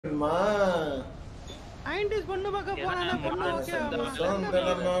மா 90s பொண்ணு பார்க்க போறானே பொண்ணு ஓகே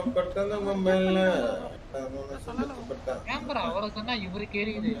சந்தனமா பட்டன மம்மல்ல கேமரா அவர சொன்னா இவரு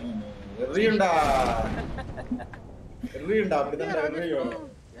கேரியுது எறியுண்டா அப்படிதான் எறியும்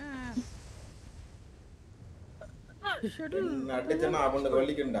அடிச்சனா அவனுக்கு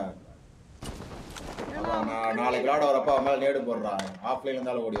வலிக்குண்டா நாளைக்கு விளையாட வரப்ப அவன் மேல நேடு போடுறான் ஆஃப்லைன்ல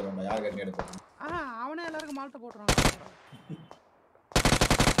இருந்தாலும் ஓடிடுறான் யாருக்கு நேடு போடுறான் அவனே எல்லாருக்கும் மால்ட்ட போடுறான்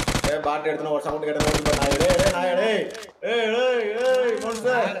பாட்டு எடுத்துன ஒரு சவுண்ட் கேட்ட ஓடி போய் நாயே ஏய்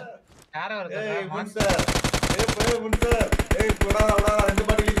மன்சர் யார வருது ஏய் மன்சர் குடா ரெண்டு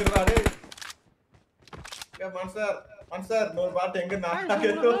பாட்டு இழுக்குறடா டேய் மன்சர் நூறு பாட்டு எங்க நான்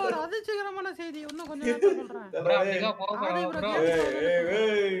ஒரு அதிர்ச்சிகரமான செய்தி இன்னும் கொஞ்சம் நேரத்துல சொல்றேன்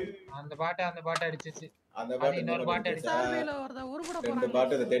அந்த பாட்டு அடிச்சிச்சு அந்த பாட்டு இன்னொரு பாட்டு அடிச்சு சார்வேல வரத உருப்பட போறாங்க ரெண்டு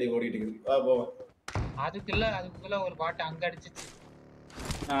பாட்டு தேடி ஓடிட்டு இருக்கு வா போ அதுக்குள்ள ஒரு பாட்டு அங்க அடிச்சிச்சு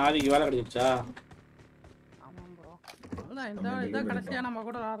ஆதிக்கு வேலை கிடைச்சா ஆமா ப்ரோ அதான் இந்த கடைசியா நம்ம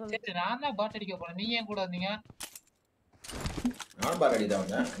கூட ஆடுறது சரி நான் தான் பாட்டு அடிக்க போறேன் நீங்க ஏன் கூட வந்தீங்க நான் பாட்டு அடிதான்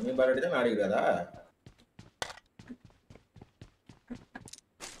வந்தேன் நீ பாட்டு அடிச்சா நான் அடிக்கிறதா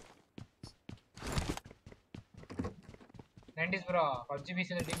நைன்டிஸ் ப்ரோ பப்ஜி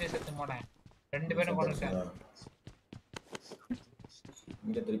பிசில டிபிஎஸ் எடுத்து போனேன் ரெண்டு பேரும் போட்டுட்டேன்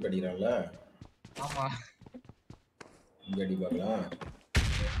இங்க திருப்பி அடிக்கிறான்ல ஆமா இங்க அடி பார்க்கலாம்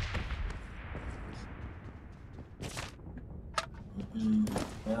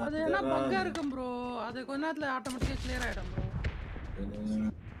அது என்ன பக்கா இருக்கும் ப்ரோ அது கொஞ்ச நேரத்துல ஆட்டோமேட்டிக்கா கிளியர் ஆயிடும் ப்ரோ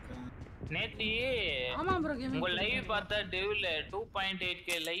நேத்தி ஆமா ப்ரோ உங்க லைவ் பார்த்தா டெவில் 2.8k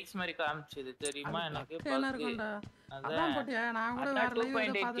லைக்ஸ் மாதிரி காமிச்சது தெரியுமா எனக்கு என்ன இருக்கும்டா அதான் போட்டியா நான் கூட வேற லைவ்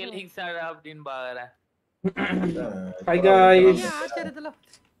 2.8k லைக்ஸ் ஆடா அப்படினு பாக்குறேன் ஹை गाइस ஆச்சரியத்துல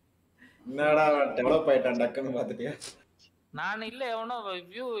என்னடா டெவலப் ஆயிட்டான் டக்குன்னு பாத்துட்டியா நான் இல்ல எவனோ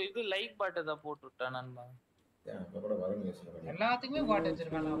வியூ இது லைக் பட்டத போட்டு விட்டான் நண்பா கூட வரணும் யோசிக்கிறேன் எல்லாத்துக்குமே பாட்டு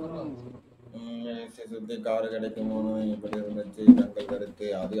வச்சிருக்கானே ப்ரோ சுத்தி கார் கிடைக்குமோ இப்படி இருந்துச்சு தங்கள் கருத்து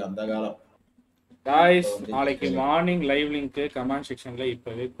அது அந்த காலம் गाइस நாளைக்கு மார்னிங் லைவ் லிங்க் கமெண்ட் செக்ஷன்ல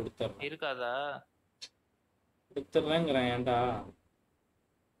இப்பவே கொடுத்துறேன் இருக்காதா கொடுத்துறேங்கறேன் ஏன்டா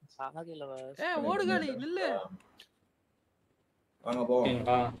சாகல ஓடுகாலி நில்லு வாங்க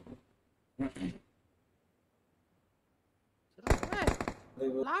போங்க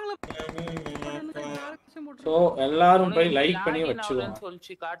சோ எல்லாரும் போய் லைக் பண்ணி வச்சுடுங்க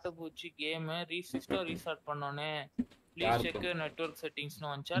சொல்லிச்சு காட்டு பூச்சி game restart பண்ணோனே please check network செட்டிங்ஸ்னு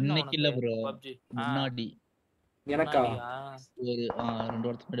வந்துச்சா இன்னைக்கு இல்ல ப்ரோ PUBG முன்னாடி எனக்கா ஒரு 2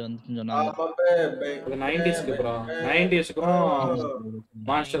 வருஷம் முன்னாடி வந்து சொன்னாங்க இது 90s க்கு ப்ரோ 90s க்கும்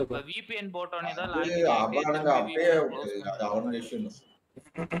மாஸ்டர் க்கு VPN போட்டோனே தான் அவனுங்க அப்படியே அது அவனோட இஷ்யூ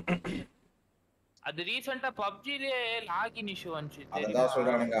அது ரீசன்ட்டா PUBG ல லாகின் இஷ்யூ வந்துச்சு அததான்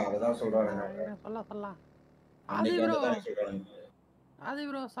சொல்றானுங்க சொல்லலாம் அது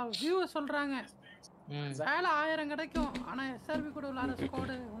ப்ரோ வியூஸ் சொல்றாங்க வேலை 1000 கிடைக்கும் ஆனா SRB கூட விளையாட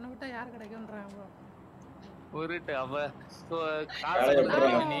ஸ்குவாட் உன்னை விட்டா யார் கிடைக்கும்ன்றாங்க ப்ரோ ஒருட்ட அவ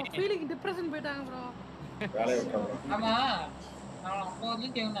ஃபீலிங் டிப்ரஷன் போயிட்டாங்க ப்ரோ வேலைய விட்டுறாங்க ஆமா நான் அப்போ வந்து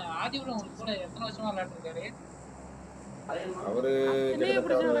கேக்குறேன் ஆதிபுரம் உங்களுக்கு கூட எத்தனை வருஷமா விளையாட்டு இருக்காரு அவரு 3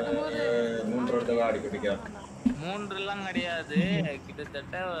 வருஷமா அடிக்கடிக்கிறார் 3 எல்லாம் கிடையாது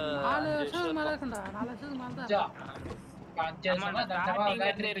கிட்டத்தட்ட 4 வருஷம் மேல இருக்குடா 4 வருஷம் மேல தான்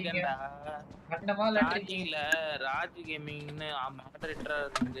ராஜ் கேமிங்னு மாடரேட்டரா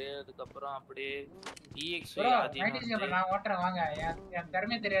இருந்து அதுக்கப்புறம் அப்படியே நான் ஓட்டுறேன் வாங்க என்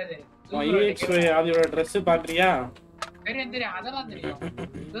திறமை தெரியாது ஆதியோட Dress பாக்குறியா தெரியும் அதெல்லாம் தெரியும்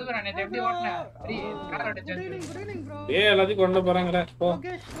சூப்பரா நேத்து எப்படி ஓட்டுனேன் எல்லாத்தையும் கொண்டு போறாங்கடா போ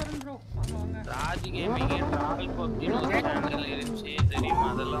Raj gaming travel PUBG channel இருந்துச்சு தெரியுமா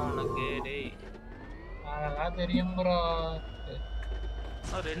அதெல்லாம் உனக்கு டேய் அதெல்லாம் தெரியும் ப்ரோ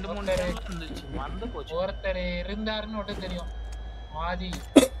 2-3 நேரம் இருந்துச்சு மறந்து போச்சு ஒருத்தர் இருந்தாருன்னு மட்டும் தெரியும் ஆதி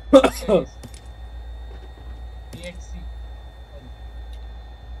DXC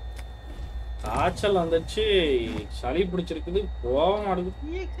காய்ச்சல் வந்துச்சு சளி பிடிச்சிருக்குது கோவம் ஆடுது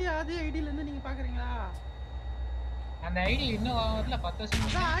DXC ஆதி ஐடில இருந்து நீங்க பாக்குறீங்களா அந்த ஐடி இன்னும் வரல 10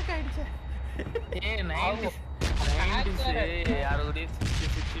 வருஷம் தான் ஹேக் ஆயிடுச்சு ஏய் 90s யாரோ கூட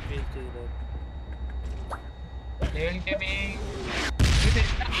 60 பேசிட்டு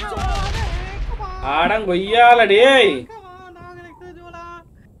ஆடம் கொய்யால டேய்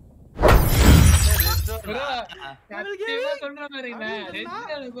சொல்ற மாதிரி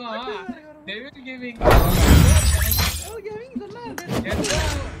டெவில் கேமிங்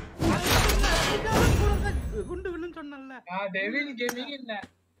குண்டு விழுன்னு சொன்னல டெவில் கேமிங் இல்ல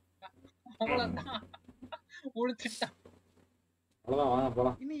அவ்வளவுதான் முடிச்சிட்டான் அவ்வளவுதான் வாங்க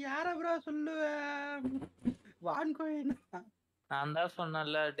போலாம். இனி யார ப்ரோ சொல்லுவ? வான் கோயின். நான் தான்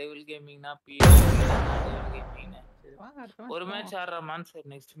சொன்னேன்ல டெவில் கேமிங்னா பிஎஸ் கேமிங். சரி வாங்க அடுத்த ஒரு மேட்ச் ஆடுறமான்னு சரி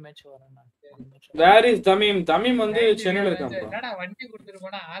நெக்ஸ்ட் மேட்ச் வரேன் நான். Where is Tamim? தமீம் வந்து சென்னையில இருக்கான் bro. என்னடா வண்டி கொடுத்துட்டு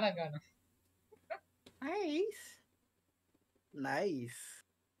போனா ஆளா காணோம். Nice nice.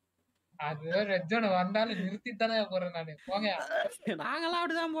 அது ரெட் ஜோன் வந்தாலும் நிறுத்தி தானே போறேன் நானு. போங்க நாங்கெல்லாம்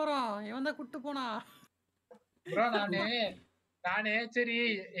அப்படிதான் போறோம். இவன் தான் கூட்டு போனா. ப்ரோ நானே சரி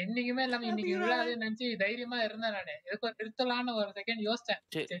என்னைக்குமே இல்லாம இன்னைக்கு விழாதே நினைச்சு தைரியமா இருந்தேன் நானு. எதுக்கு ஒரு நிறுத்தலான்னு ஒரு செகண்ட் யோசிச்சேன்.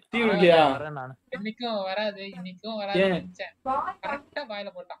 என்னைக்கும் வராது இன்னைக்கும் வராது நினைச்சேன். கரெக்டா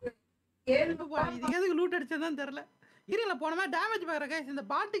வாயில போட்டான். இது எதுக்கு லூட் அடிச்சதுதான் தெரியல. இருங்கள போன மாதிரி டேமேஜ் பாக்குற கைஸ். இந்த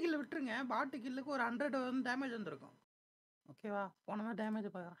பாட்டு கில்ல விட்டுருங்க. பாட்டு கில்லுக்கு ஒரு 100 வந்து டேமேஜ் வந்திருக்கும். ஓகேவா? போன மாதிரி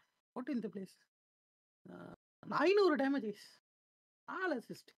டேமேஜ் பாக்குறேன். 14th place 900 damage guys. 4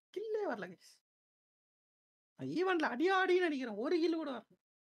 assist. கில்லே வரல கைஸ். ஈவென்ட்ல அடியாடின்னு நினைக்கிறேன். ஒரு கில் கூட வரல.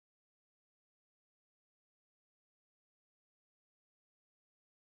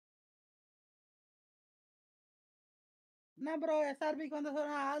 என்ன ப்ரோ எஸ்ஆர்பிக்கு வந்து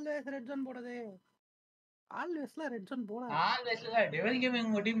சொன்னா ஆல்வேஸ் ரெட் ஜோன் போடுது. ஆல்வேஸ்ல ரெட் ஜோன் போடாது. ஆல்வேஸ்ல டெவில் கேமிங்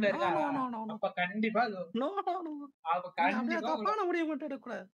உங்க டீம்ல இருக்கா? அப்ப கண்டிப்பா நோ நோ நோ. அப்ப கண்டிப்பா தப்பான முடிவு மட்டும் எடுக்க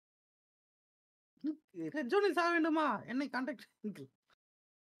கூடாது. ரெட் ஜோனில் சாக வேண்டுமா? என்னை கான்டாக்ட்.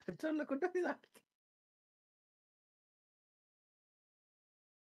 ரெட் ஜோன்ல கொண்டு போய் சாக.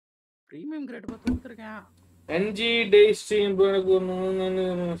 பிரீமியம் கிரேட் பார்த்து கொடுத்துருக்கேன். NG டே ஸ்ட்ரீம் ப்ரோ எனக்கு ஒன்னு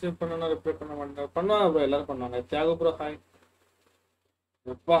மெசேஜ் பண்ணனா ரிப்ளை பண்ண மாட்டேன். பண்ணுவாங்க ப்ரோ எல்லாரும் பண்ணுவாங்க. Thiyagu bro hi.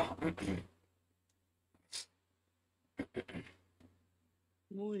 அப்பா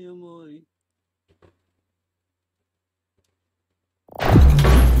மூய மோய்.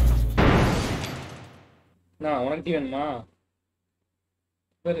 நான் உனக்கு டீ வேணுமா?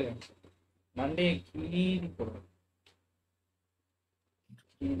 சரி மண்டே கீரி போடுறேன்.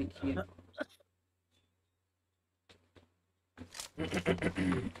 கீரி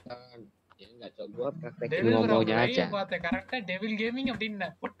கரெக்டா டெவில் கேமிங் அப்படின்னு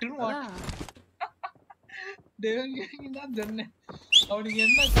போட்டுருவான். டெவில் கேமிங் தான் சொன்னேன். அவனுக்கு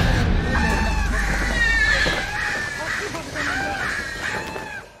என்ன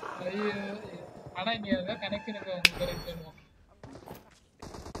ஐயோ ஆனா நீ அத கனெக்ட் பண்ணுவோம்.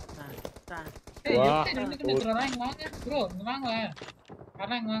 வாங்க ப்ரோ வாங்க.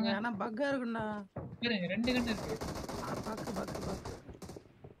 வாங்க ஆனா பக்கா இருக்குடா. ரெண்டு கண்ணு இருக்கு. பக்கு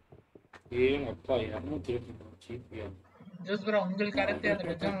ஏன் அப்பா 230 ஜிபி ஜோஸ் ப்ரோ உங்களுக்கு அடுத்து அந்த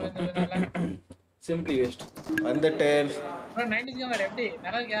எக்ஸாம் எழுதுனதுனால சிம்பிளி வேஸ்ட் வந்துட்டேன் ப்ரோ 90s கேமரா எப்படி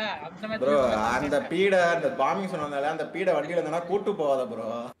நல்லா இருக்கா? அந்த மாதிரி ப்ரோ அந்த பீடை அந்த பாமிங் சொன்னால அந்த பீடை வண்டியில இருந்தா கூட்டு போவாத ப்ரோ.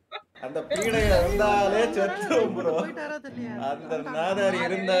 அந்த பீடை இருந்தாலே செத்துரும் ப்ரோ. அந்த நாதாரி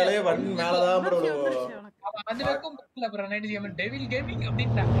இருந்தாலே வண்டி மேலதான் ப்ரோ. அந்த பக்கம் போகல bro 90s camera devil gaming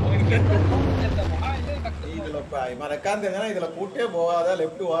அப்படினா இதுல மறக்காம தெரிஞ்சா இதுல கூட்டே போவாத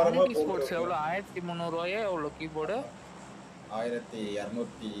லெஃப்ட் வாரமா போகும். ஸ்போர்ட்ஸ் எவ்வளவு 1300 ரூபாயே எவ்வளவு keyboard?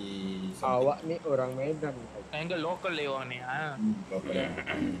 1200 awak ni orang Medan. எங்க லோக்கல்ல வாங்குனியா?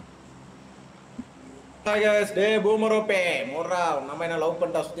 Hi guys, டே பூமரோப்பே மோரா நம்ம என்ன லவ்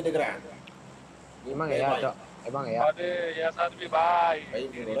பண்ணிட்டா சுத்திட்டு இருக்கறேன். Emang ya, Cok. Emang ya. அது யாசாதுபி பாய். பை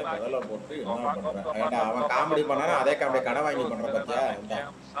ப்ரோ அதெல்லாம் போட்டு என்ன பண்றான்? அவன் காமெடி பண்ணானா அதே காமெடி கடை வாங்கி பண்ற பத்தியா?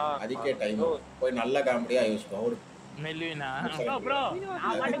 அதுக்கே டைம் போய் நல்ல காமெடியா யூஸ் பண்ணு. மெல்வினா ப்ரோ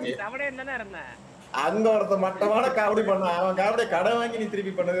நான் மாட்டேன் அவனே என்னன்னா இருந்தேன். அங்க ஒருத்த மட்டமான காமெடி பண்ணா அவன் காமெடி கடை வாங்கி நீ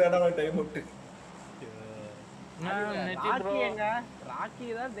திருப்பி பண்ணது வேண்டாம் டைம் விட்டு. ராக்கி எங்க? ராக்கி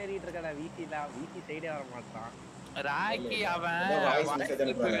தான் தேடிட்டு இருக்கடா வீசில வீசி சைடே வர மாட்டான். ராக்கி அவன்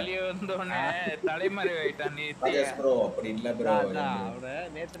வெளிய வந்தோனே தலைமறை ஆயிட்டான் நீ. எஸ் ப்ரோ அப்படி இல்ல ப்ரோ. அவன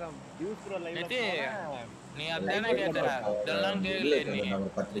நேத்ரம் ஜூஸ் ப்ரோ லைவ்ல நீ அதானே கேக்குற. இதெல்லாம் கேளு நீ.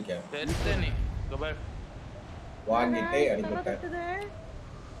 பத்திரிக்கை பெருசு நீ. கபர் வாங்கிட்டே அடிபட்ட.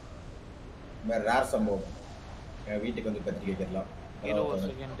 வேற ரார் சம்பவம். வீட்டுக்கு வந்து பத்திரிக்கை கேட்கலாம். 20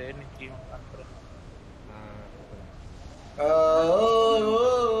 செகண்ட் நிச்சயம் பண்றேன்.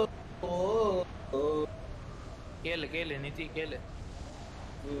 கேளு நிதி கேளு.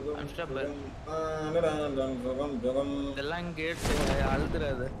 இதெல்லாம் கேட்டு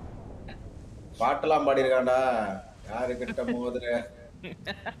அழுதுறாது. பாட்டெல்லாம் பாடிருக்காண்டா. யாரு கிட்ட மோதுற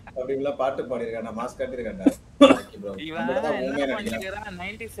அப்படிலாம் பாட்டு பாடிருக்காண்டா. மாஸ்க் கட்டிருக்காண்டா. இவன் என்ன பண்ணிக்கிறான்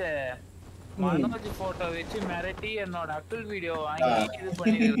 90s மனோஜ் போட்டோ வச்சு மிரட்டி என்னோட அக்குல் வீடியோ வாங்கி இது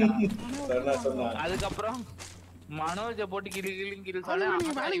பண்ணிருக்கான். அதுக்கப்புறம் மனோஜ போட்டு கிளி சொன்னா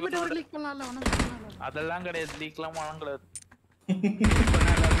அதெல்லாம் கிடையாது. லீக்லாம் வழங்கக்கூடாது.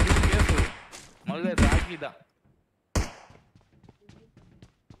 முதல்ல ராக்கி தான்.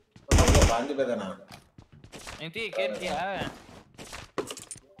 பாஞ்சு பேதானா நிதி கேட்டியா?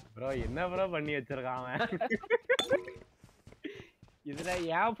 ப்ரோ என்ன ப்ரோ பண்ணி வச்சிருக்கான் அவன் இதுல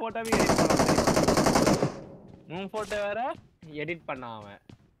ஏன் போட்டோவே எடிட் பண்ணான் உன் போட்டோ வேற எடிட் பண்ணான் அவன்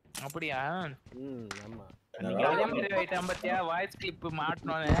அப்படியா ஆமா அன்னைக்கு அதே மாதிரி ஆயிட்டான் பாத்தியா வாய்ஸ் கிளிப்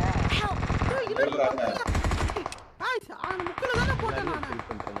மாட்டனோனே முக்கில தான போட்டேன்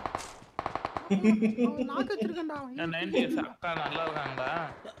நாக்கு வச்சிருக்கேன்டா 90s அக்கா நல்லா இருக்காங்கடா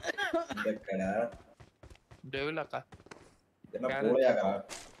டக்கடா டெவில் அக்கா என்ன போலையாக்கா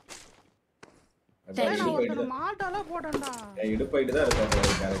நான் ஒருத்தன மாட்டால போட்டேன்டா இடுப்பைட்டு தான் இருக்கான்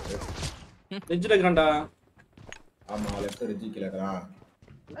கேரக்டர் ரிஜ்ல இருக்கடா ஆமா லெஃப்ட் ரிஜி கிளக்கறான்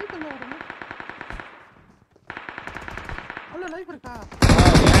லைஃப் என்ன வருது அல்ல லைஃப் இருக்கா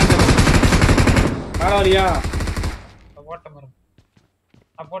காரவாரியா போட்ட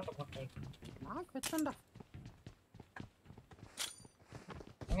மரம் போட்ட நாக்கு வெச்சண்டா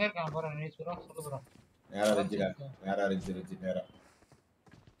எங்க இருக்கான் போற நீ சொல்ல ப்ரோ நேரா ரிஜி நேரா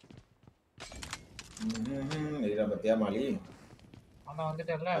இது நம்ம தேமாலி அவன்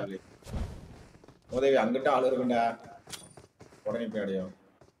வந்துட்டல உதவி அங்கிட்ட ஆளு இருக்குண்டா உடனே போய் அடையும்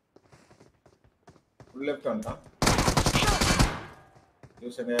ஃபுல் லெஃப்ட் வந்துட்டான்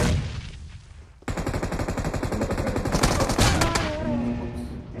யூசங்க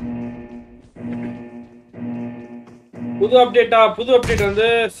புது அப்டேட் வந்து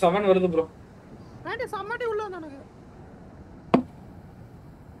 7 வருது ப்ரோ நாடி சம்மடி உள்ள வந்தானுங்க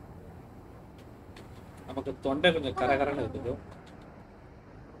நமக்கு தொண்டை கொஞ்சம் கரகரன்னு இருக்குது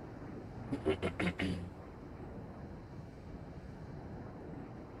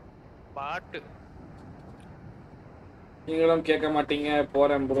பாட்டு நீங்களும் கேட்க மாட்டீங்க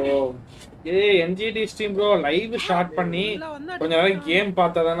போறேன் bro NGT stream bro live start பண்ணி கொஞ்ச நேரம் கேம்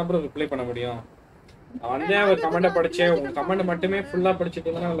பார்த்தா தானே ப்ரோ ரிப்ளை பண்ண முடியும் வந்து அவர் கமெண்ட படிச்சேன் உங்க கமெண்ட் மட்டுமே ஃபுல்லா படிச்சிட்டு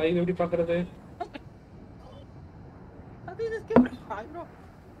இருந்தா லைவ் எப்படி பாக்குறது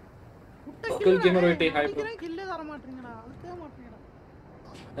குல் கேமர் வெயிட் ஹை ப்ரோ கில்லே தர மாட்டீங்கடா அழுத்தவே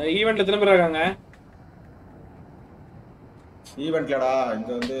மாட்டீங்கடா ஈவென்ட்ல எத்தனை பேர் இருக்காங்க ஈவென்ட்லடா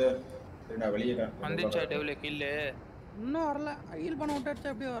இங்க வந்து நான் வெளிய வந்துச்சா டெவில் கில் இன்னும் வரல ஹீல் பண்ண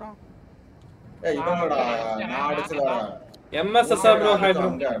விட்டுச்சா எப்படி வரும் ஏய் இவனடா நான் அடிச்சலடா எம்எஸ்எஸ்ஆர் ப்ரோ ஹை ப்ரோ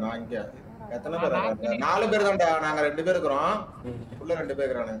நான் இங்க எத்தனை பேர் இருக்காங்க 4 பேர் தான்டா நாங்க 2 பேர் இருக்கறோம் உள்ள 2 பேர்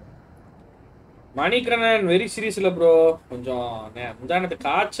இருக்கறானே மணிகரன் வெரி சீரியஸ்ல ப்ரோ கொஞ்சம் முந்தானத்து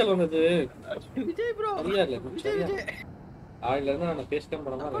காய்ச்சல் வந்தது விஜய் ப்ரோ சரியா இல்ல விஜய் ஆயில இருந்து நான் பேஸ்டம்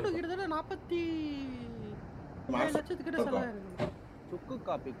பண்ணமா அக்கௌண்ட் கிட்டத்தட்ட 40 லட்சத்துக்கு செலவாயிருக்கு சுக்கு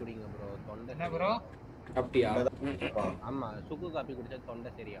காபி குடிங்க ப்ரோ தொண்டை என்ன ப்ரோ அப்படியா ஆமா சுக்கு காபி குடிச்சா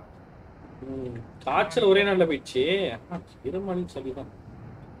தொண்டை சரியாகும் காய்ச்சல் ஒரே நாள்ல போயிடுச்சு இருமலி சரிதான்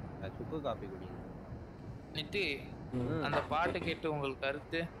சுக்கு காபி குடிங்க நித்தி அந்த பாட்டு கேட்டு உங்களுக்கு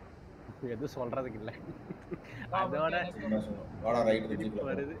கருத்து எதுவும் சொல்றதுக்கு இல்ல அதோட வாடா ரைட் ரிஜி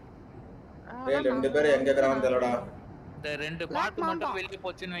வருது ஏய் 2 பேர் எங்க கிராமம் தெரியலடா இந்த 2 பாட்டு மட்டும் வெளிய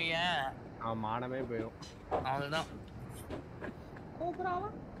போச்சுன்னு வையேன் அவன் மானமே போயிடும் அவ்வளவுதான் கோப்ராவா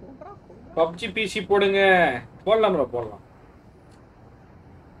PUBG PC போடுங்க போடலாம் ப்ரோ போடலாம்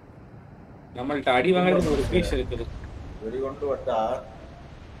நம்மள்ட்ட அடி வாங்குறதுக்கு ஒரு பீஸ் இருக்குது வெரி கொண்டு வட்டா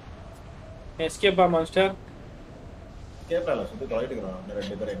எஸ்கேப்பா மாஸ்டர் கேப்ல சுத்தி தொலைட்டுக்கறோம் அந்த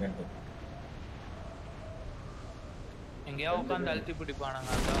 2 பேர் எங்கன்னு எங்கயா உட்கார்ந்து அழுத்தி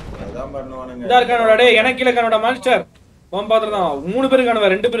பிடிப்பானுங்க அதான் பண்ணுவானுங்க இந்த இருக்கானோட டேய் எனக்கு கீழ இருக்கானோட மாஸ்டர் ஓம் பாத்ர தான் 3 பேர் இருக்கானவ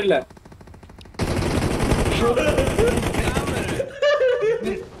 2 பேர் இல்ல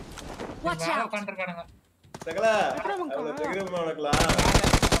வாட்ச் அவுட் பண்றானுங்க சகல அந்த தெகிரமா உனக்குல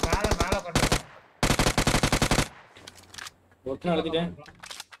மேல பண்றாங்க ஒருத்தன அழுத்திட்டேன்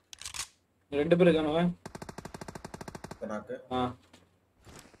 2 பேர் இருக்கானவ தனக்கு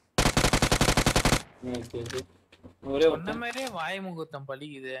ஒரே ஒண்ணு மேலே வாய் முகூர்த்தம்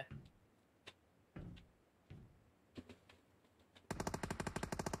பலிக்குது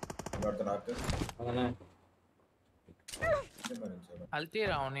தனக்கு அதானே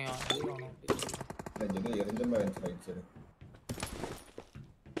அல்தீரா அவனையும் இல்ல எரிஞ்ச மாதிரி இருந்துச்சு ரைட் சைடு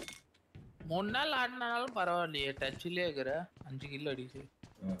 3 நாள் ஆடினாலும் பரவாயில்லையே டச்சிலே இருக்கிற 5 கிலோ அடிச்சு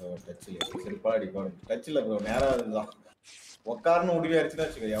டச்சில் சிறப்பா அடிக்கும் டச்சில் ப்ரோ நேரம் அதுதான் உட்கார்னு உடவே அடிச்சுதான்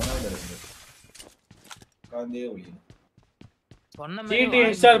வச்சுக்கோ எவனாலும் கிடையாது உட்கார்ந்தே ஒளி சொன்ன சிடி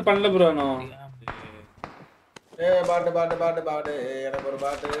இன்ஸ்டால் பண்ணல ப்ரோ நான் பாட்டு எனக்கு ஒரு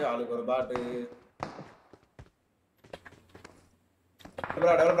பாட்டு ஆளுக்கு ஒரு பாட்டு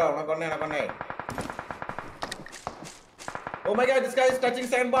டெவலப்டா உனக்கு ஒண்ணே எனக்கு ஒண்ணே Oh my god, this guy is touching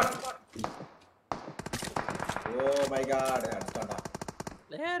sandbar. Oh my god, அடிச்சாடா.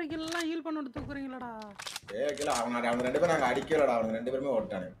 லேயருக்கு எல்லாம் ஹீல் பண்ணிட்டு தூக்குறீங்களாடா. லேயருக்கு எல்லாம் அவங்க 2 பேரும் நாங்க அடிக்கலடா, அவங்க 2 பேருமே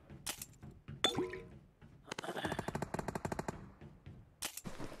ஓட்டானே.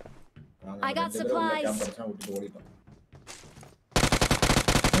 I got supplies. விட்டுட்டு ஓடிட்டோம்.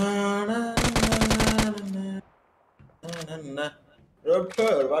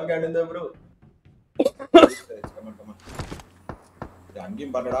 வாங்க அண்ணா ப்ரோ.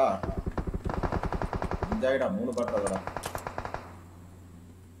 அங்கேயும் பாட்டடா. இந்தாயிடா 3 பாட்டடா.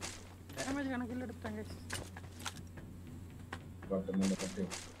 டேமேஜ் கணக்கில் எடுத்தாங்க. பாட்டு 3 பாட்டு.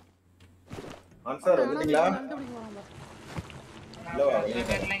 ஆன்சர் வந்துட்டீங்களா? ஹலோ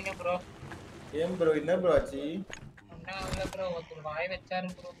இல்லங்க ப்ரோ. ஏன் ப்ரோ என்ன ப்ரோ ஆச்சு? ஒண்ணா இல்ல ப்ரோ ஒரு வாய் வெச்சாரு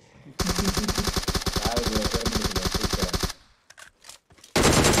ப்ரோ. யாரு ப்ரோ தெரிஞ்சுக்கல சூப்பர்.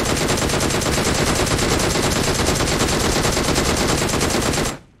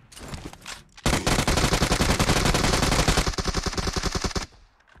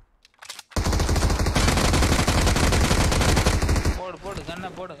 போடு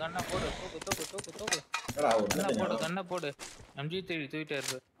கண்ணை போடு தூக்கு கண்ணை போடு MG3 தூக்கிட்டே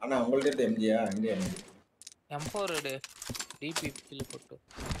இருக்கு அண்ணா உங்கள்ட்ட MG-யா இங்க M4 எடு DP கீழ போட்டு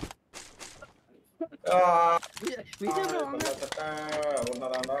விஜய் ப்ரோ வாங்க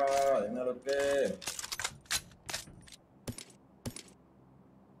ஒண்ணாடா என்ன இருக்கு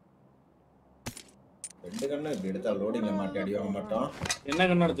ரெண்டு கண்ணு எடுத்தா லோடிங்ல மாட்டி அடி வாங்க மாட்டோம் என்ன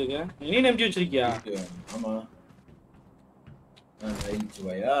கண்ணு எடுத்துக்க நீ MG வச்சிருக்கியா ஆமா நான்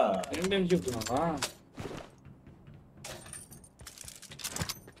ஐச்சுவையா ரெண்டு MG வச்சிருக்கா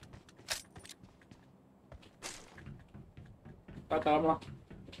பாத்தலாமா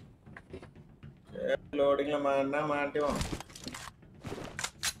லோடிங்ல மாட்டா மாட்டோம்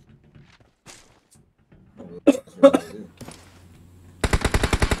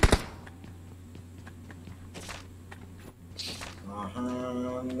ஆஹா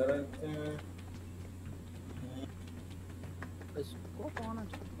வந்துருச்சு ஸ்கோப் ஆன்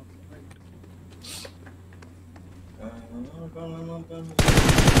ஆச்சு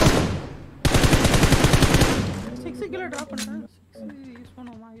 6 கிலோ டிராப் பண்ணேன் யூஸ்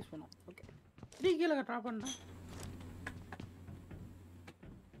பண்ணுவோம் ஓகே 3 கிலோ டிராப் பண்ணேன்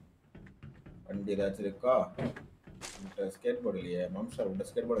வண்டி ஏதாச்சும் இருக்கா இந்த ஸ்கேட் போர்டு இல்லையே மாம்சா உள்ள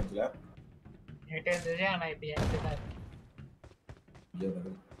ஸ்கேட் போர்டு இருக்குல்ல ஏட்டே இருந்துச்சு ஆனா இப்போ என்கிட்ட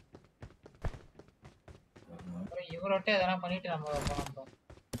இவரோட்டே அதெல்லாம் பண்ணிட்டு நம்ம போறோம்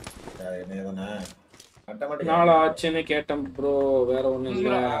என்னதானே நாளா ஆச்சுன்னு கேட்டேன் ப்ரோ வேற ஒண்ணும்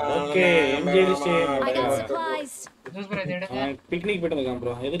இல்ல ஓகே எம்ஜிடி ஸ்டே பிக்னிக் போயிட்டு இருக்கேன்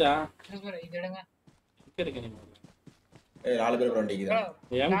ப்ரோ எதுடா இது எடுங்க இருக்கு நீ ஏய் நாலு பேர் வண்டிக்குதா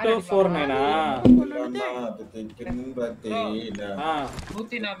M249 ஆ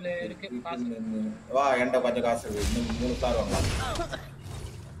 104 இருக்கு காசு வா என்கிட்ட கொஞ்சம் காசு இருக்கு இன்னும் 3 கார் வாங்கலாம்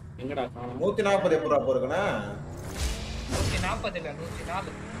எங்கடா காணோம் 140 எப்பறா போறதுனா 140 இல்ல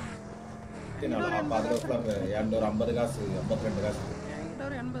 104 அப்ப அதுல சொல்லுங்க என்கிட்ட ஒரு 50 காசு 52 காசு என்கிட்ட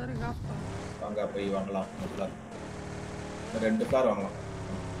ஒரு 80 காசு வாங்க போய் வாங்கலாம் ரெண்டு கார் வாங்கலாம்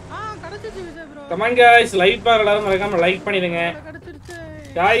கடச்சிச்சு Vijay bro come on guys live பார்க்க எல்லாரும் மறக்காம லைக் பண்ணிடுங்க கடச்சிருச்சு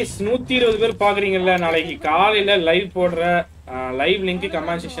गाइस 120 பேர் பாக்குறீங்கல்ல நாளைக்கு காலையில லைவ் போடுற லைவ் லிங்க்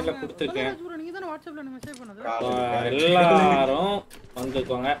கமெண்ட் செக்ஷன்ல கொடுத்திருக்கேன் ப்ரோ நீங்க தான வாட்ஸ்அப்ல மெசேஜ் பண்ணது எல்லாரும்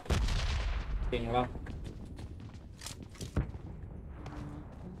வந்துக்கோங்க ஓகேங்களா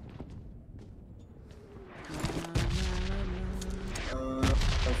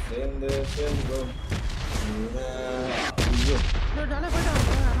சேர்ந்து ஜாலியா போயிட்டாங்க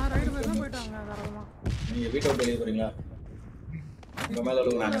நான் ரைடு போயிட்டாங்க தாராளமா நீங்க வீட்டை விட்டு வெளியே போறீங்களா உங்க மேல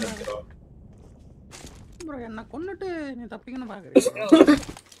ஒரு நான் நினைக்கிறோம் ப்ரோ என்ன கொன்னுட்டு நீ தப்பிக்கணும் பாக்குறீங்க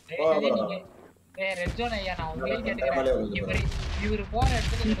ஏய் ரெட் ஜோன் ஐயா நான் உங்களை கேட்கிறேன் இவரு போற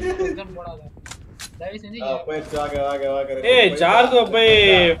இடத்துக்கு ரெட் ஜோன் போடாத தயவு செஞ்சு போய் வாங்க ஏய் ஜார்கோ போய்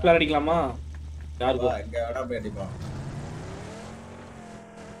ஃபிளர் அடிக்கலாமா ஜார்கோ இங்க வேணா போய் அடிப்போம்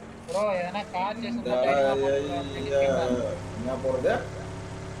ப்ரோ எதனா கார் சேஸ் என்ன போறது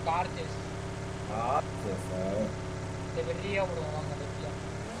கார் சேஸ் இது வெளிய போடுவோம் வாங்க வெளிய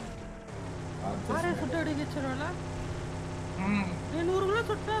காரை சுட்டு அடிக்கச்சறல நீ 100 கிலோ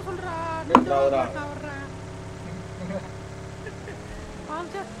சுட்டா சொல்றா நான் வர்றேன்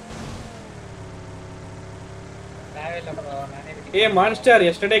தேவையில்லை ப்ரோ நானே ஏய் மான்ஸ்டர்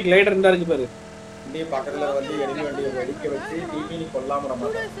எஸ்டர்டே கிளைடர் இருந்தா இருக்கு பாரு நீ பக்கத்துல வந்து எனிமி வண்டியை வெடிக்க வச்சு டிவி நீ கொல்லாம நம்ம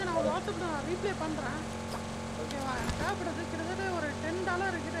நான் வாட்ஸ்அப்ல ரீப்ளே பண்றேன் ஓகேவா எனக்கு தேவைப்படுது கிட்டத்தட்ட ஒரு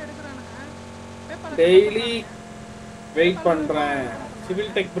 $10 கிட்ட எடுக்கறானுங்க டெய்லி வெயிட் பண்றேன்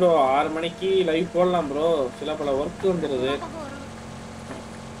சிவில் டெக் ப்ரோ 6 மணிக்கு லைவ் போடலாம் ப்ரோ சில பல வர்க் வந்துருது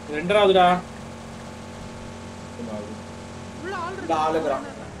ரெண்டாவதுடா உள்ள ஆளுங்கறா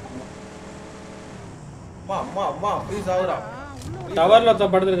அம்மா ப்ளீஸ் ஆவுடா டவர்ல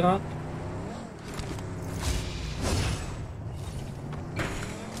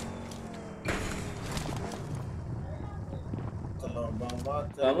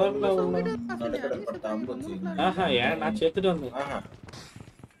கவர்ல உள்ள நடுக்கடப்பட்ட அம்புச்சி. ஆஹா ஏன் நான் செத்துட்டு வந்தேன். ஆஹா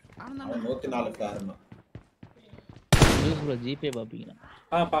அவன் 104 ஃபிளார்மா. யூஸ் ப்ரோ ஜிபே பாப்பீங்க.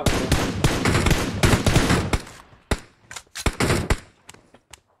 பாக்குறேன்.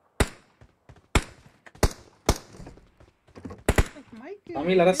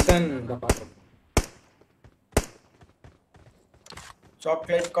 தமிழ் அரசன் இந்த பாட்டு.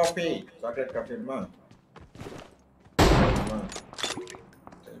 சாக்லேட் காஃபி மா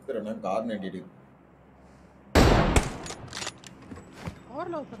நான் கார் நடிடி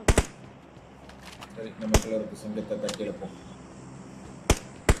ஓவர்ல உட்காருங்க. சரி நமக்குள்ள ஒரு சங்கத்தை தட்டி எழுப்போம்.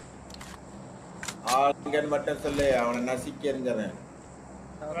 ஆளுங்கன்னு மட்டும் சொல்லு, அவனை நசுக்கி எறிஞ்சறேன்.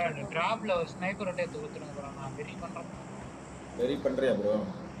 டிராப்ல ஒரு ஸ்னைப்பர் ரொட்டேட் ஊத்துறேன் bro. நான் வெரி பண்றேன். வெரி பண்றியா bro?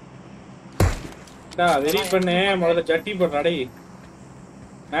 வெரி பண்ணே முதல்ல சட்டி போடுறா டேய்.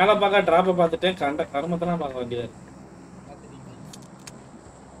 மேல பாக்க டிராப்ப பார்த்துட்டேன் கர்மத்தலாம் பார்க்க வேண்டியது.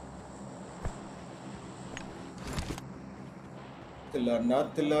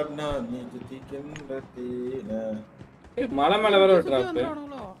 தில்லர்னா நீ ஜிதிக்கின்றதீனா. மலை மேல வேற ஒரு டிராப்.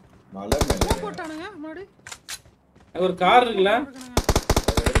 மலை மேல போட்டானுங்க முன்னாடி. ஒரு கார் இருக்குல?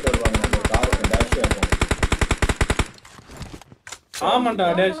 எடுத்து வருவாங்க அந்த காருக்கு டேஷ் ஆகும். ஆமாண்டா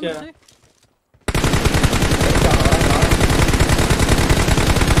டேஷ்.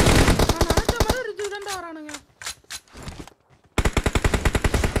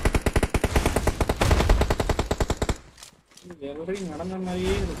 நடந்த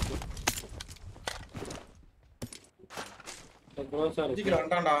மாதிரியே இருக்கு.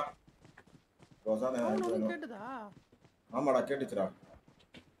 வந்துட்டான்டா. ஆமாடா கேட்டுச்சுடா.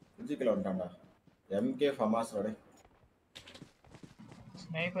 பிஜிக்கல வந்துட்டான்டா. எம்கே ஃபமாஸ் வடை.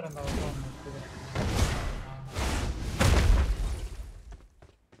 ஸ்னைப்பர் அந்த வந்து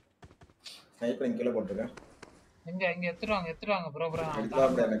ஸ்னைப்பர் கீழ போட்டுருக்கேன். எங்க எத்துறாங்க ப்ரோ ப்ரோ.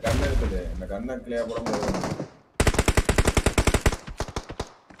 அந்த கண்ணு இருக்குது. அந்த கண்ணை கிளியர் போட முடியும்.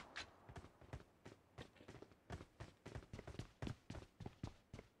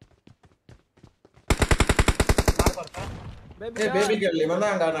 பேபி கேர்ள் இவன்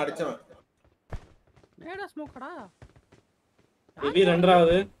தான் அங்க அடிச்சவன். நேடா ஸ்மோக்கடா. பேபி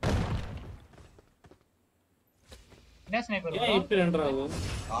ரெண்டாவது. என்ன ஸ்னைப்பர் ஏன் இப்ப ரெண்டாவது?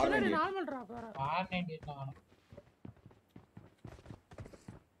 ஆல்ரெடி நார்மல் டிராப் வேற. R90 தான்.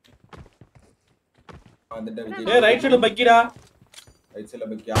 வந்துட்ட விஜய். ஏய் ரைட் சைடுல பக்கிடா. ரைட் சைடுல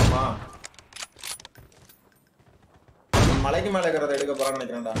பக்கி ஆமா. மலைக்கு மேல இருக்கறத எடுக்க போறான்னு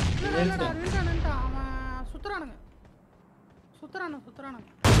நினைக்கிறேன்டா. நின்னுட்டா அவன் சுத்துறானுங்க.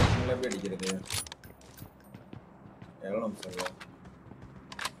 உள்ள போய் அடிக்கிறது. எவ்வளவு நிமிஷம்?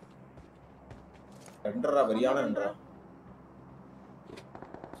 ரெண்டரா வரியான ரெண்டரா.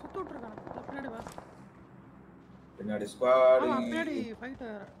 சுத்திட்டு இருக்கான். பின்னாடி வா. பின்னாடி ஸ்குவாட். பின்னாடி ஃபைட்.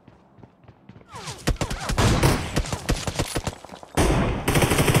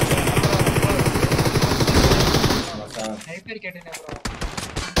 ஸ்னைப்பர் கேட்டேனே ப்ரோ.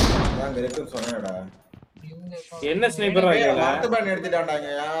 நான் கரெக்ட்டா சொன்னேடா. என்ன ஸ்னைப்பர் ஆகல? மாத்து பேன் எடுத்துட்டான்டாங்க.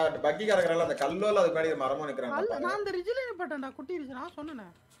 பக்கி கறக்கறல அந்த கல்லோல அதுக்கு மேல மரமா நிக்கறான்டா. நான் அந்த ரிஜில நிப்பட்டேன்டா குட்டி இருச்சு நான் சொன்னேனே.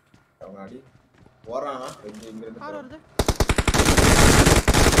 அவன் அடி போறானா? இங்க இருந்து கார் வருது.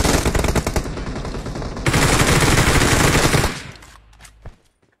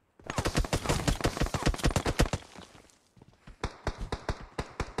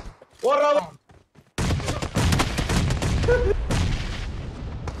 ஓடுறா.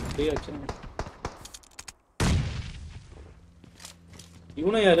 டேய் அச்சா.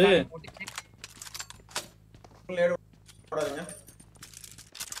 இவனே யாரு? போடாதீங்க.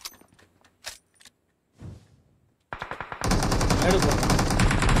 நேடு போ.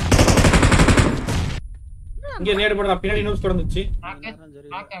 இங்க நேடு போடா பின்னாடி நியூஸ் தொடர்ந்துச்சு.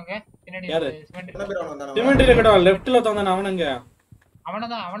 நாக்காங்க பின்னாடி சிமெண்ட்ல கடா லெஃப்ட்ல தந்தானே அவனங்க.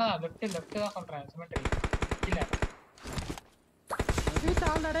 அவனதான் லெஃப்ட் தான் சொல்றேன் சிமெண்ட்ரி. இல்ல. வீட்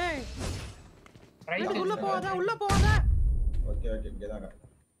ஆல்டா ரைட் உள்ள போவாத. ஓகே இங்க தாங்க.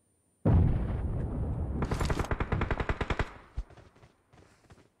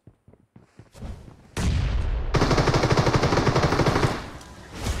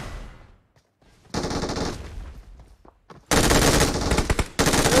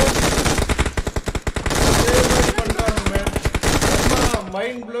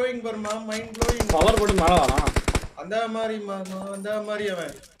 Mind blowing Burma mind blowing. Power போட்டு மேல வரா. அந்த மாதிரி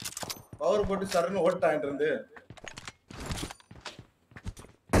அவன் பவர் போட்டு சரன்னு ஓட்டான் இருந்து.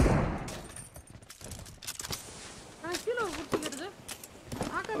 கீழ குத்திக்கிறது.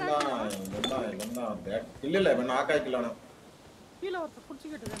 இல்ல இவன் நாக்காய்க்கலானா. கீழ ஒருத்த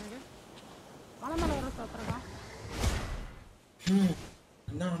குச்சிக்கிட்டு எனக்கு. மலை மேல வர சாத்துறடா.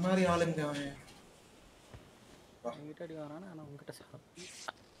 என்ன மாதிரி ஆளுங்க அவன் வீட்டடி வரானே ஆனா உங்ககிட்ட சார்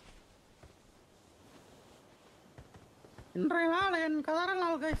இன்றைய நாள் என் கதறல்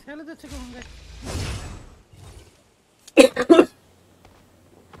நாள் கைஸ் எழுதி வச்சுக்கோங்க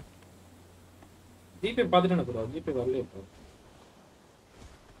ஜிபே பார்த்துட்டு ப்ரோ ஜிபே வரலையே ப்ரோ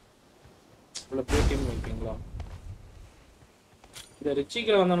உள்ள பேடிஎம் வைப்பீங்களா இந்த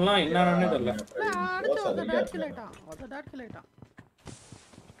ரிச்சிக்கில வந்தோம்லாம் என்னன்னே தெரியல அடுத்து ஒரு டாட் கிலேட்டான் ஒரு டாட் கிலேட்டான்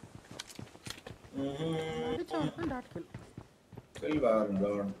அடிச்சவன் டாட் கில் செல்வார்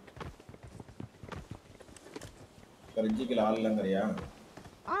ப்ளோன் ரிச்சிக்கில ஆள் இல்லங்கறியா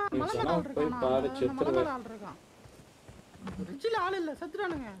மலமல ஆள் இருக்கான் பாரு செத்துறவே ஆள் இருக்கான் ரிச்சில ஆள் இல்ல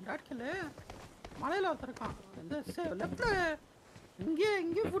செத்துறானுங்க டாட் கில் மலையில ஒருத்தர்க்கான் இந்த லெஃப்ட்ல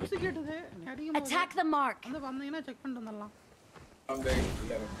இங்கே ஃபுட்ஸ் கேட்டது நீ அடிக்கும் அட்டாக் தி மார்க் வந்து வந்தீங்கன்னா செக் பண்ணிட்டு வந்துடலாம் அங்க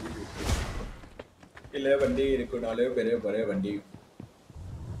இல்ல வண்டி இருக்கு நாலே பெரிய வண்டி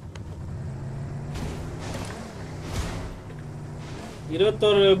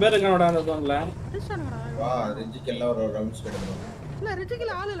இருபத்தொரு பேர் இருக்கானடா அந்த ஜோன்ல வா ரிஜிக்கு எல்லாம் ஒரு ரவுண்ட்ஸ் எடுக்கணும் இல்ல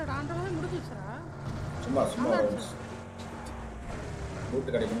ரிஜிக்கு ஆள் இல்லடா அந்த மாதிரி முடிஞ்சிச்சுடா சும்மா ரவுண்ட்ஸ்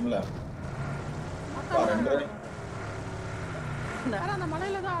ரூட் கிடைக்கும்ல நேரா அந்த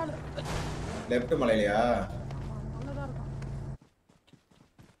மலையில தான் ஆளு லெஃப்ட் மலையிலயா நல்லதா இருக்கும்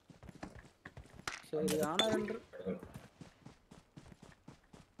சரி ஆனா ரெண்டு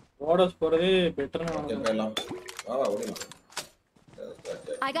ஓடஸ் போறதே பெட்டர்னா எல்லாம் வா ஓடிடலாம்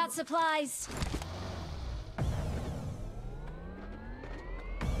I got supplies.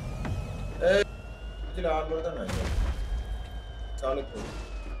 இதுல ஆளு தான சாலு போ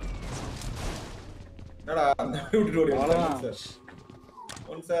என்னடா அந்த ரூட் ஓடி சார்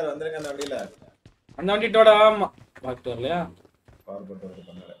ஒன் சார் வந்திருங்க அந்த வண்டியில அந்த வண்டிட்டோட ஆமா பாக்டர் இல்லையா ஃபார்வர்ட் வந்து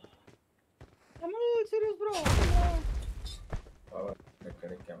பண்ணல தமிழ் சீரியஸ் ப்ரோ பவர்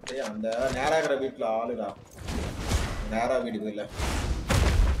கிடைக்கும் டேய் அந்த நேராகற வீட்ல ஆளுடா நேரா வீடு இல்ல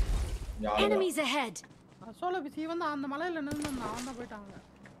Enemies ahead. சோலோ பிசி வந்து அந்த மலையில நின்னு அவன் போய்ட்டாங்க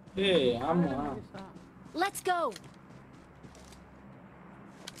ஏய் ஆமா Let's go.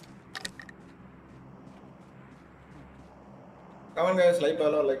 Come on guys, like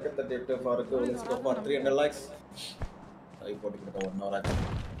follow, like it, that it for let's go for 300 likes. Like போட்டுக்கிட்ட 1 hour ஆச்சு.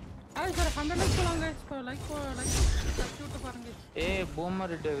 ஆய் சார் 100 likes போலாங்க guys. லைக் சப்ஸ்டிட்யூட் பாருங்க. ஏய்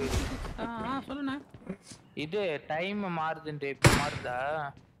பூமர் டேவிட். சொல்லுண்ணே. இது டைம் மாறுதுன்னு இப்ப மாறுதா?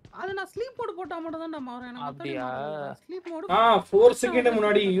 அது நான் ஸ்லீப் மோட் போட்டா மட்டும் தான் மாறும் எனக்கு அப்படியே ஸ்லீப் மோட் 4 செகண்ட்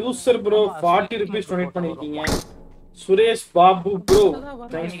முன்னாடி யூசர் ப்ரோ 40 ரூபீஸ் டொனேட் பண்ணிருக்கீங்க Suresh Babu bro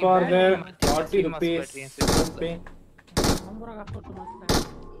thanks for the 40 rupees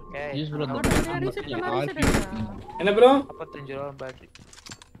என்ன ப்ரோ 55 ரூபாய் பேட்டரி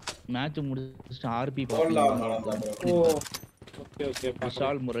மேட்ச் முடிச்சிட்டு ஆர்பி போடலாம் ஓ ஓகே ஓகே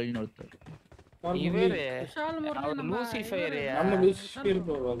விஷால் முரளின்னு ஒருத்தர் இவரே விஷால் முரளி லூசிஃபர் நம்ம லூசிஃபர்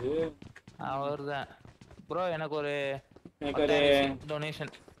ப்ரோ அது அவர்தான் ப்ரோ எனக்கு ஒரு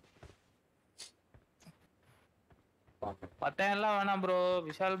டொனேஷன் 10,000 எல்லாம் வேணாம் ப்ரோ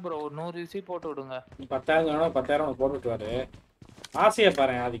விஷால் ப்ரோ 100 ரிசி போட்டு விடுங்க 10,000 வேணா 10,000 போட்டு விட்டுவாரு ஆசையா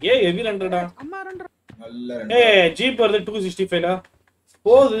பாரு அதுக்கே ஹெவி 100டா அம்மா 2 நல்ல ஏய் ஜீப் வருது 265 ல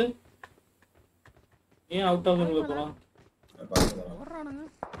போகுது ஏன் அவுட் ஆஃப் உள்ள போறோம் வர்றானுங்க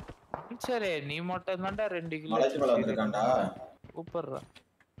சரி நீ மட்டும் தான்டா 2 கிலோ மலைக்கு மேல வந்திருக்கான்டா சூப்பர்ரா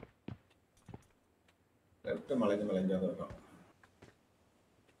லெஃப்ட் மலைக்கு மேல எங்க இருக்கான்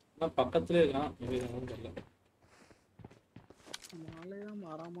நான் பக்கத்துலயே இருக்கான் இது என்னன்னு தெரியல மலையா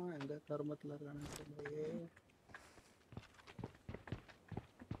மரமா எங்க கர்மத்துல இருக்கானே தெரியலையே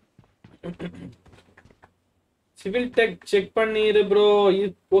சிவில் டெக் செக் பண்ணிரு ப்ரோ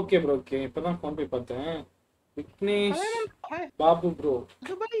ஓகே ப்ரோ ஓகே இப்பதான் ஃபோன் போய் பார்த்தேன் Vignesh Babu bro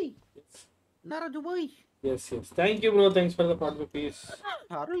Dubai Nara Dubai S S thank you bro thanks for the 40 rupees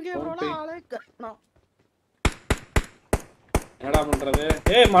Arul K ப்ரோல ஆளே கண்ணா என்னடா பண்றது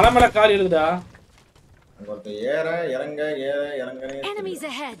ஏய் மலை மேல கால் எழுதுடா அங்க ஒருத்த ஏற இறங்கனே Enemies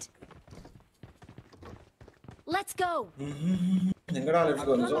ahead. Let's go. எங்கடா லெட்ஸ்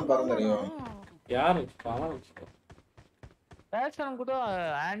கோ ஜோன் பாருங்க தெரியும் யாரு பாவம் பேஷன் கூட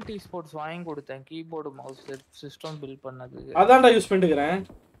ஆன்டி ஸ்போர்ட்ஸ் வாங்கி கொடுத்தேன் கீபோர்டு மவுஸ் சிஸ்டம் பில்ட் பண்ணதுக்கு அதான்டா யூஸ் பண்ணிட்டுக்கறேன்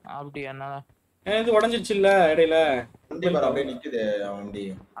அப்படி என்ன இது உடைஞ்சிச்சு இல்ல இடையில வண்டி பாரு அப்படியே நிக்குது வண்டி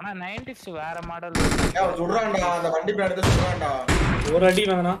ஆனா 90s வேற மாடல் அவன் சுடுறான்டா அந்த வண்டி பின்னாடி சுடுறான்டா ஒரு அடி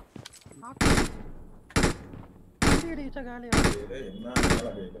வாங்கனா அடி இச்ச காலியா என்ன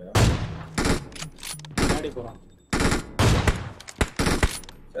மேல கேக்குறா அடி போறான்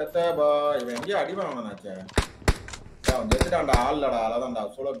சத்தபா இவன் எங்க அடி வாங்கனாச்சே அவன் ஜெட்டுடான்டா ஆள்லடா அலதான்டா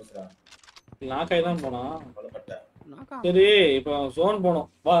சோலோ பிஸ்ரா நாக்காய் தான் போனா கொலப்பட்ட சரி இப்போ ஜோன் போனோம்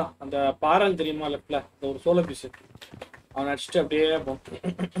வா. அந்த பாரல் தெரியுமா லெஃப்ட்ல இந்த ஒரு சோலோ பீஸ் அவன் அடிச்சுட்டு அப்படியே போ.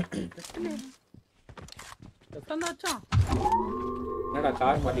 என்னடா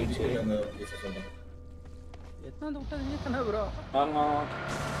கார் மாட்டிடுச்சு. எத்தனை விட்டது கண்ணா ப்ரோ. ஆமா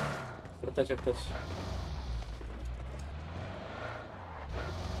எடுத்தாச்சு.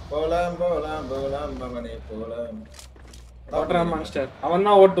 போலாம் மகனே போலாம். ஓட்டுறான் மான்ஸ்டர். அவன்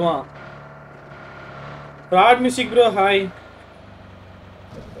தான் ஓட்டுவான். Fraud music bro hi.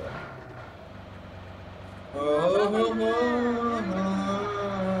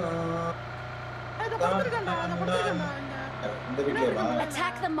 இந்த வீட்லயா?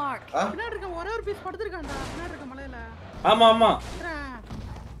 Attack the mark. பின்னாடி இருக்க ஒரே ஒரு பீஸ் படுத்துர்க்கான்டா. பின்னாடி இருக்க மலையில. ஆமா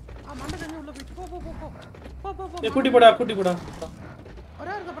மண்டை தண்ணி உள்ள போய் போ. கூட்டி போடா.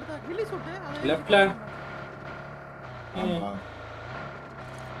 ஒரே இருக்க படுத்தா கில்லி சூட் லெஃப்ட்ல.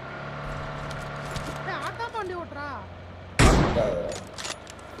 ஆட்டா பாண்டி ஓட்றா.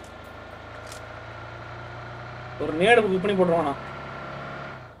 ஒரு நேடு புக் பண்ணி போடுறோம்னா.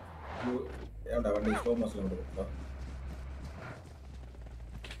 ஏன்டா வண்டி ஸ்லோ மோஷன்ல ஓடுது.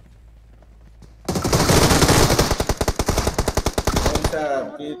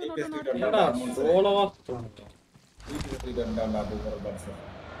 என்னடா சோலோவா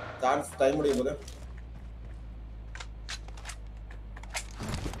சான்ஸ் டைம் முடிய போகுது.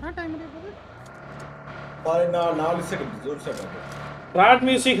 பாருடா 4 செகண்ட் ஜோர் ஷாட் ஆகுது. Fraud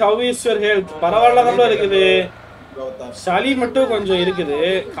music how is your health? பரவாயில்ல தான் இருக்குது. சளி மட்டும் கொஞ்சம் இருக்குது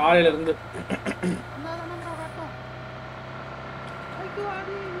காலையில இருந்து.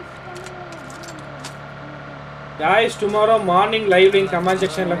 guys tomorrow morning live link comment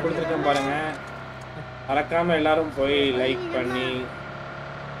section ல கொடுத்திருக்கேன் பாருங்க. மறக்காம எல்லாரும் போய் லைக் பண்ணி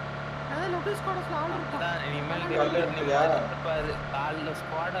அத லோகேஷ் கோட ஸ்லால் இருக்கு. இனிமேல் பாரு கால்ல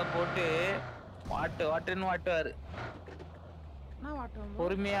ஸ்குவாட போட்டு வாட்டுவாரு. நான் வாட்டுவேன்.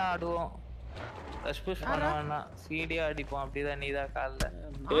 பொறுமையா ஆடுவோம். ரஷ் புஷ் பண்ணானா சீடியா அடிப்போம். அப்படிதான் நீதான் கால்ல.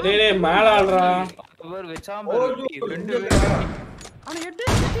 டேய் மேல ஆடுறா. இவர் வெச்சாம்பர் ரெண்டு பேரும் அவன எட்டு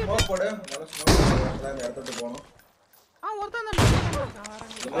போடு. நான் எடுத்துட்டு போணும். ஒருத்தன் அந்த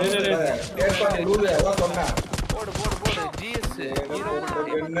கேட்பா ரூல் எல்லாம் சொன்னா. போடு ஜிஎஸ்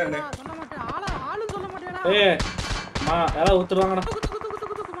சொல்ல மாட்டேன். ஆளு சொல்ல மாட்டேடா. ஏய் யாரா ஊத்துறாங்கடா.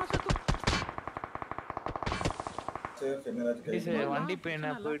 சேஃப் என்னடா வண்டி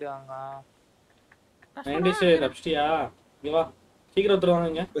பேனா போய்டுவாங்க. 90s தப்ஸ்டியா இங்க வா. சீக்கிரம்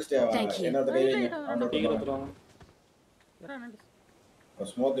ஊத்துறாங்க இங்க. என்னோட கையில சீக்கிரம் ஊத்துறாங்க.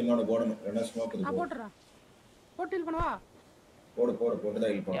 ஸ்மோக் இன்னொரு போடணும். என்ன ஸ்மோக் இது? போடுறேன். போட்டில் பண்ணவா? போடு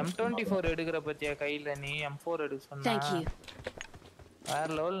தான் ஹீல் பண்ணு. M24 எடுக்கற பத்தியா கையில நீ M4 எடுக்க சொன்னா. Thank you. வேற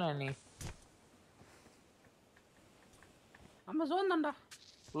லெவல்ல நீ. நம்ம ஜோன் தான்டா.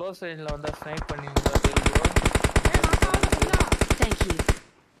 க்ளோஸ் ரேஞ்ச்ல வந்தா ஸ்னைப் பண்ணிருந்தா தெரியும். Thank you.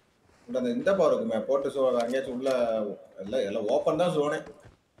 இந்த பாருக்குமே போட்டு சோ அங்கேயாச்சும் உள்ள எல்லாம் ஓபன் தான் ஜோனே.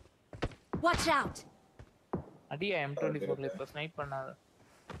 Watch out. அடியா M24ல இப்ப ஸ்னைப் பண்ணாத.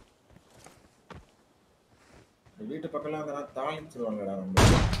 வீட்டு பக்கத்துல அந்த தாளிச்சிருவாங்கடா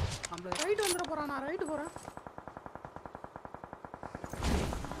நம்ம ரைட் வந்துற போறான். நான் ரைட் போறேன்.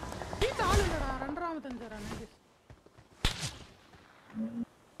 வீட்டு ஆளு இல்லடா. ரெண்டராம தஞ்சறானே.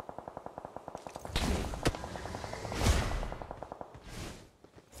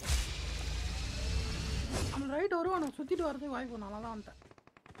 நம்ம ரைட் வருவானு சுத்திட்டு வரதுக்கு வாய்ப்பு நல்லா தான் வந்துட்டேன்.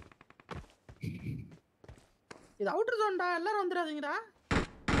 இது அவுட்டர் ஜோன்டா. எல்லாரும் வந்துடாதீங்கடா.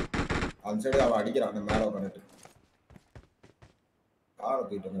 அந்த சைடு அவன் அடிக்கிறான். அந்த மேல உட்கார்ந்துட்டு காரை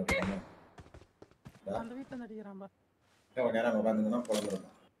தூக்கிட்டு வந்துருக்காங்க. அந்த வீட்ல இருந்து அடிக்கிறான் பா. அவன் நேரா உட்கார்ந்துனா போலறோம்.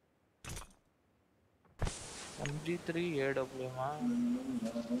 MG3 AWமா?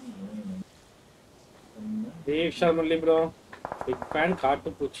 Dev ஷர்மலி bro big fan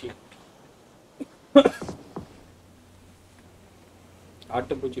காட்டுப்பூச்சி.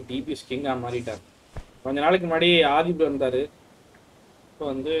 காட்டுப்பூச்சி DPS கிங்கா மாறிட்டார். கொஞ்ச நாளைக்கு முன்னாடி ஆதி ப்ரோ இருந்தாரு. இப்போ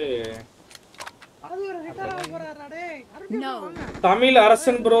வந்து அது ஒரு ரிட்டர்ன் போறாரா டேய். No. தமிழ்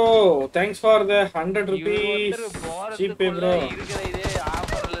அரசன் bro thanks for the 100 rupees cheap bro. இருக்குற இதே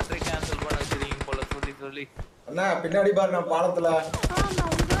ஆஃபர் லெட்டர் கேன்சல் பண்ண தெரியும் போல சொல்லி. அண்ணா பின்னாடி பாரு நான் பாலத்துல.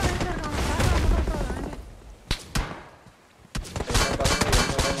 நான் உங்க ரைட் இருக்கான்.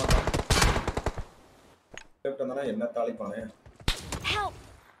 என்ன தாளிப்பானே.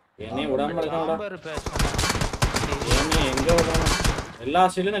 என்னை விடாம இருக்கானடா. நம்பர் பேசணும். என்னை எங்க விடாம எல்லா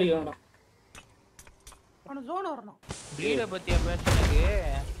சைடுலயும் அடிக்கறானடா. அவன ஜோன் வரணும். ப்ளீட பத்தியா பேசணுக்கு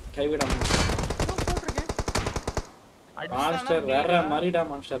கைவிடாம. போட்டுருக்கேன். மான்ஸ்டர் வேற மாதிரிடா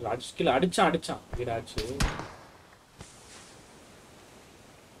மான்ஸ்டர். ஸ்கில் அடிச்சான் வீடாச்சு.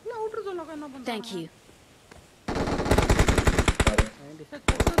 இல்ல அவுட்டர் ஜோன்ல என்ன பண்றான்? Thank you. பாரு.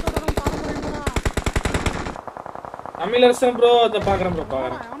 தமிழரசன் ப்ரோ அத பாக்குறேன் ப்ரோ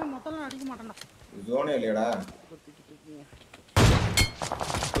பாக்குறேன். அவனே மொத்தம் அடிக்க மாட்டான்டா. ஜோனே இல்லையடா.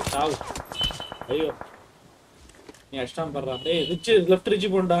 சாவு. ஐயோ. நீ அஷ்டம் பண்றா. டேய் ridge left ridge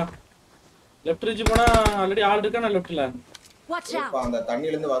bonda. Left ridge போனா ஆல்ரெடி ஆள் இருக்கா நான் லெஃப்ட்ல. Watch out. அந்த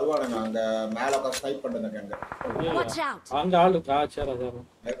தண்ணில இருந்து வருவானுங்க அங்க மேல உட்கார்ந்து ஸ்னைப் பண்ற கேங்க. Watch out. அங்க ஆள் இருக்கா சரி அத.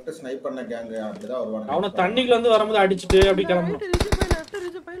 லெஃப்ட் ஸ்னைப் பண்ண கேங்க அப்படிதான் வருவானுங்க. அவன தண்ணிக்குள்ள வந்து வரும்போது அடிச்சிட்டு அப்படி கிளம்பணும். Left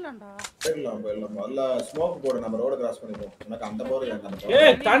ridge போயிடலாம்டா. போயிடலாம். அல்ல ஸ்மோக் போடு நம்ம ரோட் கிராஸ் பண்ணிப்போம். எனக்கு அந்த போர் இல்ல அந்த.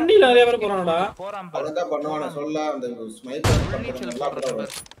 ஏய் தண்ணில நிறைய பேர் போறானடா. போறான் பாரு. அவன் தான் பண்ணுவானே சொல்ல அந்த ஸ்னைப்பர் பண்றது நல்லா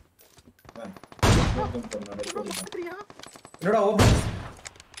போடுறாரு. என்னடா ஓபன்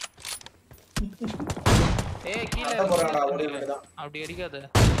ஏய் கீழ போறானடா ஓடி வேண்டியதான். அப்படி அடிக்காத.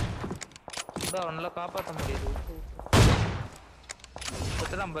 கூட அவனால காப்பாத்த முடியாது.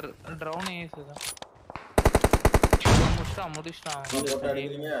 பத்தலாம் பர் ட்ரவுன் ஏசுதான். முடிச்சிட்டான். போட்டு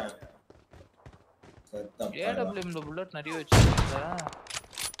அடிக்கிறீங்க. செத்தா. AWM இந்த புல்லட் நிறைய வச்சிருக்கீங்க.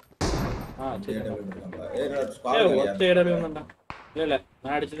 சரி. ஏய் ஸ்பாட் ஒத்த AWM வந்தா. இல்ல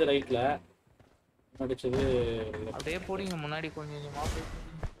நான் அடிச்சது ரைட்ல. அடிச்சது அப்படியே போடிங்க முன்னாடி கொஞ்சமா போய்.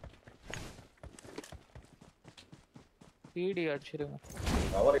 டிடி அடிச்சிருங்க.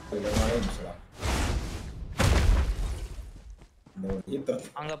 பவர் இல்லனாலே மிஸ்டா.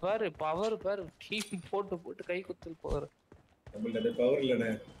 அங்க பாரு பவர் பாரு டீம் போட்டு கை குத்தல் போற. நம்மள்ட்ட பவர்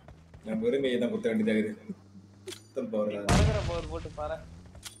இல்லனே. நம்ம வெறும் கையை தான் குத்த வேண்டியதா இருக்கு. குத்தல் பவர் இல்ல. பவர் போட்டு பாரு.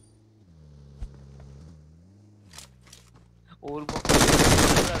 ஒரு பக்கம்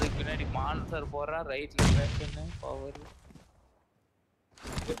அதுக்கு பின்னாடி மான்சர் போறா ரைட்ல பேஷன் பவர்.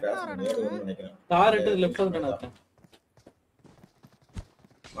 கார் இட்டு லெஃப்ட் சைடு பண்ணாத.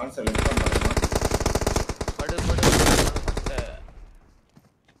 மான்சர் லெஃப்ட் பண்ணாத. படு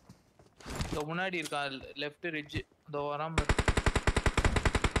இந்த முன்னாடி இருக்கா லெஃப்ட் ரிட்ஜ் இதோ வராம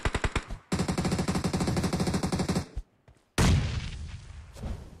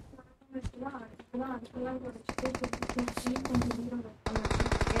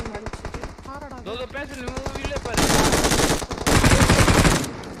தோ பேஷன் மூவில பாரு.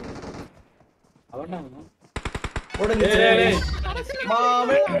 அவனா ஓடுங்க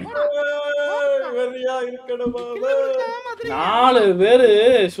மாமே வெறியா இருக்கடா மாமே. 4 பேரு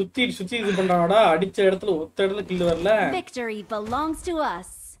சுத்தி இது பண்றாங்கடா. அடிச்ச இடத்துல ஒத்த இடத்துல கில் வரல. Victory belongs to us.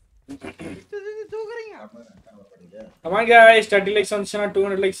 Come on guys, 30 likes on channel,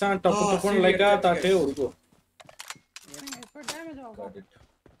 200 likes on top of the like தாட்டே உடுகோ. இப்ப டேமேஜ் ஆகும்.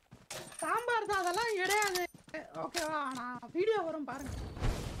 சாம்பார் தான் அதெல்லாம் கிடையாது. ஓகேவா நான் வீடியோ வரும் பாருங்க.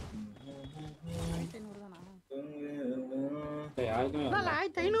 500 தானா? யாருமே இல்ல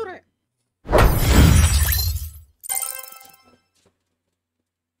 500.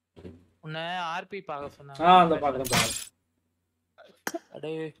 உன்னை ஆர்பி பார்க்க சொன்னா. அந்த பாக்குறேன்.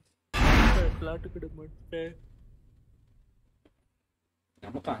 அடே பிளாட் கிட மாட்டேன்.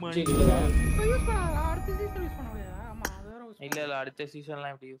 நமக்கு 5 இல்லடா. யூஸ் பண்ண அடுத்த சீசன் யூஸ் பண்ணலையா? ஆமா அது வேற யூஸ். இல்ல அடுத்த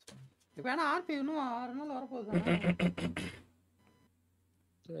சீசன்லாம் எப்படி யூஸ் பண்ணு. இப்போ வேணா ஆர்பி இன்னும் 6 நாள் வர போகுது.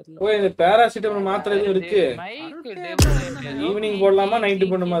 ஓய் இந்த பாராசிட்டமால் மாத்திரை எதுவும் இருக்கு. ஈவினிங் போடலாமா நைட்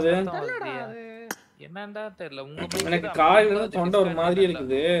பண்ணுமா அது? என்னடா தெரியல உங்க எனக்கு காலையில இருந்து தொண்டை ஒரு மாதிரி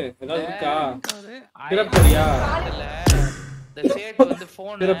இருக்குது. ஏதாவது இருக்கா? சிறப்பரியா? இல்ல இந்த சேட் வந்து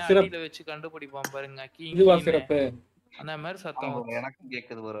போன் அடியில வச்சு கண்டுபிடிப்பான் பாருங்க. இதுவா சிறப்பு? அந்த மாதிரி சத்தம் எனக்கு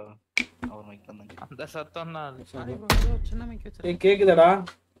கேக்குது bro. அவர் மைக் பண்ணாங்க. அந்த சத்தம் தான் அது. சின்ன மைக் வச்சிருக்கேன். ஏய் கேக்குதடா?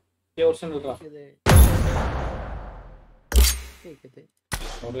 ஏ ஒரு செகண்ட் இருடா. கேக்குது.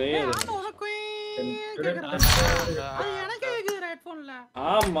 ஒரே எனக்கு கேக்குது ஹெட்போன்ல.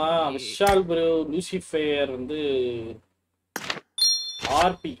 ஆமா விஷால் ப்ரோ லூசிஃபயர் வந்து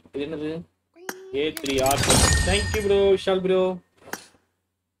ஆர்பி இது என்னது? A3 RB. Thank you bro Vishal bro.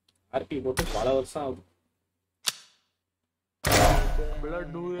 RB போட்டு பல வருஷம் ஆகுது. blood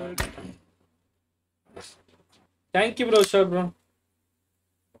do it. Thank you bro Vishal bro.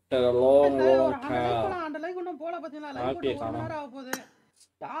 long அந்த லைக் இன்னும் போல பாத்தீங்களா? லைக் போட்டு 1 hour ஆக போகுது.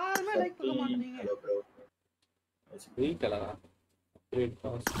 யாருமே லைக் பண்ண மாட்டீங்க. ஸ்வீட் கலரா கிரேட்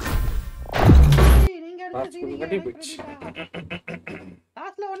பாஸ். நீங்க எடுத்து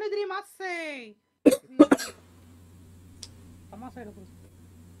லாஸ்ட்ல 1-3 மாசே. அம்மா சைடு போ.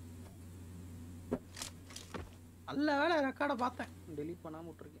 நல்ல வேளை ரெக்கார்ட பார்த்தேன். டெலீட் பண்ணாம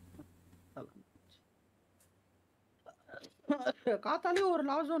விட்டுருக்கேன். காத்தாலே ஒரு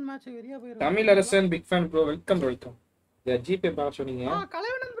லாஸ் ஜோன் மேட்ச் வெரியா போயிருக்கு. Tamilarasan big fan bro welcome. The GP பாக்க சொன்னீங்க.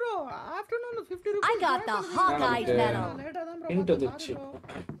 Kalaivanan bro afternoon 50 rupees. I got the Hawkeye medal. லேட்டா தான் bro into the chip.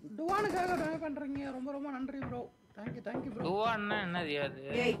 டுவானுக்காக donate பண்றீங்க. ரொம்ப ரொம்ப நன்றி bro. Thank you bro. டுவான்னா என்னது அது?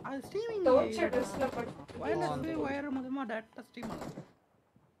 அது ஸ்ட்ரீமிங் வயர்லெஸ் வயர் மூலமா டைரக்டா ஸ்ட்ரீம் பண்ணலாம்.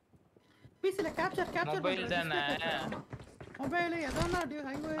 பிசில கேப்சர் மொபைல் தானே? மொபைல் எதோனா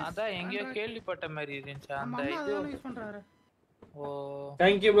ஹைவே அதான் எங்கயோ கேள்விப்பட்ட மாதிரி இருந்துச்சு அந்த இது யூஸ் பண்றாரு. ஓ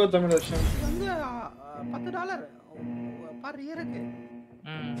थैंक यू bro தமிழ் வருஷம். இது வந்து $10 per இயருக்கு.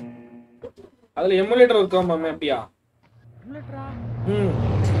 அதுல எமுலேட்டர் இருக்கா மாமே அப்படியே? எமுலேட்டரா?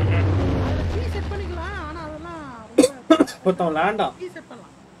 அதுல கீ செட் பண்ணிக்கலாம். ஆனா அதெல்லாம் போத்தம் லேண்டா. கீ செட்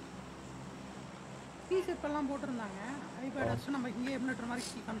பண்ணலாம். கீ செட் பண்ணலாம் போட்டுருந்தாங்க. ஐபேட் வச்சு நம்ம இங்கே எமுலேட்டர் மாதிரி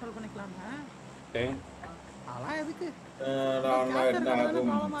கீ கண்ட்ரோல் பண்ணிக்கலாங்க. ஓகே. அதான் எதுக்கு?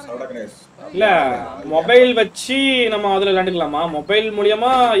 இல்ல மொபைல் வச்சு நம்ம அதுல விளையாண்டுக்கலாமா? மொபைல்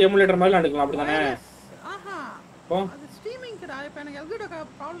மூலமா எமுலேட்டர் மாதிரி விளையாண்டுக்கலாம் அப்படிதானே? ஆஹா. அது ஸ்ட்ரீமிங் கடா. இப்போ எனக்கு எல்கிட்ட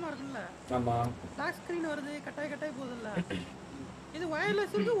ப்ராப்ளமா இருக்குல்ல. ஆமா. லாக் ஸ்கிரீன் வருது, கட்டாய் போகுதுல்ல. இது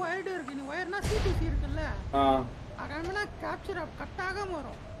வயர்லெஸ் இருக்கு, வயர்டு இருக்கு. நீ வயர்னா C2C இருக்குல்ல. அகமனா கேப்சர் கட் ஆகாம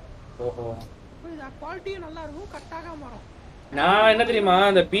வரும். ஓஹோ. இது குவாலிட்டியும் நல்லா இருக்கும், கட் ஆகாம வரும். நான் என்ன தெரியுமா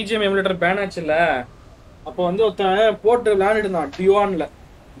இந்த BGM எமுலேட்டர் பேன் ஆச்சுல. அப்போ வந்து ஒருத்தன் போட்டு விளையாடிட்டு இருந்தான் டியூஆன்ல.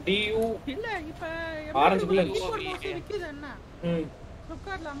 டியூ இல்ல இப்ப ஆரஞ்சு கலர் விக்குது என்ன?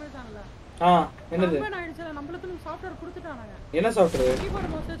 ஃபிளிப்கார்ட்ல அமேசான்ல. என்னது? பேன் ஆயிடுச்சு. நம்மளுக்கு சாஃப்ட்வேர் கொடுத்துட்டாங்க. என்ன சாஃப்ட்வேர்?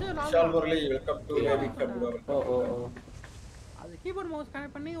 கீபோர்ட் மவுஸ் வச்சு விஷால் முரளி வெல்கம் டு வேவிக். ஓ அது கீபோர்ட் மவுஸ்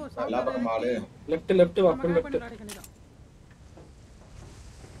கனெக்ட் பண்ணி ஒரு சாஃப்ட்வேர் லெஃப்ட் வா ஃபுல் லெஃப்ட்.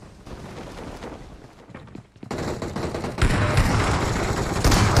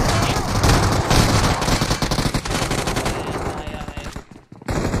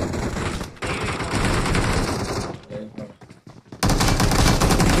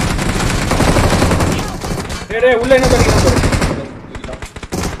 டேய் உள்ள என்ன பண்ணிக்கிறான் பாரு.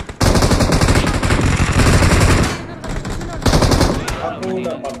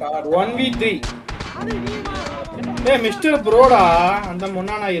 1v3. டேய் மிஸ்டர் ப்ரோடா அந்த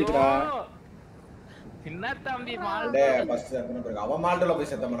முன்னானா இருக்குடா. சின்ன தம்பி மால் டேய் ஃபர்ஸ்ட் செத்தன பிறகு அவன் மால்டல போய்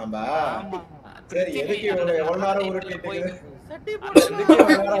செத்தமா நம்ம. சரி எதுக்கு எவ்வளவு நேரம் உருட்டிட்டு சட்டி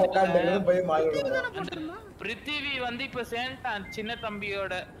போடுறா உட்கார்ந்து போய் மால் பிருத்திவி வந்து இப்ப சேண்டான் சின்ன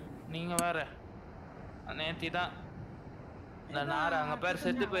தம்பியோட. நீங்க வேற நேத்தி தான் நான் அங்க பேர்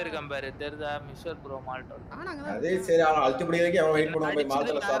செத்து போயிருக்கேன் பாரு தெரியுதா மிஸ்டர் ப்ரோ மால்டோ. அதே சரி அவன் அல்டிபிடி வரைக்கும் அவன் வெயிட் பண்ணுவான் போய்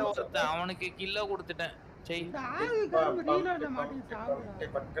மால்டல சாப்பிட்டு அவனுக்கு கில்ல கொடுத்துட்டேன். செய் ரீலோட் மாட்டி சாவுடா.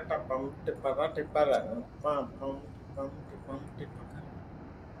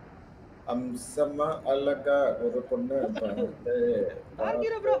 அம்சமா அழகா ஒரு பொண்ணு பாத்து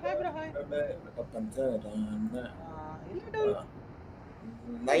ஆகிர ப்ரோ ஹாய் பஞ்சரான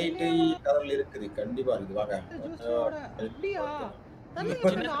நைட் கடல் இருக்குது கண்டிப்பா இது வாங்க அப்படியா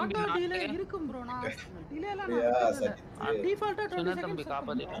தண்ணி ஆட்டோ டிலே இருக்கும் ப்ரோ. நான் டிலேலாம் நான் டிஃபால்ட்டா 20 செகண்ட்ஸ்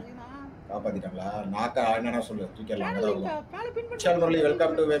காப்பாத்திட்டாங்களா? நாக்கா என்னன்னா சொல்லு தூக்கிடலாம். Vishal Murali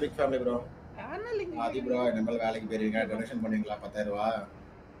welcome to வேவிக் family bro. Aadhi bro நம்ம வேலைக்கு போயிருவீங்க டொனேஷன் பண்ணுவீங்களா 10000 ரூபாய்?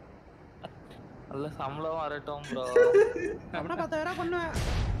 நல்ல சம்பளம் வரட்டும் ப்ரோ. அப்படியே 10000 பண்ணுவேன்.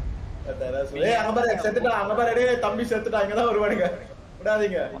 10000 ஏய் அங்க பாரு செத்துட்டான் அங்க பாரு டேய் தம்பி செத்துட்டான் இங்க தான் வருவானுங்க.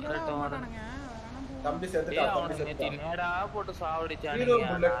 விடாதீங்க. தம்பி செத்துட்டான் தம்பி செத்துட்டான். நேடா போட்டு சாவடிச்சானே. 0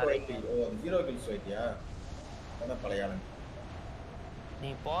 புல்லட் போயிட்டி. ஓ 0 கில்ஸ் போயிட்டியா? என்ன பழையாளன். நீ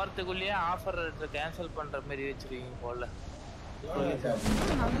போறதுக்குள்ளே ஆஃபர் கேன்சல் பண்ற மாதிரி வெச்சிருக்கீங்க போல.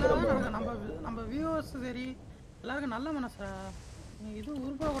 நம்ம வியூவர்ஸ் சரி எல்லாருக்கும் நல்ல மனசா. நீ இது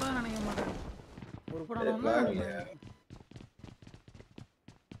உருப்பட கூட நினைக்க மாட்டேன். உருப்படணும்னா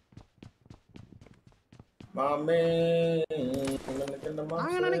மாமே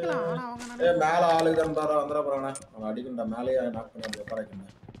அவங்க நினைக்கலாம். ஆனா அவங்க நினைக்கலாம். மேல ஆளு தந்தாரா வந்தற போறானே. அவன் அடிக்குண்டா மேலேயே நாக் பண்ணி பறக்குண்டா.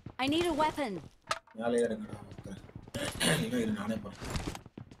 I need a weapon. மேலேயே எடுங்கடா. இங்க இரு நானே போறேன்.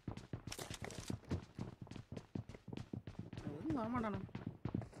 வரமாட்டானே.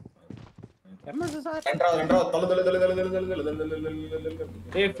 எம்எஸ் சார் ரெண்டா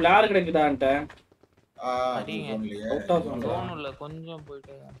ஏய் ஃபிளார் கிடைக்குதான்ட்ட. அவுட் ஆஃப் ஜோன்ல கொஞ்சம்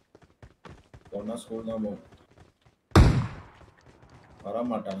போயிடு. போனா ஸ்கூல் தான் போ. வர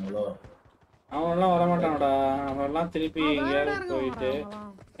மாட்டாங்களோ? அவன்லாம் வர மாட்டானடா. அவன்லாம் திருப்பி எங்கயாவது போயிட்டு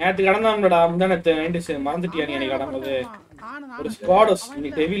நேத்து கடந்தாம்டா. முந்தானத்து 90s மறந்துட்டியா நீ அன்னைக்கு கடந்தது? ஒரு ஸ்குவாடோஸ்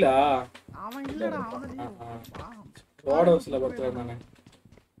நீ டெவிலா? அவன் இல்லடா அவன். ஸ்குவாடோஸ்ல படுத்துறானே.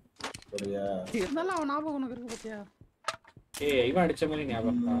 சரியா? இதெல்லாம் அவன் ஞாபகம் உனக்கு இருக்கு பாத்தியா? ஏய் இவன் அடிச்ச மாதிரி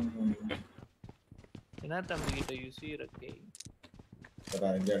ஞாபகம். என்ன தம்பி கிட்ட யூசி இருக்கே. சரா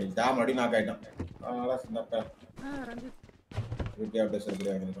இங்க அடி டாம் அடி நாக் ஆயிட்டான். ஆளா சின்னப்ப. ரஞ்சித். வீடியோ அப்டேட்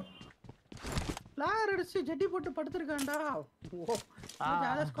சொல்றேன். ஃபிளார் அடிச்சு ஜெட்டி போட்டு படுத்துர்க்கான்டா. ஓ.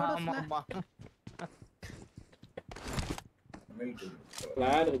 ஜாலஸ் ஸ்குவாடஸ்ல.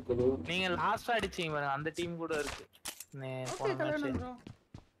 ஃபிளார் இருக்குது. நீங்க லாஸ்டா அடிச்சீங்க பாருங்க அந்த டீம் கூட இருக்கு. ஓகே கல்யாணம் ப்ரோ.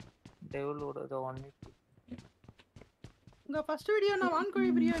 டெவிலோட 1 வீக். உங்க ஃபர்ஸ்ட் வீடியோ நான் வான்கோழி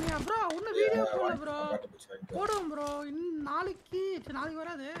பிரியாணி ப்ரோ இன்னும் வீடியோ போடல ப்ரோ. போடுவோம் ப்ரோ. நாளைக்கு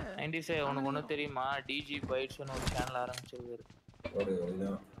வராது. 90s உனக்கு ஒண்ணு தெரியுமா? டிஜி பைட்ஸ்னு ஒரு சேனல் ஆரம்பிச்சிருக்காரு.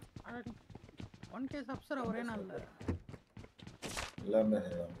 1k சப்ஸ்கிரைபர் ஒரே நாள்ல. எல்லாமே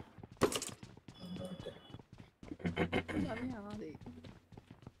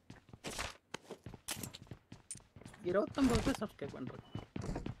 29 சப்ஸ்கிரைப் பண்றேன்.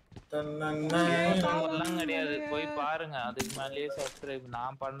 எல்லாம் கிடையாது போய் பாருங்க அதுக்கு மேலேயே சப்ஸ்கிரைப்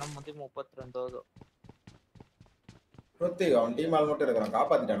நான் பண்ணும்போது 32 அவன் டீம் ஆள் மட்டும் இருக்கான்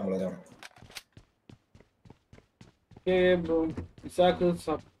காப்பாத்திட்டான் உங்களுக்கு அவன். ஓகே ப்ரோ இசாக்கு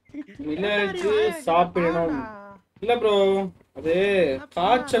வில்லேஜ் சாப்பிடணும் இல்ல ப்ரோ அது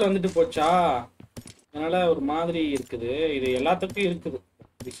காய்ச்சல் வந்துட்டு போச்சா அதனால ஒரு மாதிரி இருக்குது. இது எல்லாத்துக்கும் இருக்குது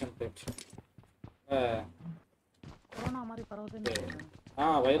ரீசன்ட் டைம்ஸ். கொரோனா மாதிரி பரவுது.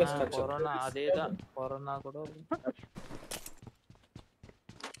 வைரஸ் காய்ச்சல். கொரோனா அதேதான் கொரோனா கூட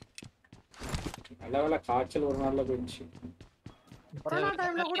நல்ல காய்ச்சல் ஒரு நாள்ல போயிடுச்சு. கொரோனா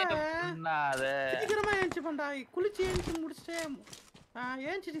டைம்ல கூட சீக்கிரமா ஏஞ்சி பண்றா குளிச்சு ஏஞ்சி முடிச்சிட்டு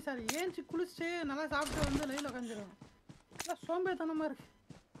ஏஞ்சி குளிச்சுட்டு நல்லா சாப்பிட்டு வந்து லைவ்ல உட்காந்துரும். சோம்பேத்தனமா இருக்கு.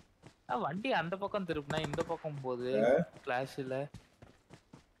 வண்டி அந்த பக்கம் திருப்பினா இந்த பக்கம் போகுது கிளாஸ்ல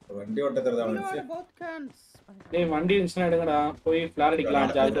வண்டி ஓட்ட தெரியாத டேய் வண்டி இன்ஸ்டா எடுங்கடா போய் ஃபிளார்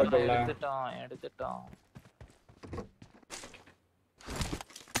அடிக்கலாம் சார்ஜ் போட்டுல எடுத்துட்டோம்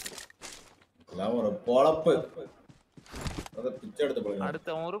எல்லாம் ஒரு பொளப்பு அத பிச்சை எடுத்து போடுங்க. அடுத்த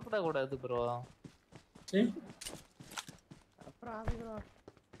உருப்பட கூடாது ப்ரோ. அப்புறம் அது ப்ரோ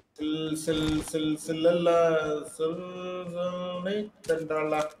சில்லல்ல சொல்னை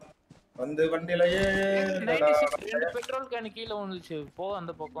தண்டறல வந்து வண்டிலயே ரெண்டு பெட்ரோல் கேன் கீழ விழுந்துச்சு போ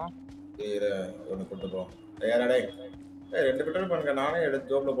அந்த பக்கம் ஏற ஒன்னு கொண்டு போ டேய் ரெண்டு பெட்ரோல் பண்ணுங்க நானே எடுத்து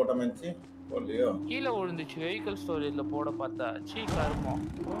ஜோப்ல போட்ட மச்சி போலியோ கீழ விழுந்துச்சு வெஹிக்கிள் ஸ்டோரேஜ்ல போட பார்த்தா சீ கர்மோ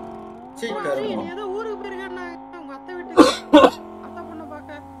நீ ஏதோ ஊருக்கு போயிருக்கேன்னா உங்க அத்தை வீட்டுக்கு அத்தை பொண்ண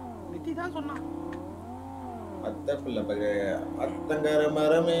பார்க்க வித்தி தான் சொன்னான். அத்தை பிள்ளை பக அத்தங்கர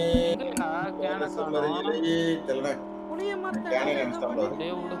மரமே கேன சமரிலே தெல்ல புளிய மரத்தை கேன நினைச்சா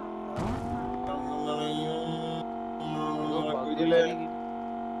டேய் விடு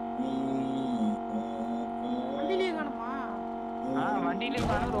வண்டியிலே காணுமா? வண்டியிலே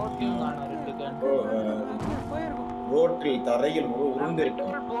காணும் ரோட்லயும் காணும் ரெண்டு கேன் போயிருக்கும். ரோட்டில் தரையில் உருண்டு இருக்கு.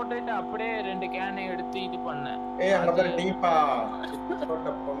 பெட்ரோல் போட்டுட்டு அப்படியே ரெண்டு கேனை எடுத்து இது பண்ண. ஏய் அங்க பாரு டீப்பா போட்ட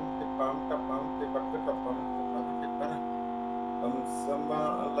பம்ப் பக்கட்ட பம்ப் சம்பா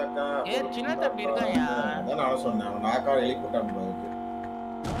அல்லகா சின்ன தம்பி இருக்காயா? அதான் நான் சொன்னேன் அவன் நாக்கா எலி போட்டான் போகுது.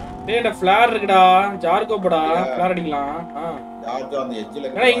 டேய் இந்த ஃபிளார் இருக்குடா ஜார்கோ போடா ஃபிளார் அடிக்கலாம். ஜார்கோ அந்த எட்ஜ்ல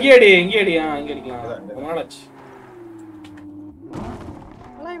இங்க இங்க அடிக்கலாம். ரொம்ப நாள் ஆச்சு.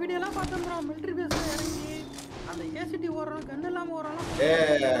 எல்லாம் வீடியோலாம் பார்த்தோம் ப்ரோ மிலிட்டரி பேஸ்ல இறங்கி அந்த ஏசிடி ஓடுறோம் கன் இல்லாம ஓடுறோம்.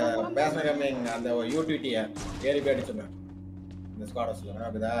 பேஷனோஃப்கேமிங் அந்த யூடிடி ஏறி போய் அடிச்சோம் இந்த ஸ்குவாட்ஸ்ல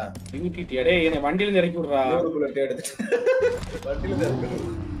நடக்குதா யூடிடி டேய் என்ன வண்டில இருந்து இறக்கி விடுறா. ஒரு புல்லட் எடுத்து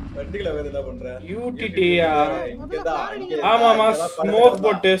வண்டில வேற என்ன பண்ற யூடிடியா இங்கதான் ஆமா ஸ்மோக்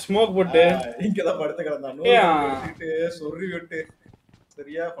போட்டு இங்க தான் படுத்து கிடந்தான். நோட்டு சொறி விட்டு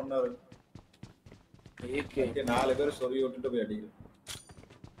சரியா பண்ணாரு. ஓகே 4 பேர் சொறி விட்டுட்டு போய் அடிக்குது.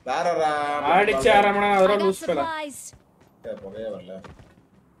 வேறடா அடிச்சு அரமணா அதோட லூஸ் பண்ணல. போகவே வரல.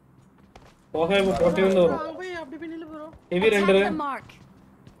 போகவே போட்டு வந்து வரும். போய் அப்படி போய் நில்லு bro. Heavy render.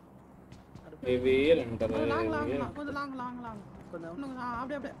 Heavy render. கொஞ்சம் லாங் கொஞ்சம்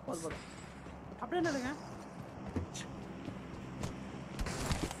அப்படியே போடு. அப்படியே நில்லுங்க.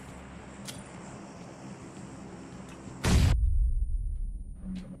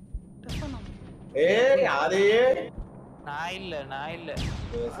 ஏய் யாரே நான் இல்ல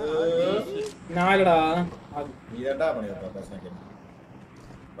நாலடா நீடா பண்ணியா பேசணும்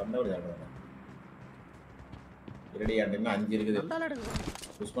பண்ண முடியாது. ரெடி ஆண்டினா 5 இருக்குது.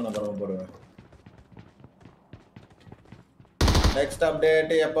 புஷ் பண்ண தரவும் போடுவேன். நெக்ஸ்ட்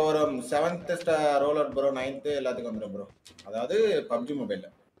அப்டேட் எப்ப வரும்? 7th roll out bro 9th எல்லாத்துக்கும் வந்துரும் ப்ரோ. அதாவது PUBG மொபைல்ல.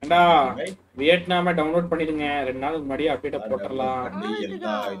 ஏண்டா வியட்நாம டவுன்லோட் பண்ணிடுங்க 2 நாளுக்கு முன்னாடி அப்டேட் போட்டுறலாம்.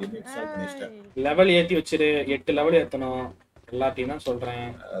 எல்லா இதுமே இன்ஸ்டால் பண்ணிட்டேன். லெவல் ஏத்தி வச்சிரு 8 லெவல் ஏத்தணும். எல்லாத்தையும் தான் சொல்றேன்.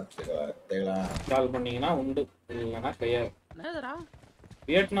 இன்ஸ்டால் பண்ணீங்கன்னா உண்டு இல்லனா கிளியர். என்னடா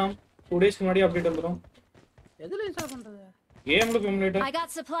வியட்நாம் 2 டேஸ்க்கு முன்னாடி அப்டேட் வந்துரும். எதுல இன்ஸ்டால் பண்றது? கேம்ல எமுலேட்டர். I got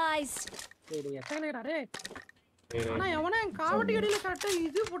supplies. சரி எத்தனைடா டேய். ஆனா எவனே காவட்டி அடியில கரெக்ட்டா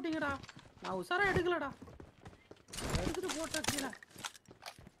இது போடிங்கடா. நான் உசாரா எடுக்கலடா. எடுத்துட்டு போட்டா கீழ.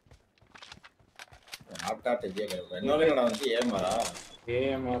 ஆட்டா டெஜே கேக்குறேன். இன்னொரு நான் வந்து ஏமாறா.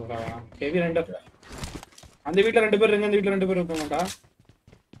 ஏமாறா. Heavy render. அந்த வீட்ல 2 பேர் இருங்க, இந்த வீட்ல 2 பேர் இருப்பாங்கடா.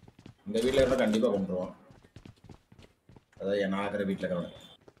 இந்த வீட்ல இருந்தா கண்டிப்பா கொன்றுவோம். அதான் நான் இருக்கிற வீட்ல இருக்கறேன்.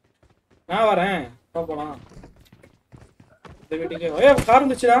 நான் வரேன். போலாம். இந்த வீட்டுக்கு ஏய் கார்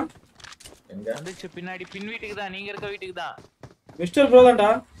வந்துச்சுடா. எங்க வந்துச்சு? பின்னாடி பின் வீட்டுக்கு தான், நீங்க இருக்க வீட்டுக்கு தான். மிஸ்டர் ப்ரோ தான்டா.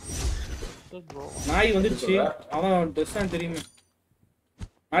 ப்ரோ நாய் வந்துச்சு. அவன் ட்ரெஸ் தான் தெரியுமே.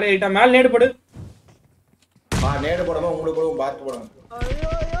 மேலே ஏறிட்டா, மேல நேடு போடு. நேடு போடாம உங்களுக்கு போடுவோம், பாத்து போடுங்க.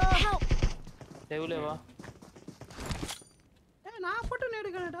 ஐயோ செவுலே வா. நான் போட்டு நேடு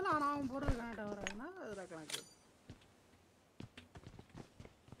கனெக்டால அவன் போடுறது கனெக்ட் ஆவறானா அதல கனெக்ட்.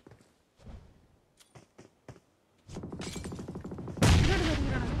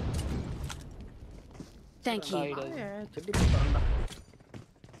 Thank you. செடி போறடா.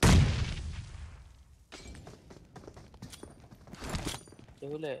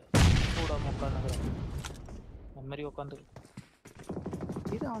 செவுலே கூட உட்கார்ந்து மெமரி உட்கார்ந்து.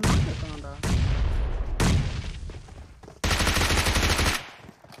 இது அவன் தான் இருக்கான்டா.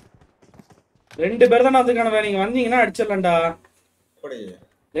 ரெண்டு பேர் தான் அதுக்கான வேலை. நீங்க வந்தீங்கன்னா அடிச்சிடலாம்டா. எப்படி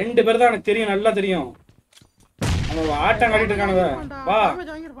 2 பேர் தான் எனக்கு தெரியும், நல்லா தெரியும். அவன் ஆட்டம் காட்டிட்டு இருக்கானவ. வா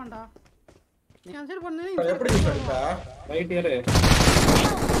டேமேஜ் வாங்கிருப்பான்டா. நீ அன்சைட் பண்ணீங்க எப்படி சொல்றா? Right here.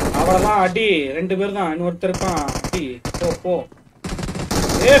 அவளதான் அடி. 2 பேர் தான், இன்னொருத்தர் இருக்கான். அடி போ போ.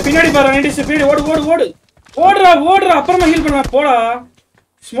 ஏய் பின்னாடி பாரு, 90 ஸ்பீட். ஓடு ஓடு ஓடு. ஓடுறா அப்புறமா ஹீல் பண்ணுவேன். போடா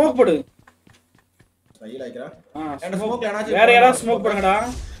ஸ்மோக் போடு. ஹீல் ஆயிக்கறா. ஸ்மோக் வேற யாரா ஸ்மோக் பண்ணுங்கடா.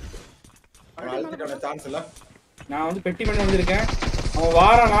 அல்டிக்கான சான்ஸ் இல்ல. நான் வந்து பெட்டி பண்ணி வந்திருக்கேன். அவன்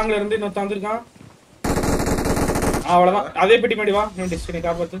வாரா நாங்கல இருந்து இன்னொருத்த வந்திருக்கான். அவ்வளவுதான். அதே பெட்டி பண்ணி வா. நீ டிஸ்டன்ஸ்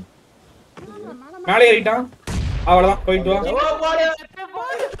காப்பாத்து. மேலே ஏறிட்டான். அவ்வளவுதான், போயிட்டு வா.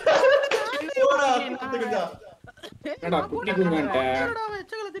 என்னடா குட்டி குங்கன்ட்ட.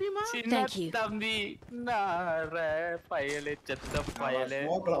 Thank you. தம்பி நார பயலே செத்த பயலே.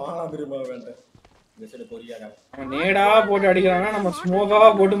 ஸ்மோக்ல வாங்க திரும்ப வேண்டாம். இந்த சைடு பொரியாடா. அவன் நேடா போட்டு அடிக்கறானா, நம்ம ஸ்மோகா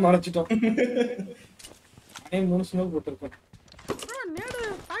போட்டு மறைச்சிட்டோம். நானே 3 ஸ்மோக் போட்டுருக்கேன். நேடு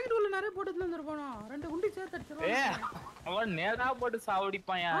பாக்கெட் உள்ள நிறைய போட்டு வந்திருப்பானோ. 2 குண்டி சேர்த்து அடிச்சிரோம். அவன் நேடா போட்டு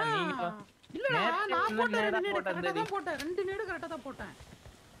சாவடிப்பாயா? நீங்க இல்லடா நான் போட்ட 2 நேடு கரெக்ட்டா தான் போட்டேன். 2 நேடு கரெக்ட்டா தான் போட்டேன்.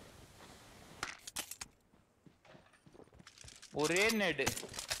 ஒரே நேடு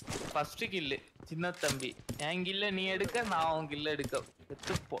ஃபர்ஸ்ட் கில் சின்ன தம்பி. என் கில்ல நீ எடுக்க, நான் உன் கில்ல எடுக்க.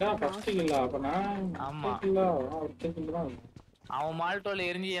 செத்து போ. ஃபர்ஸ்ட் கில் அப்ப நான். ஆமா இல்ல ஒரு கில் தான். அவன் மால்டோல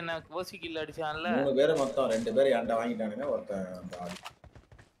எரிஞ்சு என்ன கோசி கில் அடிச்சான்ல. 3 பேர் மொத்தம் 2 பேர் என்கிட்ட வாங்கிட்டானுங்க. ஒருத்தன் அந்த ஆளு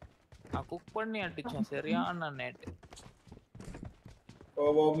நான் குக் பண்ணி அடிச்சேன். சரியான நேட்.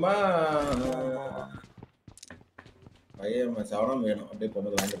 ஓமா பையன் சவனம் வேணும். அப்படியே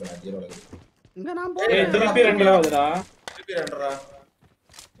பொண்ணு வாங்கி போலாம். 0 இருக்கு. இங்க நான் ஏய் திருப்பி 2டாவதுடா. திருப்பி 2டா.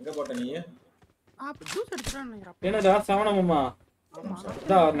 எங்க போட்ட நீ? ஜூஸ் அடிச்சறானே நினைக்கிறேன். என்னடா சவனம்மா?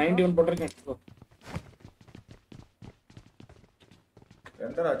 டா 91 போட்டுருக்கேன்.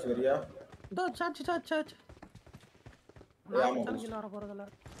 2டா ஆச்சு வரியா? டோ சாச். ஆமா கில் வர போறதல.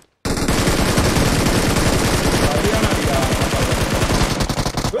 சரியானடா.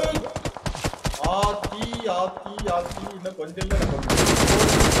 ஆத்தி இன்னும் கொஞ்சம் இல்ல.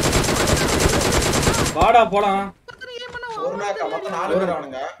 வாடா போலாம். ஒரு நாக்க மொத்தம் 4 பேர்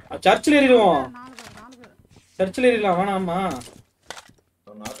ஆவணுங்க. சர்ச்சில் ஏறிடுவோம். 4 பேர். சர்ச்சில் ஏறிடலாம் வேணாமா?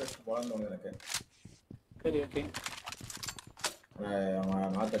 ஒரு நாக்க போலாம் தோணுது எனக்கு. சரி ஓகே.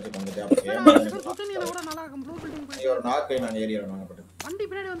 நாக்க அடிச்சு வந்துட்டேன். சுத்தனில கூட நல்லா இருக்கும். ப்ளூ பில்டிங் போய். ஒரு நாக்கை நான் ஏறிறேன். நாங்க போட்டு. வண்டி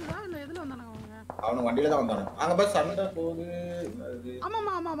பின்னாடி வந்ததா இல்ல எதுல வந்தானங்க அவங்க? அவன் வண்டியில தான் வந்தானே. அங்க பஸ் சண்டை போகுது. ஆமா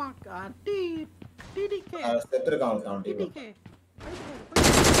டிடிகே செத்துறான் அவன் டீம். டிடிகே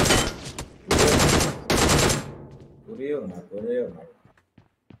ஒரே ஒரு நாக்.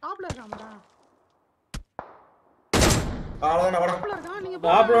 டாப்ல இருக்காமடா. அவ்வளவுதான் வடா. டாப்ல இருக்கான். நீங்க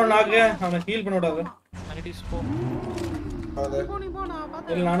டாப்ல நாக்கு அவனை ஹீல் பண்ண விடாத. அடிஸ் போ. நீ போ நான் பாத்து.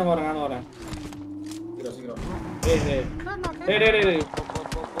 இல்ல நானும் வரேன். சீக்கிரம். டேய்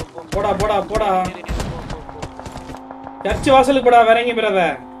போடா. சர்ச் வாசலுக்கு போடா. வேற எங்க போறத?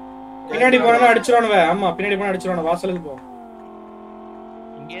 பின்னாடி போனா அடிச்சிரோனவே. ஆமா பின்னாடி போனா அடிச்சிரோன. வாசலுக்கு போ.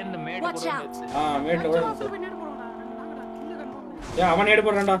 இங்க இருந்து மேட் போடுங்க. மேட்ல போடு. வாசல் போய் நேடு போடுடா. நாங்கடா கில்ல கன்ஃபார்ம். ஏய் அவன் நேடு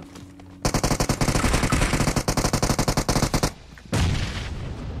போடுறான்டா.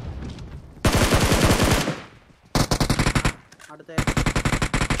 அடுத்து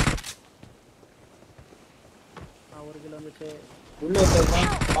ஒரு கிலோ வந்துச்சு. உள்ள ஒருத்தன்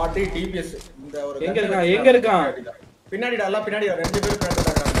 40 டிபிஎஸ். இந்த ஒரு எங்க இருக்கான்? பின்னாடிடா. எல்லாம் பின்னாடி 2 பேர் பின்னாடி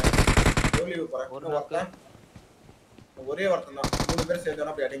இருக்காங்க. லீவ் போறேன். ஒரே ஒருத்தன் தான். 3 பேர்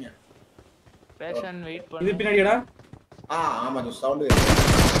சேர்ந்தா போய் அடிங்க. பேஷன் வெயிட் பண்ணு. இது பின்னாடிடா. ஆமா சவுண்ட்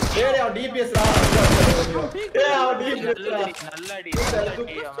டேய் அவன் டிபிஎஸ் டா. டேய் அவன் டிபிஎஸ் டா. நல்ல அடி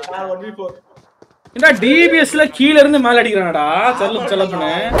அவன் 1v4. என்ன டிபிஎஸ்ல கீழ இருந்து மேல அடிக்கறானடா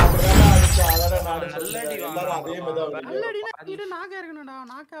செல்லப்பனே. நல்ல அடி எல்லாரும் அதே மாதிரி தான். நல்ல அடினா இது நாக்க இருக்கணும்டா.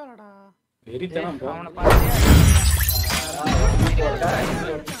 நாக்காவலடா. வெறித்தனம் போ. அவன பாத்தியா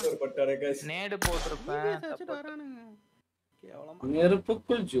நேடு போட்டுருப்பேன். வச்சிட்டு வரானுங்க. கேவலமா.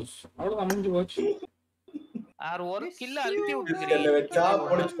 நெருப்புக்குள் ஜூஸ். அவ்வளவு அமைஞ்சு போச்சு. ஆர் ஒரு கில் அழுத்தி விட்டுக்கிறீங்க. வெச்சா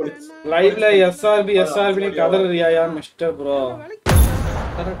போடிச்சு. லைவ்ல எஸ்ஆர்பி னே கதறியாயா மிஸ்டர் ப்ரோ.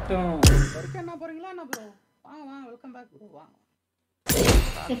 கரெக்ட்டா. வர்க்க என்ன போறீங்களா என்ன ப்ரோ? வாங்க வெல்கம் பேக் ப்ரோ வாங்க.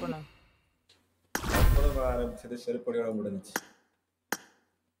 ஸ்டார்ட் பண்ணு. அப்புறம் ஆரம்பிச்சது செருப்படியோட முடிஞ்சிச்சு.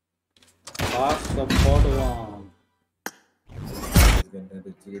 பாஸ் போடுவான்.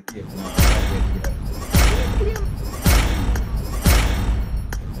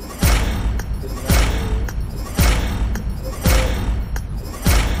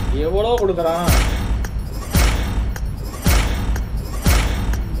 எவ்வளவு கொடுக்கறான்?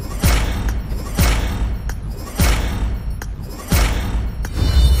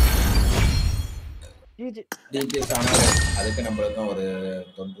 டிபிஎஸ் ஆனால அதுக்கு நம்மளுக்கு ஒரு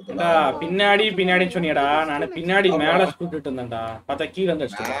பின்னாடி சொன்னியடா. நான் பின்னாடி மேல ஸ்கூட்டிட்டு இருந்தேன்டா. பார்த்தா கீழ வந்து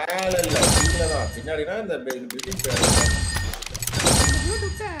அடிச்சிட்டேன். மேல இல்ல கீழ தான். பின்னாடினா இந்த பில்டிங் பேர்.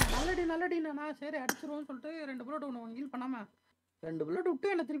 நல்லடி நான் சரி அடிச்சிரோன்னு சொல்லிட்டு 2 புல்லட் ஒன்னு ஹீல் பண்ணாம 2 புல்லட் விட்டு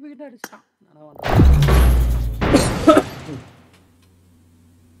என்ன திருப்பி கிட்ட அடிச்சான்.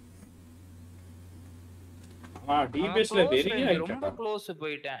 டிபிஎஸ்ல வெறியா ரொம்ப க்ளோஸ்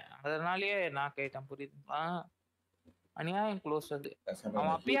போயிட்டேன். அதனாலயே நான் கேட்டேன் புரியுதா? அநியாயம் க்ளோஸ் அது.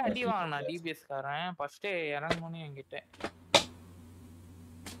 அவன் அப்பயே அடி வாங்கினா டிபிஎஸ் காரன் ஃபர்ஸ்ட் இறங்கணும்னு என்கிட்ட.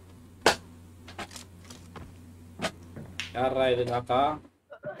 யாரா இது காக்கா?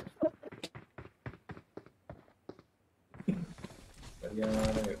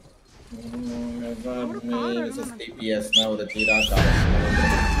 டிபிஎஸ்னா ஒரு தீரா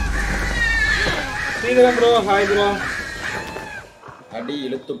சீக்கிரம் ப்ரோ. Hi bro. அடி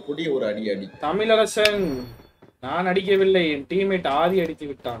இழுத்து புடி ஒரு அடி அடி. தமிழரசன் நான் அடிக்கவில்லை, என் டீம்மேட் ஆதி அடித்து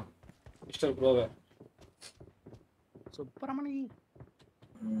விட்டான் மிஸ்டர் ப்ரோவை. சுப்பிரமணி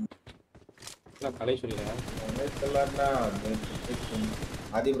கலை சொல்லிடுறேன்.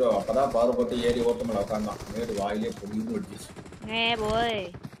 ஆதி ப்ரோ அப்பதான் பாரு போட்டு ஏறி ஓட்டமில்ல உட்காந்தான். மேடு வாயிலே பொடின்னு வெட்டிச்சு.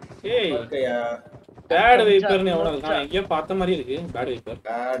 ஏய் பேட் வைப்பர்னு எவ்வளவு இருக்கான்? எங்கேயோ பார்த்த மாதிரி இருக்கு. பேட்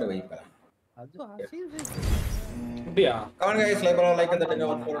வைப்பர் அப்படியா? கமெண்ட் गाइस லைக் பண்ணுங்க, லைக் தட்டுங்க.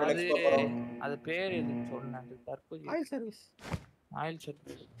 அது பேர் எது சொன்னேன்? தற்போது ஆயில்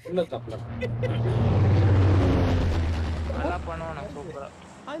சர்வீஸ் உள்ள தப்பல நல்லா பண்ணுவானே சூப்பரா.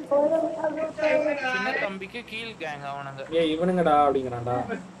 சின்ன தம்பிக்கு கீழ் கேங் அவனுங்க. ஏய் இவனுங்கடா அப்படிங்கறான்டா.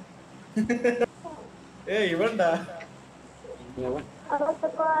 ஏய் இவன்டா. இவன்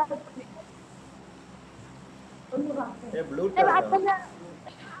ஏய் ப்ளூடூத்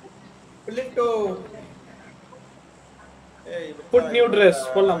பிளிட்டோ. ஏய் புட் நியூ Dress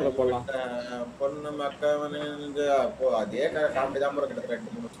போடலாம் போடலாம். பொண்ணு மக்கவனங்க அப்போ அதே காமெடி தான் ப்ரோ. கிட்ட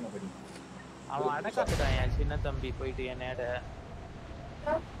 2-3 வருஷமா போய் அவன் அடக்காட்டான் என் சின்ன தம்பி போயிட்டு என் நேட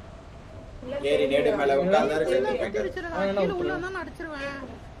ஏறி நேடு மேல உட்கார்ந்தாரு. கீழ உள்ள வந்தா நான் அடிச்சிருவேன்.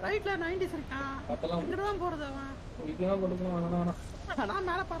 ரைட்ல 90s இருக்கான். இங்க தான் போறது அவன். இதுனா போடுங்க வேணாம். நான்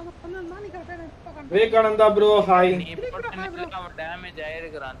மேல பறந்து வந்தா நீ கரெக்ட்டா நிப்பா. Vivekananda bro hi. நீ போட்டனக்கு அவன் டேமேஜ்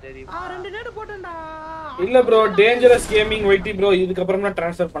ஆயிருக்கான் தெரியுமா? 2 நேடு போட்டேன்டா. இல்ல ப்ரோ டேஞ்சரஸ் கேமிங் வைட்டி ப்ரோ இதுக்கு அப்புறமா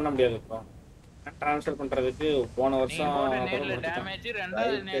ட்ரான்ஸ்ஃபர் பண்ண முடியாது ப்ரோ. ட்ரான்ஸ்ஃபர் பண்றதுக்கு போன வருஷம் நேர்ல டேமேஜ்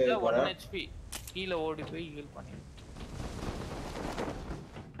ரெண்டாவது நேர்ல 1 HP கீழ ஓடி போய் ஹீல் பண்ணி.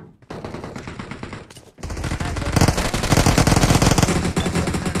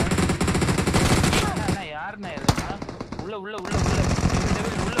 யாருன்னா இதுனா உள்ள உள்ள உள்ள உள்ள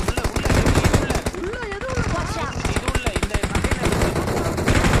உள்ள உள்ள உள்ள எது உள்ள வாட்ச் அவுட். இது உள்ள இந்த கண்டெய்னர்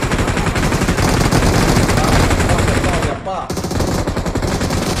அப்பா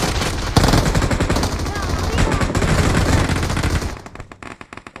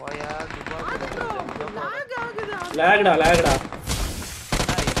ஓயா லாக்டா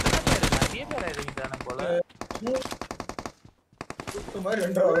நிறைய பேர் இறங்கிட்டானே போல. சுத்தமா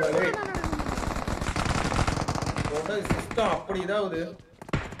 2 வரவே ஓட சிஸ்டம் அப்படி இதாவது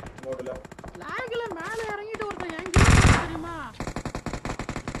மோட்ல லாக்ல மேல இறங்கிட்டு ஒருத்தன் எங்க தெரியுமா?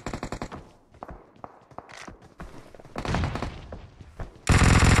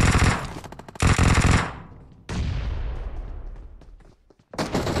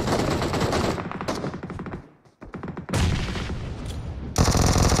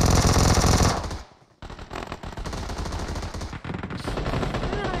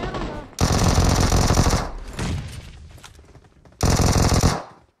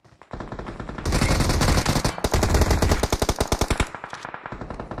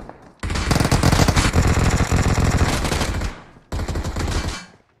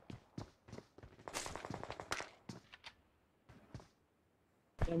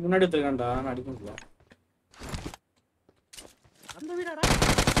 முன்னாடி எடுத்துக்கண்டா நான் அடிக்க முடியல. அந்த வீடாடா.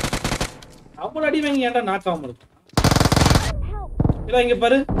 அவ்வளவு அடி வாங்கி ஏன்டா நாக் ஆகாம இருக்கு? இதா இங்க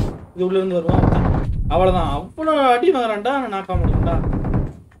பாரு. இது உள்ள இருந்து வருவான். அவ்வளவுதான். அவ்வளவு அடி வாங்குறான்டா நான் நாக் ஆகாம இருக்கேன்டா.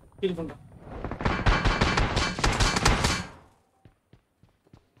 ஃபீல் பண்றேன்.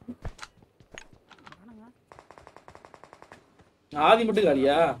 ஆதி மட்டும்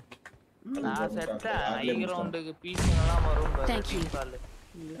காலியா? நான் செட்டா ஹை கிரவுண்டுக்கு பீஸ்ங்கலாம் வரும் பாரு.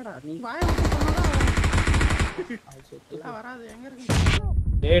 இல்லடா நீ வாய விட்டு சொன்னதா வராது. எங்க இருக்கு?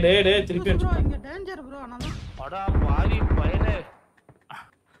 டேய் திருப்பி ப்ரோ இங்க டேஞ்சர் ப்ரோ. அண்ணா அடா பாவி பயலே.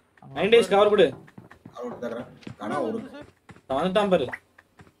 9 days கவர் கொடு. கவர் தரேன். காணா ஒரு நான் வந்துட்டான் பாரு.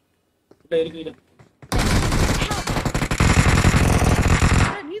 உள்ள இருக்கு.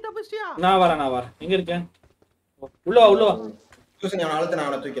 நீ தப்பிச்சியா? நான் வரேன். எங்க இருக்க? உள்ள வா. யூஸ் நான் அழுத்து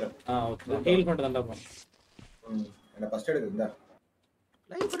நான் தூக்கிறேன். ஓகே. ஹீல் பண்ணிட்டு தான்டா போ. என்ன ஃபர்ஸ்ட் எடுக்கு இந்த.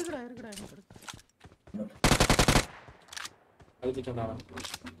 லைவ் இருக்குடா. அழுத்திட்டேன்டா.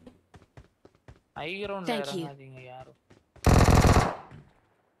 ஹை கிரவுண்ட்ல இறங்காதீங்க யாரும்.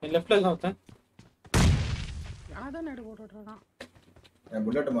 லெஃப்ட்ல இருக்கேன். யாரதான் நடு போட்டுறான். நான்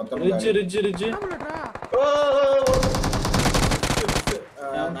புல்லட் மொத்தம் ரிட்ஜ். புல்லட்ரா.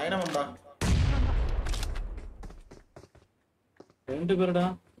 நைனமம்டா. ரெண்டு பேருடா.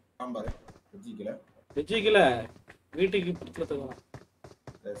 பாரு. ரிட்ஜிக்கல. வீட்டுக்கு பக்கத்துல தரலாம்.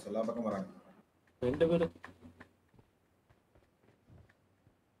 எல்லா பக்கம் வராங்க. ரெண்டு பேரு.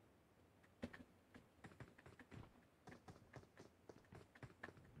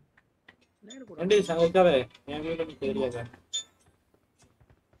 ரெண்டு சங்கக்காவே என் வீட்டுக்கு தெரியாத.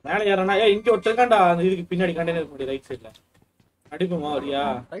 மேலே ஏறனா இங்க ஒருத்தருக்காண்டா அந்த இதுக்கு பின்னாடி கண்டெய்னர் முடி ரைட் சைடுல. அடிப்போமா வரியா?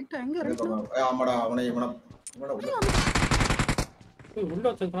 ரைட் எங்க ரைட்? ஆமாடா அவனை இவன உள்ள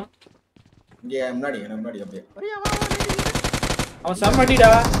ஒருத்தருக்கான். இங்க முன்னாடி அப்படியே. வரியா வா. அவன் சம்மடிடா.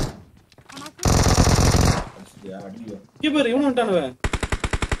 அடியோ. கீப்பர் இவன் வந்துட்டானவே.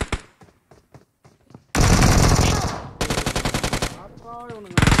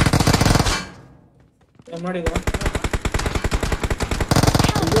 முன்னாடி வா.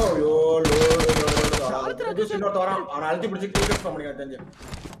 ஐயோ இன்னொரு தரம் அவனை அழுத்தி பிடிச்சி கிளிக் பண்ண முடியாது தெரிஞ்சு.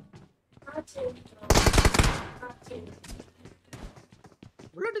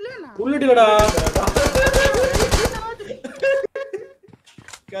 புல்லட் இல்லடா.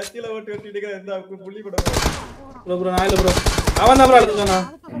 கத்தில ஓட்டு வெட்டிட்டு இருந்தா புள்ளி போட ப்ரோ நான் இல்ல ப்ரோ. அவன் தான் ப்ரோ அழுத்துறானா.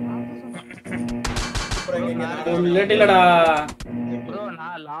 புல்லட் இல்லடா. ப்ரோ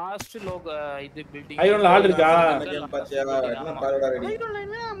நான் லாஸ்ட் லோக இது பில்டிங் ஐரோன்ல ஆள் இருக்கா? என்ன பாருடா ரெடி. ஐரோன்ல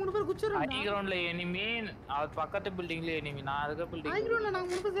என்ன மூணு பேர் குச்சறோம். ஹை கிரவுண்ட்ல எனிமி அவர் பக்கத்து பில்டிங்ல எனிமி. நான் இருக்க பில்டிங். ஹை கிரவுண்ட்ல நாங்க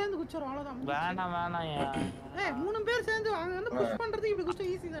மூணு பேர் சேர்ந்து குச்சறோம் அவ்வளவுதான். வேணாம். ஏய் மூணு பேர் சேர்ந்து அங்க வந்து புஷ் பண்றது இப்படி குச்ச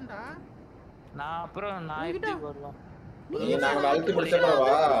ஈஸி தான்டா. நான் எப்படி வருவேன்? நீ நாங்க அழுத்தி பிடிச்சப்ப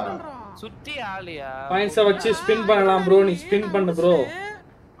வா. சுத்தி ஆளியா? பாயிண்ட்ஸ் வச்சு ஸ்பின் பண்ணலாம் ப்ரோ. நீ ஸ்பின் பண்ணு ப்ரோ.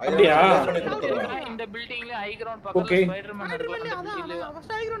 அப்படியே இந்த பில்டிங்ல ஹை கிரவுண்ட் பக்கத்துல ஸ்பைடர்மேன் இருக்கு. அந்த பில்டிங்ல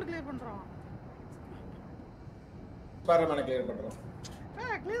ஃபர்ஸ்ட் ஹை கிரவுண்ட் கிளியர் பண்றோம். ஸ்பைடர்மேன் கிளியர் பண்றோம்.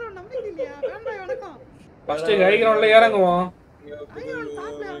 கிளியர் நம்பிக்கை இல்லையா? வேண்டாம் வணக்கம். ஃபர்ஸ்ட் ஹை கிரவுண்ட்ல இறங்குவோம்.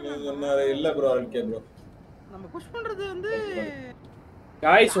 இல்ல ப்ரோ ஓகே ப்ரோ. நம்ம புஷ் பண்றது வந்து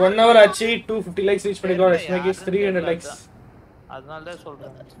गाइस 1 hour ஆச்சு 250 லைக்ஸ் ரீச் பண்ணிட்டோம். Snake is 300 likes. அதனால தான்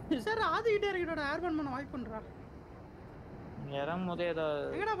சொல்றேன். சார் ஆதி கிட்ட இறங்கிட்டோட ஏர்பன் பண்ண வாய்ப்பு பண்றா. இறங்கும்போதே ஏதோ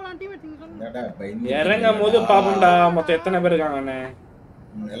எங்கடா போலாம் டீம்மேட் நீங்க சொல்லுங்க. இறங்கும்போது பாப்போம்டா மொத்தம் எத்தனை பேர் இருக்காங்கன்னு.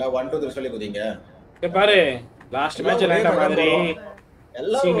 எல்லாம் 1 2 3 சொல்லி குதிங்க. இங்க பாரு லாஸ்ட் மேட்ச் லைட்டா மாதிரி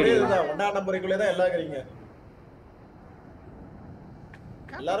எல்லாரும் ஒரே இதுதான். ஒண்ணா நம்பருக்குள்ளே தான் எல்லாம் இருக்கீங்க.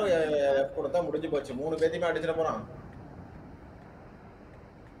 எல்லாரும் எஃப் கொடுத்தா முடிஞ்சு போச்சு. 3 பேத்தையுமே அடிச்சிட போறான்.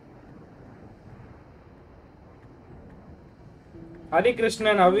 Hari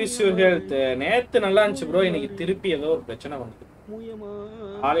Krishnan Avis you health. நேத்து நல்லா இருந்துச்சு ப்ரோ. இன்னைக்கு திருப்பி ஏதோ ஒரு பிரச்சனை வந்து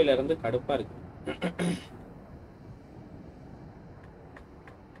காலையில இருந்து கடுப்பா இருக்கு.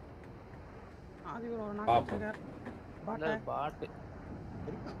 ஆதி ப்ரோ நான் பாட்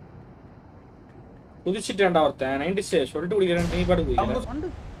குதிச்சிட்டேன்டா ஒருத்தன் 90s சொல்லிட்டு குடிக்கிறேன். நீ பாட்டு குதிக்கிற.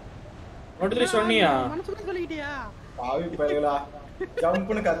 நோட்டு சொன்னியா? மனசுக்குள்ள சொல்லிட்டியா? பாவி பயலா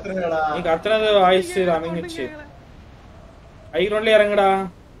ஜம்ப்னு கத்துறங்கடா. நீ கத்துறது வாய்ஸ் அமைஞ்சிச்சு. ஹை கிரவுண்ட்ல இறங்குடா.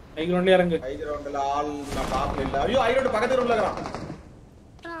 ஹை கிரவுண்ட்ல இறங்கு. ஹை கிரவுண்ட்ல ஆல் நான் பாக்கல இல்ல. ஐயோ ஹை கிரவுண்ட் பக்கத்துல ரூம்ல இருக்கறான்.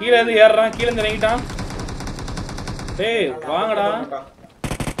 கீழ இருந்து ஏறறான். கீழ இருந்து இறங்கிட்டான். டேய் வாங்கடா.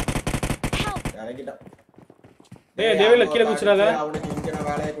 இறங்கிட்டான். டேய் டேவில கீழ குச்சிராத. அவனுக்கு இங்க நான்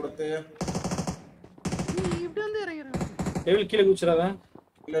வேலைய கொடுத்து நீ இப்படி வந்து இறங்குற. டேவில கீழ குச்சிராத.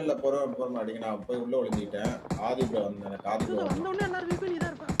 இல்ல போற மாட்டீங்க. நான் போய் உள்ள ஒளிஞ்சிட்டேன். ஆதி ப்ரோ வந்து எனக்கு ஆதி ப்ரோ வந்த உடனே எல்லாரும் வீட்ல நீ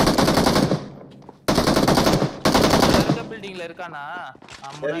தான் இருப்ப. பில்டிங்ல பில்டிங்ல இருக்கானா?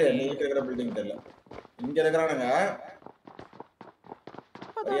 தெரியல, நீ இருக்கிற பில்டிங் தெரியல. இங்க இருக்கறானுங்க.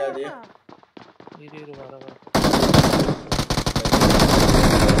 சரியாதி. இரு வர.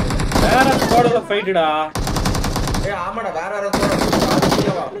 வேற ஸ்குவாட்ல ஃபைட்டடா. ஏய் ஆமாடா, வேற ஸ்குவாட்.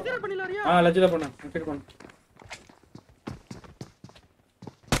 ரிஜெக்ட் பண்ணிலாரியா? லெஜ்ல பண்ணு. ரிஜெக்ட் பண்ணு.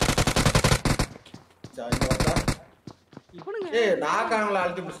 சாய்ங்க வந்தா. ஏய் நாக்காங்கள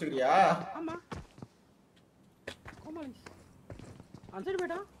அழுத்தி பிடிச்சிட்டியா? ஆமா. கோமாளி. அஞ்சு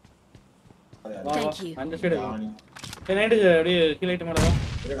பேடா. Thank you. அந்த சைடு. நைட் அப்படியே ஹைலைட் மாடா.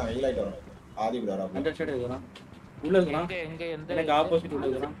 இல்ல நான் ஹைலைட் வரேன். ஆதி விடாரா. அந்த சைடு இருக்கறான். உள்ள இருக்கறான். எங்க எனக்கு ஆப்போசிட் உள்ள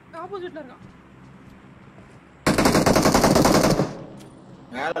இருக்கறான். ஆப்போசிட்ல இருக்கான்.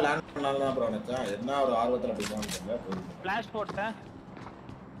 மேல லேண்ட் பண்ணால தான் ப்ரோ நினைச்சேன். என்ன ஒரு ஆர்வத்துல அப்படி போனீங்க. ஃபிளாஷ் போட்டேன்.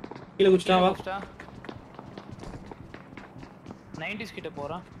 கீழ குச்சிட்டா வா. 90s கிட்ட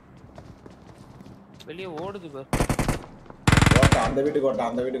போறான். வெளிய ஓடுது பாரு. ஓட்ட அந்த வீட்டுக்கு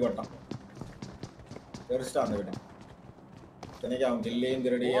ஓட்டான். பெருசா அந்த வீட்டு. தனிக்கு அவன் கில்லேயும்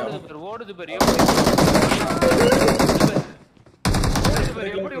திருடி ஓடுது பாரு.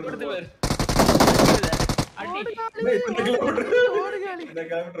 எப்படி ஓடுது பாரு. அடி. இந்த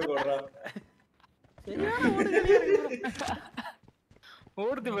கிலோமீட்டர் ஓடுறா. சரியான ஓடுகாலியா இருக்கு.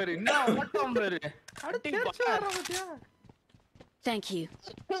 ஓடுது பாரு. இன்னும் ஓட்டம் பாரு. அடுத்து கேட்ச் வர்றா பாத்தியா? Thank you.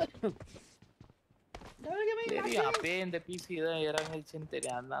 தெரியும் அப்பே இந்த பிசி தான் இறங்குச்சுன்னு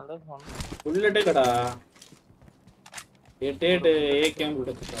தெரியும். அதனால தான் சொன்னேன். புல்லட்டே கடா. 88 ஏகேம்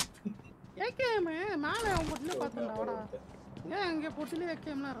கொடுத்துட்டா. ஏகேம் மேல அவன் போட்டுல பார்த்தடா வாடா. ஏன் அங்க போட்டுல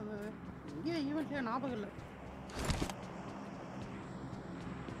ஏகேம்லாம் இருந்தது. இங்க ஈவென்ட்ல ஞாபகம் இல்ல.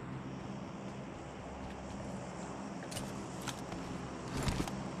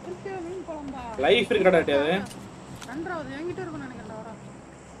 இருக்கே மீன் குழம்பா. லைஃப் இருக்கடா டேது. ரெண்டாவது என்கிட்ட இருக்கு நினைக்கிறேன் வாடா.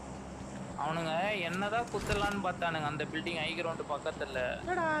 அவனுங்க என்னதான் குத்தலான்னு பார்த்தானுங்க அந்த பில்டிங் ஹை கிரவுண்ட் பக்கத்துல.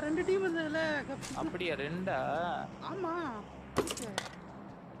 என்னடா ரெண்டு டீம் இருந்ததுல. அப்படியே ரெண்டா? ஆமா.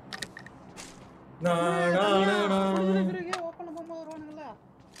 ஓபன் பண்ணும்போது வருவானுங்களா?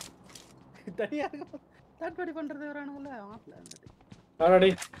 தனியா தேர்ட் பார்ட்டி பண்றது வரானுங்களா? ஆப்ல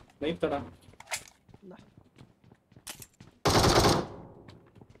ஆடாடி லைஃப் தடா.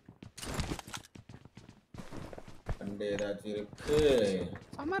 கண்டே ஏதாச்சும் இருக்கு.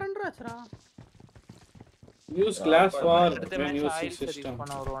 அம்மா ரெண்டு ஆச்சுடா. Use class for use system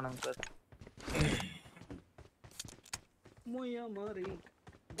பண்ண வருவானுங்க சார். மோயா மாரி.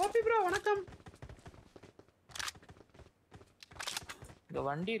 பாப்பி ப்ரோ வணக்கம். இந்த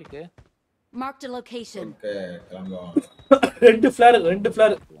வண்டி இருக்கு. Marked a location. ஓகே கிளம்புவோம். ரெண்டு ஃபிளேர்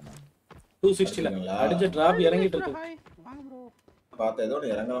 260 ல அடிச்ச டிராப் இறங்கிட்டு இருக்கு. வாங்க ப்ரோ. பாத்த ஏதோ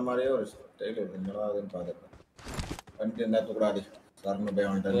இறங்கற மாதிரியே ஒரு ஸ்டைல் இருக்கு. என்னடா அதுன்னு பார்த்தேன். வண்டி என்ன தூக்குறாடி. சர்னு பை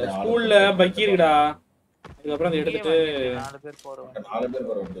வந்துட்டே ஆளு. ஸ்கூல்ல பக்கி இருக்குடா. அதுக்கு அப்புறம் அதை எடுத்துட்டு 4 பேர் போறோம். 4 பேர்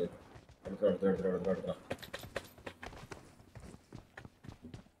போறோம். எடுத்து.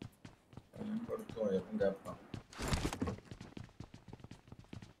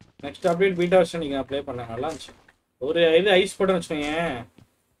 நெக்ஸ்ட் அப்டேட் பீட்டா வெர்ஷன் நீங்க அப்ளை பண்ண நல்லா இருந்துச்சு. ஒரு இது ஐஸ் போட்டு வச்சுக்கோங்க.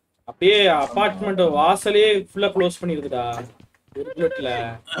 அப்படியே அபார்ட்மெண்ட் வாசலே ஃபுல்லா க்ளோஸ் பண்ணிருக்குடா. ஒரு புல்லட்ல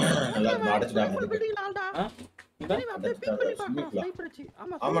நல்லா மாடிச்சுட்டாங்க.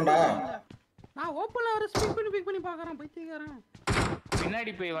 ஆமாடா. நான் ஓபன்ல வர ஸ்பீக் பண்ணி பார்க்கறேன் பைத்தியக்காரன்.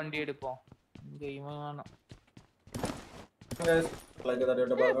 பின்னாடி போய் வண்டி எடுப்போம். இங்க இவன் வேணும். லைக் தட்டி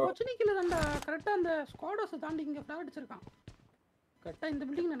விட்டு பாருங்க. கொச்சினிக்குல தான்டா கரெக்ட்டா அந்த ஸ்குவாடோஸ் தாண்டி இங்க ஃபிளாக் அடிச்சிருக்கான். கரெக்ட்டா இந்த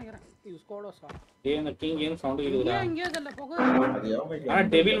பில்டிங் நினைக்கிறேன். இது ஸ்குவாடோஸா? இந்த கிங் ஏன் சவுண்ட் கேக்குதுடா? இங்க இல்ல போக.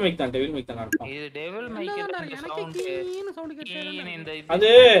 டெவில் மைக் தான் அர்த்தம். இது டெவில் மைக் இந்த சவுண்ட் கீன்னு சவுண்ட் கேட்டே. அது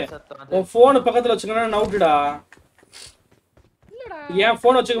உன் போன் பக்கத்துல வச்சுக்கனா நவுட்டுடா. இல்லடா. ஏன்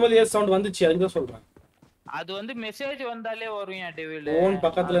போன் வச்சுக்கும்போது ஏ சவுண்ட் வந்துச்சு அதுக்கு தான் சொல்றேன். அது வந்து மெசேஜ் வந்தாலே வரும் யா டெவில். போன்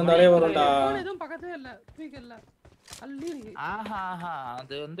பக்கத்துல இருந்தாலே வரும்டா. போன் எதுவும் பக்கத்துல இல்ல. ஸ்பீக்கர் இல்ல. அள்ளி இருக்கு. ஆஹா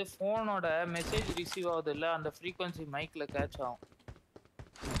அது வந்து போனோட மெசேஜ் ரிசீவ் ஆகுது இல்ல அந்த ஃப்ரீக்வென்சி மைக்ல கேட்ச் ஆகும்.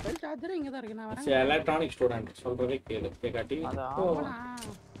 பெல் சார்ஜர் இங்க தான் இருக்கு நான் வரேன். சரி எலக்ட்ரானிக் ஸ்டூடண்ட் சொல்றதே கேக்காட்டி.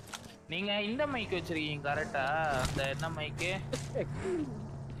 நீங்க இந்த மைக் வச்சிருக்கீங்க கரெக்ட்டா? அந்த என்ன மைக்?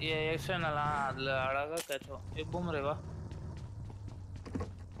 எக்ஸ்டர்னலா அதுல அழகா கேட்ச் ஆகும். எப்பவும் வா.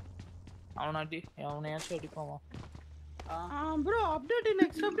 அவனையாச்சும் அடிப்பான். ப்ரோ அப்டேட்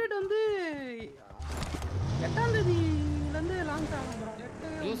நெக்ஸ்ட் அப்டேட் வந்து 8ஆம் தேதியில இருந்து லான்ச் ஆகும் ப்ரோ.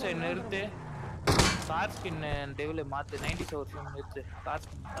 யூஸ் நிறுத்து. கார் ஸ்கின் டெவில் மாத்து 90s வெர்ஷன் நிறுத்து. Car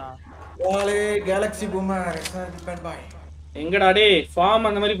skin வாலே Galaxy boomer expand by. எங்கடா டேய் ஃபார்ம்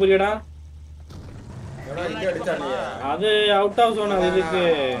அந்த மாதிரி புரியடா? எடா இங்க அடிச்சானே. அது அவுட் ஆஃப் ஜோன் அது இதுக்கு.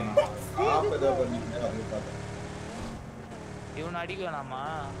 ஆப் ஏதோ பண்ணீங்க அது பார்த்தேன். இவன் அடிக்க வேணாமா?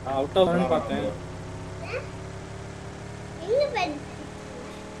 அவுட் ஆஃப் ஜோன் பார்த்தேன்.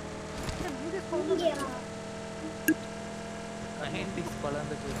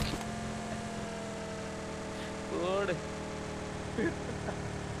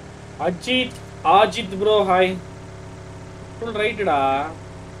 Ajit bro, hi. Full right da.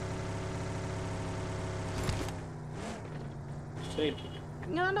 Straight.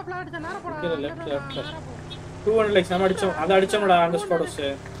 இங்கதான்டா flat அடிச்ச நேரா போடா. left. 200 likes நம்ம அடிச்சோம். அத அடிச்சோம்டா அந்த ஸ்குவாடோஸ்.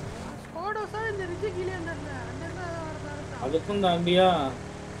 ஸ்குவாடோஸா இந்த ரிஜி கீழே இருந்தானே. அந்த இடத்துல வரதா. அதுக்கும் தாண்டியா?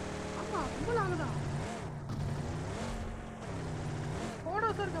 ஆமா, ரொம்ப லாங் தான்.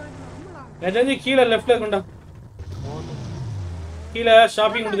 ஸ்குவாடோஸ் இருக்க ரொம்ப லாங். ஏதாவது கீழ லெஃப்ட்ல இருக்கும்டா. கீழ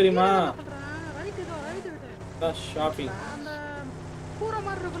ஷாப்பிங் உண்டு தெரியுமா? ரைட் விட்டு. ஷாப்பிங். அந்த கூரை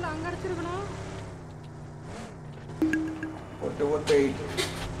மாதிரி இருக்குல்ல அங்க அடிச்சிருக்கணும். ஓட்டே.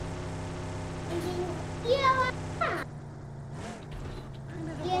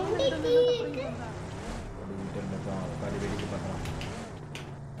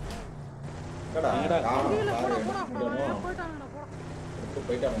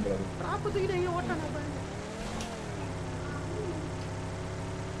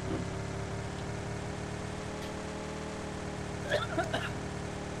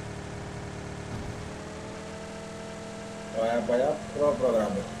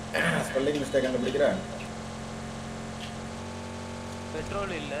 program. Spelling mistake கண்டுபிடிக்கிறேன்.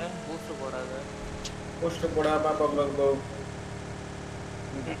 பெட்ரோல் இல்ல, பூஸ்ட் போடாத. பூஸ்ட் போடாம பாப்போம்.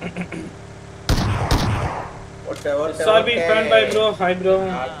 Sorry, fan by bro. Hi bro.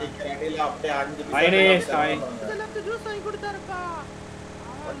 அடிக்கறடில அப்படியே 5 Hi Nesh, hi. Left juice வாங்கி கொடுத்தாருப்பா.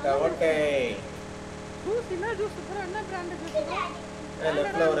 ஓட்டே. ஜூஸ் என்ன ஜூஸ் ப்ரோ, என்ன பிராண்ட் ஜூஸ்?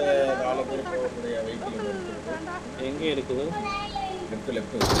 லெஃப்ட்ல ஒரு 4 பேர் போகக்கூடிய வெஹிக்கிள் எங்க இருக்குது?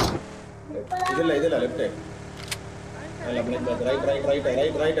 லெஃப்ட். இதுல லெஃப்ட்.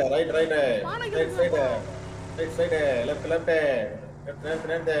 ரைட் லெஃப்ட்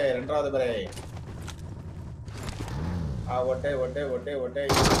ரெண்டாவது பரை. ஒட்டே.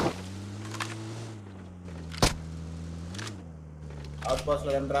 அவுட் போஸ்ட்ல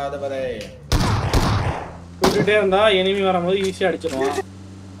ரெண்டாவது பரை. கூட்டிட்டே இருந்தா எனிமி வரும்போது ஈஸியா அடிச்சிடுவான்.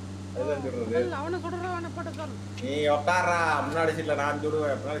 அதுதான் சொல்றது. அவன சொல்றா அவன போட்டு சொல். நீ உட்கார்றா, முன்னாடி சீட்ல நான்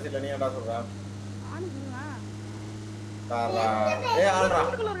சுடுவேன், முன்னாடி சீட்ல நீ என்னடா சொல்ற? நான் சுடுவேன். உட்கார்றா. ஏய் ஆல்ரா.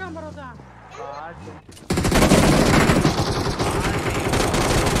 இதுக்குள்ள இருக்கான் பரோதா.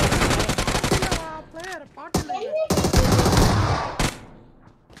 பிளேயர் பாட்டுல.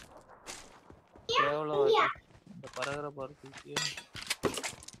 எவ்வளோ இந்த பரகர பார்த்துக்கு.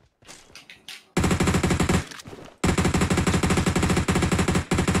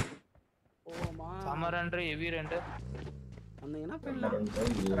 சமர் 2 ஹெவி 2 வந்தீங்கன்னா போயிடலாம்.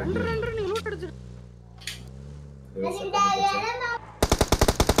 2 நீ லூட் அடிச்சு.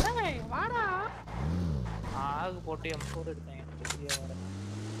 ஏய் வாடா. ஆகு போட்டு M4 எடுத்தேன். சரியா வர.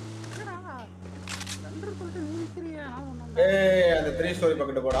 என்னடா 2 சொல்லிட்டு நீ நிக்கிறியா? நான் ஒண்ணு. ஏய் அந்த 3 ஸ்டோரி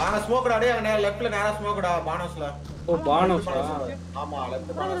பக்கெட் போடா. ஸ்மோக்டா டேய், அங்க லெஃப்ட்ல நேரா ஸ்மோக்டா பானோஸ்ல. ஓ பானோஸா? ஆமா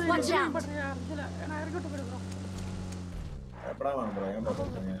லெஃப்ட் பானோஸ். இல்ல நான் இருக்கட்டு போறேன். எப்படா வாங்க bro, ஏன்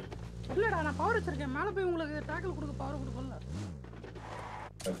பாக்குறீங்க? இல்லடா நான் பவர் வச்சிருக்கேன். மேல போய் உங்களுக்கு டாக்கிள் கொடுக்க பவர் கொடுக்கல.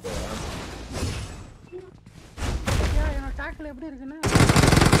 என்னோட டாக்கிள் எப்படி இருக்குன்னு.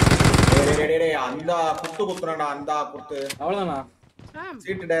 டேய் அந்த குத்து குத்துறடா, அந்த குத்து. அவ்வளவுதானா?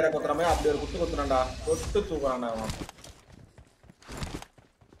 சீட் டயரை குத்துற மாதிரி அப்படி ஒரு குத்து குத்துறடா. தொட்டு தூக்குறானே அவன்.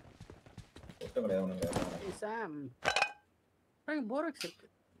 தொட்டு கிடையாது அவனுக்கு. சாம். நான் போரக்ஸ் இருக்கு.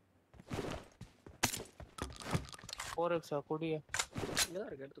 4x கொடியா? இங்க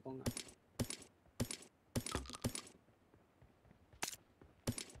இருக்கு, எடுத்துக்கோங்க.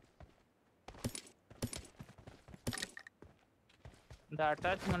 இந்த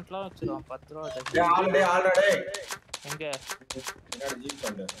அட்டாச்மென்ட்லாம் வச்சிரோம் 10 ரூபாய் அட்டாச். டேய் ஆல்ரெடி எங்க என்னடா ஜீப்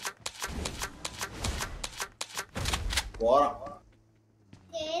பண்ணு போறா.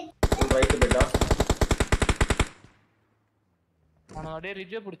 ரைட் போய்டா. நான் அப்படியே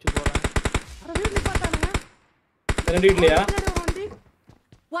ரிஜ் பிடிச்சு போறேன். அட வீட்ல பார்த்தானே. ரெண்டு வீட்லயா?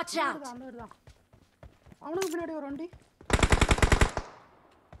 Watch out. அவனுக்கு பின்னாடி ஒரு வண்டி.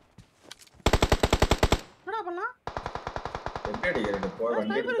 என்னடா பண்ணலாம்? என்னடி ரெண்டு போய் வண்டி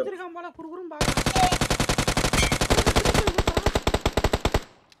ஸ்னைப்பர் வச்சிருக்கான் போல குறுகுறும் பாக்க.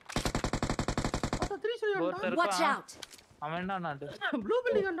 அத 3 சொல்லி வாட்ச் அவுட். அவன் என்ன நாடு? ப்ளூ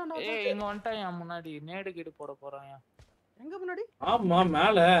பில்டிங் கண்டோம். ஏய் இங்க வந்துட்டான் முன்னாடி நேடு கிடு போட போறான். எங்க முன்னாடி? ஆமா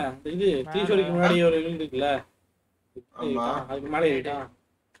மேல இது 3 ஸ்டோரிக்கு முன்னாடி ஒரு வீடு இருக்குல. ஆமா அதுக்கு மேல ஏறிட்டா.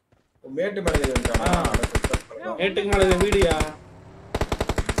 மேட்டு மேல ஏறிட்டானா? மேட்டுக்கு மேல வீடியா?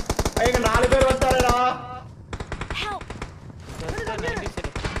 ஐங்க 4 பேர் வந்தாரடா.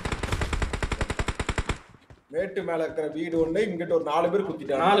 கேட்டு மேல இருக்கிற வீடு ஒண்ணு இங்கிட்ட ஒரு 4 பேர்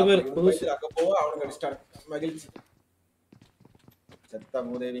குத்திட்டாங்க. 4 பேர் புதுசு. அங்க போவ அவனுங்க அடிச்சிட்டாங்க. மகிழ்ச்சி. செத்த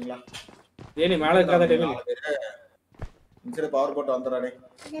மூதேவிங்களா. ஏனி மேல இருக்காத டெவில். Inside power boat வந்தறானே.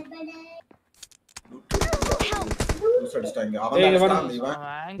 அடிச்சிட்டாங்க. அவன் அடிச்சான் இவன்.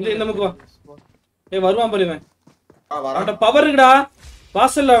 இந்த பக்கம் வா. ஏய் வருவான் பாரு இவன். அவட்ட பவர் இருக்குடா.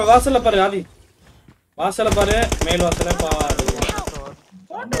 வாசல்ல பாரு ஆதி. வாசல்ல பாரு மேல் வாசல்ல பாரு.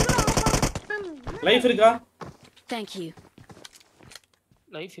 லைஃப் இருக்கா? Thank you.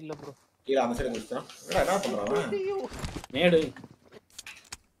 லைஃப் இல்ல ப்ரோ. கீழ அந்த சைடு குடிச்சான். என்ன பண்றான்? நேடு.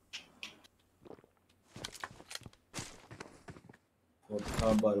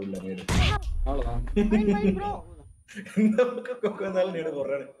 பாரு உள்ள நேடு. அவ்வளவுதான். Mind bro. இந்த பக்கம் உட்கார்ந்தால நேடு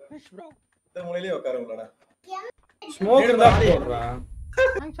போறானே. ப்ரோ. இந்த மூலையிலே உட்கார உள்ளடா. ஸ்மோக் தான் போடுறான்.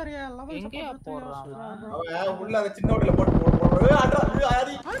 I'm sorry, level எங்கயா போறான்? அவன் உள்ள அந்த சின்ன ஓட்டல போட்டு அடடா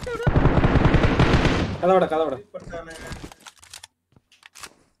ஆதி. கதவட. பண்ணானே.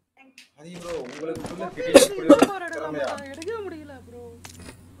 ஆதி ப்ரோ உங்களுக்கு உள்ள தெரியும். எடுக்க முடியல ப்ரோ.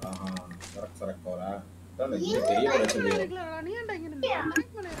 ஆஹா சரக் போறா. அதான் இந்த பெரிய பிரச்சனை. நீ ஏன்டா இங்க நின்னு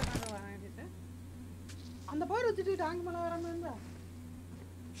டேங்க் மேல ஏறறானே வாங்கிட்டு. அந்த பவர் வச்சிட்டு டேங்க் மேல ஏறறானே.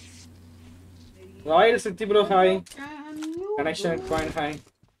 Royal City bro hi. Connection point hi.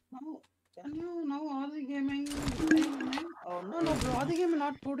 Can you now Aussie gaming? Oh no bro, Aussie gaming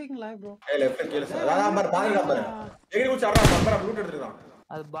not putting live bro. Hey left kill sir. Number எகிரி குச்சி ஆடுறா நம்பர் ப்ளூட் எடுத்துறான்.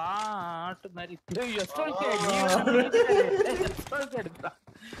 அது பாட் மாதிரி எஸ்டோல்கே எடுத்தா.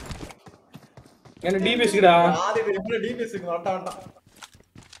 என்ன டிபிஎஸ் இருக்குடா? ஆதி எப்படி டிபிஎஸ் இருக்கு வண்டா.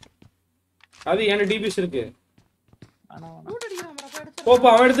 அது என்ன டிபிஎஸ் இருக்கு? ஆனா ப்ளூட் அடிக்குறான் bro எடுத்து. போப்பா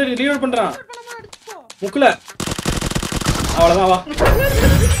அவன் எடுத்து ரீலோட் பண்றான். முக்குல. அவ்வளவுதான் வா.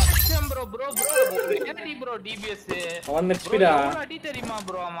 ப்ரோ என்னடி ப்ரோ டிபிஎஸ் 1 HP டா. அடி தெரியுமா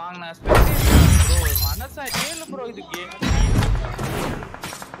ப்ரோ வாங்குன ஸ்பெக்டேட்டர் ப்ரோ மனசா கேளு ப்ரோ இது கேம்.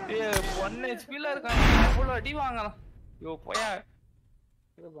 1 HP ல இருக்கான் எவ்வளவு அடி வாங்கலாம். யோ போயா.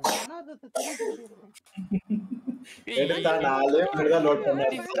 எடுத்தா 4 பேர் தான் லோட்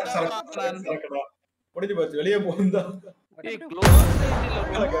பண்ணாங்க. முடிஞ்சு போச்சு வெளிய போந்தா. ஏய் க்ளோஸ்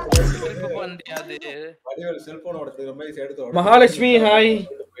ரேஞ்சில போந்தியா அது. வடிவேல் செல்போன் ஓடுறது ரொம்ப எடுத்து ஓடு. மகாலட்சுமி ஹாய்.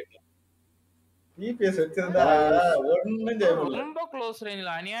 டிபிஎஸ் வச்சிருந்தா ஒண்ணும் செய்ய முடியல. ரொம்ப க்ளோஸ்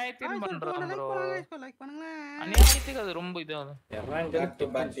ரேஞ்சில அநியாயத்தின் பண்றான் ப்ரோ. லைக் பண்ணுங்க. அநியாயத்துக்கு அது ரொம்ப இதாகும். Back to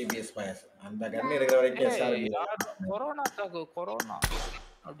back DPS Payas. அந்த கண்ணு இருக்கிற வரைக்கும் சார் கொரோனா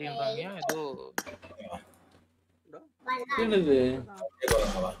அப்படின்றாங்க ஏதோ என்னது?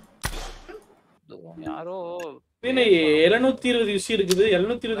 யாரோ என்ன 720 யூசி இருக்குது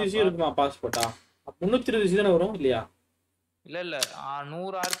 720 யூசி இருக்குமா பாஸ்போர்ட்டா? 320 யூசி தான வரும் இல்லையா? இல்ல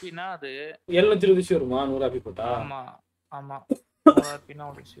 100 ஆர்பினா அது 720 யூசி வருமா 100 ஆர்பி போட்டா? ஆமா 100 ஆர்பினா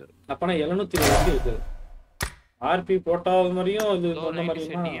ஒரு யூசி வரும். அப்பனா 720 யூசி இருக்கு. ஆர்பி போட்டா மாதிரியும் இது சொன்ன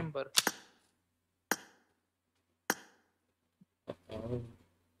மாதிரியுமா?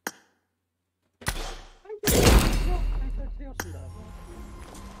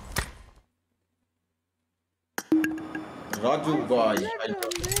 ராஜு பாய்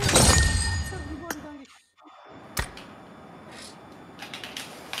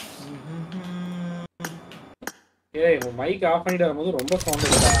ஏய் மைக் ஆஃப் பண்ணிட்டு வரும்போது ரொம்ப சவுண்ட்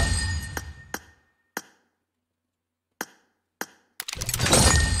இருக்குடா.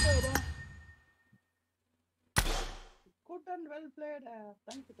 Good and well played.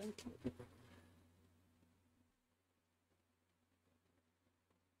 Thank you.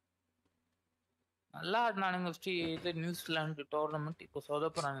 நல்லா ஆடினானுங்க இது நியூசிலாந்து டோர்னமெண்ட் இப்போ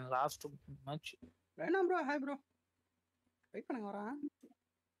சொதப்புறானுங்க லாஸ்ட் மேட்ச். வேணாம் ப்ரோ ஹாய் ப்ரோ வெயிட் பண்ணுங்க வரேன்.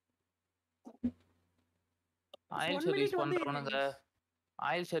 ஆயில்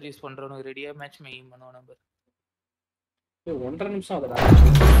சர்வீஸ் பண்றவனுங்க ரெடியா மேட்ச் மேக்கிங் பண்ணுவானுங்க. 1.5 நிமிஷம் ஆகுதுடா.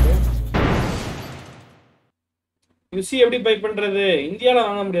 யூசி எப்படி பை பண்றது? இந்தியால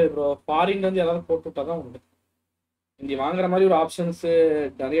வாங்க முடியாது ப்ரோ. ஃபாரின்ல இருந்து யாராவது போட்டு விட்டா தான் உண்டு. இங்க வாங்குற மாதிரி ஒரு ஆப்ஷன்ஸ்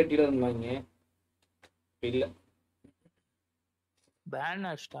நிறைய டீலர் இருந்தாங்க. இல்ல பேன்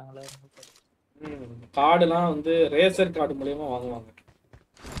அடிச்சிட்டாங்களே. கார்டுலாம் வந்து ரேசர் கார்டு மூலமா வாங்குவாங்க.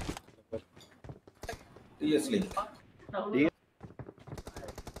 Seriously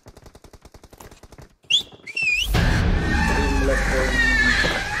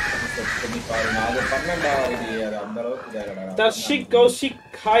Dharshik Kaushik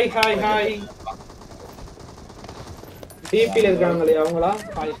hi hi hi. டிபில இருக்காங்களே அவங்களா?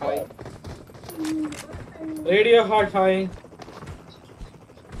 Hi hi. Radio hot hi.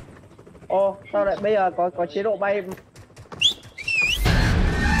 Ồ, sao lại bây giờ có chế độ bay?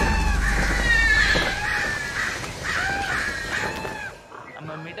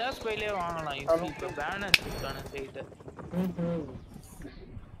 நம்ம மிடாஸ் பைலே வாங்கலாம் இப்போ பேன் ஆச்சுக்கான சைட்.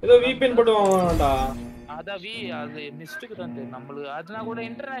 ஏதோ VPN போட்டு வாங்கணும்டா. அதான் அது மிஸ்டேக் தான் தெரியும் நம்மளுக்கு. அதனா கூட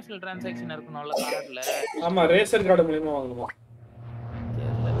இன்டர்நேஷனல் ட்ரான்சாக்ஷன் இருக்கணும்ல கார்டுல. ஆமா ரேசர் கார்டு மூலமா வாங்கணுமா?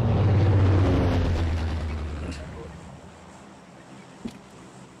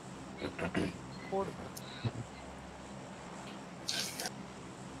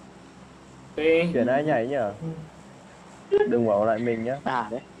 Chuyện ai nhảy nhở? Đừng bảo lại mình nhá.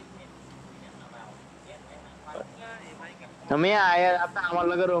 đấy. তুমি আয় আপনি আমার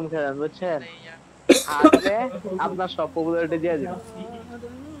লগে রুম খেলেন বুঝছেন? আসলে আপনার সব পপুলারিটি দিয়ে দিন।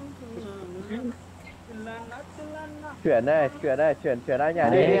 Chuyển đây, chuyển ai nhảy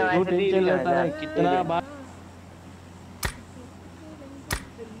đi. Rút đến trên lên ta कितना बार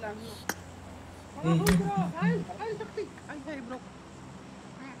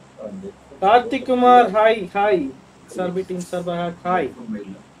Karthik Kumar, hi. XRB team server, hi.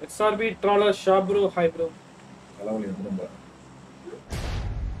 XRB trawler shop bro, hi bro.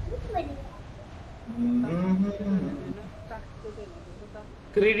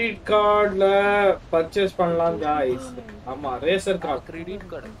 Credit card la purchase பண்ணலாம் guys. ஆமா racer card. Credit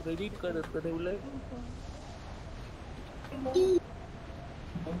card இருக்குது உள்ள.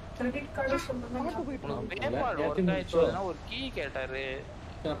 Credit card சொல்லுங்க. ஒரு key கேட்டாரு.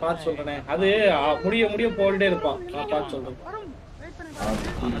 நான் பாத்து சொல்றேனே. அது முடிய போல்டே இருப்பான். நான் பாத்து சொல்றேன்.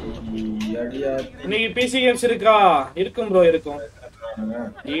 இன்னைக்கு PC games இருக்கா? இருக்கும் bro இருக்கும்.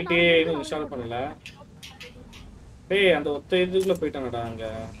 GTA இன்னும் இன்ஸ்டால் பண்ணல. டேய் அந்த ஒத்த இதுக்குள்ள போய்ட்டானடா அங்க.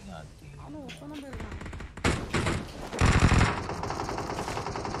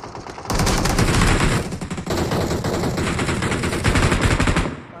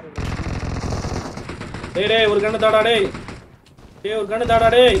 டேய் ஒரு கண்ணு தாடா டேய். ஒரு கண்ணு தாடா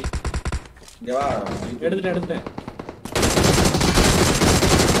டேய். இங்க வா. எடுத்துட்டேன்.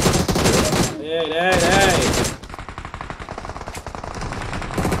 டேய்.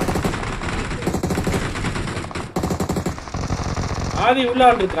 ஆதி உள்ள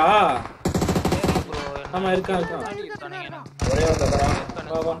ஆள் இருக்கா? ஆமா இருக்கான். ஒரே ஒரு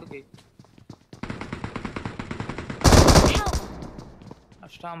தடவை வா.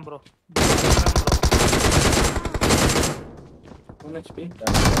 அஷ்டாம் ப்ரோ. 1 HP.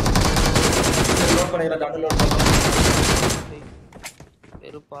 லோட் பண்ணிரா டவுன்லோட் பண்ணு.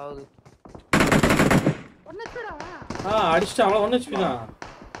 வெறுப்பாவுது. 1 HP டா. அடிச்சிட்டான் அவன் 1 HP தான்.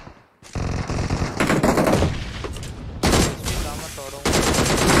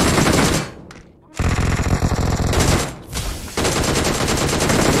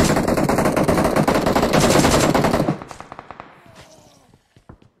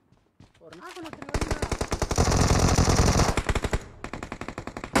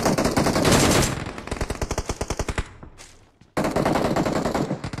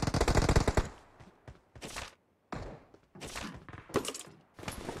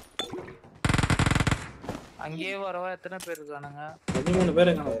 அங்கேயே வரவா எத்தனை பேர் இருக்கானுங்க? 13 பேர்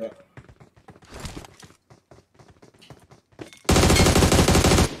இருக்காங்க.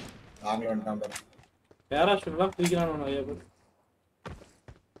 ஆங்க வந்துட்டான் பாரு. பேராஷூட்லாம் தூக்கிறானோ நிறைய பேர்.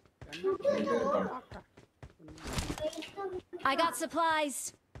 I got supplies.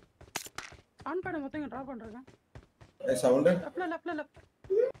 ஆன் பண்ண மொத்தம் டிராப் பண்றேன். ஏய் சவுண்ட். லெஃப்ட்ல.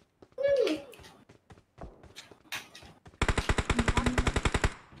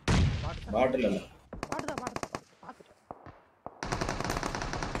 பாட்டில் இல்ல. பாத்து.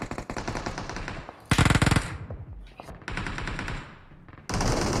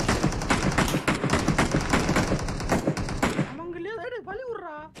 அவங்களே வலி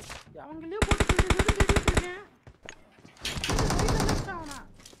விடுறா. அவங்களே போட்டு இருக்கேன்.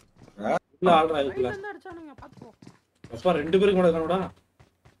 இல்ல ஆல்ரா இதுல. அடிச்சானுங்க பாத்துக்கோ. அப்பா ரெண்டு பேரும் கூட இருக்கானடா.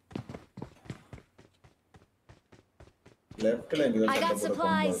 லெஃப்ட்ல இங்க I got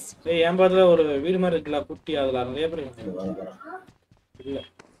supplies. ஏய் என் பாத்துல ஒரு வீடு மாதிரி இருக்குல குட்டி அதுல நிறைய பேர் இருக்காங்க. இல்ல.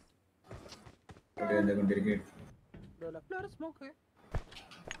 அப்படியே இந்த இருக்கு. லெஃப்ட்ல ஒரு ஸ்மோக்.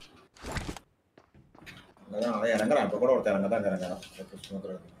 அதான் இறங்கறான். இப்ப கூட ஒருத்தர் இறங்கறான். ஸ்மோக்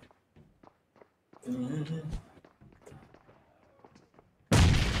இருக்கு.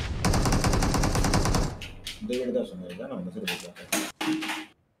 இந்த வீடு தான் சொன்னீங்க. நான் மெசேஜ் போட்டேன்.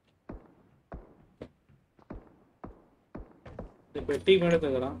 இந்த பெட்டி மேல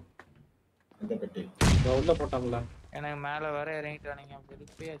தங்கறான். இந்த பெட்டி. உள்ள போட்டாங்களா? எனக்கு மேல வர இறங்கிட்டானுங்க.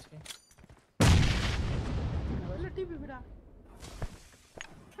 பெருப்பியாச்சு. வெள்ள டிவி விடா.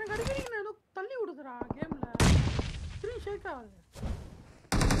 நான் அடிக்கடி நான் தள்ளி விடுதுடா கேம்ல. ஸ்கிரீன் ஷேக் ஆகுது.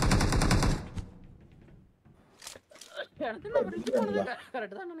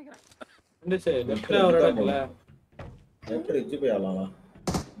 கரெக்ட் தான் நினைக்கிறேன். இந்த சைடு லெஃப்ட்ல ஒரு இடத்துல லெஃப்ட் ரிட்ஜ் போய் ஆளலாம்.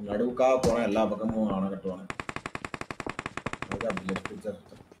 நடுவுக்கா போனா எல்லா பக்கமும் அணை கட்டுவாங்க. அது அப்படி லெஃப்ட் பிச்சர்.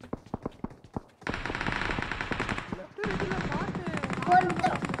 லெஃப்ட் ரைட்ல பாட்டு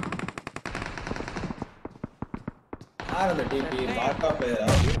யார் அந்த டிபி பாட்டா பிளேயரா?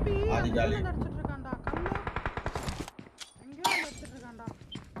 ஆதிகாலி நடிச்சிட்டு இருக்கான்டா. கல்ல எங்க நடிச்சிட்டு இருக்கான்டா.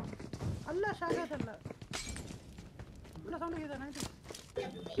 அல்ல ஷாகத் இல்ல. உள்ள சவுண்ட் கேக்குதா?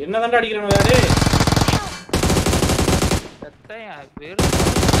 90 என்னதான்டா அடிக்கறானே யாரு? சட்டையா வேற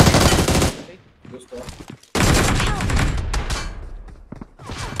ஜூஸ்டோ.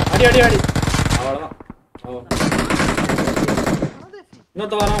 அடி அடி அடி. அவ்வளவுதான்.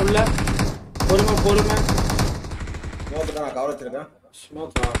 இன்னொருத்த வரான் உள்ள. பொறுமை. ஸ்மோக் தான் நான் கவர் வச்சிருக்கேன்.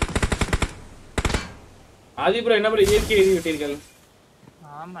 ஸ்மோக். ஆதி ப்ரோ என்ன ப்ரோ ஏகே எழுதி விட்டீர்கள்?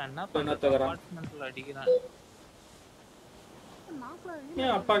 ஆமா என்ன பண்றது? அபார்ட்மெண்ட்ல அடிக்குறான்.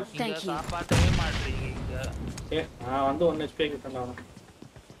 ஏன் அப்பா இங்க காப்பாத்தவே மாட்டீங்க இங்க. நான் வந்து 1 HP கிட்டடா.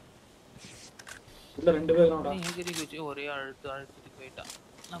 உள்ள ரெண்டு பேர் தான்டா. எகிரி குச்சி ஒரே அழுத்திட்டு போய்ட்டான்.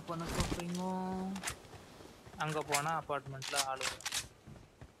 நான் பண்ண சொல்றீங்க. அங்க போனா அபார்ட்மெண்ட்ல ஆளு வரும்.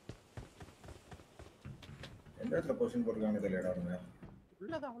 எந்த இடத்துல பொசிஷன் போட்டுருக்காங்க தெரியலடா அவங்க.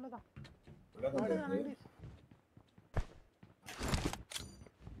 உள்ளதான்.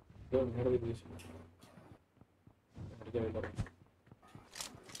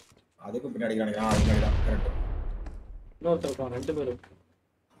 அதுக்கு பின்னாடி காணிக்கா அது பின்னாடி தான் கரெக்ட். இன்னொருத்தர் இருக்கான் ரெண்டு பேரும்.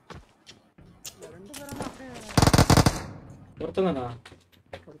 அப்படியே ஒருத்தன் தானா?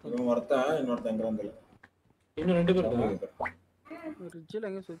 இவன் ஒருத்தன் இன்னொருத்தன் எங்க வந்தல. இன்னும் ரெண்டு பேர் இருக்காங்க. ரிட்ஜ்ல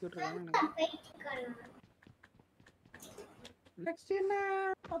எங்க சுத்திட்டு இருக்காங்க. நெக்ஸ்ட் என்ன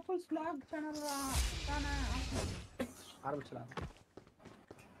கப்பல்ஸ் vlog சேனல் தானே ஆரம்பிச்சலாம்.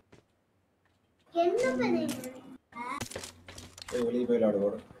 என்ன பண்ணீங்க? வெளியே போய்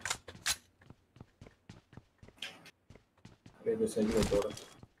விளையாடுவோட. வெளியே சைக்கிள் ஓட்டோட.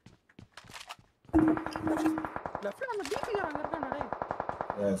 லெஃப்ட்ல அந்த பிபி காரங்க இருக்கானே டேய்.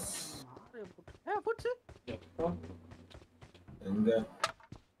 எஸ். ஃபுட்ஸ். எங்க?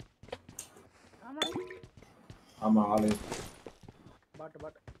 ஆமா. ஆமா ஆளு.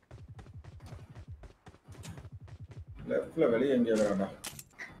 பாட். லெஃப்ட்ல வெளியே எங்க வரடா?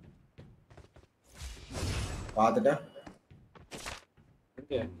 பாத்துட்டேன்.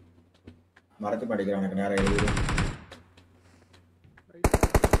 ஓகே. மரத்து படிக்கிறான் எனக்கு நேரா எழுது.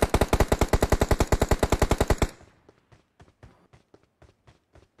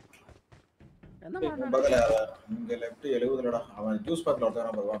 என்ன பண்ணானே? பக்கத்துல இங்க லெஃப்ட் 70லடா. அவன் ஜூஸ் பாட்டில்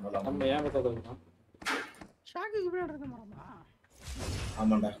ஒருத்தன வருவான்ல. நம்ம ஏன் பக்கத்துல இருக்கோம்? ஷாக்குக்கு பின்னாடி இருக்க மரமா?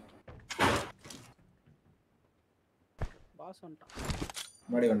 ஆமாண்டா. பாஸ் வந்துட்டான்.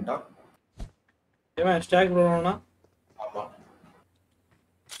 முன்னாடி வந்துட்டான். ஏன் ஸ்டாக் போறோம்னா? ஆமா.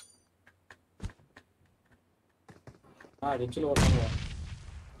 ரிச்சில் ஓடுறாங்க.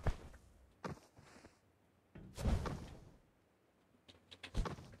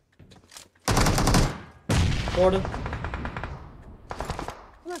 போடு.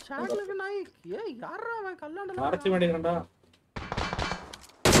 ஷாக்லுக்கு நாய். ஏய் யாரா அவன் கல்லாண்டல? மரத்தி மாட்டேங்கறடா.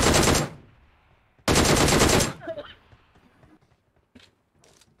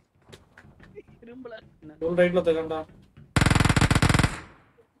 இரும்பல. ஃபுல் ரைட்ல தகண்டா.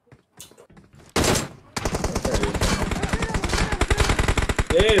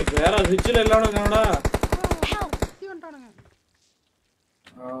 ஏய் வேற ரிச்சில் எல்லாரும் இருக்காங்கடா. வந்துட்டானுங்க.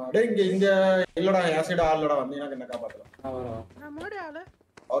 டேய் இங்க இல்லடா ஆசிட் ஆல்டா வந்தீனா என்ன காப்பாத்தலாம். நான் முன்னாடி ஆளு.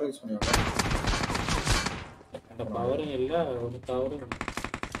 பவர் யூஸ் பண்ணுவாங்க. அந்த பவரும் இல்ல ஒரு பவரும்.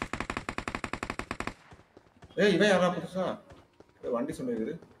 ஏய் இவன் யாரா புதுசா? வண்டி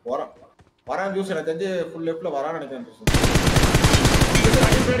சொன்னது வரான் ஜூஸ் எனக்கு தெரிஞ்சு ஃபுல் லெஃப்ட்ல வரான்னு நினைக்கிறேன் ஜூஸ்.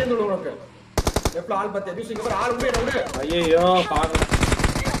 பின்னாடி உனக்கு லெஃப்ட்ல ஆள் பத்தி ஜூஸ் இங்க ஆள் விடு. ஐயோ பாருங்க.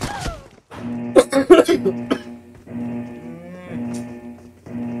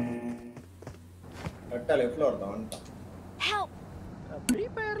 கரெக்டா லெஃப்ட்ல வரதான். ஃப்ரீ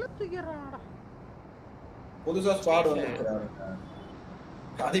ஃபயர்ல தூக்கிறானடா. புதுசா ஸ்குவாட் வந்துருக்காங்க.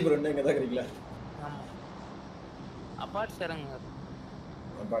 காதிபுரம் என்ன இங்க தான் இருக்கீங்களா? ஆமா. அபார்ட் சேரங்க.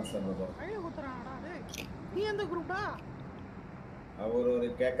 அபார்ட் சேரங்க. ஐயோ குத்துறானடா டேய். நீ எந்த குரூப்பா? அவர் ஒரு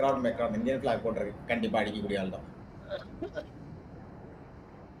பேக்ரவுண்ட் இந்தியன் ஃபிளாக் போட்டுருக்கு. கண்டிப்பா அடிக்க கூடிய ஆள் தான்.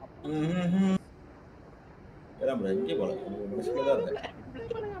 ஏடா ப்ரோ எங்க போல? முடிச்சுல தான் இருக்கு.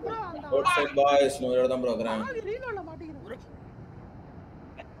 அவுட் சைட் பாய்ஸ் நோ ஏடா ப்ரோ இருக்கறாங்க. ரீலோட்ல மாட்டிக்கிறேன்.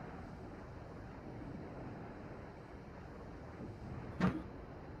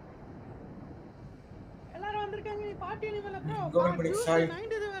 எல்லாரும் வந்திருக்காங்க. நீ பாட்டி அனிமல்ல ப்ரோ.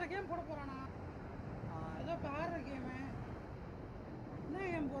 90s வேற கேம் போட போறானா? ஏதோ பாற கேம். என்ன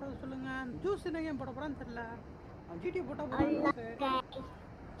கேம் போறது சொல்லுங்க. ஜூஸ் என்ன கேம் போட போறான்னு தெரியல. ஜிடி போட்டா போறான்.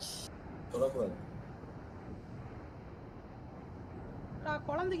 சொல்லக்கூடாது.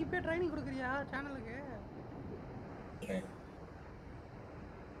 குழந்தைக்கு இப்ப ட்ரைனிங் கொடுக்குறியா சேனலுக்கு?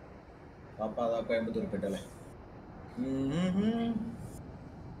 பாப்பா தான் கோயம்புத்தூர் போயிட்டல.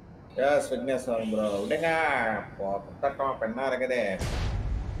 எஸ் விக்னேஷ் ப்ரோ விடுங்க. குத்தட்டம் பெண்ணா இருக்குதே.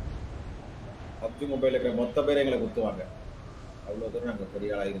 பப்ஜி மொபைல் இருக்கிற மொத்த பேர் எங்களை குத்துவாங்க. அவ்வளோ தூரம் நாங்கள்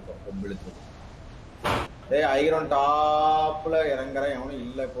பெரிய ஆளாக இருக்கோம். பொம்பளுக்கு ஐரன் டாப்ல இறங்குற எவனும்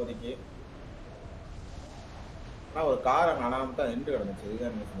இல்லை இப்போதைக்கு. ஆனால் ஒரு காரை காணாம தான் நின்று கிடந்துச்சு.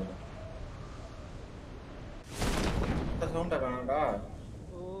 இதுதான் என்ன சொன்னது சவுண்டா காணாண்டா.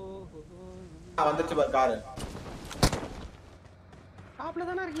 வந்துச்சு பாரு காரு. டாப்ல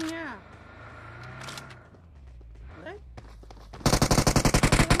தானே இருக்கீங்க.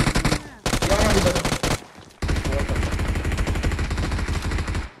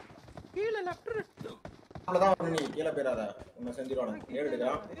 கீழ லெஃப்ட் அவ்வளவுதான் வந்து நீ கீழே போயிடாத. உன்னை செஞ்சிருவானு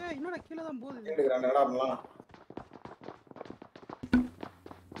எடுக்கிறான். இன்னொரு கீழே தான் போகுது. எடுக்கிறான் என்னடா பண்ணலாம்.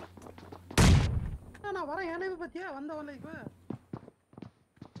 நான் வரேன். ஏனே பத்தியா வந்த வரல இப்ப.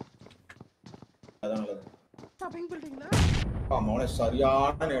 அதான் நல்லது. ஷாப்பிங் பில்டிங்ல அவனே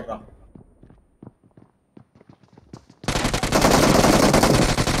சரியான நேடுறான்.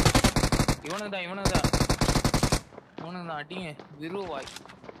 இவனுக்கு தான் அடிங்க விருவாய்.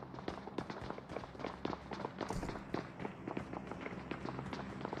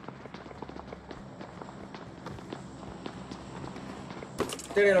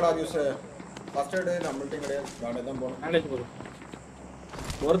 சரிடா ஜூஸ் ஃபர்ஸ்ட் எய்ட் நம்மள்ட்ட கிடையாது. நானே தான் போறேன். மேனேஜ் பண்ணு.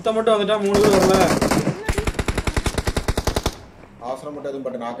 ஒருத்த மட்டும் வந்துட்டா 3 பேர் வரல. அவசரம் மட்டும் எதுவும்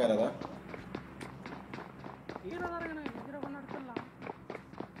பட்டு நாக்காரதா. ஹீரோ வரேங்க. ஹீரோ பண்ண எடுத்துடலாம்.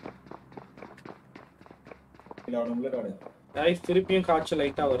 இல்ல அவனுங்களே காடு. கைஸ் திருப்பியும் காட்சி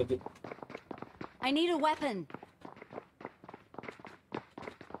லைட்டா வருது. I need a weapon.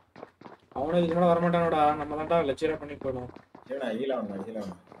 அவனே இதுக்கு மேல வர மாட்டானடா. நம்ம தான்டா லெக்சரா பண்ணி போறோம். ஏனா ஹீலா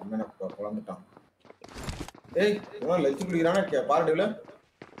அண்ணன குழந்துட்டான். ஏய் இவன் லெக்சர் குடிக்கிறானே பாருடல.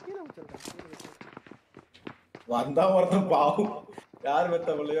 வந்தா வரணும் பாவம். யார்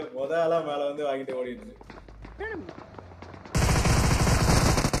வெத்த புள்ளையோ முதல்ல மேல வந்து வாங்கிட்டு ஓடிட்டு இருக்கு.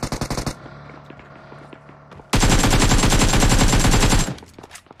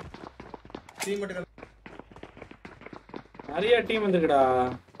 டீம் மட்டும் நிறைய டீம் வந்துக்குடா.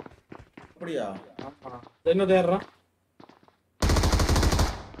 அப்படியா? ஆமா. என்ன தேடுறான்?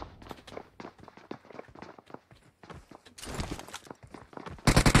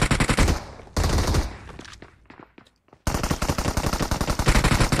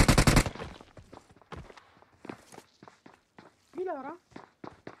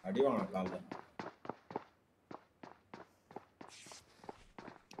 அடி வாங்க கால்ல.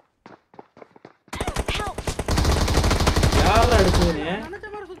 யாரா அடிச்சீங்க? அண்ணாச்ச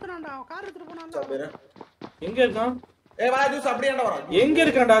பாரு சுத்துறான்டா. கார் எடுத்து போனான்டா. பேரு எங்க இருக்கான்? ஏய் வா ஜூஸ் அப்படியேடா வர. எங்க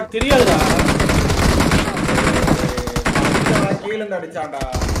இருக்கான்டா? தெரியாதுடா. கீழ இருந்து அடிச்சான்டா.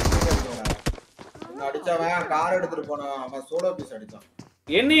 அடிச்சவன் கார் எடுத்துட்டு போனான். அவன் சோலோ பீஸ் அடிச்சான்.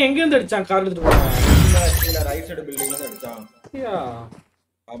 என்ன எங்க இருந்து அடிச்சான்? கார் எடுத்துட்டு போனான். கீழ ரைட் சைடு பில்டிங்ல இருந்து அடிச்சான். ஐயா.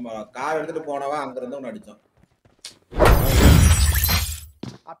 ஆமா கார் எடுத்துட்டு போனவன் அங்க இருந்து அவன் அடிச்சான்.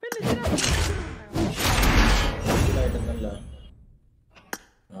 அப்ப இல்ல இல்ல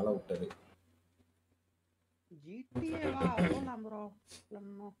நாள விட்டது. GTA வா போலாம் bro.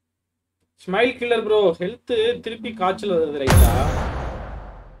 Smile killer bro. Health திருப்பி காய்ச்சல் வருது ரைட்டா.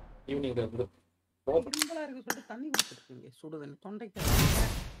 ஈவினிங்ல இருந்து. சிம்பிளா இருக்கு சொல்லிட்டு தண்ணி குடிச்சிருக்கீங்க. சுடு தண்ணி தொண்டைக்கு.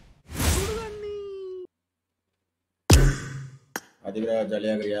 சுடு தண்ணி. அதிகரா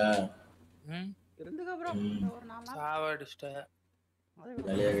ஜாலியாகறியா? இருந்துங்க bro. ஒரு 4 நாள் சாவடிச்சிட்ட.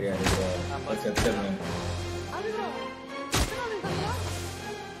 ஜாலியாகறியா? நம்ம செத்துறேன். அது bro.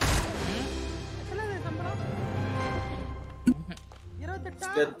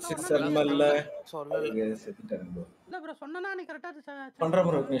 செல்மல்ல சொல்லல செத்துட்டேன் bro. இல்ல bro சொன்னனா நீ கரெக்ட்டா பண்ற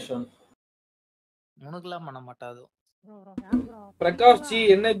bro விக்னேஷன். உனக்குலாம் பண்ண மாட்டாதோ. bro யார் bro? பிரகாஷ் ஜி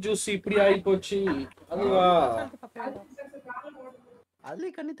என்ன ஜூஸ் இப்படி ஆயி போச்சு? அதுவா? அதுல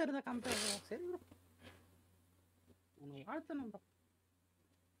கண்ணி தரத கம்பேர் bro. சரி bro. உன்னை வாழ்த்தணும் bro.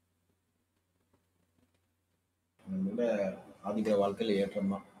 நம்மளோட ஆதிக்க வாழ்க்கையில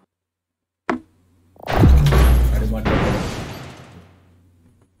ஏற்றம் தான். அடிமாட்டே.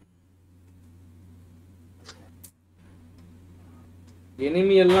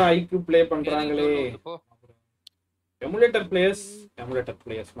 எனிமி எல்லாம் ஐக்யூ ப்ளே பண்றாங்களே. எமுலேட்டர்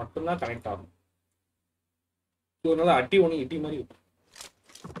பிளேயர்ஸ் மட்டும் தான் கனெக்ட் ஆகும். இதனால அடி ஒன்னு இடி மாதிரி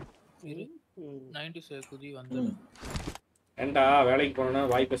 90s குதி வந்து ஏண்டா வேலைக்கு போனா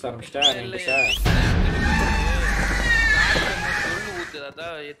வாய் பேச ஆரம்பிச்சிட்டா. ஊத்துது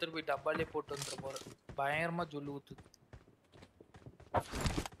அதான் எடுத்துட்டு போய் டப்பாலே போட்டு வந்துற போறேன் பயங்கரமா ஜொல்லு ஊத்துது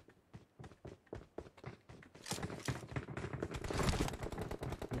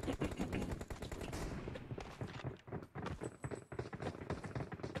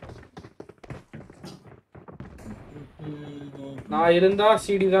நான் இருந்தா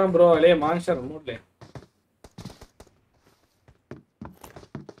சிடி தான் ப்ரோ அலே மான்ஸ்டர் மூட்ல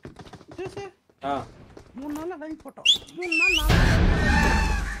ஆ 3 நாள்ல லைவ் போட்டோம் 3 நாள் 4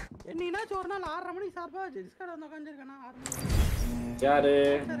 என்னைனாச்சும் ஒரு நாள் 6:30 மணிக்கு சார்பா டிஸ்கார்ட் வந்து உட்கார்ந்திருக்கேனா 6 மணிக்கு யாரு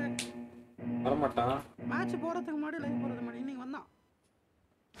வர மாட்டான் மேட்ச் போறதுக்கு முன்னாடி லைவ் போறது முன்னாடி இன்னைக்கு வந்தான்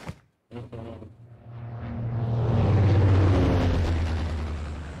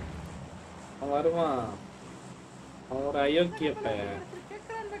அவன் வருவான் அவன் ஒரு அயோக்கிய பையன்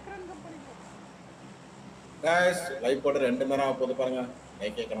गाइस லைவ் போட்டு 2 மணி நேரம் போது பாருங்க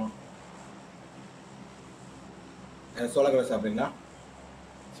லைக் கேக்குறோம் சோலா கிராஸ் அப்படிங்களா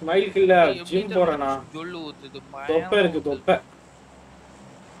ஸ்மைல் கில்ல ஜிம் போறேனா ஜொல்லு ஊத்துது தொப்பை இருக்கு தொப்பை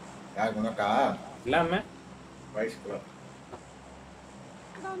யார் உனக்கா இல்லாம வைஸ் கலர்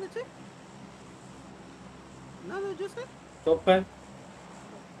என்ன வந்துச்சு என்ன ஜூஸ் தொப்பை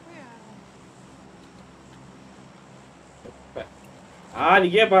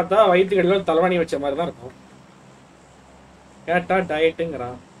ஆதிக்கே பார்த்தா வயிற்றுக்கடியில் தலைவாணி வச்ச மாதிரி தான் இருக்கும் கேட்டா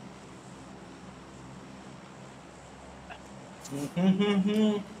டயட்டுங்கிறான்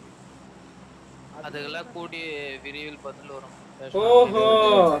அதுக்கெல்லாம் கூடிய விரைவில் பதில் வரும் ஓஹோ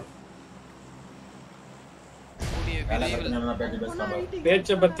கூடிய விரைவில் பேச்ச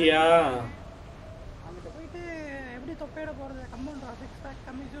பத்தியா அங்க போயிட்டு எப்படி தொப்பையிட போறது கம்பவுண்டர் சிக்ஸ் பேக்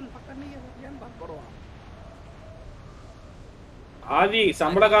கமிஷன் பக்கமே ஏன் பார்ப்போம் ஆதி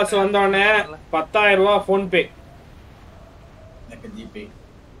சம்பள காசு வந்தோடனே 10,000 ரூபாய் போன் பே எனக்கு ஜிபே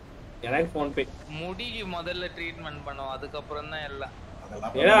எனக்கு போன் பே முடிக்கு முதல்ல ட்ரீட்மென்ட் பண்ணுவோம் அதுக்கப்புறம் தான் எல்லாம்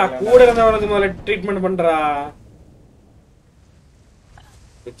ஏடா கூட இருந்தவனுக்கு முதல்ல ட்ரீட்மென்ட் பண்றா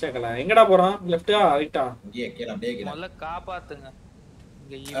பிச்சக்கல எங்கடா போறோம் லெஃப்ட்டா ரைட்டா இங்கே கீழ அப்படியே கீழ முதல்ல காப்பாத்துங்க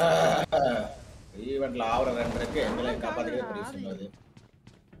இங்க ஈவென்ட்ல ஆவற ரன்னுக்கு எங்களை காப்பாத்துறது பெரிய விஷயம் அது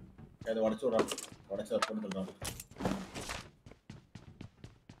அது உடைச்சு போட்டு சொல்றாங்க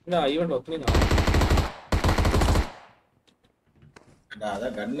இந்த ஈவென்ட் ஓபனிங் அத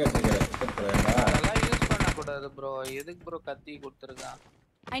கன் எடுத்துக்கறேன்டா அதெல்லாம் யூஸ் பண்ண கூடாது bro எதுக்கு bro கத்தி கொடுத்திருக்கான்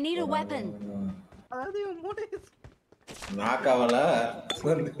I need a weapon அதாவது மூட்டை நாக்காவல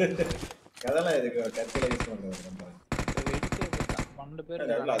கதல இதுக்கு கத்தில யூஸ் பண்றது ரெண்டு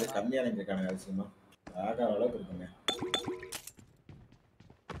பேர் அது கம்மியா நினைக்கிறாங்க அவசியமா நாக்காவல கொடுங்க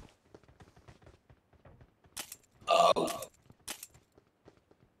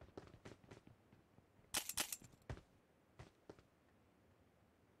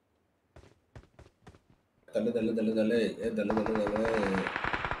தள்ளு தள்ளு தள்ளு தள்ளு ஏ தள்ளு தள்ளு தள்ளு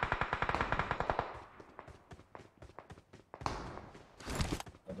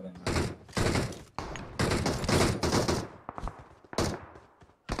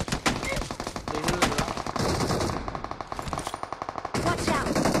Watch out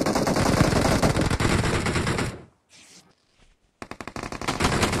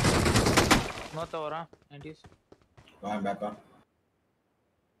நோத்த வரா 90s வா பேக் வா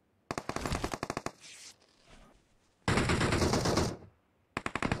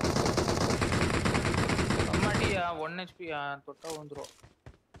அம்மாடியா 1 HP தொட்டா வந்துரும்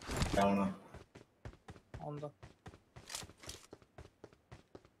டவுனா ஆமா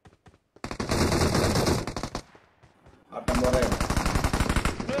ஆட்டம் போறே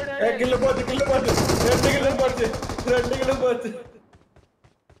ஏ கில்ல போச்சு ரெண்டு கில்ல போச்சு கில்லு போச்சு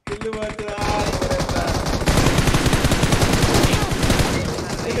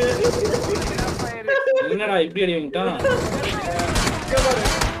என்னடா இப்படி அடி வாங்கிட்டான்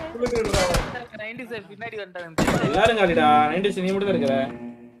 90s பின்னாடி வந்துட்டாங்க எல்லாரும் காலிடா 90s நீ மட்டும் தான் இருக்கற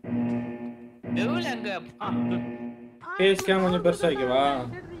எவ்வளவு அங்க ஃபேஸ் கேம் கொஞ்சம் பெருசா வைக்கவா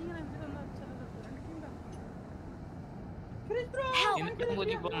இந்த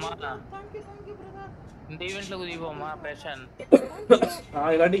குதிப்போமா இந்த ஈவென்ட்ல குதிப்போமா பேஷன்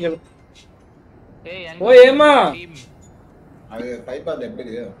இல்லாட்டி கேளு ஏய் ஓ ஏமா அது பைப்பா அது எப்படி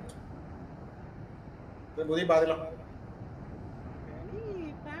இது குதி பாதலாம் நீ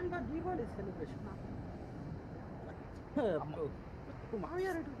டைம் தான் தீபாவளி செலிப்ரேஷன்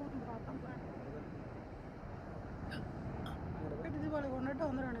மாவியார் வீட்டுக்கு போகணும் பார்த்தா அங்க போயிட்டு தீபாவளி கொண்டாட்டு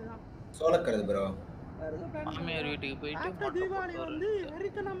வந்துட வேண்டியதான் சோலக்கறது ப்ரோ மாமியார் வீட்டுக்கு போயிட்டு தீபாவளி வந்து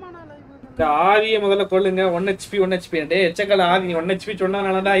வெறித்தனமான லைவ் ஆதியை முதல்ல கொல்லுங்க 1 HP டேய் எச்சக்கல ஆதி 1 HP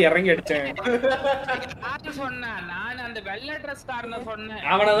சொன்னானடா இறங்கி அடிச்சேன் நான் சொன்னேன் நான் அந்த வெள்ளை Dress காரன சொன்னேன்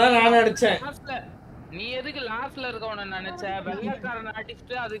அவன தான் நான் அடிச்சேன் நீ எதுக்கு லாஸ்ட்ல இருக்கவன நினைச்ச? வெள்ளக்காரன்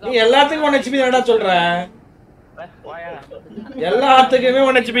அடிச்சிட்டு அதுக்கு நீ எல்லாத்துக்கும் 1 HP தான்டா சொல்ற. வாயா. எல்லாத்துக்குமே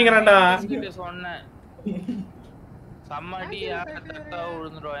 1 HPங்கறான்டா. சொன்னேன். சம்மடியா தட்டா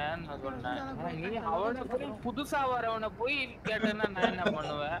விழுந்துருவேன் நான் சொன்னேன். நீ அவன போய் புதுசா வரவன போய் கேட்டேன்னா நான் என்ன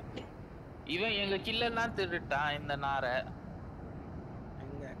பண்ணுவேன்? இவன் எங்க கில்லெல்லாம் திருட்டான் இந்த நார.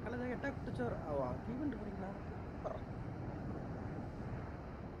 எங்க கலத கெட்டா குடிச்சோர் அவ ஈவென்ட் போறீங்களா?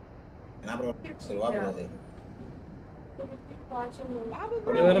 என்ன ப்ரோ சொல்வா ப்ரோ அது.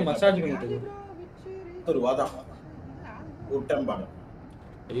 இது வேற மசாஜ் பண்ணிட்டு ஒரு வாதா ஊட்டம்பாங்க.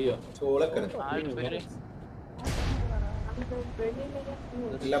 ஐயோ சோளக்கரு. ஆறு பேரு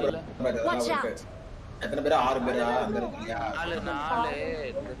இல்ல ப்ரோ எத்தனை பேர் 6 பேரா அந்த இருக்குயா 4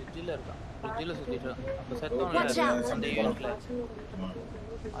 இந்த ரிட்ஜில இருக்கான். ரிட்ஜில சுத்திட்டு இருக்கான். அப்ப செத்தோம்ல அந்த ஈவென்ட்ல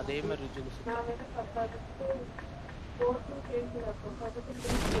அதே மாதிரி ரிட்ஜில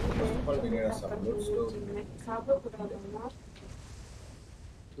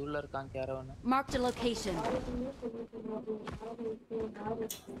தூள்ல இருக்கான் caravan. Mark the location.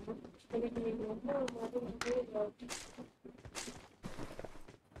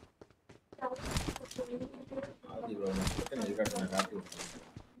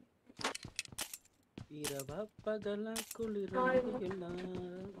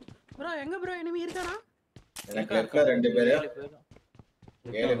 Bro எங்க ப்ரோ எனிமி இருக்கானா? எனக்கு லெஃப்ட்ல 2 பேர்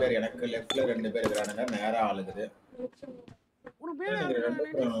 7 பேர் எனக்கு லெஃப்ட்ல 2 பேர் இருக்கானுங்க நேரா ஆளுக்குது. ஒரு பேர்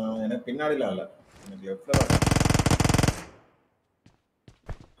எனக்கு பின்னாடில இல்ல எனக்கு லெஃப்ட்ல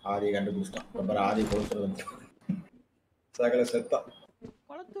ஆதி கண்டுபிடிச்சான். அப்புறம் ஆதி போடுறது வந்து சகல செத்தா.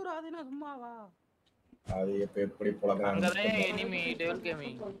 கொளத்தூர் ஆதினா சும்மாவா? ஆதி எப்ப எப்படி புலகறாங்க. அங்கதான் எனிமி டெவல்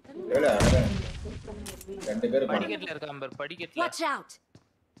கேமிங். ஏல 2 பேர் படிக்கட்ல இருக்கான் பார் படிக்கட்ல. Watch out.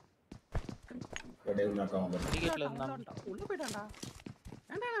 டெவல் நாக்காம பார். படிக்கட்ல இருந்தான். உள்ள போய்டான்டா.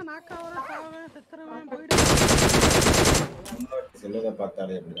 ஏன்டா நான் நாக்காவற சாவவே செத்துறவே போய்டு. செல்லத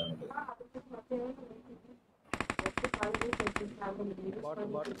பார்த்தாலே அப்படிதான் இருக்கு.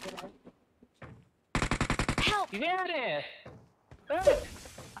 இவன் யாரு?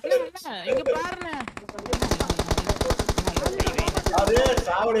 அண்ணா இங்க பாருங்க. அதே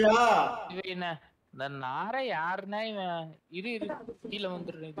சாவடியா. இவன் என்ன? இந்த நார யாருன்னா இவன் இரு கீழ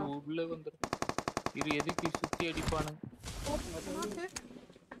வந்துடுறேன். இது உள்ள வந்துரு. இது எதுக்கு சுத்தி அடிப்பானு?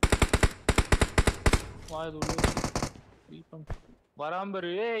 வா இது உள்ள. ரீபன்.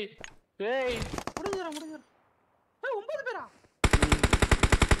 வராம்பரு. ஏய் ஏய் முடிஞ்சற. ஏய் 9 பேரா?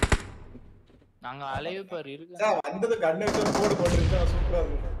 நாங்க அலைய பார் இருக்கு. சார் வந்தது கண்ணு எடுத்து போடு போட்டுருச்சா சூப்பரா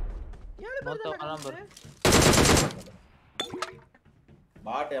இருக்கு. மொத்தம் வராம்பரு.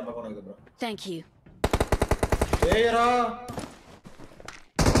 பாட் என் பக்கம் இருக்குது ப்ரோ. Thank you. ஏய்ரா.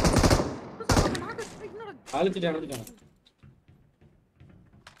 அழுத்திட்டான்.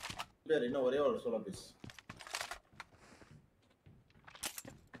 பேர் இன்னும் ஒரே ஒரு சோலோ பீஸ்.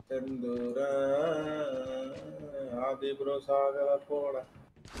 செந்தூர ஆதி ப்ரோ சாகர போட.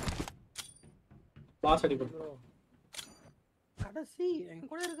 பாஸ் அடி ப்ரோ. கடைசி என்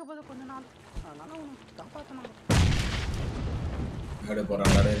கூட இருக்க போது கொஞ்ச நாள் அதனால உனக்கு காப்பாத்தணும். அட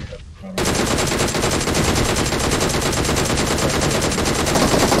போறாங்க.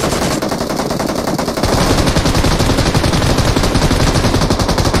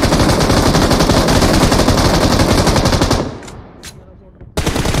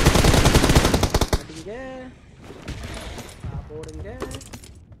 போடுங்க.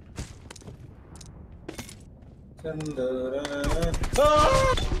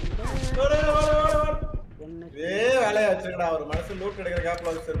 வேலையை வச்சுக்கடா ஒரு மனசு லூட் எடுக்கிற கேப்ல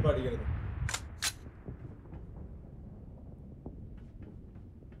வந்து செருப்பு அடிக்கிறது.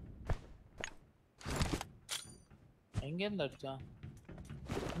 எங்க இருந்து அடிச்சான்?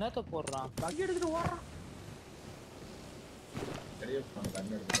 என்னத்த போடுறான்? பக்கி எடுத்துட்டு ஓடுறான். சரியா போறான்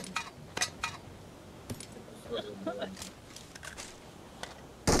கண்ணு எடுத்துட்டு.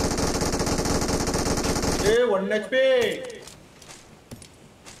 ஏய் 1 HP.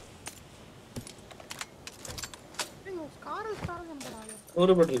 ஏங்க ஸ்கார் பண்றாங்க.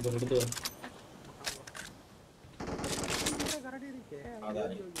 ஒரு பட் இருக்கு எடுத்து. இந்த கரடி இருக்கு. அத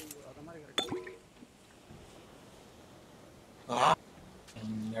மாதிரி கரடி.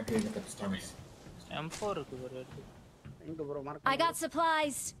 யாக்கே இந்த கஸ்டமைஸ். M4 இருக்கு ஒரு எடுத்து. எங்க bro mark. I got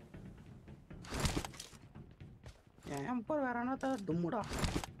supplies. M4 வேற என்னத்த தும்முடா.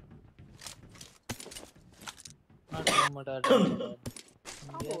 மாட்டடா.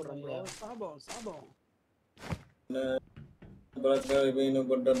 சாபோ. பலகாரம்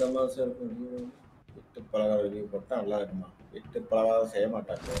போட்ட தமாசர் விட்டு பலகாரம் போட்டா நல்லா இருக்குமா? விட்டு பலகாரம் செய்ய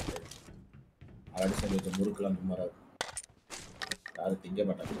மாட்டாங்க. அடி செஞ்சு முறுக்கலாம் தும்மாராது. அது திங்க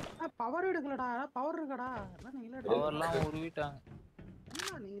மாட்டாங்க. பவர் எடுக்கலடா. பவர் இருக்கடா. எல்லாம் நீங்களே பவர்லாம் உருவிட்டாங்க.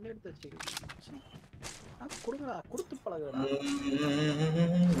 என்ன நீங்களே எடுத்து வச்சிருக்கீங்க. கொடுங்கடா. கொடுத்து பழகுடா.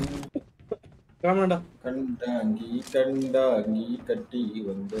 காமண்டா. கண்டாங்கி கண்டாங்கி கட்டி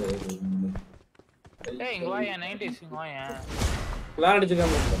வந்து ஏய் இங்க வாயா 90s இங்க வாயா. பிளான்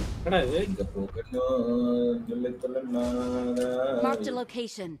அடிச்சுக்காம என்னடா இது? இங்க போகணும் சொல்லனா. Marked a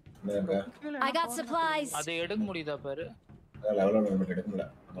location. I got supplies. அதை எடுக்க முடியுதா பாரு. லெவல் 1 நமக்கு எடுக்க முடியல.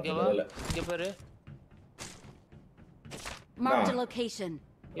 இங்க வா. இங்க பாரு. Marked a location.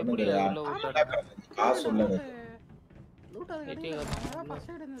 எப்படி உள்ள விட்டா? காசு உள்ள லூட் அது கிடையாது. ஃபர்ஸ்ட்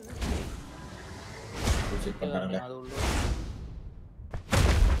எய்ட் இருந்தது. செக் பண்ணாங்க. அது உள்ள.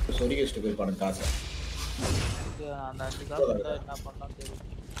 சொரிகேஸ்ட் போய் பண்ண காசு. அந்த 5 காசு இருந்தா என்ன பண்ணலாம் தெரியும்.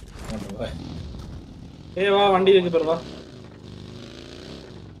 ஏய் வா வண்டி இருக்கு பாரு வா.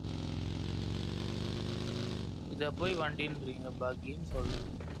 இத போய் வண்டின்றீங்க பாக்கின்னு சொல்லு.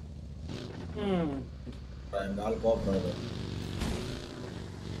 இந்த ஆள் கோபப்படுது.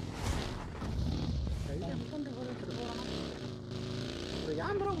 ஒரு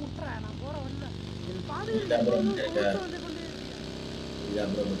யாம்பரம் முட்றா நான் போற வழியில. என் பாதையில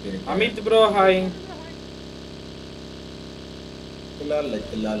அமித் ப்ரோ ஹாய்.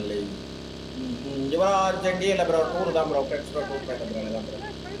 கில்லால்லை இவன் ஜண்டியல ப்ரோ டூர் தான் ப்ரோ ஃப்ரெண்ட்ஸ் ப்ரோ டூர் பண்ணல தான் ப்ரோ.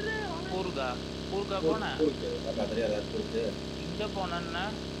 ஊர்கா போனா நம்ம தெரியாதா டூருக்கு இங்க போனன்னா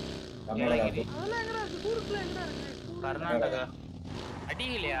கர்நாடகா. அதெல்லாம் எங்கடா இருக்கு? ஊருக்குள்ள எங்கடா இருக்கு? கர்நாடகா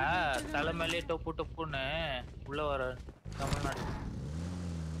அடிக்கலையா தலைமையிலே டொப்பு டொப்புன்னு உள்ள வர தமிழ்நாடு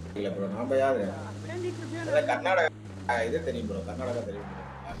இல்ல ப்ரோ நாம யாரு கர்நாடகா இது தெரியும் ப்ரோ. கர்நாடகா தெரியும் ப்ரோ.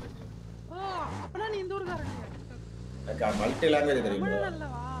 அப்பனா நீ இந்த ஊர்காரங்க. மல்டி லாங்குவேஜ் தெரியும் ப்ரோ.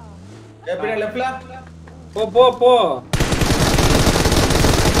 எப்படி லெஃப்ட்ல போ போ போ.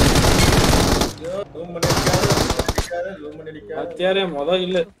 அத்தியாரே மொத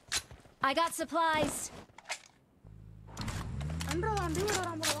இல்ல. I got supplies. அன்றா வண்டி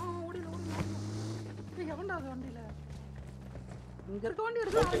வராம ஓடில ஓடி. நீ எவன்டா அது வண்டில? இங்க இருக்க வண்டி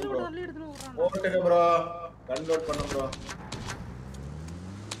எடுத்து தள்ளி எடுத்துட்டு ஓடுறான். ஓட்டுங்க ப்ரோ. கன்வர்ட் பண்ணு ப்ரோ.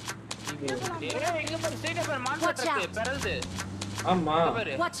 ஏய் இங்க பாரு ஸ்ட்ரைட்டா பாரு மாட்டறதுக்கு பெரல்து. ஆமா.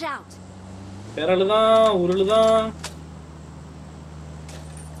 Watch out. பெரல் தான் உருளு தான்.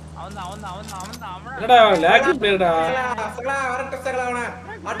 அவன் என்னடா லாக் பிளேயர்டா. சகலா வரட்ட சகலா அவன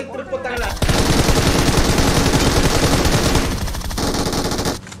அடி திருப்பு தங்கல.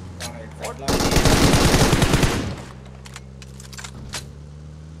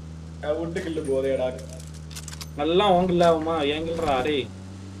 உண்டு கில்ல போதேடா. நல்லா ஓங்கல ஆவுமா ஏங்கல்றா டேய்.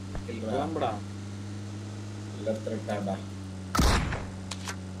 கிளம்படா. லெஃப்ட்டா.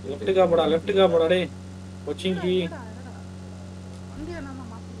 லெஃப்ட் போடா டேய். கோச்சிங்கி. வண்டிய நாம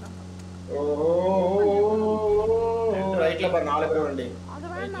மாத்திடலாம். ரைட்ல பாரு 4 பேர் வண்டி. அது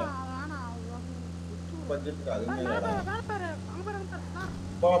வேணா பட்ஜெட் அதுமே இல்லடா. வேணா பாரு அங்க பாரு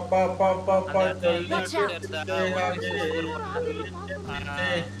பா பா பா பா பா.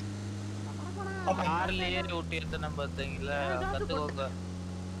 கார்ல ஏறி ஊட்டி எடுத்தன பாத்தீங்களா கத்துக்கோங்க.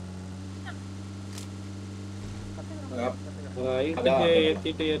 ரைட்டுக்கு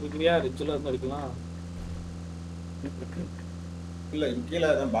ஏத்திட்டு ஏறிக்கிறியா ரிட்ஜ்ல இருந்து அடிக்கலாம். இல்ல கீழ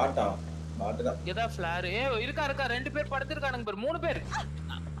தான் பாட் தான். இங்கதா ஃபிளார். ஏய் இருக்கா 2 பேர் படுத்துறானுங்க பாரு 3 பேர்.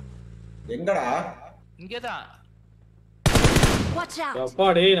 எங்கடா? இங்கதான். Watch out. அப்பா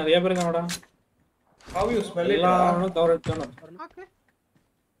டேய் நிறைய பேர் இருக்காங்கடா. How you smell it? எல்லாரும் கவர் எடுத்தானே. ஓகே.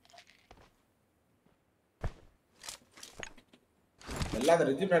 எல்லாரும்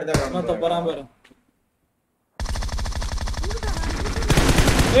ரிஜி பின்னாடி தான் வராங்க. மொத்த போறான் பாரு.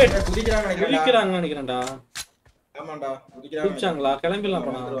 ஏய் குதிக்கறாங்க நினைக்கிறேன்டா. ஆமாடா குதிக்கறாங்க. குதிச்சாங்களா? கிளம்பிடலாம்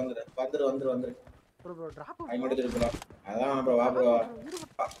போனா. வந்துரு. ப்ரோ டிராப் ஐ மட்டும் திருப்பலாம். அதான் ப்ரோ வா ப்ரோ.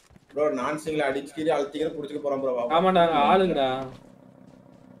 ப்ரோ நான் சிங்கிள் அடிச்சிக்கிற அழுத்திக்கிற புடிச்சிட்டு போறோம் ப்ரோ வா. ஆமாடா ஆளுங்கடா.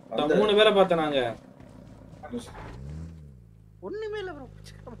 3 பேரை பார்த்தனாங்க. ஒண்ணுமே இல்ல ப்ரோ.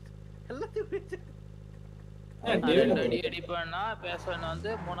 எல்லாத்தையும் அடி பண்ணா பேசன வந்து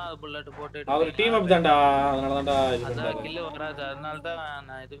 3வது புல்லட் போட்டு அவர் டீம் அப் தான்டா. அதனால தான்டா இது அத கில் வராது. அதனால தான்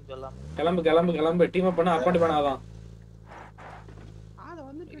நான் எதுவும் சொல்லாம. கிளம்பு டீம் அப் பண்ண அப்பாடி பண்ணாதான். ஆள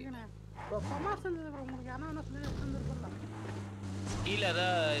வந்துட்டு இருக்கேனே. ப்ரோ பிரமாசம் ப்ரோ உங்களுக்கு யாரா என்ன சொல்லி வந்திருக்கோம். கீழ அத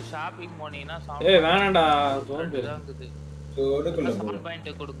ஷாப்பிங் போனீனா ஏய் வேணாம்டா ஜோன் பேர். சோடுக்குள்ள போ. பாயிண்ட்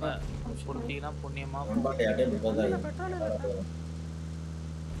கொடுங்க. கொடுத்தீனா புண்ணியமா. பாட்டை அட்டை போதா.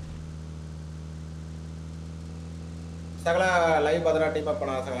 சகல லைவ் பதரா டீம் அப்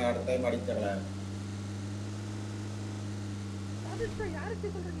பண்ணா சகல அடுத்த டைம் அடிச்சறல. அது யாருக்கு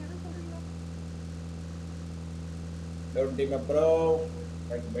சொல்றீங்க? என்ன சொல்றீங்க? டவுன் டீம் அப் ப்ரோ.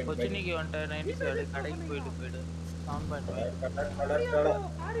 கொச்சினிக்கு வந்து 90 கடைக்கு போய்டு. சவுண்ட் பாயிண்ட் வை.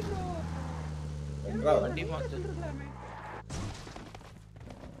 Sorry bro. எங்கடா வண்டி மாத்து.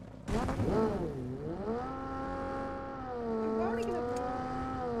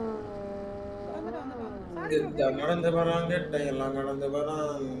 நடந்து வராங்க எல்லாம் நடந்து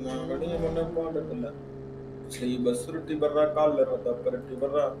வரான் நான் கடிய மண்ண போட்டதில்ல ஸ்ரீ பஸ் ருட்டி பர்றா கால்ல ரத்த பரட்டி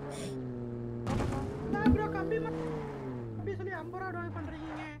பர்றா ப்ரோ கம்பி அப்படி சொல்லி 50 ரூபாய் டொனேட்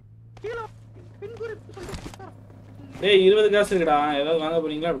பண்றீங்க கீழ பின் குறிப்பு சொல்லிட்டு டேய் 20 காசு இருக்குடா ஏதாவது வாங்க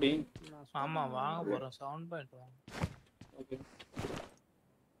போறீங்களா அப்படி ஆமா வாங்க போறோம் சவுண்ட் பாயிண்ட் வாங்க ஓகே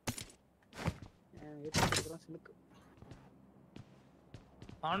ஏத்துறதுக்கு சிலுக்கு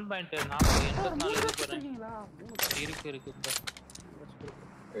சவுண்ட் பாயிண்ட் 84 இது போறீங்களா இருக்கு ப்ரோ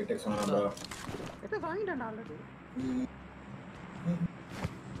வெயிட் சொன்னா ப்ரோ எட்ட வாங்கிட்டேன் ஆல்ரெடி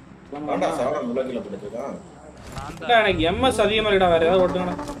வாடா சாவா முள்ளகில போடுறதா நான் எனக்கு எம்எஸ் அதிகமா இருக்குடா வேற ஏதாவது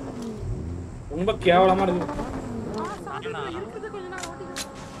ஓட்டுங்கடா ரொம்ப கேவலமா இருக்கு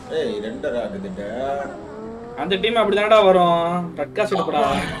ஏய் ரெண்டரா ஆகுதுடா அந்த டீம் அப்படி தானடா வரும் ரெட் காஸ் எடுப்படா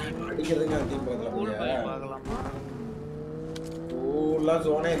அடிக்கிறதுக்கு அந்த டீம் பார்க்கலாம் ஊர்ல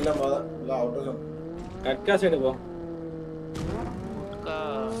ஜோனே இல்ல இல்ல அவுட்டர் ஜோன் ரெட் காஸ் எடுப்போம்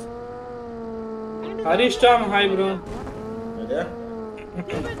ஹரிஷ்டாம் ஹாய் ப்ரோ ஏடா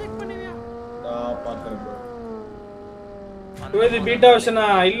செக் பண்ணுவியா பாக்குறேன் ப்ரோ இது பீட்டா வெர்ஷனா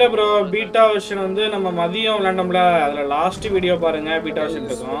இல்ல ப்ரோ பீட்டா வெர்ஷன் வந்து நம்ம மதியம் விளையாண்டோம்ல அதுல லாஸ்ட் வீடியோ பாருங்க பீட்டா வெர்ஷன்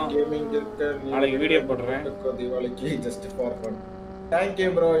இருக்கும் கேமிங் இருக்கு நாளைக்கு வீடியோ போடுறேன் தீபாவளிக்கு just for fun thank you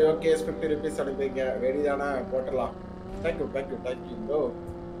bro okay 50 rupees அனுப்பிங்க ரெடிதானா போடலாம் थैंक यू ப்ரோ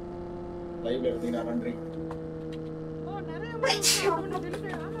லைவ்ல இருந்தீங்க நன்றி ஓ நிறைய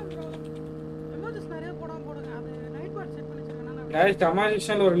எமோஜிஸ் நிறைய போடுங்க அது நைட் வாட்ச் செட் பண்ணி வச்சிருக்கேன் गाइस கமெண்ட்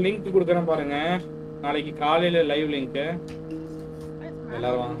செக்ஷன்ல ஒரு லிங்க் கொடுக்கறேன் பாருங்க நாளைக்கு காலையில லைவ் லிங்க்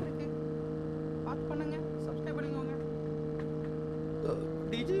எல்லாரும் வாங்க வாட்ச் பண்ணுங்க சப்ஸ்கிரைப் பண்ணிக்கோங்க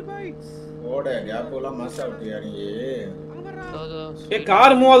டிஜி பைட்ஸ் ஓட கேப் எல்லாம் மாஸ் ஆவுட்டியா நீ ஏய்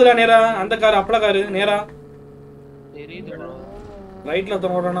கார் மூவ் ஆகுதுடா நேரா அந்த கார் அப்பள கார் நேரா தெரியுது ப்ரோ ரைட்ல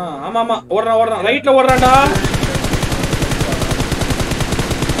ஒருத்தன் ஓடுறானா ஆமா ஓடுறான் ரைட்ல ஓடுறான்டா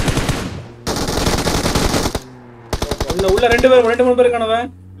உள்ள ரெண்டு மூணு பேர் இருக்கானவன்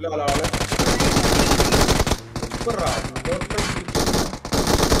இல்ல சூப்பர்ரா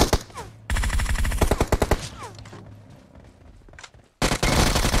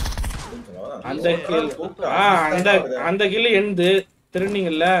அந்த கில் எந்து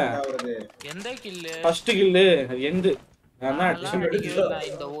திருநீங்கல்ல எந்த கில் ஃபர்ஸ்ட் கில் அது எந்து நான் அடிச்சேன்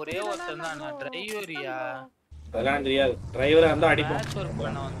இந்த ஒரே ஒருத்தன் தான் நான் டிரைவரியா அதெல்லாம் தெரியாது டிரைவரா இருந்தா அடிப்போம் ஒர்க்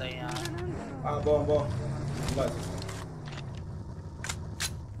பண்ண வந்தேன்யா போ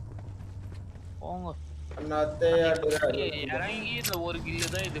போங்க அண்ணாத்தே இறங்கி இந்த ஒரு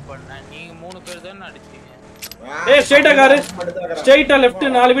கில் தான் இது பண்ணேன் நீங்க 3 பேர் தான் அடிச்சீங்க ஏய் ஸ்ட்ரைட்டா கார் ஸ்ட்ரைட்டா லெஃப்ட்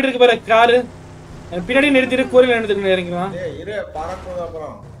 4 வீடு இருக்கு பாரு கார் பின்னாடி நிறுத்திட்டு கோரில நிறுத்திட்டு இறங்கிடுவான் ஏய் இரு பறக்குது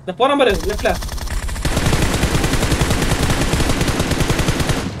அப்புறம் இந்த போறான் பாரு லெஃப்ட்ல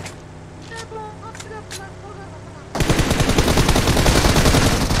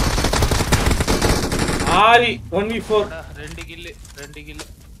ஆரி 1v4 2 கில்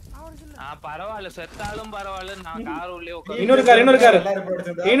பரவாயில்ல செத்தாலும் பரவாயில்ல நான் கார் உள்ளே உட்கார்ந்து இன்னொரு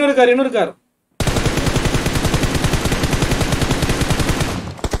கார்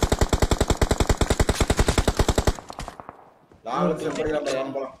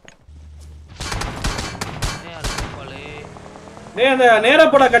டேய் அந்த நேரா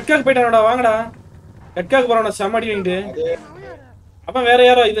போடா கட்காக்கு போய்ட்டானடா வாங்கடா கட்காக்கு போறவன சமடி வாங்கிட்டு அப்ப வேற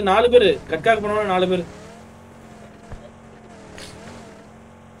யாரோ இது 4 பேர் கட்காக்கு போறவன 4 பேர்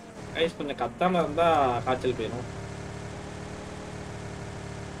ஐஸ் கொஞ்சம் கத்தாம இருந்தா காய்ச்சல் போயிடும்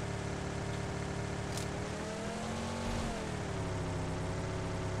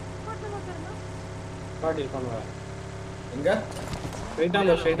பாட்டி பண்ணுவா எங்க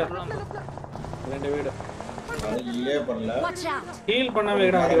ஸ்ட்ரைட்டா ரெண்டு வீடு அது இல்லே பண்ணல ஹீல் பண்ண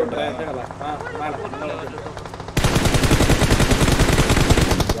வேடா அடி ஓட்றேன் என்னடா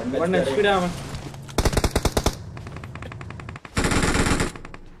ஒன் HP டா அவன்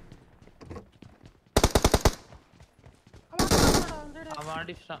அவன்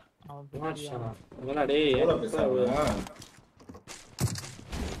அடிச்சான் அவன் டேய் எவ்வளவு பேசாவா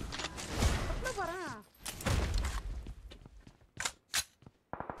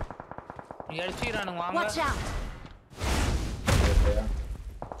நீ அடிச்சிரானுங்க வாங்க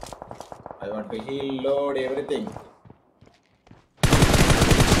I want to heal load everything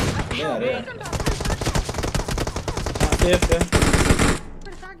safe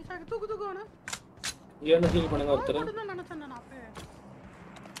சாகி தூக்கு வானா என்ன ஹீல் பண்ணுங்க ஒருத்தர் நான் நினைச்சேன் நான் அப்பே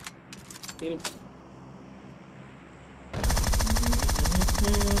ஹீல்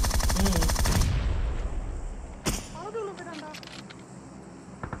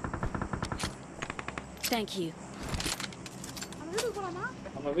Thank you.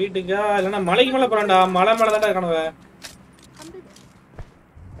 நம்ம வீட்டுக்கா இல்லனா மலைக்கு மேல போறடா. மலை மேல தான்டா கனவ.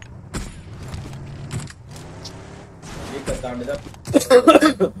 வீட்டை தாண்டிதா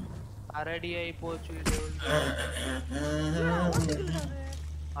அரடி ஆயி போச்சு.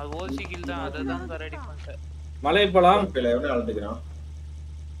 அது ஓசி கில் தான். அததான் ரெடி பண்ணிட்டேன். மலை போலாம். எவனே அழுதுறான்.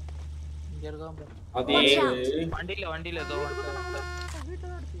 இங்க இருக்கான் பாரு. அதே வண்டில ஏதோ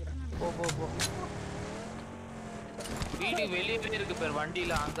போ. வீடு வெளியே இருக்கு பாரு.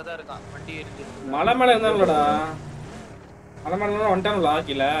 வண்டில அங்கதான் இருக்கான். வண்டி இருக்கு. மலை மேல இருந்தாங்கடா. மலை மேல வந்துட்டாங்களா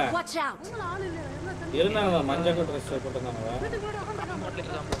கீழ? Watch out. இருந்தாங்க மஞ்சள் ட்ரெஸ் போட்டுருந்தாங்க.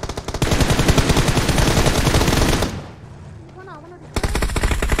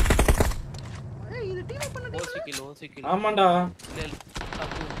 ஓசிக்கில் ஆமாண்டா.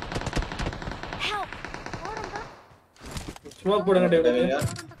 ஸ்மோக் போடுங்க டேவிட்.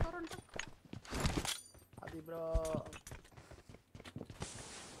 அது ப்ரோ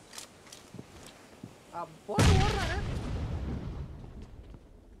போட்டு ஓடுறாரு.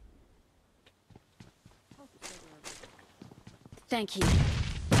 Thank you.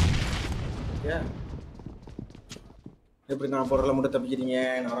 எப்படி நான் பொருளை மட்டும் தப்பிக்கிறீங்க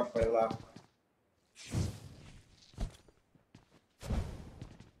நரப்பா.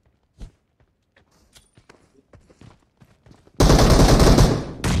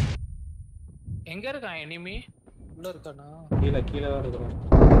 எங்க இருக்கான் எனிமி? உள்ள இருக்கானா? கீழ தான் இருக்கான்.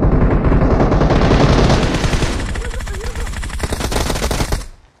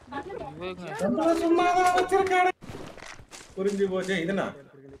 புரிஞ்சு போச்சு. இதுனா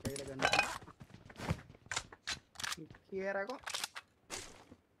கேரகம்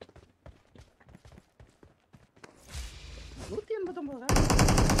 189.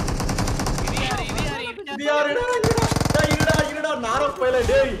 இருடா நாரப்பையில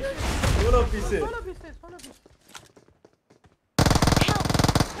டேய். Solo piece.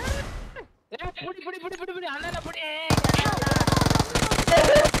 புடி அண்ணா புடி.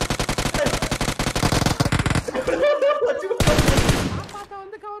 பாப்பா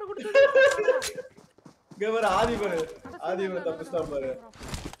வந்து கவர் கொடுத்து கவர் ஆதி தப்பிஸ்தான் பாரு.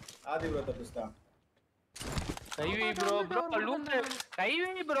 ஆதி தப்பிஸ்தான். கைவி ப்ரோ லூட்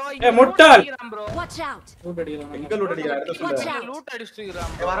கைவி ப்ரோ. முட்டாள் ப்ரோ. Watch out. லூட் அடிக்கிறான். எங்க லூட் அடிக்கிறான்? எடுத்து சொல்லு. லூட்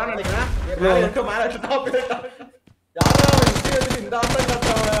அடிச்சிட்டான். வரான்னு நினைக்கிறேன். மேல டாப் போயிட்டான். யாரோ வந்து இந்த ஆட்டம்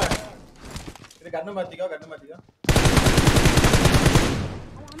காட்றாங்க. இது கண்ணு மாத்திக்கோ. அவன்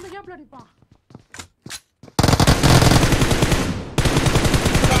அந்த கேப்ல அடிப்பான்.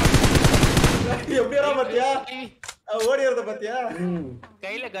 எப்படிடா பாத்தியா? ஓடிறத பாத்தியா?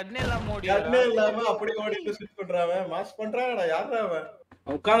 கையில கன் எல்லாம் கன் இல்லாம அப்படி ஓடிட்டு ஷூட் பண்றானே. மாஸ் பண்றானடா. யாரா அவன்?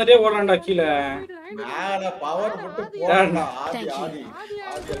 உட்கார்ந்துட்டே ஓடுறான்டா கீழ. மேல பவர் போட்டு போறான்டா. ஆதி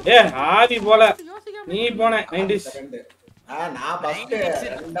ஆதி போல. நீ போன 90s. நான் ஃபர்ஸ்ட்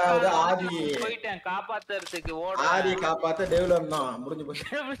இரண்டாவது ஆதி போயிட்டேன் காப்பாத்துறதுக்கு. ஆதி காப்பாத்த டெவலப் தான் முடிஞ்சு போச்சு.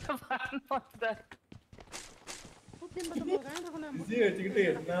 இசி வச்சிட்டு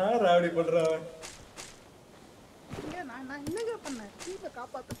என்ன ராவடி பண்றான்? நான் என்னங்க பண்ணேன்? டீமை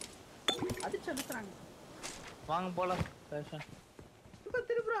காப்பாத்து. அடிச்சு அடிச்சாங்க. வாங்க போலாம். பேஷன். இப்ப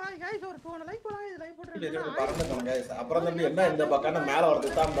திருப்புற गाइस ஒரு 2 லைக் போடுங்க. இது லைக் போடுங்க. இது பறந்துட்டாங்க गाइस. அப்புறம் தம்பி என்ன இந்த பக்கன மேல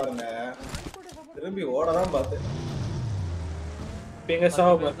வரதுதான் பாருங்க. திரும்பி ஓடதான் பாத்து. பிங்க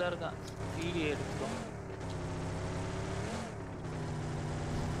சாவ இருக்கான். டிடி எடுத்துறோம்.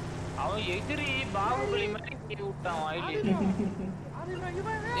 அவன் எதிரி பாகுபலி மாதிரி கீழ விட்டான் வாயிலே. அது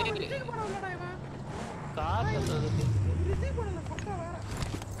இவன் ரிசீவ் பண்ணலடா இவன். கார்ல சொல்லுது. ரிசீவ் பண்ணல பக்கா வேற.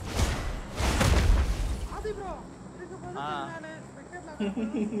 ஆதி ப்ரோ இதுக்கு பதிலா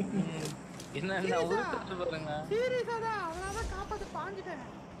என்ன உருட்டு பாருங்க. சீரியஸா தான் அதனால தான் காப்பாத்த பாஞ்சிட்டேன்.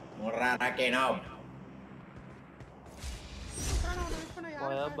 ஓடுறா ராக்கேனா. காணோம் வெயிட் பண்ண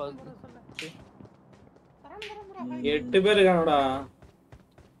யார் பக். ப்ரோ. 8 பேர் இருக்கானடா.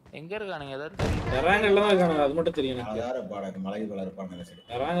 எங்க இருக்கானுங்க? ஏதாவது தெரியுமா? எராங்கல்ல தான் இருக்கானுங்க. அது மட்டும் தெரியும் எனக்கு. யார பாடக்கு மலை போல இருப்பாங்க சரி.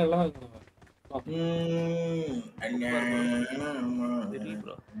 எராங்கல்ல தான் இருக்கானுங்க.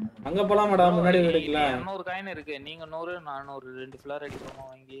 அங்க போலாமாடா? முன்னாடி எடுக்கல. 200 காயின் இருக்கு. நீங்க 100 நான் 100 ரெண்டு ஃபிளார் அடிப்போமா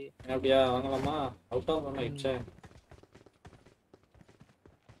வாங்கி. அப்படியே வாங்கலாமா? அவுட் ஆஃப் பண்ண இச்சே.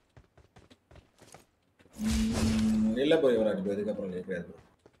 இல்ல போய் வராடி போயிதுக்கு அப்புறம் கேக்குறது.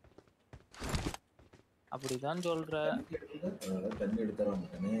 அப்படிதான் சொல்ற. தண்ணி எடுத்துறான்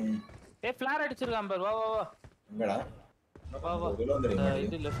மகனே. ஃபிளார் அடிச்சிருக்கான் பாரு. வா வா வா. எங்கடா? வா வா.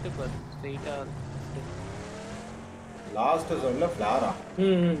 இது லெஃப்ட் பாரு. ஸ்ட்ரைட்டா லாஸ்ட் ஜோன்ல ஃபிளாரா.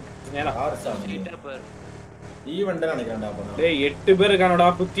 நேரா ஃபிளார் சாமி. ஸ்ட்ரைட்டா பாரு. ஈவென்ட் நினைக்கிறேன்டா அப்ப. டேய் 8 பேர் இருக்கானடா,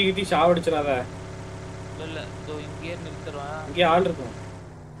 குத்தி குத்தி சாவடிச்சறாத. இல்ல தோ இங்கே நிறுத்துறேன். இங்கே ஆள் இருக்கும்.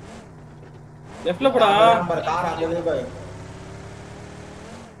 லெஃப்ட்ல போடா. கார் அங்க பாரு.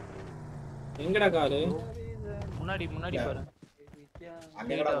 எங்கடா கார்? முன்னாடி பாரு.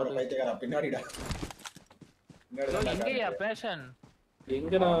 அங்கடா ஒரு பைத்தியக்காரா பின்னாடிடா. பின்னாடி எங்கயா பேஷன்?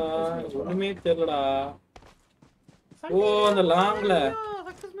 எங்கடா ஒண்ணுமே தெரியலடா. ஓ அந்த லாங்ல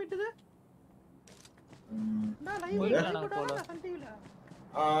சக்சஸ் மீட்டுது.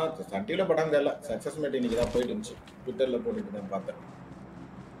 சன் டிவில படம் தெரியல. சக்சஸ் மீட் இன்னைக்கு தான் போயிட்டு இருந்துச்சு. ட்விட்டர்ல போட்டுட்டு தான் பார்த்தேன்.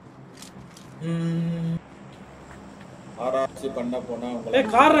 ஆராய்ச்சி பண்ண போனா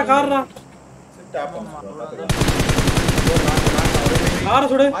ஏய் கார்ரா செட் ஆகும். கார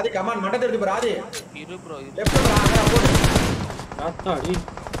சுடு. ஆதி கமான் மண்டை எடுத்து பாரு ஆதி. இரு ப்ரோ லெஃப்ட் போடா போடு. ஆத்தாடி.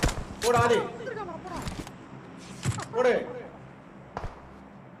 போடு ஆதி. போடு.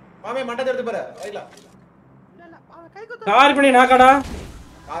 மாமே மண்டை எடுத்து பாரு. ஐல. கார் பண்ணி நாக்கடா.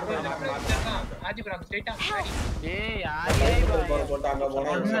 கார் பண்ணி நாக்க. ஆதி ப்ரோ ஸ்ட்ரைட்டா. ஏய் யாரே போட்டாங்க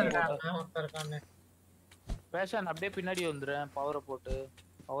போனா. பேஷன் அப்படியே பின்னாடி வந்துறேன். பவரை போட்டு.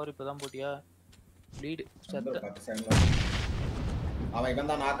 பவர் இப்பதான் போட்டியா? லீட் செத்த. அவன் இவன்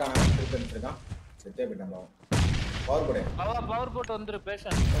தான் நாக்கான திருப்பி எடுத்துட்டான். செத்தே போயிட்டான் அவன். பவர் போடு. பவர் போட்டு வந்துரு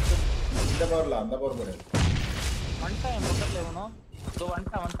பேஷன். இந்த பவர்ல அந்த பவர் போடு. வண்டா என் பக்கத்துல எவனோ. தோ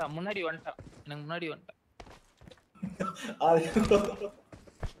வண்டா முன்னாடி வண்டா. எனக்கு முன்னாடி வண்டா. அது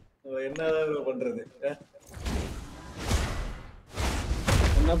என்னடா பண்றது?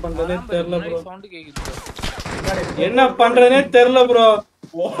 என்ன பண்றதே தெரியல ப்ரோ. சவுண்ட் கேக்குது. என்ன பண்றதே தெரியல ப்ரோ.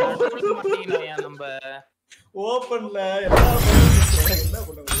 மாட்டீங்களா நம்ம ஓபன்ல என்ன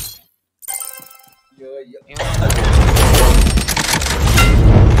பண்ணுங்க? ஐயோ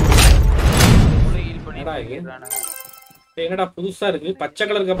என்னடா புதுசா இருக்கு? பச்சை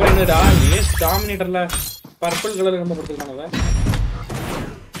கலருக்கு அப்புறம் என்னடா ஏஸ் டாமினேட்டர்ல பர்பிள் கலர் நம்ம கொடுத்துருக்கானவ.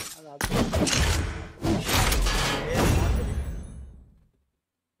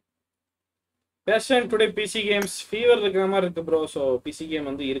 Fashion today PC games fever இருக்கிற மாதிரி இருக்கு ப்ரோ. ஸோ பிசி கேம்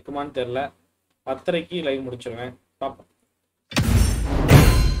வந்து இருக்குமான்னு தெரியல. 10:30க்கு லைவ் முடிச்சிருவேன். பாப்போம்.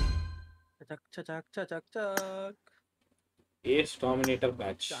 Ace dominator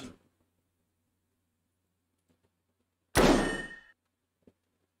batch.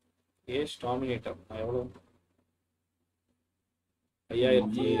 Ace dominator எவ்வளோ?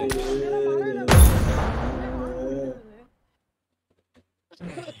 5000.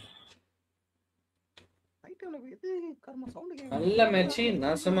 நல்ல மேட்ச்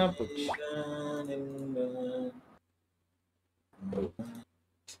நாசமா போச்சு.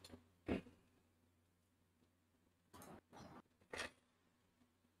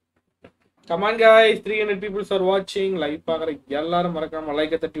 Come on guys, 300 people are watching. Live பார்க்குற எல்லாரும் மறக்காம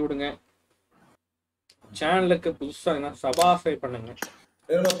லைக்கை தட்டி விடுங்க. சேனலுக்கு புதுசா இருந்தா சப்ஸ்கிரைப் பண்ணுங்க.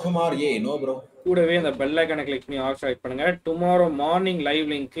 Kumar no bro. கூடவே அந்த பெல் ஐகானை கிளிக் பண்ணி ஆல் செலக்ட் பண்ணுங்க. டுமாரோ மார்னிங் லைவ்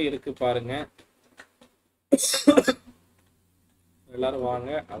லிங்க் இருக்கு பாருங்க. எல்லாரும் வாங்க.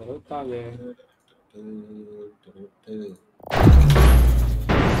 அதனால தாங்க.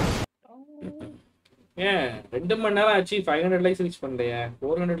 ஏன் 2 மணி நேரம் ஆச்சு 500 லைக்ஸ் ரீச் பண்ணலையே.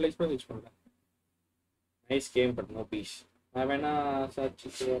 400 லைக்ஸ் கூட ரீச் பண்ணல. Nice game but no peace. நான் வேணா சர்ச்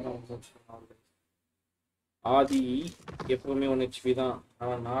ஆதி எப்பவுமே 1 HP தான்.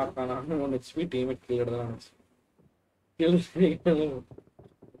 அவன் நானும் 1 HP டீம்மேட் கில் எடுதான்.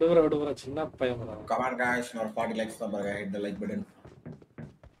 விடுவர சின்ன பையன். Come on guys, not 40 likes தான் பாருங்க. hit the like button.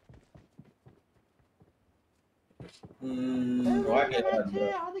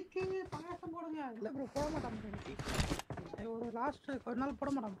 அதுக்கு பாயாசம் போடுங்க. இல்ல ப்ரோ போட மாட்டாங்க. ஒரு லாஸ்ட் ஒரு நாள் போட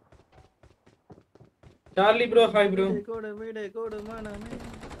மாட்டாங்க. Charlie bro hi bro. கோடு மானமே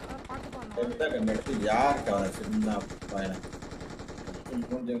பாட்டு பாடுங்க. எந்த கண்ணெடுத்து யார் கவர சின்ன பையன்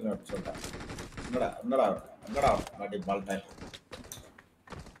கொஞ்சம் சொல்றா. என்னடா மாட்டி பால் டைம்.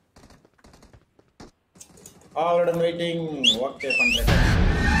 Already waiting. ஓகே பண்றேன்.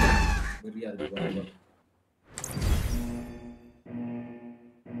 சரியா இருக்கு.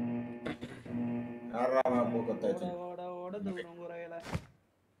 ஆறாம போக்கத்தாச்சு. ஓட தூரம் குறையல.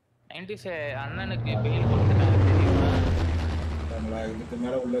 90s அண்ணனுக்கு பெயில் கொடுத்துட்டாங்க தெரியுமா? நம்மள இதுக்கு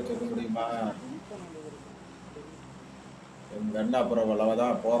மேல உள்ள சொல்ல முடியுமா? எங்க அண்ணா அப்புறம்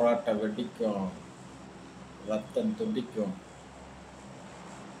வளவதான் போராட்ட வெடிக்கும், ரத்தம் துடிக்கும்,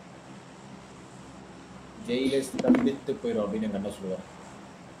 ஜெயிலே ஸ்தம்பித்து போயிடும் அப்படின்னு எங்க அண்ணா சொல்லுவார்.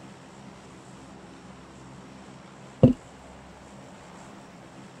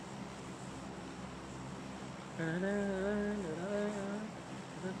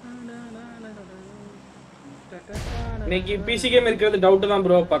 இன்னைக்கு பிசி கேம் இருக்கிறது டவுட் தான்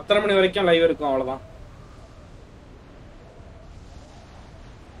ப்ரோ. 10:30 மணி வரைக்கும் லைவ் இருக்கும் அவ்வளவுதான்.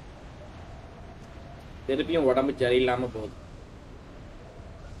 திருப்பியும் உடம்பு சரியில்லாம போகுது.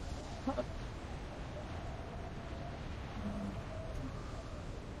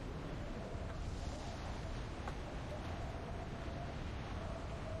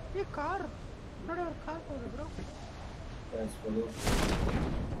 ये कार बड़ा कार போகுது bro. எஸ் போடு.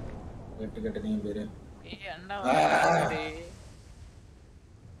 கெட்டு நீ பேரு. அண்ணா வந்து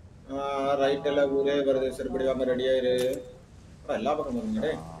ரைட் எல்லாம் ஊரே வருது. சரிபடி வாங்க ரெடி ஆயிரு. எல்லா பக்கம்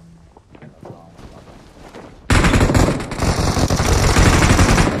வந்துங்கடே.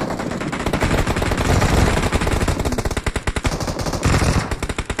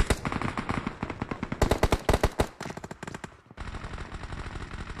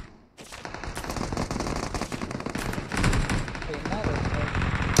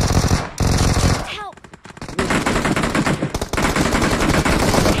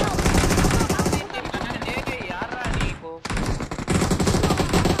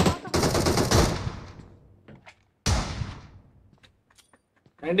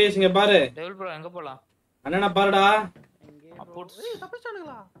 நைன்டீஸ் இங்க பாரு. டெவில் ப்ரோ எங்க போலாம்? அண்ணா பாருடா. அப்புட்ஸ்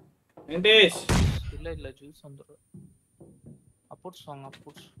தப்பிச்சானுங்களா? நைன்டீஸ் இல்ல ஜூஸ் வந்துரு. அப்புட்ஸ் வாங்க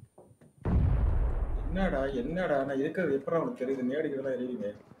அப்புட்ஸ். என்னடா நான் இருக்கிறது எப்பறா உனக்கு தெரியுது? நேடிக்கிறதா எரியுங்க.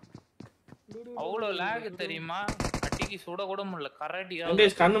 அவ்வளோ லாக் தெரியுமா? அட்டிக்கு சுட கூட முடியல. கரடியா.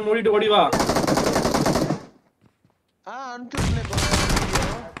 நைன்டீஸ் கண்ணு மூடிட்டு ஓடி வா. அன்ட்யூஸ்லே போ.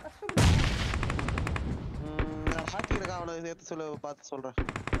 நான் பாத்துக்கிறேன் அவளை சேர்த்து சொல்ல பார்த்து சொல்றேன்.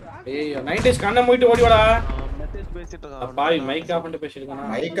 ஏய் நைன்டீஸ் கண்ணை மூடிட்டு ஓடி வாடா. மெசேஜ் பேசிட்டு இருக்கான். பாய் மைக் ஆஃப் பண்ணிட்டு பேசிட்டு இருக்கானா?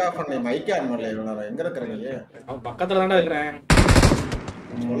 மைக் ஆஃப் பண்ணு. மைக் ஆன் பண்ணல. இவனால எங்க இருக்கற நீ? அவன் பக்கத்துல தான்டா இருக்கறேன்.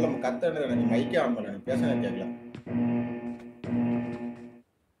 சொல்ல கத்தனே நீ மைக் ஆன் பண்ணு. பேசவே கேக்கல.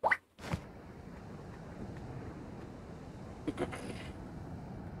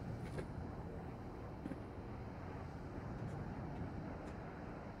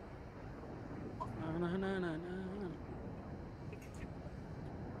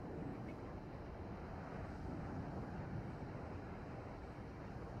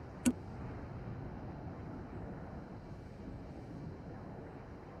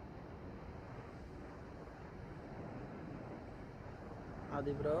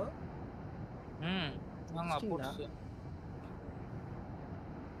 அது bro. வாங்க அப்புட்ஸ்.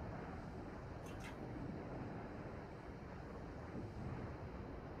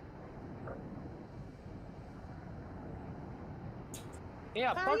 ஏய்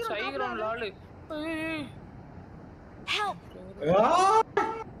அப்புட்ஸ் ஐக்ரோன் லால். Help.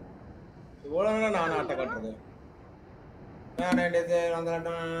 இவ்வளவு நான் ஆட்ட காட்டுறது. நான்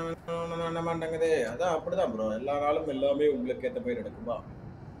என்ன மாட்டேங்குது. அதான் அப்படிதான் ப்ரோ. எல்லா நாளும் எல்லாமே உங்களுக்கு ஏத்த மாதிரி நடக்கும்பா.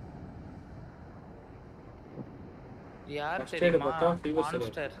 யார் தெரியுமா?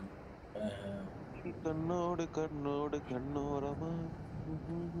 மான்ஸ்டர். கண்ணோடு கண்ணோரமா.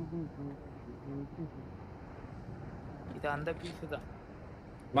 இது அந்த பீஸ் தான்.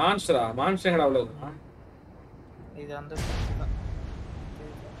 மான்ஸ்டரா? மான்ஸ்டர்ங்கடா அவ்வளவுதா? இது அந்த பீஸ் தான்.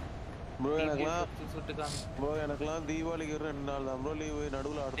 ப்ரோ எனக்குலாம் தீபாவளிக்கு 2 நாள் தான் ப்ரோ லீவு.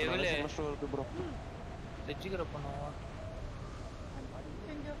 நடுவுல அடுத்த நாள் செமஸ்டர் இருக்கு ப்ரோ. ரெஜிஸ்டர் பண்ணுவா.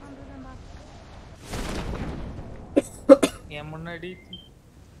 என் முன்னாடி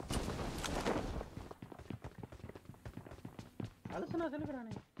அலசனா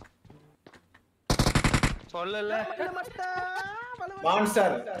சொல்லுறானே. சொல்லல.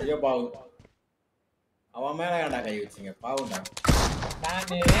 மான்ஸ்டர் ஐயோ பாவு. அவன் மேல ஏன்டா கை வச்சீங்க? பாவுடா.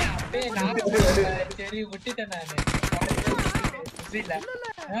 நானே அப்படியே சரி விட்டுட்டேன் நானு. இல்ல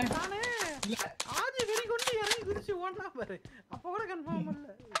நானே ஆதி வெரி கொண்டு இறங்கி குதிச்சு ஓடனா பாரு. அப்ப கூட கன்ஃபார்ம் பண்ணல.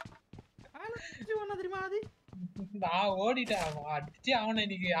 ஆனா ஓடனா தெரியுமா ஆதி? நான் ஓடிட்டேன். அவன் அடிச்சு அவனை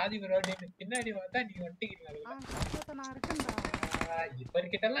இன்னைக்கு ஆதி ரோடி பின்னாடி பார்த்தா நீ ஒட்டிக்கிறீங்க. நான் இருக்கேன்டா.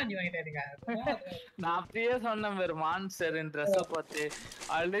 இவர்கிட்டலாம் நீ வாங்கிட்டாருங்க. நான் அப்படியே சொன்னேன் பேர் மான்ஸ்டர் ட்ரெஸ் பார்த்து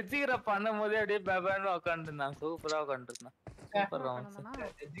அழுத்திக்கிற பண்ணும் போதே அப்படியே பேபான்னு உட்காந்துருந்தான். சூப்பரா உட்காந்துருந்தான். சூப்பர்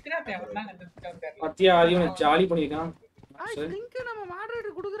பத்தியா அதிகம் ஜாலி பண்ணிருக்கான். லிங்க் நம்ம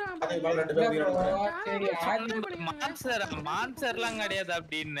மாடரேட்டர் குடுக்குறான். மான்ஸ்டர்லாம் கிடையாது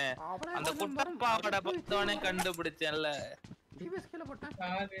அப்படின்னு அந்த குட்டப்பாவோட பத்தவனே கண்டுபிடிச்சேன்ல. டிவிஎஸ்ல போட்டேன்.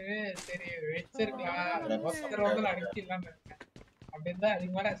 அது சரி வெச்சிருக்கலாம். அடிச்சிடலாம் அப்படியே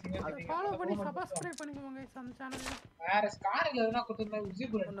அதிகமான ஃபாலோ பண்ணி சப்ஸ்கிரைப் பண்ணிக்கோங்க गाइस அந்த சேனல்ல. வேற ஸ்கார்ல எதுனா கொடுத்தா உசி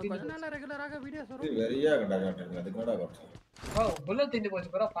புல்லட் கொஞ்ச நாளா ரெகுலராக வீடியோஸ் வரும். இது வெரியா கண்டாங்க. அதுக்கு கூட வரும். ஓ புல்லட் திண்டு போச்சு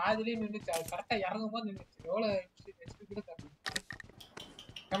bro. பாதியிலே நின்னுச்சு. கரெக்ட்டா இறங்கும்போது நின்னுச்சு. எவ்வளவு ஹெச்பி கூட தெரியல.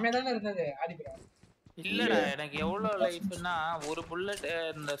 கம்மியா தான இருந்தது ஆடி bro. இல்லடா எனக்கு எவ்வளவு லைஃப்னா ஒரு புல்லட்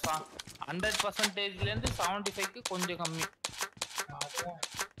இந்த 100% ல இருந்து 75 க்கு கொஞ்சம் கம்மி.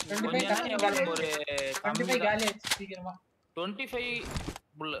 25 காலி ஆச்சு சீக்கிரமா. 25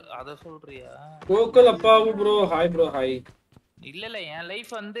 அத சொல்றியா? கோகுல் அப்பாவு ப்ரோ ஹாய் ப்ரோ ஹாய். இல்ல என்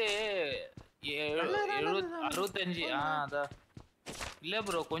லைஃப் வந்து 65 அதான். இல்ல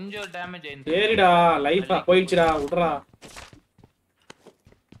ப்ரோ கொஞ்சம் டேமேஜ் ஆயிடுச்சு. சரிடா லைஃப் போயிடுச்சுடா விட்றா.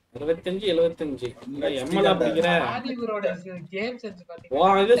 65 75 எம்எல்ஆ பிடிக்கிற ஆதி ப்ரோட கேம் சென்ஸ் பாத்தீங்க. வா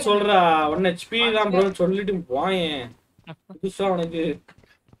இது சொல்றா 1 HP தான் ப்ரோ சொல்லிட்டு போயேன். புதுசா உனக்கு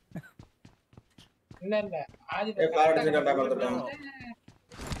இல்ல ஆதி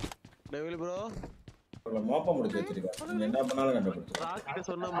டெவில் ப்ரோ மோப்ப முடிச்சு வச்சிருக்கா. நீ என்ன பண்ணாலும் கண்டுபிடிச்சு. ராக்கிட்ட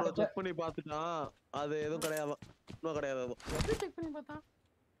சொன்னா ப்ரோ செக் பண்ணி பார்த்துட்டான். அது எதுவும் கிடையாது. இன்னும் கிடையாது அது. எப்படி செக் பண்ணி பார்த்தா?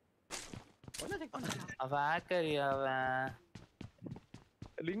 என்ன செக் பண்ணா? அவன் ஹேக்கர் அவன்.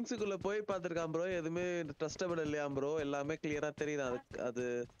 லிங்க்ஸ்க்குள்ள போய் பார்த்திருக்கான் ப்ரோ. எதுமே ட்ரஸ்டபிள் இல்லையா ப்ரோ? எல்லாமே கிளியரா தெரியுது. அது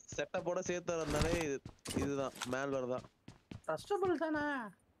செட்டப்போட சேர்த்து வரனாலே இதுதான் மேல்வேர் தான். ட்ரஸ்டபிள் தானே?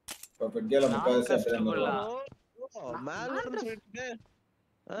 பெட்டியால 30% மேல்வேர்னு சொல்லிட்டு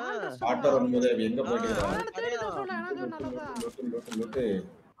ஆட்டர் வரும்போது எங்க போயிட்டு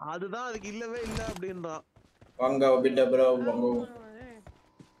அதுதான் அதுக்கு இல்லவே இல்ல அப்படின்றான். வாங்க பிட்ட ப்ரோ வாங்க.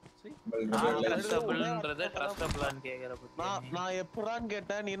 நான் எப்படான்னு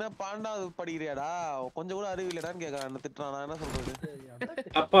கேட்டேன். நீ என்ன 12வது படிக்கிறியாடா? கொஞ்சம் கூட அறிவு இல்லடான்னு கேக்குறான். என்ன திட்டுறான். நான் என்ன சொல்றது?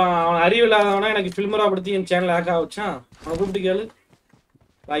 அப்ப அவன் அறிவு இல்லாதவனா எனக்கு ஃபில்மரா படுத்தி என் சேனல் ஹேக் ஆவச்சான். அவன் கூப்பிட்டு கேளு.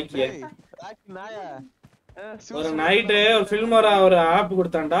 ராக்கியே ராக்கி நாயா ஒரு நைட்டு ஒரு ஃபில்மரா ஒரு ஆப்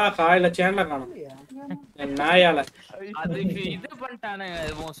கொடுத்தான்டா. காலையில சேனல காணோம் என் நாயால. அது இது பண்ணிட்டானுங்க.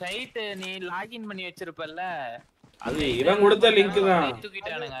 உன் சைட் நீ லாகின் பண்ணி வச்சிருப்பல்ல அது இவன் கொடுத்த லிங்க் தான்.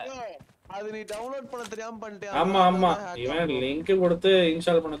 தூக்கிட்டானுங்க. அது நீ டவுன்லோட் பண்ண தெரியாம பண்ணிட்டியா? ஆமா ஆமா இவன் லிங்க் கொடுத்து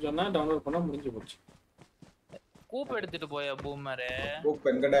இன்ஸ்டால் பண்ண சொன்னா டவுன்லோட் பண்ணா முடிஞ்சு போச்சு. கூப் எடுத்துட்டு போயா பூமர். கூப்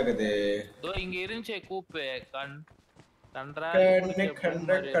எங்கடா இருக்குது? தோ இங்க இருந்துச்சே கூப் கண்ட்ரா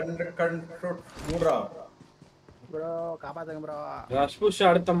மூடா ப்ரோ காப்பாத்துங்க ப்ரோ. ரஷ் புஷ்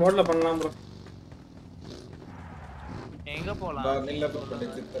அடுத்த மோட்ல பண்ணலாம் ப்ரோ. எங்க போலாம்?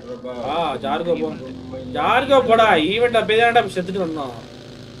 ஜார்கோ போ. ஜார்கோ போடா. ஈவென்ட் அப்பேதான்டா செத்துட்டு வந்தோம்.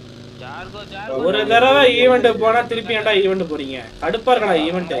 ஜார்கோ ஒரு தடவை ஈவென்ட் போனா திருப்பி ஏன்டா ஈவென்ட் போறீங்க? கடுப்பா இருக்கடா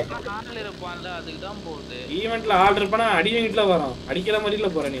ஈவென்ட். ஆள் இருப்பான்ல அதுக்கு தான் போகுது. ஈவென்ட்ல ஆள் இருப்பானா அடிவீட்ல வரோம். அடிக்கிற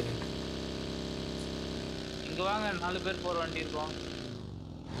மாதிரில போற நீ. இங்க வாங்க 4 பேர் போற வண்டி இருக்கும்.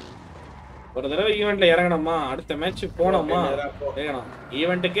 ஒரு தடவை ஈவென்ட்ல இறங்கணுமா? அடுத்த மேட்ச் போனோமா? கேக்கணும்.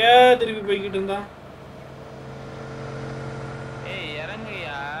 ஈவென்ட்க்கே திருப்பி போய்கிட்டு இருந்தா. ஏய்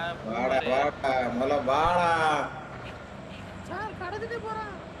இறங்குயா. வாடா வாடா மல வாடா. சார் கடத்திட்டு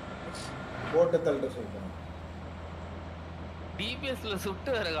போறான். போட்டு தள்ளிட்டு சொல்றேன். டிபிஎஸ்ல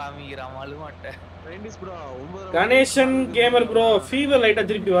சுட்டு வர காமிக்கிறான் மலுமாட்ட. 90s bro. Ganesan gamer bro fever லைட்டா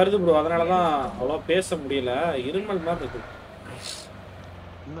திருப்பி வருது ப்ரோ. அதனால தான் அவ்வளவு பேச முடியல. இருமல் மாதிரி இருக்கு.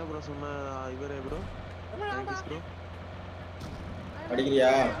 என்ன ப்ரோ சொன்ன இவரே ப்ரோ? 90s bro. அடிக்கிறியா?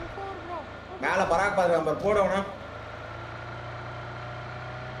 மேல பராக் பாரு நம்பர் போடவனா?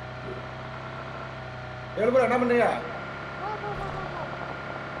 ஏழு ப்ரோ என்ன பண்றீங்க?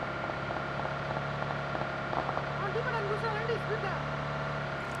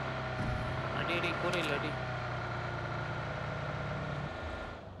 அடி அடி கூரையில அடி.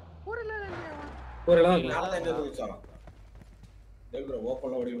 கூரையில நாளை எங்க போயிச்சா? ஏழு ப்ரோ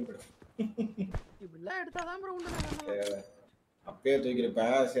ஓபன்ல ஓடிடும் போடு. இப்படிலாம் எடுத்தா தான் ப்ரோ உண்டு. அப்பே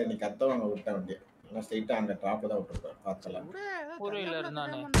தூக்கிருப்பேன். சரி நீ கத்தவங்க விட்ட வண்டி. நான் ஸ்ட்ரைட்டா அங்க டாப்ல தான் விட்டுருப்பேன். பார்த்தலாம். கூரையில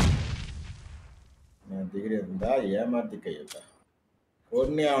இருந்தானே. நான் டிகிரி இருந்தா ஏமாத்தி கையில.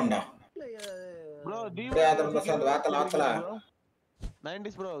 ஒண்ணியாண்டா. Bro Deepavali Wattala Wattala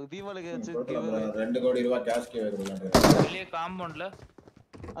 90s bro தீபாவளிக்கு 2 கோடி ரூபாய் கேஷ் கே வைக்கறாங்க. வெளிய காம்பவுண்ட்ல.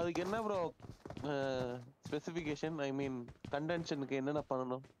 அதுக்கு என்ன ப்ரோ ஸ்பெசிஃபிகேஷன்? ஐ மீன் கண்டென்ஷனுக்கு என்னென்ன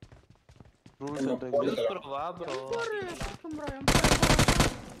பண்ணனும்? Rules and regulations. வா bro.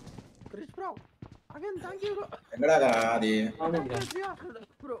 Chris bro again thank you bro. எங்கடா ஆதி?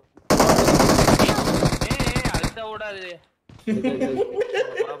 ப்ரோ. ஏய் அழுத்த ஓடாது.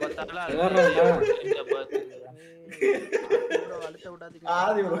 பாபாத்தால அழுத்த விடாதீங்க.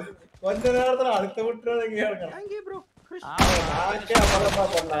 ஆதி ப்ரோ கொஞ்ச நேரத்துல அழுத்த விட்டுறீங்க. Thank you bro. கிறிஸ் நாக்கே அப்பலப்பா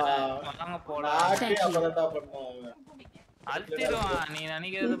பண்ணா. வாங்க போலாம். நாக்கே அப்பலப்பா பண்ணா. அழுத்திடுவான். நீ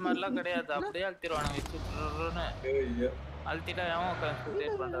நினைக்கிறது மாதிரிலாம் கிடையாது. அப்படியே அழுத்திடுவான். வச்சுட்டுன்னு அழுத்திட்டா அவன்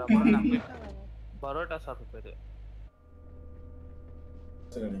கான்சென்ட்ரேட் பண்றான். அப்புறம் நான் போய் பரோட்டா சாப்பிட்டு போயிடு.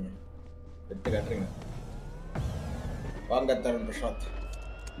 சரிங்க வெட்டு காட்டுறீங்க. வாங்க தரன் பிரசாத்.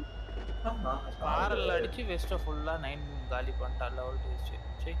 கார்ல அடிச்சு வெஸ்ட் ஃபுல்லா 9 காலி பண்ணிட்டா. லெவல் டேஸ்ட்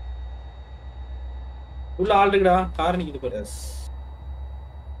சே உள்ள ஆள் இருக்குடா. கார் நிக்குது பாரு. எஸ்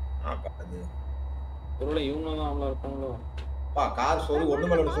அது ஒருவேளை இவங்க தான் அவங்களா இருப்பாங்களோ? பா கார் சொல்லி ஒண்ணு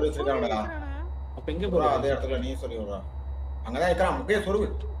மேல ஒண்ணு சொல்லி வச்சிருக்காங்கடா. அப்ப எங்க போறா? போறா? அதே இடத்துல நீ சொல்லி வரா. அங்கதான் இருக்கறான் முக்கைய சொருவு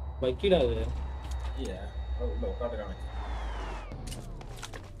வைக்கிடா அது ஐயா உள்ள உட்கார்றானே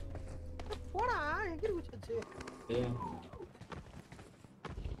போடா எங்க குச்சாச்சு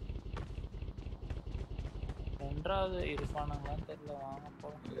ரெண்டாவது இருப்பானுங்களான்னு தெரியல வாங்க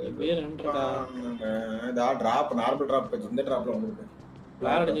போலாம் பேர் ரெண்டடா இதா டிராப் நார்மல் டிராப் இந்த டிராப்ல வந்துருக்கு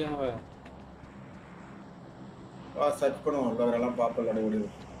பிளார் அடிச்சாங்க வா சர்ச் பண்ணுவோம் வேறலாம் பாப்பல அடி ஓடி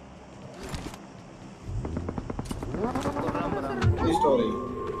 3 ஸ்டோரி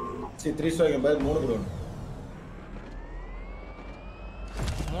சி 3 ஸ்டோரி பாய் 3 குடோன்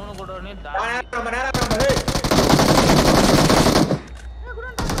 3 குடோனே நம்ம நேரா நம்ம ஏய்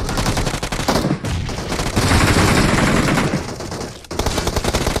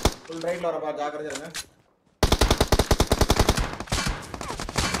ஃபுல் ரைட்ல வரப்பா ஜாக்கிரதையா இருங்க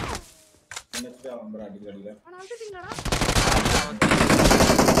நெக்ஸ்ட் ஆம்பரா அடிக்கடில انا அடிச்சிட்டீங்கடா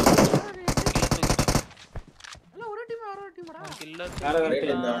இல்ல ஒரு டீம்டா கில்ல வேற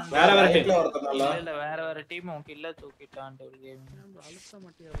டீம் இல்ல வேற டீம் உன் கில்ல தூக்கிட்டான் ஒரு கேம் அழுத்த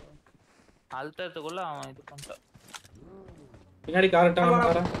மாட்டியா அல்தத்துக்குள்ள அவன் இது பண்ணிட்டான் பின்னாடி காரட்டா நம்ம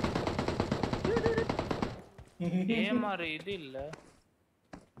கார ஏமாறு இது இல்ல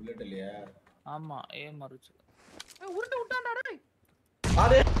புல்லட் இல்லையா ஆமா ஏமாறுச்சு உருட்டு விட்டான்டா டேய்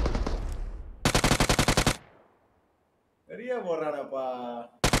ஆதே சரியா போறானேப்பா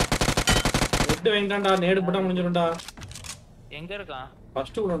ஹெட் வேண்டாம்டா நேடு போட்டா முடிஞ்சிரும்டா எங்க இருக்கான்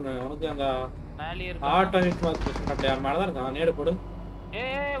ஃபர்ஸ்ட் குடோன் உனக்கு அந்த மேலே இருக்கான் ஆட்டோ ஹிட் மார்க் அப்படியே மேல தான் இருக்கான் நேடு போடு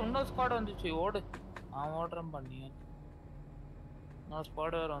ஏய் இன்னொரு ஸ்குவாட் வந்துச்சு ஓடு அவன் ஓடுறேன் பண்ணி இன்னொரு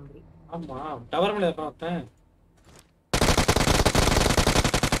ஸ்குவாட் வேற வந்து ஆமா டவர் மேல இருக்கான் ஒருத்தன்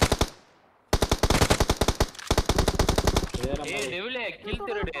ஏய் லெவலே கில்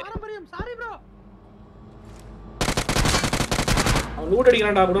திருடு பாரம்பரியம் சாரி ப்ரோ அவன் லூட்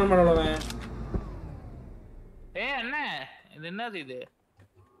அடிக்கறான்டா குடோன் மேல உள்ளவன் ஏய் அண்ணே இது என்னது இது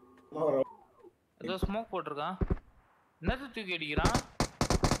ஏதோ ஸ்மோக் போட்டுருக்கான் என்னது தூக்கி அடிக்கிறான்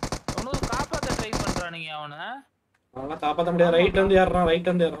அவனும் காப்பாத்த ட்ரை பண்றானுங்க அவனை அவன காப்பாத்த முடியாது ரைட் வந்து ஏறறான்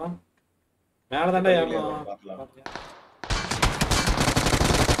மேல தான்டா ஏறறான்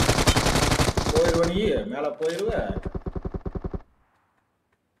போயிடுவ நீ மேல போயிடுவ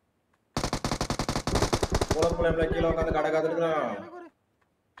போலக்குள்ள கீழ உட்கார்ந்து கடை காத்துறான்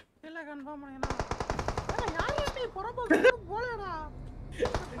இல்ல கன்ஃபார்ம் பண்ணேனா யாரே நீ பொறப்ப போலடா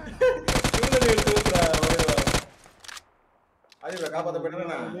கீழ எடுத்து ஊத்துறா ஓடுவா அது காப்பாத்த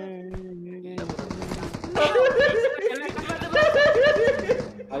போயிடுறேனா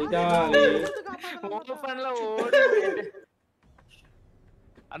ஐயாலே ஓபன்ல ஓடு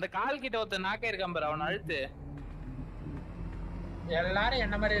அந்த கால் கிட்ட ஒருத்த நாக்க இருக்கான் பாரு அவன் அழுத்து எல்லாரும்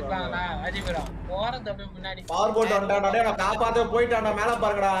என்ன மாதிரி இருப்பாங்களா அஜிபுரா போற தம்பி முன்னாடி பவர் போட் வந்தாடா டேய் நான் காப்பாத்த போய்ட்டான்டா மேல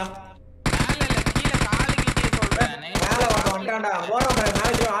பாருங்கடா மேல இல்ல கீழ கால் கிட்டே சொல்றேன் மேல வந்தான்டா போறான் பாரு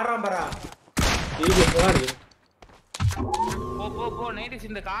மேல ஆடுறான் பாரு டிவி போறாடி போ நைட்டிஸ்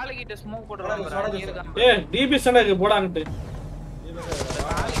இந்த கால் கிட்ட ஸ்மோக் போடுறான் பாரு இருக்கான் ஏய் டிபி சண்டக்கு போடாங்கட்டு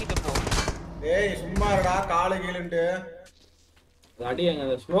கால் கிட்ட போ ஏய் சும்மா இருடா கால் கீழன்ட்டு அடி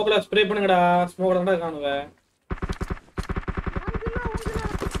அங்க ஸ்மோக்ல ஸ்ப்ரே பண்ணுங்கடா ஸ்மோக்ல தான்டா காணுவே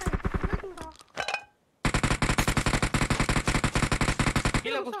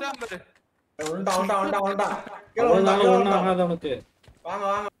கீழ குஸ்டா பாரு உண்டா கீழ ஒண்ணா ஆகாத உனக்கு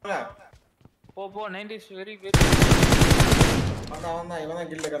வாங்க போ 90s வெரி வந்தா இவன்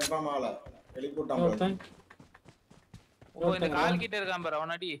கில்ல கன்ஃபார்ம் ஆகல வெளிய போட்டான் இந்த கால் கிட்ட இருக்கான் பாரு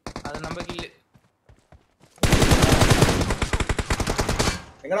அவன் அடி அது நம்ம கில்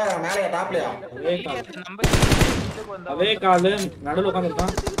எங்கடா மேலே டாப்லயா நம்ம அதே கால் நடுவுல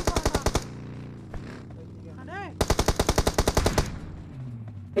உட்கார்ந்திருக்கான்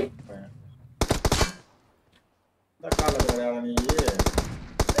இந்த கால்ல போறா நீ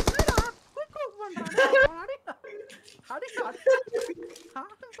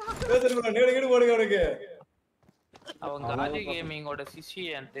நேடு போடுங்க அவனுக்கு அவங்க காஜி கேமிங்கோட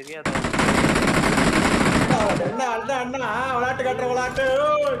சிசியன் தெரியாத அண்ணா விளையாட்டு காட்டுற விளையாட்டு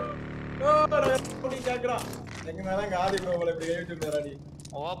கேக்குறான் எங்க மேல காதி ப்ரோல இப்படி கை வச்சிருந்தாடி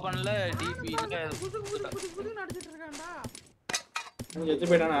ஓபன்ல டிபில அடிச்சிட்டு இருக்கான்டா எத்து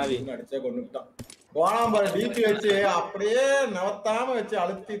போய்டானா ஆதி அடிச்சே கொன்னுட்டான் போலாம் பாரு டிபி வச்சு அப்படியே நவத்தாம வச்சு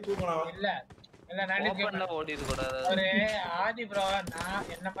அழுத்தி தூக்குறான் இல்ல நான் ஓபன்ல ஓடிது கூடாது ஒரு ஆதி ப்ரோ நான்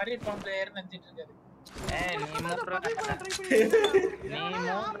என்ன மாதிரி டவுன் பிளேயர் நினைச்சிட்டு இருக்காரு ஏய் நீ மூட்ற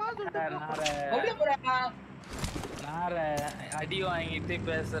நார அடி வாங்கிட்டு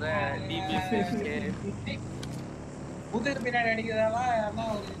பேசுற டிபி முதுகு பின்னாடி அடிக்கிறதாவா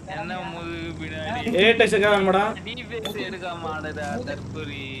என்ன முதுகு பின்னாடி ஏட்டஸ் இருக்காங்கடா டிபி எடுக்காம ஆடுடா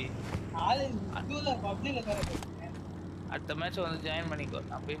தற்குறி ஆளு இதுல பப்ளிக்ல கரெக்ட் அடுத்த மேட்ச் வந்து ஜாயின் பண்ணிக்கோ.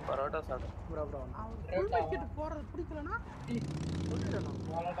 நான் போய் பரோட்டா சாப்பிடுறேன். ப்ரோ நான் ஃபுல் மெட்கிட் போறது பிடிக்கலனா சொல்லிடணும்.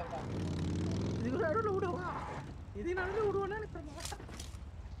 இதுக்குள்ள நடுவுல விடுவா. இது நடுவுல விடுவானே எனக்கு தெரியல.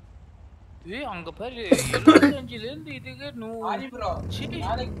 ஏய் அங்க பாரு 75 ல இருந்து இதுக்கு 100 ஆரி ப்ரோ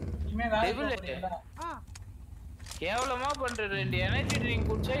நாளைக்கு இனிமே வேலைக்கு போறீங்களா? கேவலமா பண்ற. 2 எனர்ஜி ட்ரிங்க்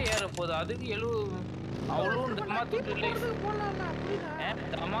குடிச்சா ஏற போகுது. அதுக்கு 70 அவ்வளவு டமாத்துட்டு லைஃப்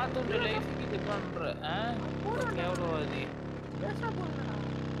டமாத்துட்டு லைஃப்க்கு இது பண்ற. கேவலவாதி.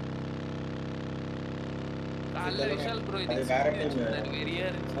 காலைல விஷால் ப்ரோ இது வெரியா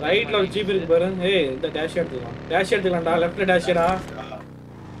இருக்கு. ரைட்ல ஒரு ஜீப் இருக்கு பாரு. ஏய் இந்த டேஷ் எடுத்துக்கலாம். டேஷ் எடுத்துக்கலாம்டா. லெஃப்ட்ல டேஷ்டா.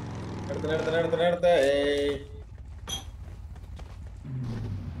 எடுத்து ஏய்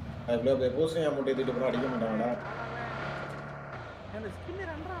அவ்ளோ போய் பூசணியா முட்டை தூக்கிட்டு போற அடிக்க மாட்டாங்கடா. அந்த ஸ்கின்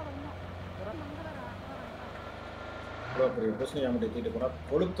ரன்றா வரணும். ஒரு மங்கடா. ப்ரோ போய் பூசணியா முட்டை தூக்கிட்டு போற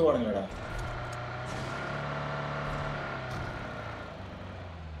கொளுத்துவானுங்கடா.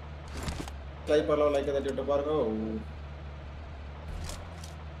 ஸ்னைப்பர்ல லைக் தட்டி விட்டு பாருங்க.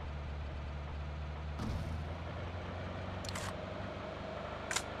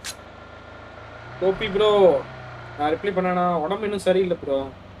 கோபி ப்ரோ நான் ரிப்ளை பண்ணனா உடம்பு இன்னும் சரியில்லை ப்ரோ.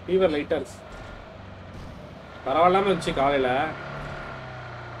 ஃபீவர் லைட்டா இருக்கு. பரவாயில்லாம இருந்துச்சு காலையில.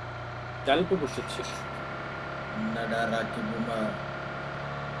 ஜல்பு புடிச்சிச்சு. என்னடா ராக்கி பூமா.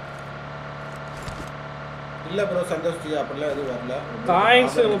 இல்ல ப்ரோ சந்தோஷ் ஜி அப்படிலாம் எதுவும் வரல.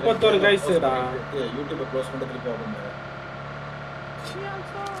 தேங்க்ஸ் 31 கைஸ்டா. யூடியூப் க்ளோஸ் பண்ணிட்டு திருப்பி ஓபன் பண்ணு.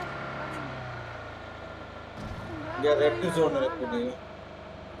 இங்க ரெட் ஜோன் இருக்கு.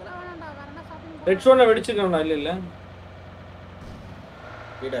 ரெட் ஜோன்ல வெடிச்சிருக்கா இல்ல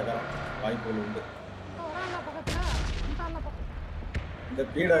பீடகரா வாய்ப்பு உண்டு. இந்த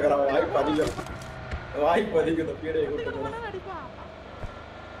பீடகரா வாய்ப்பு அதிகம். இந்த பீடையை கூட்டு போனா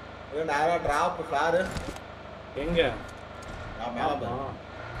இது நேரா டிராப் ஃபிளார் எங்க நான் மேல போ.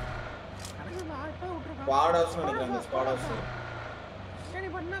 ஸ்குவாடர்ஸ் நினைக்கிறேன். அந்த ஸ்குவாடர்ஸ் சரி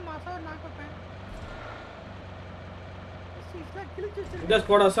பண்ண மாசம் நான் கப்பேன். இந்த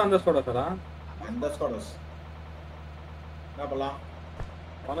ஸ்குவாடர்ஸ் அந்த ஸ்குவாடர்ஸ்டா. அந்த ஸ்குவாடர்ஸ் என்ன பண்ணலாம்?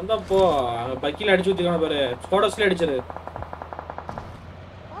 வந்தா போ. பக்கில அடிச்சு ஊத்திக்கணும் பாரு. ஸ்குவாடர்ஸ்ல அடிச்சிரு.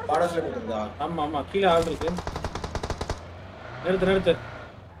 ஸ்குவாடர்ஸ்ல அடிக்குதா? ஆமா ஆமா கீழ ஆள் இருக்கு. நிறுத்து.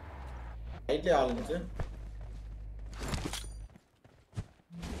 ரைட்ல ஆள் இருந்துச்சு.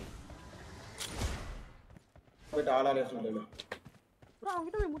 போய் ஆளாலே சொல்லல. ப்ரோ அவங்க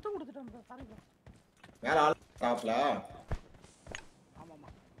கிட்ட முத்தம் கொடுத்துட்டேன் ப்ரோ. Sorry bro. மேல ஆள் டாப்ல.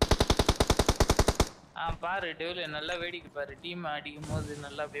 பாரு டேவ்ல நல்லா வேடிக்கை பாரு. டீம் அடிக்கும்போது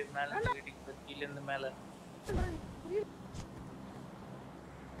நல்லா அப்படியே மேல இருந்து வேடிக்கை பாரு. கீழ இருந்து மேல.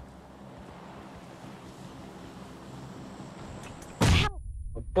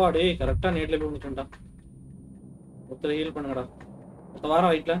 அப்பா டேய் கரெக்ட்டா நேட்ல போய் நிக்கண்டா. ஒருத்தர் ஹீல் பண்ணுங்கடா. ஒருத்த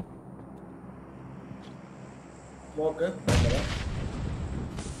வாரம் ரைட்ல. ஸ்மோக்.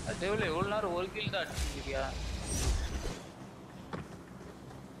 டேவ்ல எவ்வளவு நேரம் ஒரு கில் தான் அடிச்சிருக்கியா?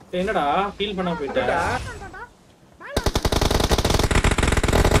 என்னடா ஹீல் பண்ண போயிட்டா?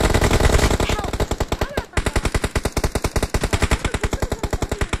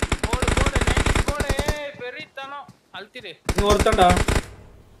 அல்திரே நீ ஒருத்தன்டா.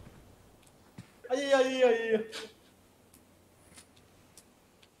 ஐயோ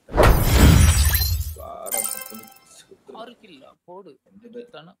ஆறு கில் போடு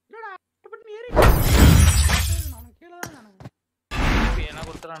தன. என்னடா பட் நீ ஏறி நான் கீழ தான் நானே. என்ன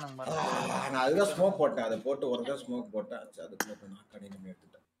குத்துறானுங்க பாரு. நான் அதுதான் ஸ்மோக் போட்டேன். அதை போட்டு ஒருக்கா ஸ்மோக் போட்டேன். அதுக்குள்ள போய் நான் கடினம்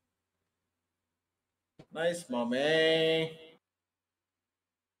எடுத்துட்டேன். நைஸ் மாமே.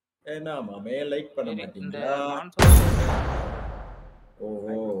 என்ன மாமே லைக் பண்ண மாட்டீங்களா?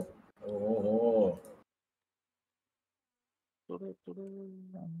 ஓஹோ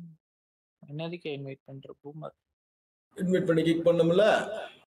என்னதுக்கு இன்வைட் பண்ற பூமர்? இன்வைட் பண்ணி கிக் பண்ணனும்ல.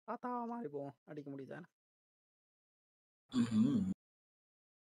 தாத்தா மாதிரி போவோம். அடிக்க முடியுதா?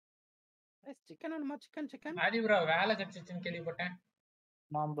 சிக்கன் வேணுமா? சிக்கன் ஆதி ப்ரோ வேலை கிடைச்சிச்சுன்னு கேள்விப்பட்டேன்.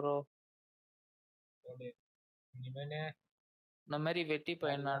 ஆமாம் ப்ரோ. இவனே இந்த மாதிரி வெட்டி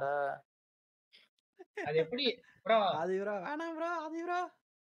பையனாடா. அது எப்படி ப்ரோ? ஆதி ப்ரோ வேணாம் ப்ரோ. ஆதி ப்ரோ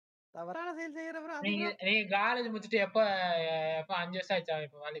தவறான செயல் செய்யற ப்ரோ. நீங்க காலேஜ் முடிச்சிட்டு எப்ப 5 வருஷம் ஆயிச்சா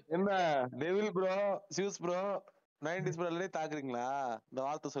இப்ப வேலைக்கு? என்ன டெவில் ப்ரோ, சியூஸ் ப்ரோ, 90s ப்ரோலயே தாக்குறீங்களா இந்த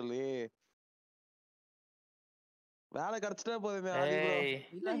வார்த்தை சொல்லி? வேலை கிடைச்சிட்டே போகுது ஆதி ப்ரோ.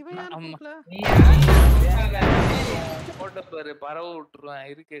 இல்ல இவன் யாரு கூப்பிடல? நீ போட்டோ பாரு பரவ விட்டுருவேன்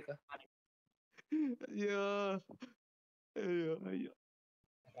இருக்கேக்கா. ஐயோ ஐயோ ஐயோ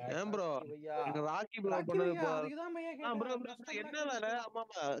ஏன் ப்ரோ ராக்கி ப்ரோ பண்ணது ப்ரோ என்ன வேலை ஆமா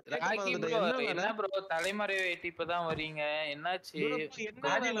ராக்கி ப்ரோ என்ன ப்ரோ தலைமறைவேட்டி இப்பதான் வரீங்க என்னாச்சு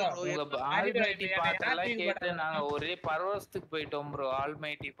உங்க ஆல்மைட்டி பாட்டெல்லாம் கேட்டு நாங்க ஒரே பரவசத்துக்கு போயிட்டோம் ப்ரோ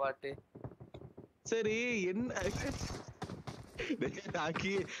ஆல்மைட்டி பாட்டு சரி என்ன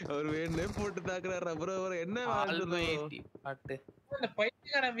ராக்கி அவர் வேணே போட்டு தாக்குறாரு ப்ரோ என்ன ஆல்மைட்டி பாட்டு இந்த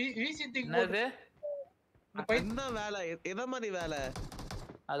பைத்தியக்கார வீசி என்னது என்ன வேலை எத மாதிரி வேலை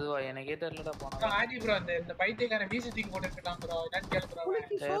அதுவா எனக்கே தெரியலடா போனா ஆடி ப்ரோ இந்த பைத்தியக்கார வீசி தூக்கி போட்டுட்டான் ப்ரோ என்னன்னு கேளு ப்ரோ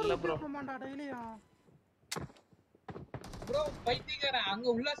தெரியல ப்ரோ ப்ரோ பைத்தியக்கார அங்க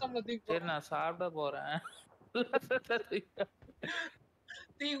உல்லாசம்ல தூக்கி சரி நான் சாப்பிட போறேன்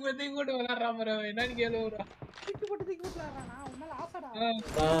தூக்கி போட்டு விளையாடுறான் ப்ரோ என்னன்னு கேளு ப்ரோ தூக்கி போட்டு விளையாடுறானா உன்னால ஆசைடா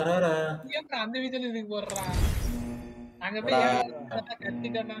ஏன் அந்த வீட்டுல தூக்கி போடுறான் அங்க போய்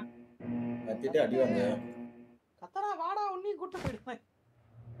கத்திட்டானா கத்திட்டு அடி வாங்க கத்தடா வாடா உன்னையும் கூட்டு போயிடுவேன்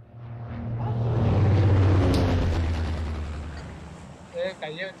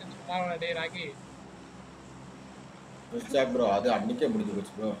கையை வச்சு சும்மா டேய் ராக்கி மிஸ்டேக் ப்ரோ அது அன்னைக்கே முடிஞ்சு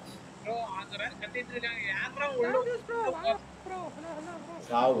போச்சு ப்ரோ ப்ரோ அங்க ரெண்டு கத்திட்டு இருக்காங்க யாரா உள்ள ப்ரோ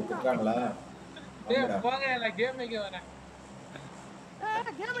சாவு குத்துறாங்களா டேய் போங்க நான் கேம் மேக்க வரேன்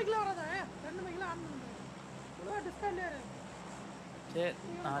கேம் மேக்கல வரதா ரெண்டு மேக்கல ஆன் பண்ணு ப்ரோ டிஸ்கவுண்ட் ஏறு சரி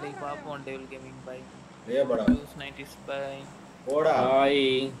நாளைக்கு பாப்போம் டேவில் கேமிங் பை ஏய் படா 90s பை போடா பை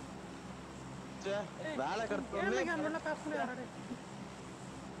வேலை கரெக்ட் கேம் மேக்க நல்லா பாஸ் பண்ணி வரடா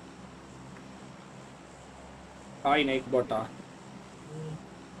ஹாய் நைட் போட்டா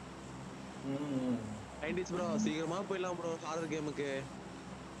 90s ப்ரோ சீக்கிரமா போயிடலாம் ப்ரோ ஹாரர் கேமுக்கு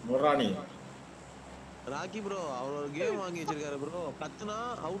முரானி ராக்கி ப்ரோ அவர் ஒரு கேம் வாங்கி வச்சிருக்காரு ப்ரோ கத்துனா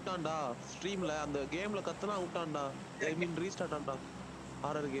அவுட் ஆண்டா ஸ்ட்ரீம்ல அந்த கேம்ல கத்துனா அவுட் ஆண்டா ஐ மீன் ரீஸ்டார்ட் ஆண்டா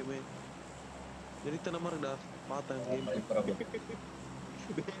ஹாரர் கேம் வெறித்தனமா இருக்குடா பார்த்தேன் கேம்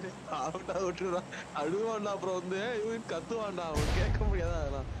அவுட் அவுட்ரா அழுவான்டா அப்புறம் வந்து இவன் கத்துவான்டா அவன் கேட்க முடியாதா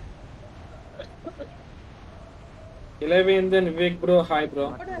அதெல்லாம் Ilavendhan Vivek bro hi bro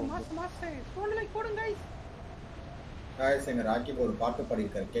mass phone like போடுங்க गाइस गाइस எங்க ராக்கி ஒரு பாட்டு பாடி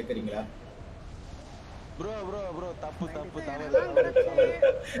இருக்காரு கேக்குறீங்களா ப்ரோ ப்ரோ ப்ரோ தப்பு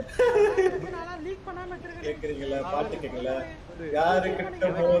நான் லீக் பண்ணாம இருக்கேன் கேக்குறீங்களா பாட்டு கேக்குறீங்களா யாரு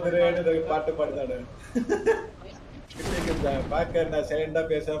கிட்ட போதுறேன்னு பாட்டு பாடுதானே கேக்குதா பாக்க நான் சைலண்டா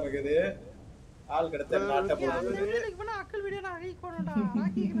பேசாம இருக்குது ஆள் கடத்த நாட்ட போடுது லைக் பண்ணா அக்கல் வீடியோ நான் லீக் பண்ணடா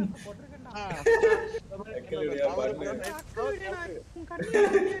ராக்கிக்கு நான் சப்போர்ட் இருக்கேன்டா அக்கல் வீடியோ பாருங்க அக்கல் வீடியோ நான் உன் கண்ணில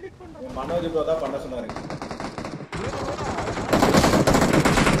எடிட் பண்றேன் மனோஜ் ப்ரோ தான் பண்ண சொன்னாரு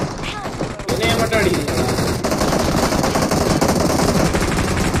என்னைய மட்டும் அடிக்கிறீங்களா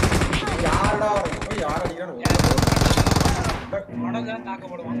யாரடா யார் அடிக்கிறானோ மனோஜ் தாக்க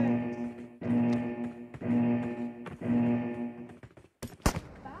போடுவான்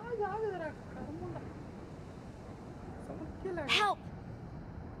Help!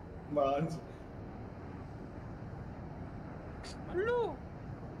 Mans. Hello.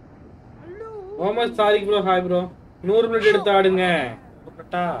 Hello. Mohammed சாரிக் bro hi bro 100 minute எடுத்து ஆடுங்க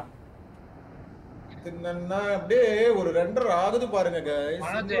கரெக்ட்டா தின்னன்னா அப்படியே ஒரு 2.5 ஆகுது பாருங்க गाइस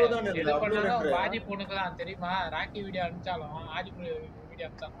இது பண்ணாலும் பாதி பொண்ணுக்கு தான் தெரியுமா ராக்கி வீடியோ அனுப்பிச்சாலும் ஆதி வீடியோ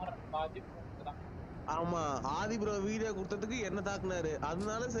அனுப்பிச்சாலும் பாதி பொண்ணுக்கு தான் ஆமா ஆதி ப்ரோ வீடியோ கொடுத்ததுக்கு என்ன தாக்குனாரு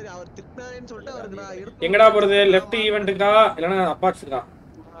அதனால சரி அவர் திட்டாரேன்னு சொல்லிட்டு அவருக்கு நான் எங்கடா போறது லெஃப்ட் ஈவென்ட்க்கா இல்லனா அபார்ட்ஸ்க்கா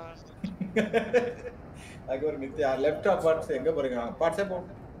அங்க ஒரு நித்யா லெஃப்ட் அபார்ட்ஸ் எங்க போறீங்க அபார்ட்ஸே போ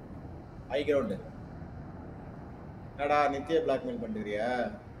ஹை கிரவுண்ட் என்னடா நித்யா பிளாக்மெயில் பண்றியா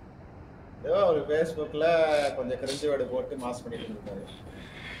ஏதோ ஒரு Facebookல கொஞ்சம் கிரிஞ்சி வேர்ட் போட்டு மாஸ் பண்ணிட்டு இருக்காரு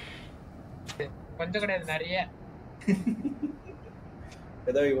கொஞ்சம் கிடையாது நிறைய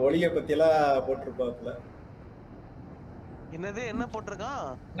ஏதோ ஒளிய பத்தி எல்லாம் போட்டுருப்பாப்ல என்னது என்ன போட்டுருக்கான்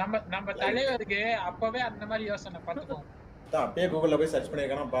நம்ம தலைவருக்கு அப்பவே அந்த மாதிரி யோசனை பார்த்துக்கோம் அப்படியே கூகுள்ல போய் சர்ச்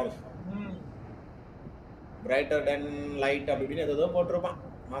பண்ணிருக்கானா பாரு பிரைட்டர் தென் லைட் அப்படின்னு ஏதோ போட்டுருப்பான்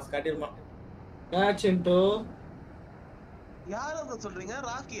மாஸ் காட்டிருப்பான் மேட்ச் இன்டோ யார சொல்றீங்க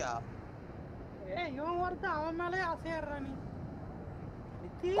ராக்கியா ஏய் இவன் வரது அவன் மேலே ஆசையாடுறா நீ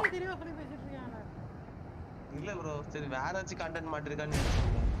தெரியவா சொல்லி பேசிட்டு இருக்கானே இல்ல ப்ரோ சரி வேற ஏதாச்சும் கண்டென்ட் மாட்டிருக்கான்னு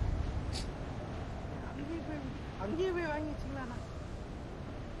அங்கேயே போய் வாங்கி வச்சுக்கலாம்ண்ணா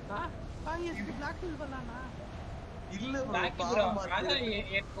வாங்கி வச்சுட்டு பிளாக்மெயில் பண்ணலாம்ண்ணா இல்ல ப்ரோ அதான்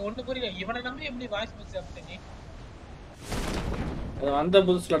எனக்கு ஒண்ணு புரியல இவனை நம்பி எப்படி வாய்ஸ் மெசேஜ் அப்படி நீ அது வந்த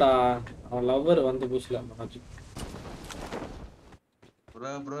புதுசுலடா அவன் லவ்வர் வந்த புதுசுல மனோஜ்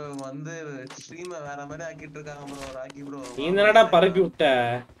ப்ரோ வந்து ஸ்ட்ரீமை வேற மாதிரி ஆக்கிட்டு இருக்காங்க ப்ரோ ராக்கி ப்ரோ நீ என்னடா பரப்பி விட்ட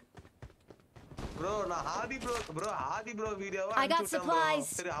ப்ரோ நான் ஆதி ப்ரோ வீடியோவை அனுப்பிச்சேன்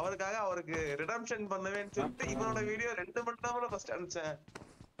சரி அவருக்கு ரிடம்ஷன் பண்ணவேன்னு சொல்லிட்டு இவனோட வீடியோ 2 மட்டும் தான் ஃபர்ஸ்ட் அனுப்பிச்சேன்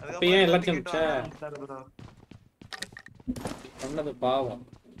அப்ப ஏன் எல்லாத்தையும் அனுப்பிச்ச? சொன்னது பாவம்.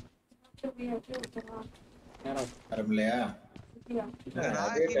 வரலையா?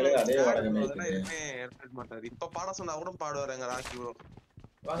 அதே வடகமே மாட்டாரு. இப்ப பாட சொன்னா கூட பாடுவாரு எங்க ராக்கி ப்ரோ.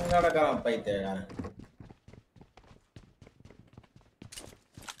 வங்கடக்காரன் பைத்தியக்காரன்.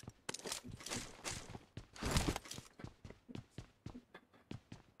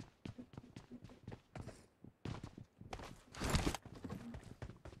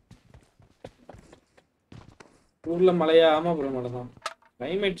 ஊர்ல மழையா? ஆமா ப்ரோ மழை தான்.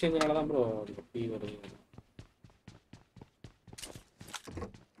 கிளைமேட் சேஞ்ச்னால தான் ப்ரோ ஃபீவர்.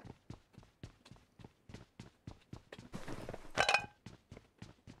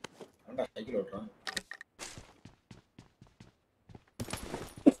 அண்ணா சைக்கிள் ஓட்டுறான்.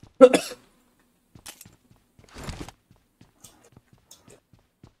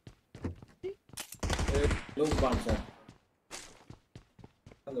 லூப் பான் சார்.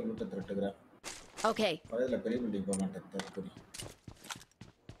 அந்த லூட்டை திருட்டுகிறேன். Okay. பழைய பெரிய பில்டிங் போக மாட்டேன் தற்கொலை.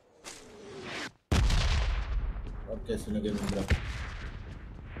 ஓகே சின்ன bro.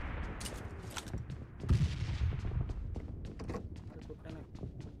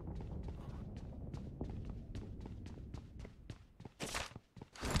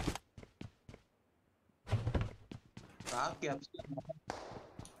 Rakhi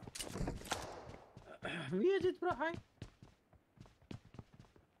Vijith bro hi.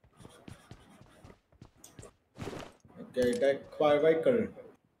 Okay, take 5 vehicle.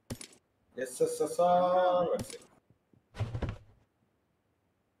 SSSR.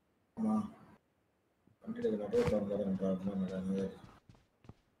 Come on. Continue the road on the road.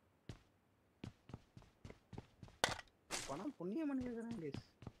 பணம் புண்ணியம் பண்ணிருக்கேன் गाइस.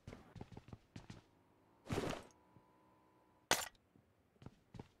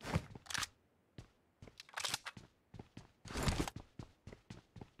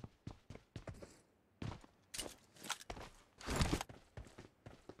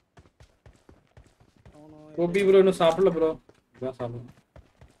 கோபி ப்ரோ இன்னும் சாப்பிடல ப்ரோ. இதான் சாப்பிடணும்.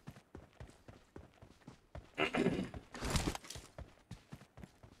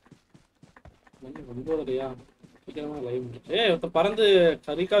 ஒன்பதுலையா? சீக்கிரமா லைவ் முடிச்சு. ஏய் ஒருத்த பறந்து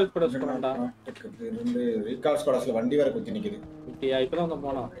ரீகால் ஸ்குவாட் போறான்டா. இருந்து ரீகால் ஸ்குவாட்ஸ்ல வண்டி வேற குத்தி நிக்குது. குட்டியா இப்பதான் வந்து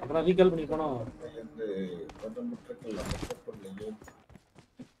போனோம். அப்புறம் ரீகால் பண்ணி போனோம். வந்து கொஞ்சம் முற்றக்கல்ல முற்றக்கல்லையே.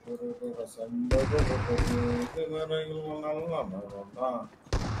 ஒரு சம்பவம் மரங்கள் நல்லா மரம்டா.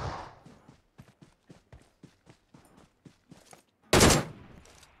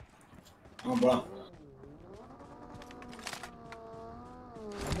 ஆம்பளா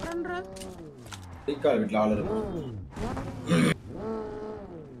ரீகால் வீட்ல ஆளு இருக்கு.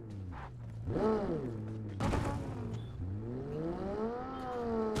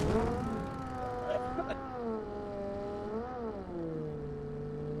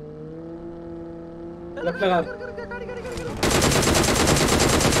 லெஃப்ட்ல கார்.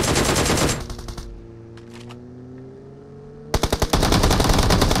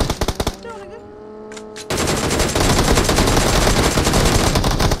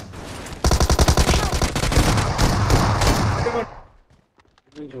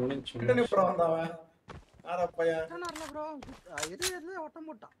 கிட்டனே ப்ரோ வந்தவன். ஆரா பையன். என்னடா ப்ரோ? இதுல ஓட்டம்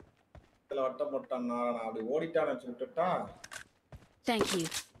போட்டான். இதுல ஓட்டம் போட்டான். நான் அப்படி ஓடிட்டானே சுட்டுட்டான். Thank you.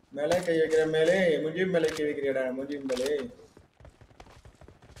 மேலே கை வைக்கிற மேலே முஞ்சியும் மேலே கை வைக்கிறடா முஞ்சியும் மேலே.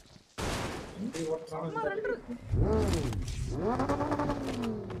 இந்தி ஓட்றான்.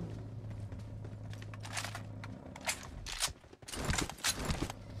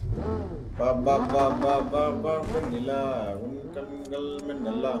 பாபா பாபா பாபா நிலா உன் கண்கள்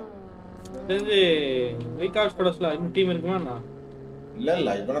மின்னலா. இது ரீகால் ஸ்குவாட்ஸ்ல இன்னும் டீம் இருக்குமா?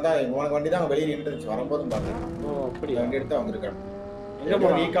 இல்ல இவனதான் இவனுக்கு வண்டி தான் வெளிய நின்னுச்சு வரும்போது பார்த்தேன். ஓ அப்படி வண்டி எடுத்து வந்திருக்கான். எங்க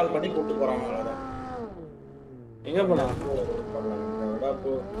போறா? ரீகால் பண்ணி கூட்டி போறாங்க அவ்வளவுதான். எங்க போறா? எடா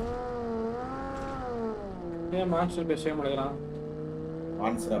போ. ஏன் மான்ஸ்டர் பேசவே மாட்டேங்கிறான்?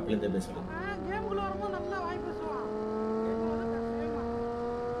 மான்ஸ்டர் அப்படியே பேசுறான். கேமுக்குள்ள வரும்போது நல்லா வாய் பேசுவான்.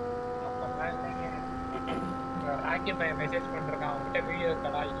 ராக்கி பையன் மெசேஜ் பண்ணிருக்கான். அவன்கிட்ட வீடியோ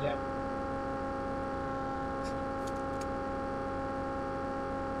இருக்கா இல்லையா?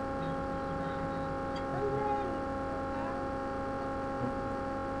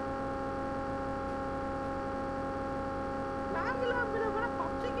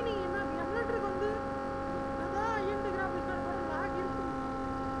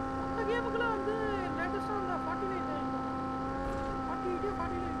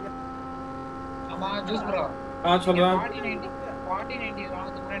 ஜூஸ் ப்ரோ சொல்றேன். 4090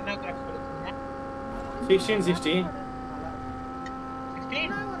 வாங்குறதுக்கு முன்னாடி என்ன கிராஃபிக்ஸ் கொடுத்தீங்க? 1660 16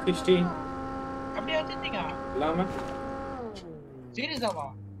 16 அப்படியே வச்சிருந்தீங்க? இல்லாம சீரியஸாவா?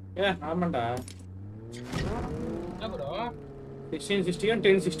 ஆமாண்டா. என்ன ப்ரோ 1660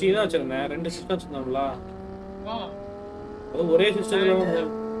 1060 தான் வச்சிருந்தேன். ரெண்டு சிஸ்டம் வச்சிருந்தோம்ல. அது ஒரே சிஸ்டத்துல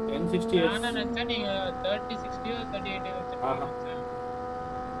 1060. நான் நினைச்சேன் நீங்க 3060 38 வச்சிருக்கீங்க.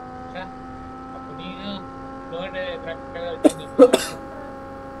 அப்ப நீங்க லோடு கரெக்ட்டா வச்சிருக்கீங்க.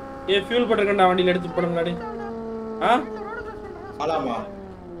 ஃபியூல் போட்டுக்கண்டா வண்டியில எடுத்து போடுங்களாடி. ஆலாமா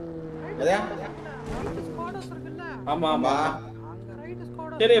ஏதா ஆமா ஆமா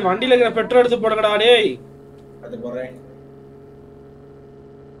சரி வண்டியில இருக்கிற பெட்ரோல் எடுத்து போடுங்கடா டேய். அது போறேன்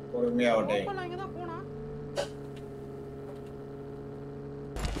பொறுமையா ஓட்டே.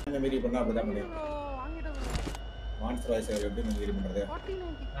 இந்த மீறி பண்ணா அப்படிதான் முடியும். மான்ஸ்டர் வாய்ஸ் எப்படி மீறி பண்றது?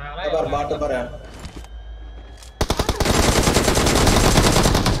 பாட்டு பாரு.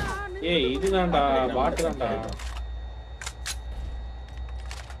 ஏய் இதுதான்டா பாட்டு தான்டா.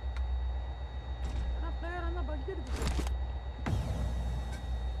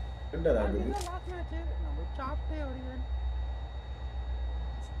 என்னடா இது? நம்ம சாப்பிட்டே வரீங்க.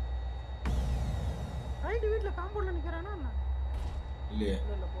 ரைட் வீட்ல காம்பவுண்ட்ல நிக்கறானா என்ன? இல்லையே.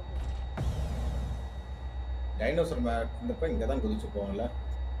 டைனோசர் இந்த இங்க தான் குதிச்சு போவாங்கல.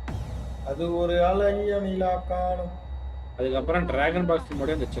 அது ஒரு அழகிய நிலா காலம். அதுக்கப்புறம் டிராகன் பாக்ஸ்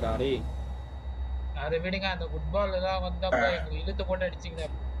மட்டும் வந்துச்சுடா டேய். அத விடுங்க அந்த ஃபுட்பால் தான் வந்தப்ப எங்க இழுத்து போட்டு அடிச்சிங்க.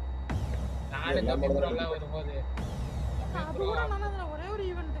 நானே தம்பி ப்ரோ எல்லாம் வரும்போது அது கூட நல்லதுல ஒரே ஒரு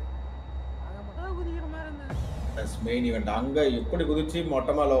ஈவென்ட். அங்க மட்டும் குதிக்கிற மாதிரி இருந்தது. பஸ் மெயின் ஈவென்ட் அங்க எப்படி குதிச்சு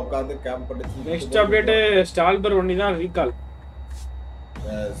மொட்டை மேல உட்கார்ந்து கேம்ப் பண்ணிச்சு. நெக்ஸ்ட் அப்டேட் ஸ்டால்பர் ஒண்ணி தான் ரீகால்.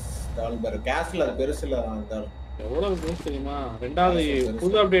 ஸ்டால்பர் கேஸ்ல அது பெருசு இல்ல அந்த எவ்வளவு பெருசு தெரியுமா? ரெண்டாவது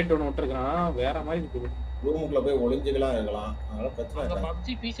புது அப்டேட் ஒன்னு விட்டுருக்கான் வேற மாதிரி இருக்கு. ரூமுக்குள்ள போய் ஒளிஞ்சிக்கலாம் இருக்கலாம். அதனால பிரச்சனை இல்ல. PUBG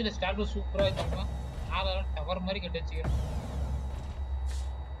PC ல ஸ்டால்பர் சூப்பரா இருக்குமா? அதெல்லாம் டவர் மாதிரி கட்டி வச்சிருக்கேன்.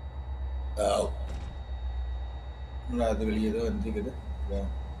 அது வெளியே ஏதோ வந்துக்குது.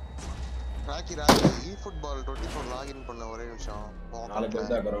 ராக்கி eFootball 24 லாகின் பண்ண ஒரே நிமிஷம். நாளைக்கு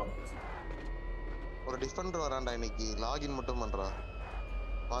வந்து அப்புறம் ஒரு டிஃபெண்டர் வரான்டா இன்னைக்கு லாகின் மட்டும் பண்றா.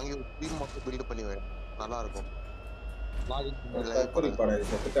 வாங்கி ஒரு டீம் மட்டும் பில்ட் பண்ணி வை. நல்லா இருக்கும். லாகின் பண்ணி பட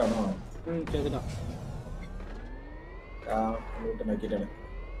செத்துட்டானோ? கேக்குதா? லூட் நக்கிட்டானே.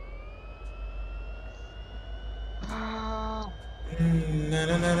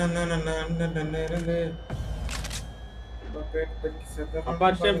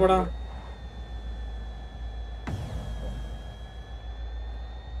 அப்பாச்சே போடா.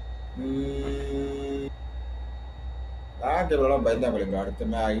 ராக்கெல்லாம் பயந்தா போலங்க. அடுத்த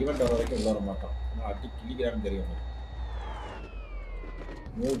ஈவென்ட் வர வரைக்கும் உள்ள வர மாட்டான். அடி கிளிக்கிறான்னு தெரியும்.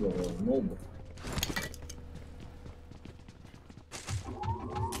 மூவ்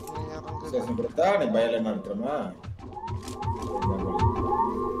சேஷன் கொடுத்தா நீ பயல என்ன எடுத்துறமா?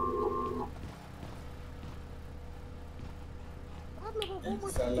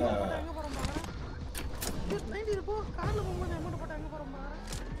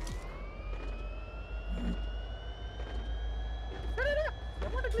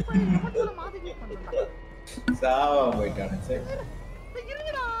 சாவா போயிட்டானே. சரி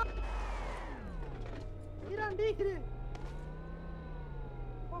இருங்கடா. இராண்டி இரு.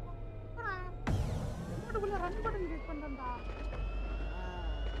 போடா. எமோட்டுக்குள்ள ரன் பட்டன் கிளிக் பண்ணடா.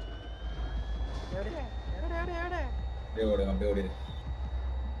 எடே. அப்படியே ஓடு.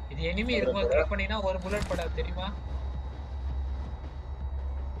 இது எனிமி இருக்கும் கிளிக் பண்ணினா ஒரு புல்லட் படாது தெரியுமா?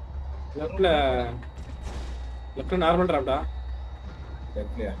 லெஃப்ட்ல நார்மல் டிராப்டா.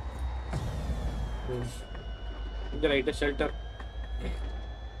 லெஃப்ட்லயா? இந்த ரைட் ஷெல்டர்.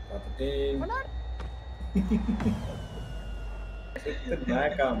 பாத்துட்டே.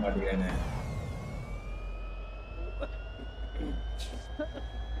 நாக்கா மாட்டேங்கனே.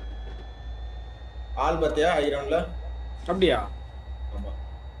 ஆல் பத்தியா ஐரன்ல? அப்படியே ஆமா.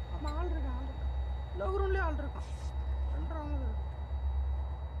 ஆல் இருக்கு. லவ் ரூம்லயே ஆல் இருக்கு. பண்றாங்க.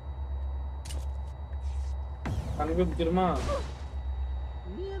 அங்க திரும்ப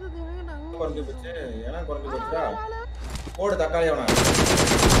நீ எது தேவனா? குறஞ்சு போச்சு. ஏனா குறஞ்சு போச்சுடா. போடு தக்காளி அவனா.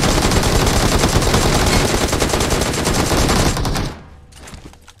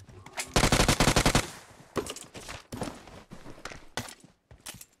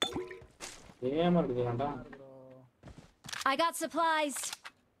 ஏமா இருக்குடா. I got supplies.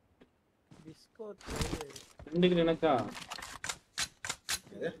 பிஸ்கட். ரெண்டு கிரேனக்கா.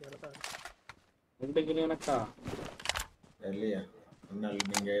 ரெண்டு கிரேனக்கா. இல்லையா? அண்ணா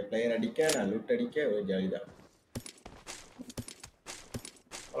நீங்க பிளேயர் அடிக்க நான் லூட் அடிக்க ஒரு ஜாலிதான்.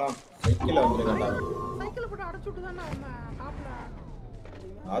 போலாம். சைக்கிள்ல வந்துருக்கடா. சைக்கிள் போட்டு அடிச்சுட்டு தான அவன் டாப்ல.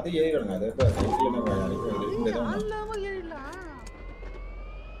 அது ஏறிடணும். அது சைக்கிள்ல நம்ம அடிக்க இருக்குதான். அல்லாம ஏறிடல.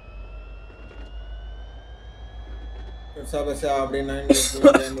 பெருசா அப்படின்னா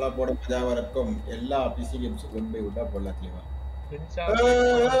கேம்லாம் போட மஜாவா இருக்கும். எல்லா பிசி கேம்ஸ் கொண்டு போய் விட்டா போடலாம் தெளிவா.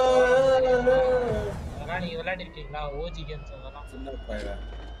 அதெல்லாம் நீங்க விளையாடிருக்கீங்களா? ஓஜி கேம்ஸ் அதெல்லாம். சின்ன பையனா.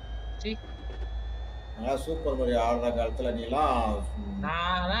 நான் சூப்பர் மரியோ ஆடுற காலத்துல நீலாம்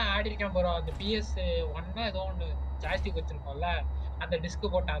நான் ஆடிருக்கேன் ப்ரோ. அந்த PS1 ஏதோ ஒன்று ஜாய்ஸ்டிக் வச்சிருக்கோம்ல, அந்த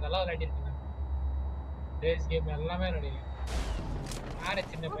டிஸ்க் போட்டு அதெல்லாம் விளையாடிருக்கேன். ரேஸ் கேம் எல்லாமே விளையாடிருக்கேன். யாரு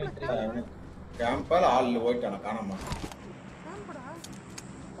சின்ன பையன் கேம்பால ஆள் போயிட்டான காணாம.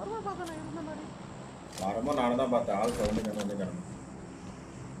 வரமா நானும் தான் பார்த்தேன். ஆள் சவுண்ட் வந்து கிடக்கும்.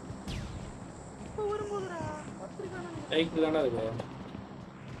 சைக்கிள் தானே இருக்கு.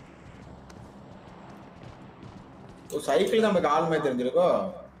 ஓ சைக்கிள் நமக்கு ஆள் மாதிரி தெரிஞ்சிருக்கோ.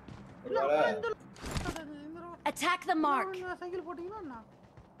 Attack the mark. சைக்கிள் போட்டீங்களா?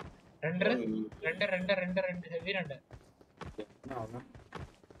 2 ஹெவி 2.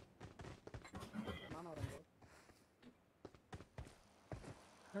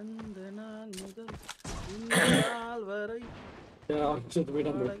 அந்த நாள் முதல் இந்த நாள் வரை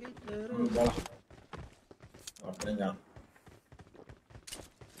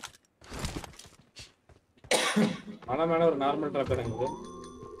மலை மேல ஒரு நார்மல் ட்ராக் இறங்குது.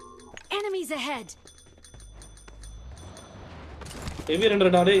 Enemies ahead. ஹெவி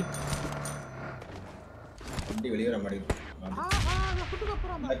 2 டாடே. வண்டி வெளிய வர மாட்டேங்குது.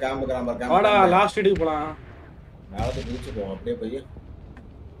 கேம்ப் வாடா லாஸ்ட் வீடுக்கு போலாம். நாளைக்கு பீச் போவோம். அப்படியே போய்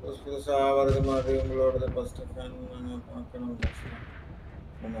புதுசா வருது மாதிரி உங்களோட ஃபர்ஸ்ட் ஃபேன் நான் பார்க்கணும்.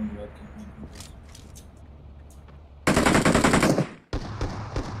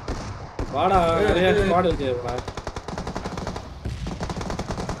 வாடா நிறைய ஸ்குவாட் இருக்கு. வாடா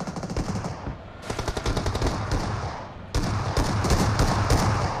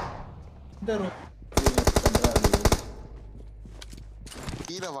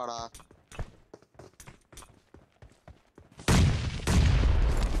கீழ வாடா.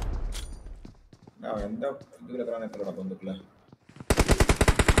 நான் எந்த இதுல இருக்கறானே தெரியல பந்துக்குள்ள.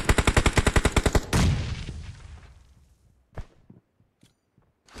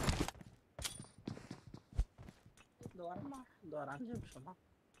 இந்த வரமா இந்த ஒரு 5 நிமிஷமா.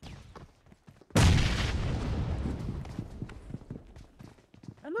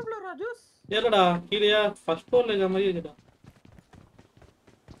 என்ன ஃப்ளோர் ராஜூஸ்? ஏறடா கீழயா ஃபர்ஸ்ட் ஃப்ளோர்ல இருக்க மாதிரி இருக்குடா.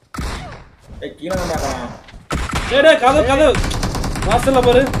 ஏய் கீழ வாடா. டேய் கதவு வாசல்ல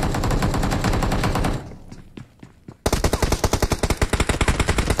பாரு.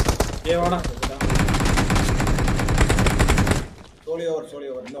 ஏய் வாடா. சோலி ஓவர்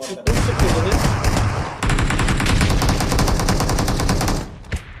இன்னும் வரல.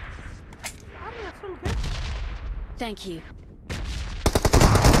 Thank you.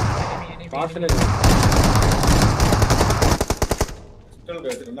 வாசல்ல ஸ்டில்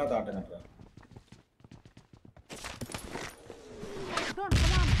பேசிட்டு தாட்டங்க.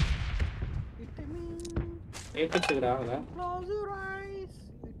 ஏத்துக்குடா அவள. Close your eyes.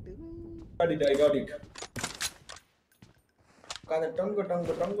 I got it. காத டங்கு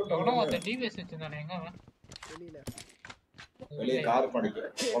எவனோ அந்த டிவிஎஸ் வச்சிருந்தானே எங்க அவன்? வெளிய கார் படிக்க.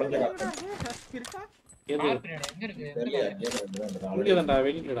 உடைஞ்ச கார். இருக்கா? எது? எங்க இருக்கு? இங்கடா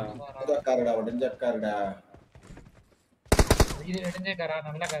வெளியிலடா. உடைஞ்ச கார்டா உடைஞ்ச கார்டா. இது உடைஞ்ச காரா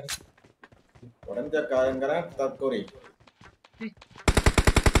நல்ல கார். உடைஞ்ச காருங்கற தற்கொலை.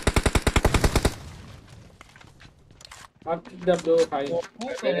 Up to high.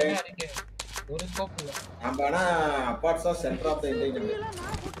 ஒரு ஸ்கோப் இல்ல. நாமனா அபார்ட்ஸா centre of the intelligent.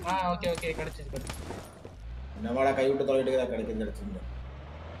 Okay கிடைச்சிருக்கு. நம்மள கை விட்டு தொலைட்டு கிடைச்சிருக்கு.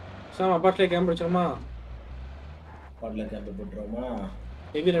 சாம் அபார்ட்ல கேம் பிடிச்சோமா? அபார்ட்ல கேம் போட்றோமா?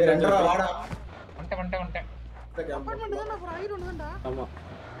 ஹெவி 2 வாடா. வந்துட்டேன். அபார்ட்மென்ட் தான அப்புறம் ஐ ஒன்னு தான்டா. ஆமா.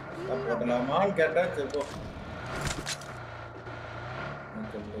 போடலாமான்னு கேட்டா செப்போ.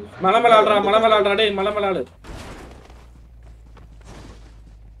 மலமல ஆடுறா டேய் மலமல ஆடு.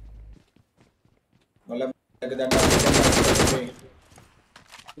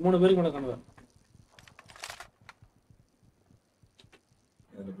 மூணு பேருக்கு கூட காணுவா.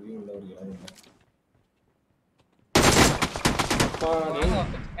 அது புரிய உள்ள ஒரு யாரும் இல்ல.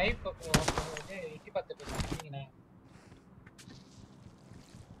 ஸ்னைப் எட்டி பார்த்துட்டு இருக்கீங்க.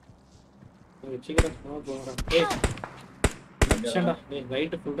 சீக்கிரம் ஸ்மோக் போடுடா. ஏய் நிச்சயம்டா. டேய்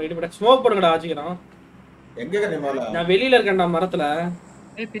ரைட் ஃபுல் ரைட் போடு. ஸ்மோக் போடுங்கடா சீக்கிரம். எங்க இருக்க நீ மேல? நான் வெளியில இருக்கேன்டா மரத்துல.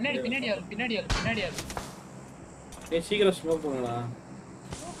 ஏய் பின்னாடி யாரு? ஏய் சீக்கிரம் ஸ்மோக் போடுங்கடா.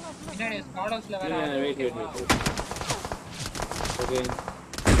 பின்னாடி ஸ்காடர்ஸ்ல வேற. வெயிட். ஓகே.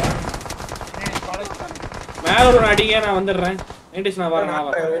 மேல ஒரு அடிங்க நான் வந்துடுறேன். 90s நான் வரேன்.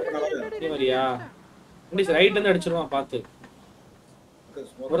 நீ வரியா? 90s ரைட்ல இருந்து அடிச்சிருவான் பாத்து.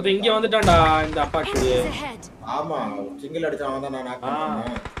 ஒருத்தன் இங்க வந்துட்டான்டா இந்த அப்பாக்கு. ஆமா சிங்கிள் அடிச்சா அவன் தான் நான் நாக்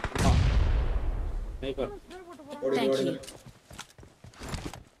பண்ணேன். ஸ்னைப்பர். ஓடி ஓடி.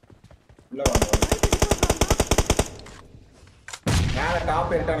 உள்ள வாங்க. மேல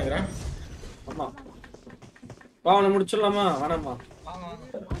டாப் ஏறிட்டா நினைக்கிறேன். ஆமா. வா அவனை முடிச்சிடலாமா? வேணாமா?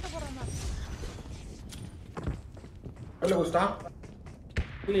 உள்ள குஸ்டா.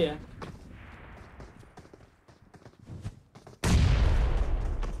 இல்லையா?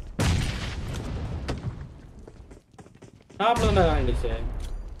 டாப்ல தான் காண்டிச்சே.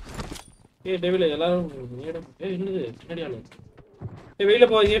 ஏய் டெவில எல்லாரும் நேடம். ஏய் என்னது பின்னாடி ஆளு. ஏய் வெளிய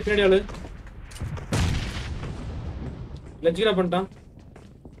போ ஏய் பின்னாடி ஆளு. லெஜ்ஜிரா பண்ணிட்டான்.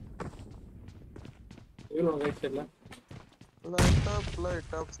 இவனோ ரைட் சைடுல.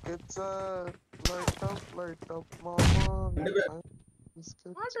 light up sketcha light up mama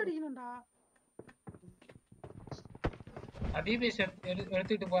smart அடிக்கணும்டா. DPS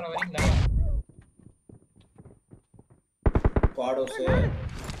எடுத்துட்டு போற வரீங்களா? பாடோஸ்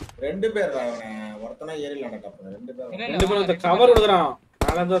ரெண்டு பேர் அவனே ஒருத்தனா ஏறிலாம்டா டப்பு ரெண்டு பேர் கவர் கொடுக்குறான்.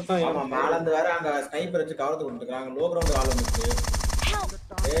 மேல தான் ஆமா மேல இருந்து வேற அங்க ஸ்னைப்பர் வச்சு கவர் கொடுத்துறாங்க. லோ கிரவுண்ட் ஆள் வந்துச்சு.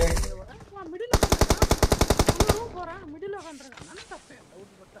 ஏய் மிடில்ல போறேன் மிடில்ல உட்கார்ந்திருக்கேன். நான் தப்பே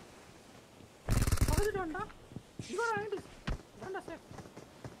அவுட் போட்டேன். பக்கத்துடா இங்க வாங்கடி. வேண்டா சேஃப்.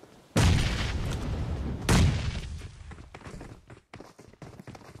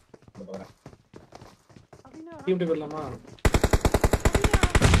 டீம் போடலாமா?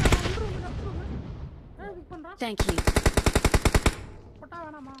 Thank you. போட்டா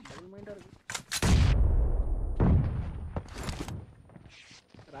வேணாமா? ரிமைண்டர் இருக்கு.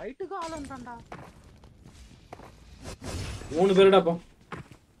 ரைட்டுக்கு ஆள் வந்துட்டான்டா. 3 பேருடா போ.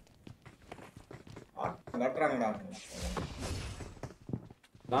 நட்றாங்கடா.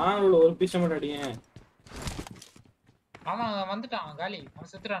 நான் ஒரு பீஸ் மட்டும் அடியேன். ஆமா வந்துட்டான் காலி.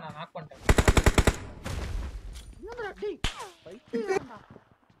 அவன் செத்துறான் நான் நாக் பண்ணிட்டேன். என்னடா டேய்? பைத்தியம்டா.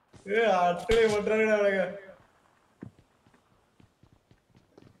 ஏய் அட்லே பண்றானே அவங்க.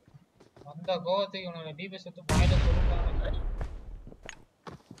 வந்த கோவத்துக்கு இவனோட டிபிஎஸ் எடுத்து பாயில சொல்றான்.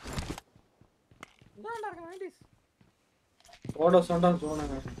 இந்தாண்டா இருக்க 90s. ஓட சொன்னா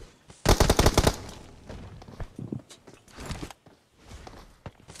சொன்னாங்க.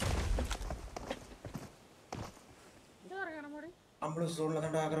 நம்மள சோன்ல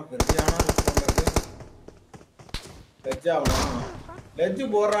தான்டா ஆகற பெரியானா இருக்கு. லெஜ்ஜாவா லெஜ்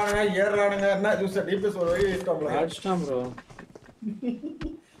போறானுங்க ஏறானுங்க என்ன ஜூஸ் டிபிஎஸ் ஒரு வழி இஷ்டம்ல அடிச்சான் bro.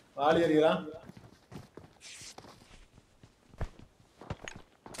 வாளி ஏறிறான்.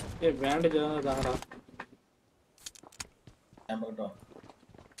 ஏய் பேண்டேஜ் தாங்கடா. ஏம்பகட்டோ.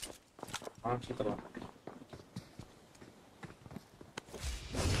 சுத்தறா.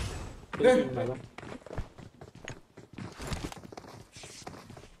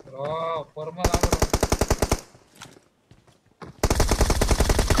 ப்ரோ பொறுமை தான் ப்ரோ.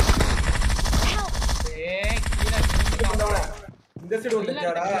 ஏய் கீழ இந்த சைடு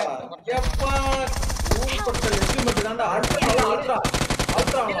வந்துட்டாடா. எப்பா ஊரு பக்கத்துல லெஜ் மட்டும் தான்டா அல்ட்ரா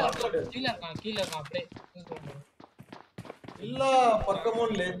கீழ இருக்கான் அப்படியே எல்லா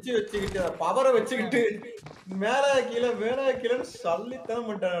பக்கமும் லெஜ் வச்சுக்கிட்டு பவரை வச்சுக்கிட்டு மேல கீழே சல்லித்தான்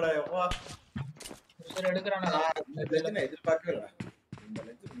பண்ணிட்டானடா. எப்பா எடுக்கிறானடா. இந்த லெஜ் நான் எதிர்பார்க்கவே இல்லை. இந்த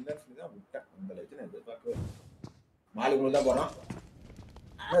லெஜ் வில்லர்ஸ் தான் விட்டேன். இந்த லெஜ் நான் எதிர்பார்க்கவே இல்லை. மாலுக்குள்ள தான் போறான்.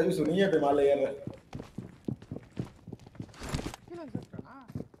 யூசு நீயே போய் மாலை ஏற.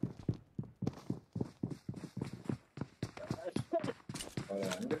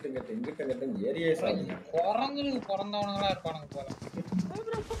 அங்கிட்ட ஏரியே சாப்பிடுங்க. குரங்குக்கு பிறந்தவனுங்களா இருப்பானுங்க போல.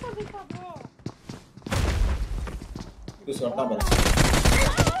 யூசு வட்டா பாரு.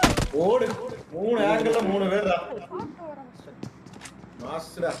 ஓடு 3 ஆங்கிள்ல 3 பேர்டா.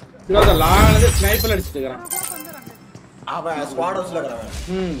 மாஸ்டரா இங்க லாங்ல ஸ்னைப்பர் அடிச்சிட்டு இருக்கான். அவன் ஸ்குவாடோஸ்ல இருக்கறான்.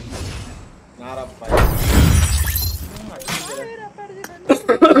 நாரப்பா.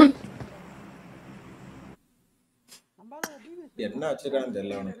 என்ன வச்சிருக்கான்னு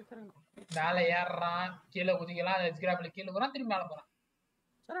தெரியல அவனுக்கு. மேல ஏறறான் கீழே குதிக்கலாம் எஸ்கிராப்ல கீழே போறான் திரும்பி மேல போறான்.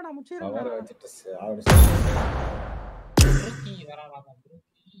 சரி நான் முச்சிரேன். அவரை வச்சிட்டு ப்ரூக்கி வரானா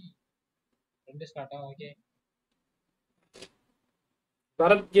ப்ரூக்கி. ரெண்டு start okay.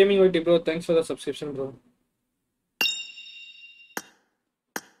 Bharat Gaming OT bro, thanks for the subscription bro.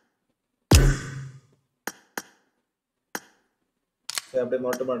 சரி அப்படியே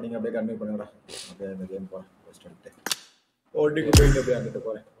மட்டும் நீங்க அப்படியே கண்டினியூ பண்ணுங்கடா. அப்படியே இந்த கேம் போ ஃபர்ஸ்ட் வந்துட்டு. ஓடிக்கு போயிட்டு அப்படியே அங்கிட்டு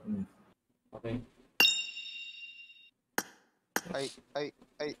போறேன். ஓகே.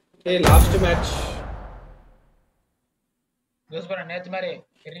 ஐ லாஸ்ட் மேட்ச். யூஸ் பண்ண நேத்து மாதிரி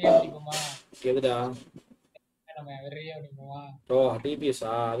பெரிய அடிக்குமா? எதுடா? நம்ம வெறியா அப்படிங்குவா. ஓ டிபிஎஸ்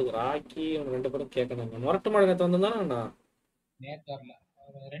அதுக்கு ராக்கி அவங்க 2 பேரும் கேட்கணும். நொரட்டு மாடு நேத்து வந்தானா நேத்து வரல,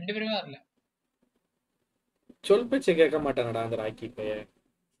 2 பேருமே வரல. சொல் பேச்சை கேட்க மாட்டானடா அந்த ராக்கி பையன்.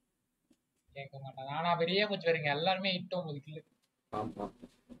 கேட்க மாட்டாங்க. ஆனா பெரிய கொஞ்சம் வரீங்க எல்லாருமே ஹிட் 9 கில். ஆமா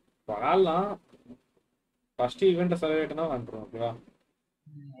வரலாம். ஃபர்ஸ்ட் ஈவென்ட் செலிப்ரேட்னா வந்துரும். ஓகேவா?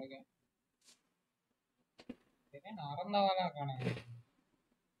 ஓகே. நடந்தவளா காணோம்.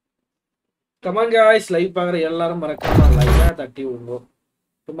 கமான் गाइस லைவ் பாக்குற எல்லாரும் மறக்காம லைவா தட்டி விடுங்க.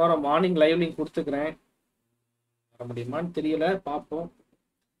 டுமாரோ மார்னிங் லைவ் லிங்க் கொடுத்துக்கிறேன். வர முடியுமான்னு தெரியல, பாப்போம்.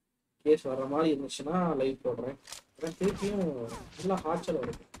 கேஸ் வர்ற மாதிரி இருந்துச்சுன்னா லைவ் போடுறேன். அப்புறம் திருப்பியும் நல்லா ஹாட்சல்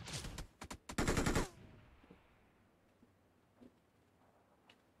வரும்.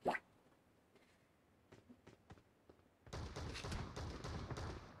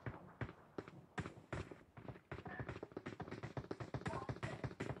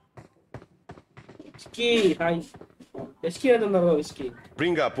 Whiskey, hi. Whiskey adandaro whiskey.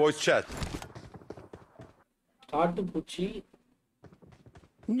 Bring up voice chat. Kaatu puchi.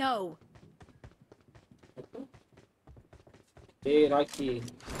 No. Hey Rocky.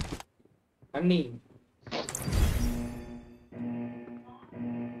 Annie.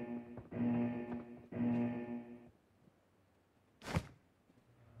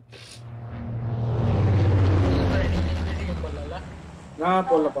 நான்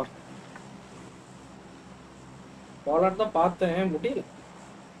போடலப்பா. போலான்னு தான் பார்த்தேன், முடியல.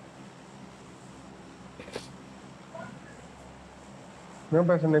 என்ன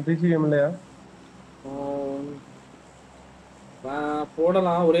பேசுறேன் பிசி கேம் இல்லையா?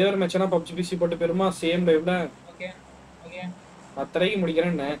 போடலாம். ஒரே ஒரு மேட்ச்னா பப்ஜி பிசி போட்டு பெருமா சேம் லைவ்ல. ஓகே ஓகே 10:30க்கு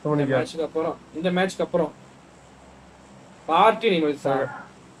முடிக்கிறேன். இந்த மேட்ச்க்கு அப்புறம் பார்ட்டி நீங்க சார்.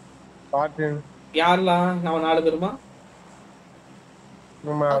 பார்ட்டி யாரெல்லாம் நம்ம 4 பேருமா?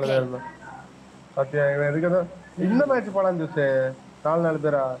 நம்ம 4 பேர் தான். பாத்தியா எதுக்கு இந்த மேட்ச் போலாம் ஜூஸ் 4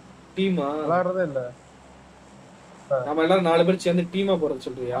 பேரா டீமா விளையாடுறதே இல்ல. நம்ம எல்லாரும் 4 பேர் சேர்ந்து டீமா போறது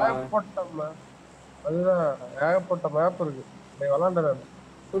சொல்றியா? அதுதான் ஏகப்பட்ட மேப் இருக்கு. நீ விளையாண்டறேன்.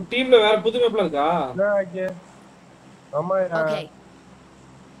 டீம்ல வேற புது மேப்ல இருக்கா? ஓகே. ஆமா. ஓகே.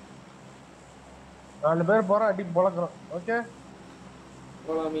 4 பேர் போறோம் அடி பொளக்குறோம். ஓகே.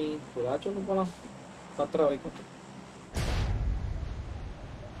 போலாமி. ஏதாச்சும் ஒன்று போலாம். 10 வரைக்கும்.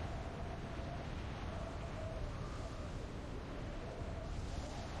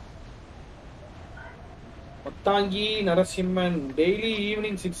 Tangi Narasimhan daily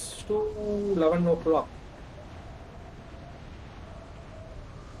evening 6 to 11 o'clock.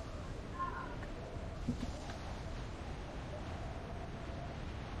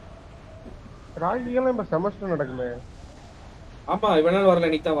 ராகிலாம் இப்ப செமஸ்டர் நடக்குமே. ஆமா இவனால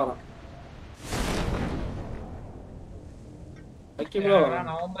வரல, நீ தான் வரான். ப்ரோ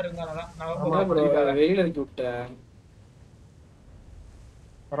நவம்பர் இருந்தால நவம்பர் வெயில இறக்கி விட்ட.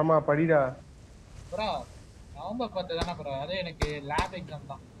 வரமா படிடா. ப்ரோ நவம்பர் 10 தானே ப்ரோ, அது எனக்கு லேப் எக்ஸாம்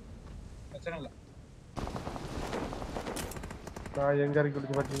தான், பிரச்சனை இல்லை. நான் எங்க இறக்கி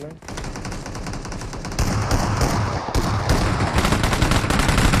விட்டு பார்த்தீங்களா?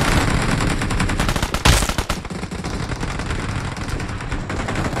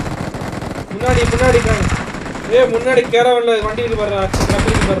 முன்னாடி முன்னாடி கேரவன்ல வண்டியில வர்றா,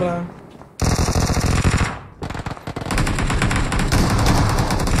 கட்டிட்டு வர்றா.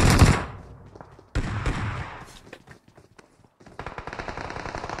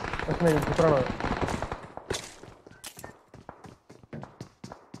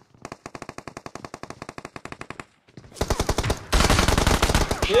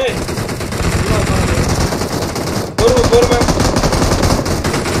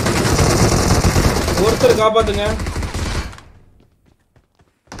 ஒருத்தர் காப்பாத்துங்க.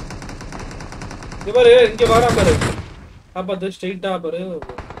 இவரு இங்க வரா பாரு, காப்பாத்து ஸ்ட்ரைட்டா பாரு.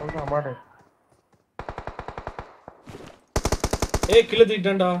 ஏய் கில்ல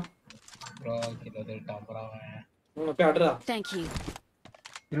தீட்டான்டா ப்ரோ, கில்ல தீட்டான் ப்ரோ. போய் அடடா. Thank you.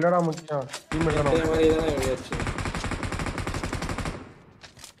 இல்லடா முக்கியம் டீம்மேட் தான. இந்த மாதிரி தான ஏறியாச்சு.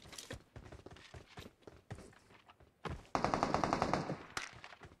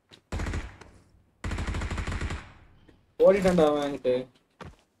 ஓடிட்டான்டா அவன் என்கிட்ட.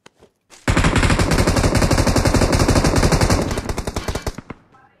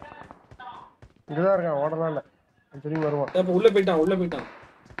 இங்கதான் இருக்கான், ஓடலாம் இல்ல. திரும்பி வருவான். அப்ப உள்ள போயிட்டான்.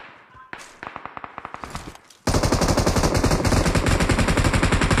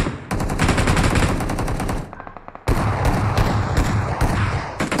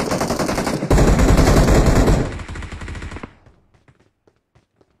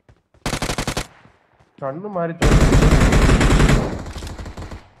 கண்ணு மாறி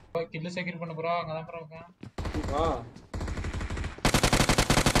கில்ல செக்யூர் பண்ண ப்ரோ, அங்க தான் ப்ரோ இருக்கான். வா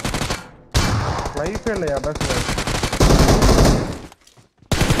லைஃப் இல்லையா பேசுங்க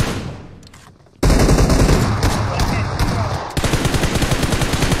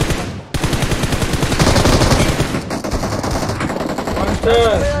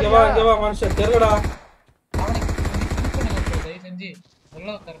இங்க வா மனுஷன் தெரியலடா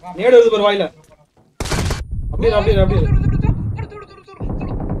நேடு வருது பாரு வாயில அப்படியே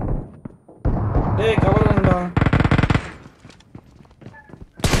டேய் கவர் பண்ணடா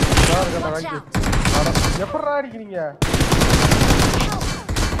எப்பறா அடிக்கிறீங்க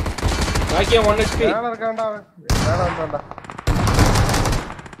ராக்கியா 1 HP மேல இருக்கான்டா மேல வந்தான்டா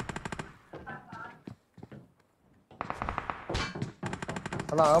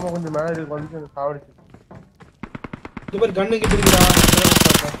அண்ணா ஆமா கொஞ்சம் மேல இருக்கு கொஞ்சம் சாவடிச்சு இது பாரு கண்ணு கிட்ட இருக்குடா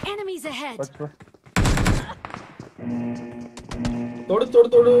Enemies ahead. தொடு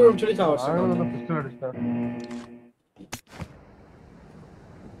சொல்லி சாவடிச்சு நான் பிஸ்டல் அடிச்சேன்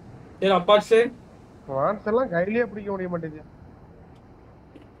ஏய் அப்பாட்ஸ் வான்ஸ் எல்லாம் கையிலேயே பிடிக்க முடிய மாட்டேங்குது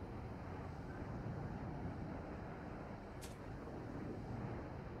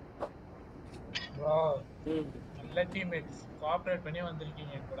bro நல்ல டீம்மேட்ஸ் கோஆபரேட் பண்ணி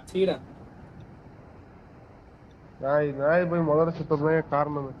வந்திருக்கீங்க கூட சீடா நான் போய் முதல்ல சுத்தமே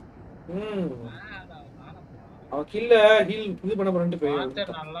காரணம் அவன் கில்ல ஹீல் இது பண்ண போறேன்னு போய்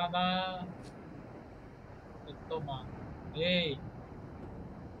மாஸ்டர் நல்லாதான் சுத்தமா ஏய்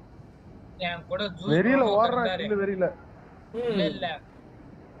நான் கூட ஜூஸ் வெறியில ஓடுறான் கில்ல வெறியில இல்ல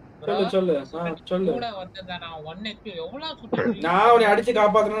சொல்லு கூட வந்ததா நான் 1 HP எவ்வளவு சுட்டுறீங்க நான் அவனை அடிச்சு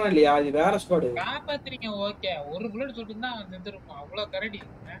காப்பாத்துறேனா இல்லையா இது வேற ஸ்குவாட் காப்பாத்துறீங்க ஓகே ஒரு புல்லட் சுட்டுனா அவன் செத்துருப்பான் அவ்வளவு கரடி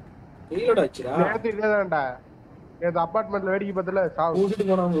ரீலோட் ஆச்சுடா நேத்து இதேதான்டா ஏதோ அபார்ட்மெண்ட்ல வேடிக்கை பார்த்தல ஊட்டிட்டு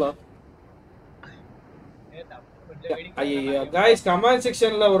போறாங்களா ஐயோ गाइस கமெண்ட்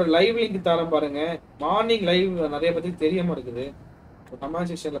செக்ஷன்ல ஒரு லைவ் லிங்க் தரேன் பாருங்க மார்னிங் லைவ் நிறைய பத்தி தெரியாம இருக்குது கமெண்ட்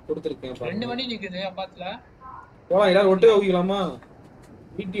செக்ஷன்ல கொடுத்திருக்கேன் பாருங்க 2 மணி நிக்குது அப்பாத்ல போலாம் எல்லாரும் ஒட்டுக்க ஊகிக்கலாமா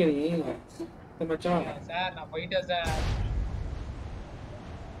வீடியோ நீ மச்சான் சார் நான் போயிட்டேன் சார்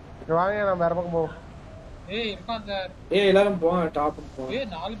வாங்க நான் வேற பக்கம் போவோம் ஏய் இருக்கான் சார் ஏய் எல்லாரும் போங்க டாப் போங்க ஏய்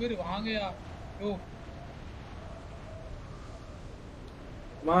 4 பேர் வாங்கயா யோ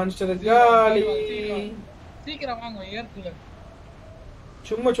மான்ஸ்டர் காலி சீக்கிரம் வாங்க ஏர்க்குள்ள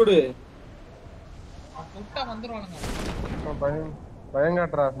சும்மா சுடு புட்டா வந்துருவானுங்க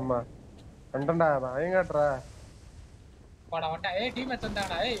பயங்காட்றா சும்மா கண்டடா பயங்காட்றா வாடா வாடா ஏய் டீம்மேட்ஸ்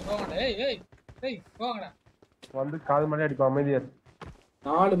வந்தாடா ஏய் போங்கடா ஏய் போங்கடா வந்து கால் மணி அடிப்பா அமைதியா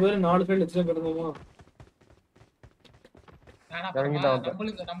 4 பேர் எத்தனை பேர் இருந்தோமா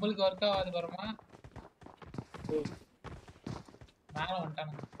நம்மளுக்கு வர்க் ஆகாது பாருமா மேல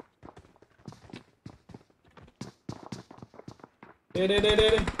வந்துட்டானுங்க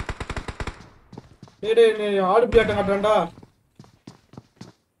டேய் ஆடு பியாட்ட காட்டறடா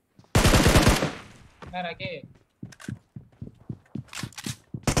நேராக்கே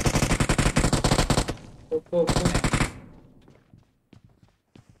ஓ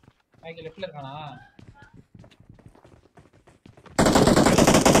ஐக்கு லெஃப்ட்ல இருக்கானா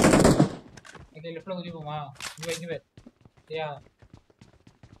ஐக்கு லெஃப்ட்ல குதி போமா இங்க யா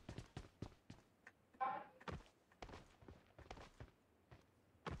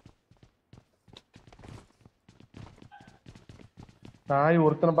நாய்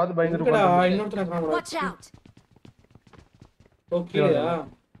ஒருத்தனை பார்த்து பயந்துடா இன்னொருத்தனை காணோம் Watch out. ஓகேயா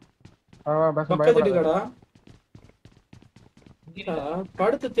பக்கத்து வீட்டுடா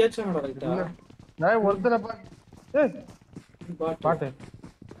படுத்து தேய்ச்சானடா ரைட்டா நாய் ஒருத்தனை பார்த்து ஏய் பாட்டு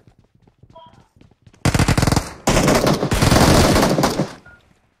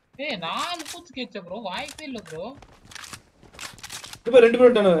ஏய் 4 பூட்ஸ் கேச்ச bro வாய்ப்பே இல்ல bro இப்ப ரெண்டு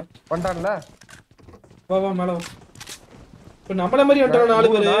பேர் வந்துட்டான்ல வா மேல இப்ப நம்மள மாதிரி வந்துட்டான்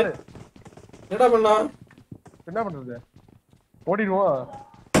 4 பேர் என்னடா பண்ணா என்ன பண்றது ஓடிடுவோம்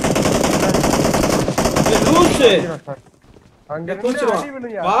ஏய் லூஸ் அங்க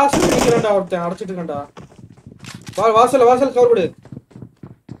இருந்து வாசல் நிக்கறடா ஒருத்தன் அடிச்சிட்டு இருக்கடா வாசல் கவர் விடு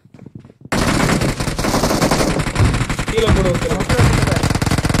கீழ போடு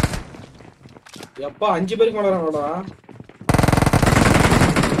எப்பா 5 பேருக்கு மேல வரானடா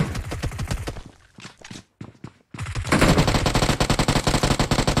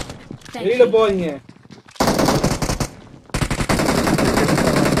வெளியில போவீங்க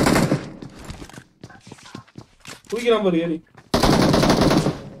தூக்கிலாம் பாரு ஏறி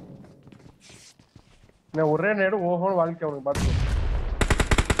நான் ஒரே நேரம் ஓஹோன்னு வாழ்க்கை அவனுக்கு பார்த்து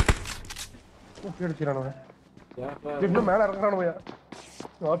அடிச்சிடானுங்க இன்னும் மேல இறங்குறானுங்க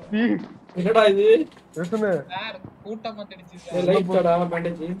என்னடா இது சார் கூட்டம் வந்துடுச்சு லைட் கடா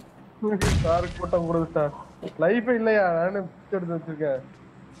பேண்டேஜ் சார் கூட்டம் கொடுது சார் லைஃப் இல்லையா நானே பிச்சை எடுத்து வச்சிருக்கேன்.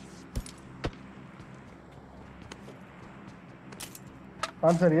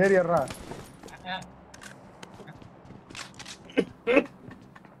 சார் ஏறிடுறா.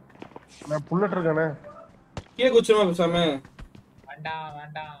 நான் புல்லட் இருக்கானே. கீழே குச்சிருமா பேசாம.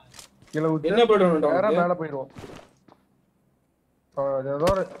 வேண்டாம். கீழே குச்சி என்ன போய்டுவோம் வேற மேல போயிடுவோம். ஏதோ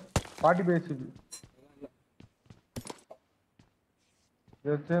ஒரு 40 பேசிக்கு.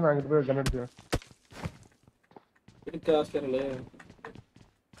 ஜெஸ்ட் நான் இங்க போய் கன் எடுத்துறேன். எடுக்க ஆஸ்கர்ல.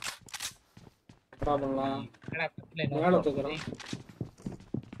 பண்ணலாம். மேல தூக்குறேன்.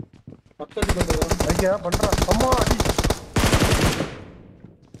 பக்கத்துல தூக்குறேன். ஐயா பண்றா. அம்மா அடி.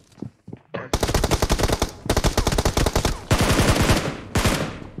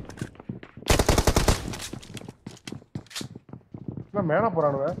 நான் மேல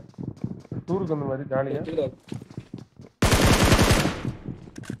போறானுவே. டூருக்கு அந்த மாதிரி ஜாலியா.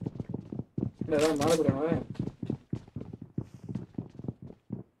 இல்ல மேல போறானே.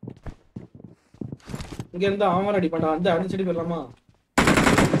 இங்க இருந்து அவன் அடி பண்ணா. அந்த சைடு போறலாமா?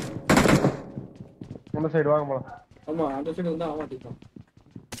 அந்த சைடு வாங்க போலாம். ஆமா அந்த சைடு வந்து அவன் அடிப்பான்.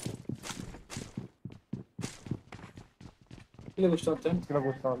 கீழே குச்சான்.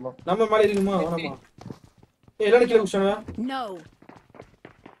 நம்ம மேல இருக்குமா? வேணாமா? ஏய் எல்லாரும் கீழே குச்சானே. No.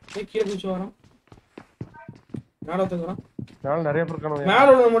 ஏய் கீழே குச்சி வரான். மேல தூக்குறான். மேல நிறைய பேர் இருக்கானே. மேல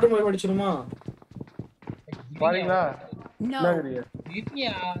உள்ள மட்டும் போய் அடிச்சிருமா? பாருங்களா? என்னங்கறியே?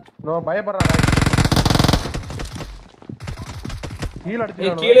 இடியா. நோ பயப்படுறா. கீழ அடிச்சிரானே.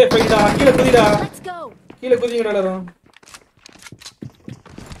 ஏய் கீழே போய்டா. கீழே குதிடா. கீழே குதிங்கடா எல்லாரும்.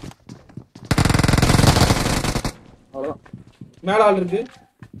 அவ்வளவுதான். மேல ஆள் இருக்கு.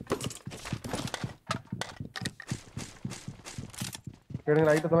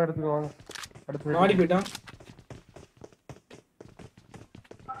 கேடுங்க ஐட்டத்தெல்லாம் எடுத்துட்டு வாங்க. அடுத்து மாடி போய்ட்டான்.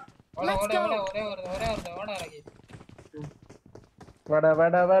 ஒரே ஓட இறங்கி.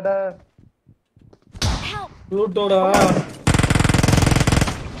 வாடா. ரூட்டோடா.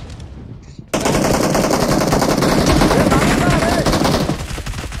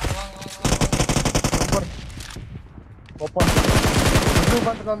 ஓப்பன். இது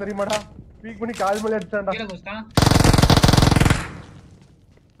பண்றதா தெரியுமாடா? பீக் பண்ணி கால் மேல அடிச்சான்டா.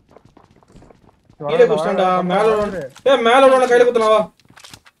 கீழே குச்சான்டா. மேல ஓடு. ஏய் மேல ஓடுன கையில குத்துனா வா.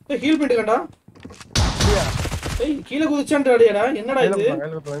 ஏய் ஹீல் பண்ணிட்டேன்டா. ஏய் கீழே குதிச்சான்டா அடியடா. என்னடா இது?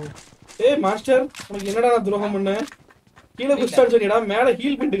 ஏய் மாஸ்டர் உனக்கு என்னடா நான் துரோகம் பண்ணேன்? கீழே குச்சான்னு சொன்னியடா. மேல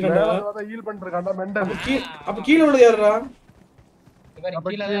ஹீல் பண்ணிட்டேன்டா. மேல ஹீல் பண்றேன்டா மெண்டல். அப்ப கீழ உள்ளது யாருடா?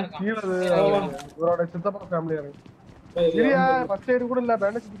 கீழ இவரோட சித்தப்பா ஃபேமிலி இருக்கு. சரியா ஃபர்ஸ்ட் எய்ட் கூட இல்ல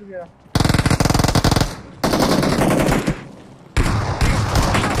பேண்டேஜ் போட்டுறியா?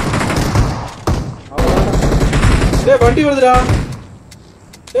 டேய் வண்டி வருதுடா.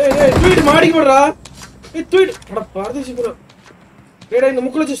 டேய் ட்வீட் மாடிக்கு போடுடா. ஏய் ட்வீட் அட பாரதேசி ப்ரோ. டேய் இந்த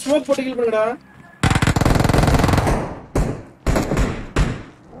முக்குல வச்சு ஸ்மோக் போட்டு கில் பண்ணுடா.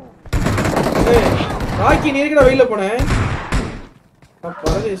 ஏய் ராக்கி நீ எங்கடா வெளியில போனே? அட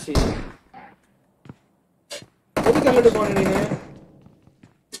பாரதேசி. எதுக்கு அங்கட்டு போனே நீ?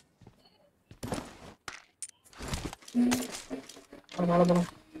 மேல போறோம்.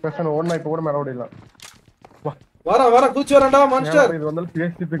 பிரச்சனை ஓடுனா இப்ப கூட மேல ஓடிடலாம். வர குச்சி வரடா மான்ஸ்டர். இது வந்தால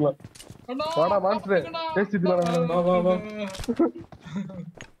பேசிட்டுக்கலாம். வாடா மான்ஸ்டர் பேசிட்டுக்கலாம். வா.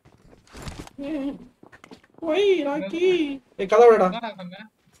 ஓய் ராக்கி. ஏய் கதவுடா.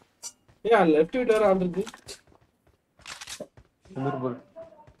 ஏய் லெஃப்ட் வீட் வர ஆந்திருக்கு. வந்துரு.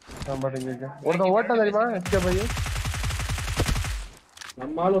 நான் பாட்டுங்க. ஓட்ட தெரியுமா? SK by.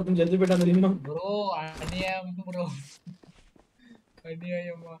 நம்ம ஆளு ஒருத்தன் ஜெல்தி போய்ட்டான் தெரியுமா? ப்ரோ அநியாயமா.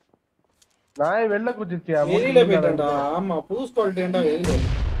 நான் வெள்ள குச்சிச்சியா? வெளியில போய்ட்டான்டா. ஆமா புது ஸ்குவாட் ஏண்டா வெளியில.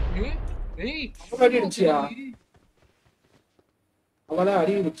 ஏய் அவள அடிச்சியா? அவள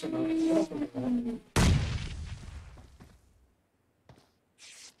அடி அடிச்சனா?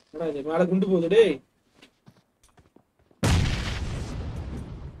 என்னடா இது மேல குண்டு போகுது டேய்.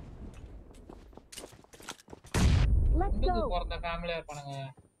 Let's go. போறத ஃபேமிலியா இருப்பானுங்க.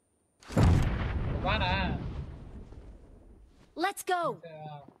 வாடா. Let's go.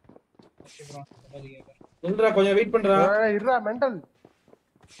 நில்றா கொஞ்சம் வெயிட் பண்றா. இருடா மெண்டல்.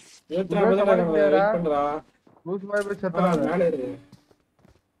 ஏத்ரா வெயிட் பண்றா. லூஸ் மாதிரி போய் செத்துறா. மேல ஏறு.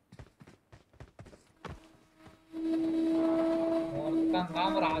 ஒருத்தன்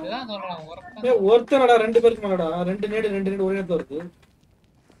காமரா அதுதான் சொல்றான். ஒருத்தனடா ரெண்டு பேருக்கு மேலடா. ரெண்டு நேடு ஒரே நேரத்துல வருது.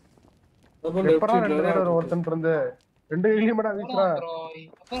 எப்பறா ரெண்டு நேடு ஒருத்தன் இருந்து ரெண்டு கையிலயும்டா வீசுறா. ப்ரோ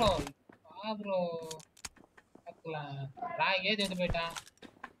அக்கலாம். நான் ஏது வந்து போய்ட்டான்.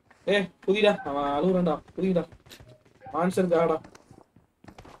 ஏய் புதிடா அவன் அழுவுறடா. புதிடா. ஆன்சர் காடா.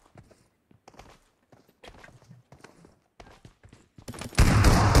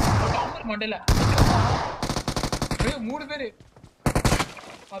 மண்டையில ஏய் 3 பேரு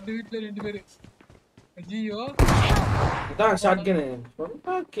அந்த வீட்ல 2 பேரு ஐயோ இதான் ஷாட்கன்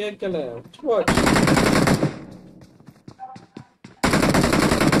சொன்னா கேக்கல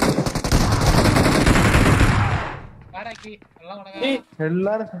வாராக்கி எல்லாம் உனக்கு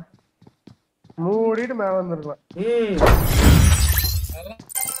எல்லாரும் மூடிட்டு மேல வந்துருக்கலாம். எல்லாம்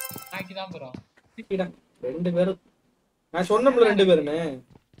ஆக்கி தான் ப்ரோ. ரெண்டு பேரும் நான் சொன்னப்பல 2 பேருன்னு.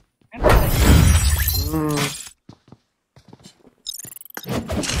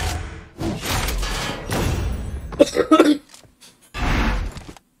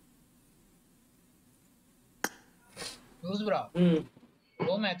 யூஸ் ப்ரோ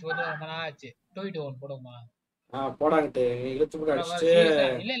ரோ மேட்ச் வந்து ரொம்ப நாள் ஆச்சு. 2v1 போடுமா? போடாங்கட்டு இழுத்து போட்டு அடிச்சிட்டு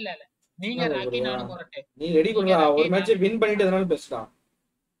இல்ல இல்ல இல்ல நீங்க ராக்கி நானும் போறட்டே. நீ ரெடி பண்ணுடா ஒரு மேட்ச் வின் பண்ணிட்டு அதனால பேசுடா.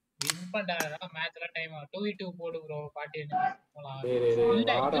 வின் பண்ணாதடா மேட்ச்ல டைம் 2v2 போடு ப்ரோ பாட்டி போலாம்.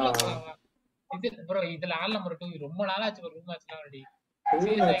 இல்ல வாடா இது ப்ரோ இதுல ஆல் நம்பர் 2 ரொம்ப நாள் ஆச்சு ரூம் மேட்ச்லாம் ரெடி.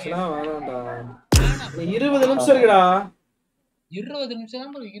 ரூம் மேட்ச்லாம் வேணாம்டா. நீ 20 நிமிஷம் இருக்குடா. 20 நிமிஷம்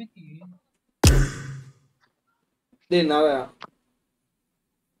தான் ப்ரோ இருக்கு. டேய் நான்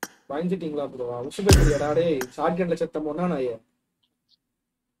வாங்கிட்டீங்களா ப்ரோ? அவசர பேசுறியாடா டேய் ஷாட்கன்ல செத்த மொன்னா நாயே.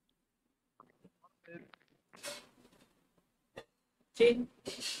 சீ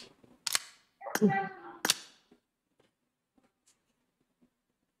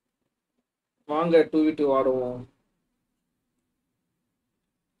வாங்க 2v2 ஆடுவோம்.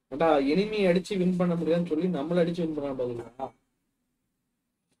 அடா எனிமி அடிச்சு வின் பண்ண முடியாதுன்னு சொல்லி நம்மள அடிச்சு வின் பண்ண பாத்தீங்களா?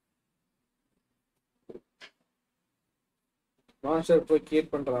 மாஸ்டர் போய்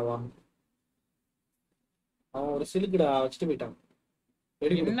கிரியேட் பண்றாவா? அவன் ஒரு சிலுக்குடா வச்சிட்டு போயிட்டான்.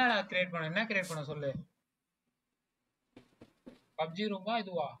 என்னடா கிரியேட் பண்ண? என்ன கிரியேட் பண்ண சொல்லு. PUBG ரூமா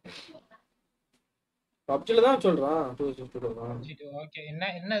இதுவா? PUBGல தான் சொல்றான். 262 ஓகே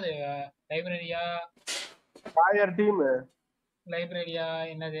என்னது லைப்ரரியா? ஃபயர் டீம் லைப்ரரியா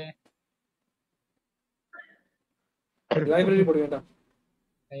என்னது? லைப்ரரி போடு வேண்டாம்.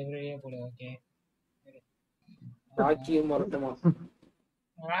 லைப்ரரியா போடு ஓகே. ராக்கியும் வரட்டுமா?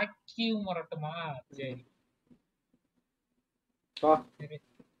 ராக்கியும் வரட்டுமா? சரி. வா.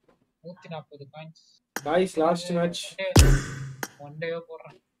 140 points. Guys last match. One day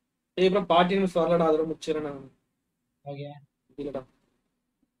போறேன். ஏய் ப்ரோ பார்ட்டி நிமிஷம் வரலடா அதோட முடிச்சறேன் நான். ஓகே. இல்லடா.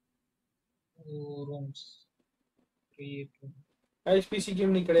 2 rooms. 3 room. Guys PC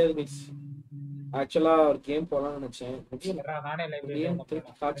game நீ கிடையாது गाइस. ஆக்சுவலா ஒரு கேம் போலாம்னு நினைச்சேன். நானே லைப்ரரி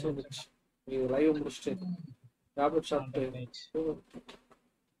காட்சி வந்துச்சு. நீ லைவ் முடிச்சிட்டு டேப்லெட் சாப்பிட்டு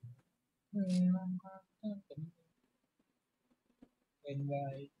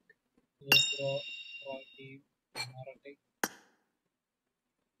invite pro proactive narrative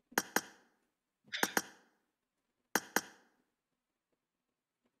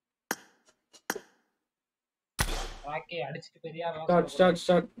rakhi அடிச்சிட்டு பெரிய ஆளா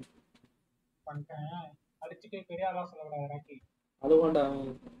ஸ்டார்ட் பண்ணிட்டேன். அடிச்சிட்டு பெரிய ஆளா சொல்லக்கூடாது ராக்கி. அழுவாண்டா.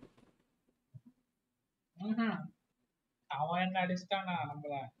 அவன் என்ன அடிச்சிட்டானா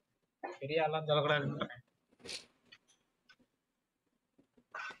நம்மள பெரிய ஆளா சொல்லக்கூடாது.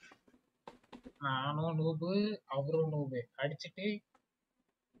 நானும் நூபு அவரும் நூபு அடிச்சுட்டு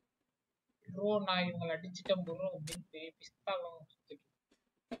ப்ரோ நான் இவங்களை அடிச்சுட்டேன் ப்ரோ அப்படின்னு பிஸ்தாலும்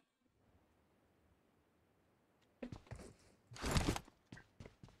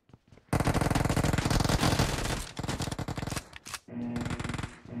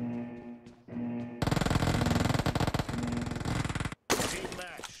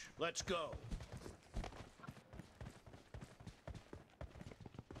Let's go.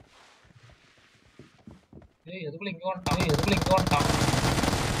 ஏய் எதுக்குள்ள இங்க வந்துட்டான்.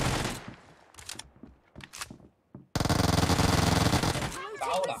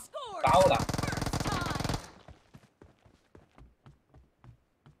 காவுடா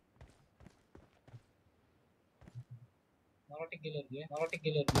மரட்டி கீழ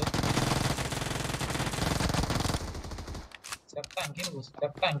இருக்கு. செத்தான்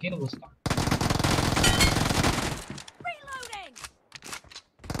கீழ போஸ்டான்.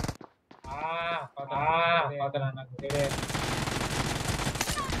 பாத்தலாம் நான் தெரியாது.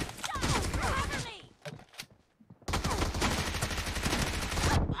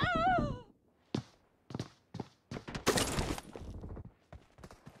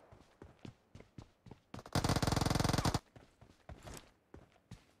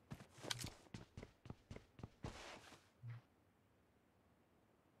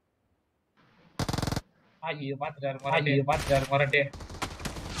 ஐயோ பாத்துட்டாரு மரட்டே.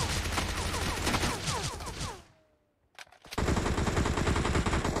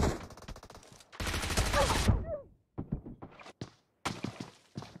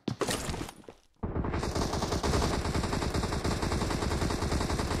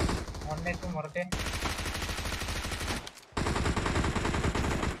 1 மொரட்டே.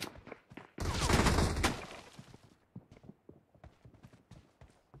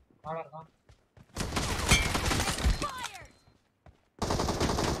 ஆளா இருக்கான்.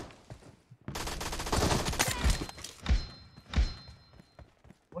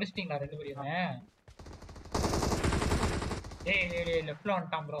 முடிச்சிட்டீங்களா 2 பேரையுமே? டேய் லெஃப்ட்ல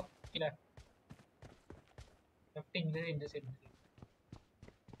வந்துட்டான் ப்ரோ. கீழ லெஃப்ட் இந்த சைடு.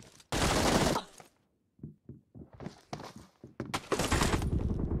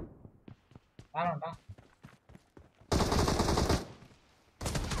 ஆறான்டா.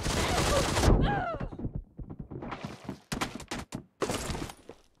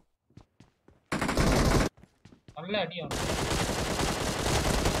 நல்ல அடி அவன்.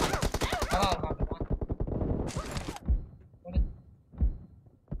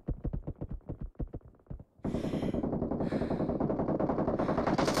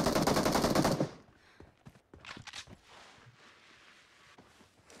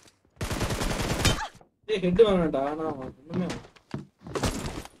 ஹெட் வாங்கடா நான் ஒண்ணுமே.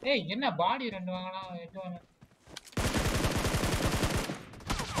 ஏய் என்ன பாடி 2 வாங்கலாம் ஹெட் வாங்க.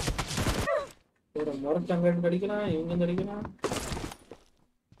 ஒரு மொரட்டங்க அடிக்கலாம் இவங்க அடிக்கலாம்.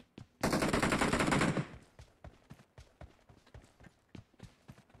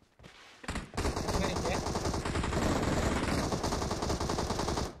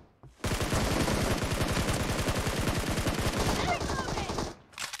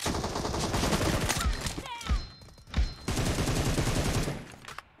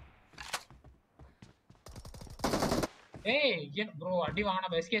 ஏய் ஏன் ப்ரோ அடி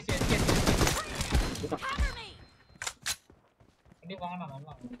வாங்கனா எஸ்கேஸ் அடி வாங்கனா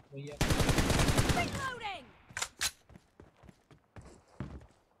நல்லா போய்யா.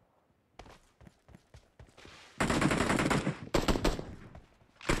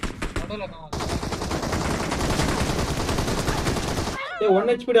 நடுவுல நான் ஏய்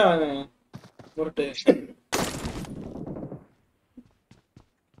 1 HP டா அவன் மொரட்டே.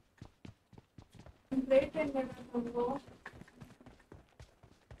 Great and better.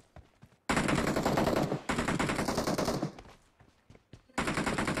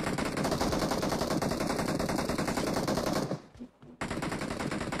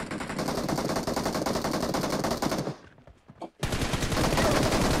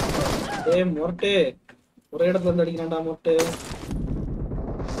 ஏய் மொரட்டே ஒரே இடத்துல இருந்து அடிக்கறான்டா மொரட்டே.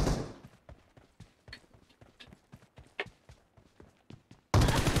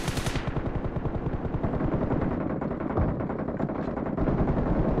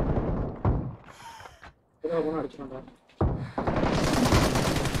 போனா அடிச்சான்டா.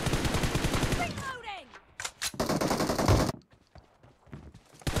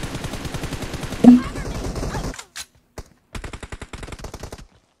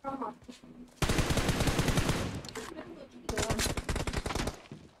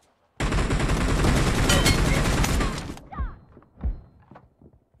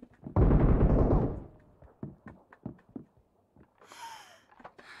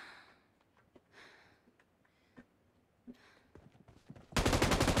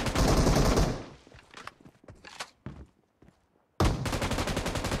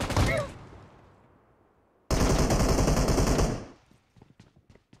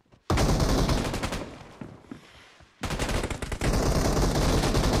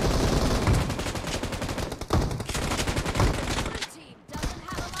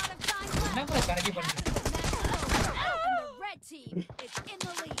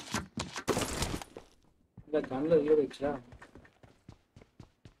 இந்த கண்ணுல ஏற வச்சா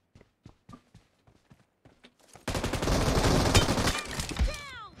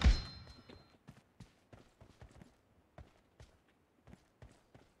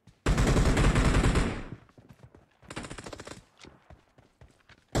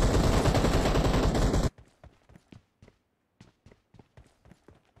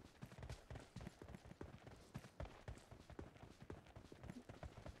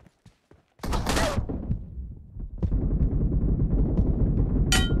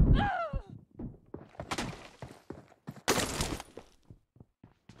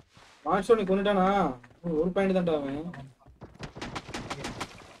மாஸ்டர் கொன்னுட்டானா ஒரு பாயிண்ட் தான்டா அவன்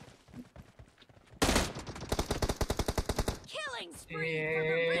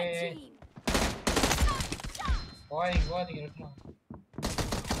போய் இருக்கலாம்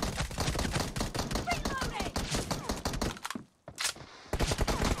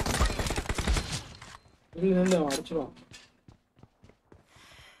இல்ல அவன் அடிச்சிடுவான்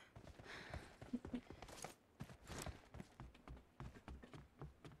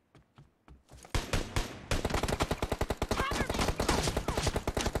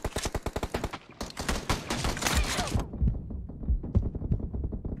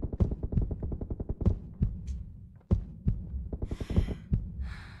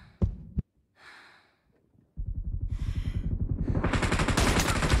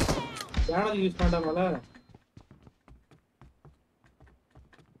சேனல் யூஸ் பண்ணாமல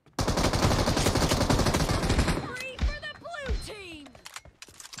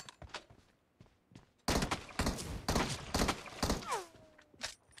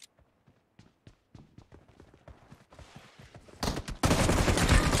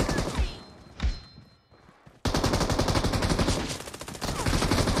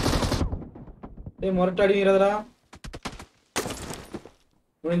ஏய் மொரட்ட அடிங்கறடா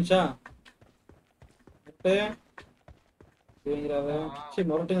முடிஞ்சா அப்பே ஏங்கறவே சீ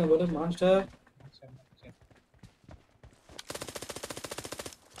மொரட்டங்க போடு மான்ஸ்டர்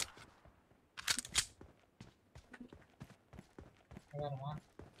வரமா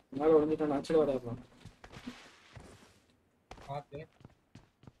மேல ஒளிஞ்சிட்டான் அச்சல வரப்பா பாத்து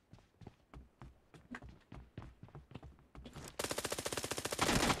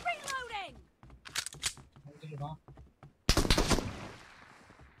Reloading. வந்துடுமா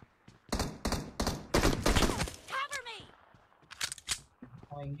Cover me.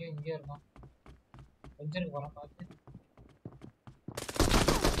 அவன் இங்க இருக்கான் கொஞ்சம் போறான் பாத்து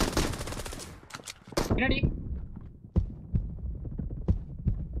பின்னாடி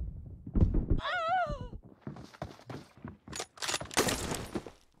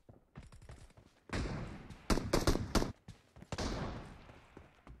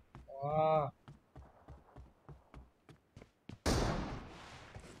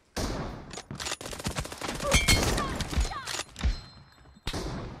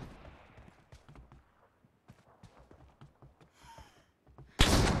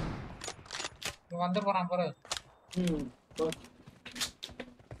வந்து போறான் பாரு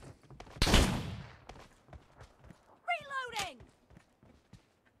Reloading.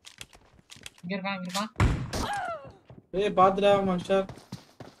 இங்க இருக்கான் ஏய் பாத்துடா master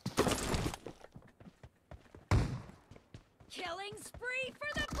Killing spree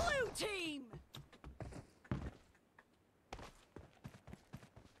for the blue team.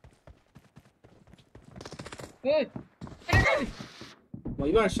 ஏய்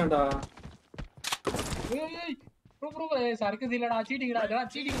இவன் அடிச்சான்டா ஏய் ப்ரோ சறுக்குது இல்லடா சீட்டிங்கடா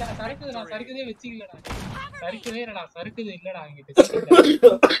இதெல்லாம் சீட்டிங்கடா சறுக்குதுடா சறுக்குதே வெச்சிங்களடா சறுக்குதே இல்லடா சறுக்குது இல்லடா இங்க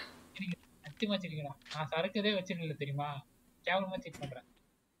சத்தியமா சீட்டிங்கடா நான் சறுக்குதே வெச்சிரல தெரியுமா கேவலமா சீட் பண்றேன்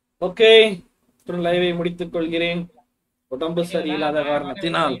ஓகே அப்புறம் லைவை முடித்துக் கொள்கிறேன் உடம்பு சரியில்லாத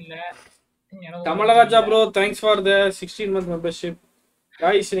காரணத்தினால் கமலராஜா bro thanks for the 16 month membership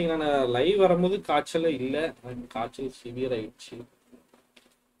guys நீங்க நான் லைவ் வரும்போது காய்ச்சல் இல்ல காய்ச்சல் சிவியர் ஆயிடுச்சு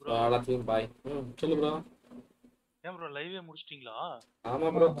எல்லாத்துக்கும் பாய் சொல்லு ப்ரோ ஏன் ப்ரோ லைவே முடிச்சிட்டீங்களா ஆமா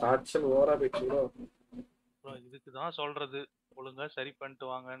ப்ரோ காய்ச்சல் ஓவரா போயிடுச்சு ப்ரோ இதுக்கு தான் சொல்றது ஒழுங்கா சரி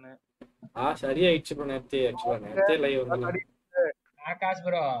பண்ணிட்டு வாங்கன்னு சரி ஆயிடுச்சு ப்ரோ நேத்தே லைவ் வந்து ஆகாஷ்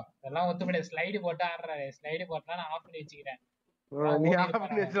ப்ரோ எல்லாம் ஒத்துப்படி ஸ்லைடு போட்டு ஆடுறாரு ஸ்லைடு போட்டா நான் ஆஃப் பண்ணி வச்சுக்கிறேன் நீ ஆஃப்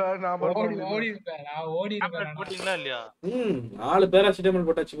பண்ணி வச்சா நான் ஓடி இருப்பேன் நான் ஓடி இருப்பேன் போட்டீங்களா இல்லையா 4 பேராசிட்டமல்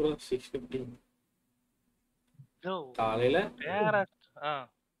போட்டாச்சு ப்ரோ 650 காலையில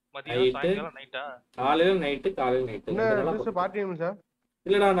மதியம் சாயங்காலம் நைட்டா காலையில நைட் என்ன பார்ட்டி சார்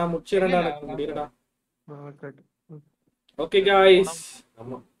இல்லடா நான் முடிச்சிரேன்டா எனக்கு முடியலடா ஓகே गाइस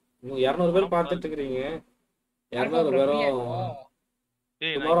ஆமா 200 பேர் பார்த்துட்டு இருக்கீங்க 200 பேரும்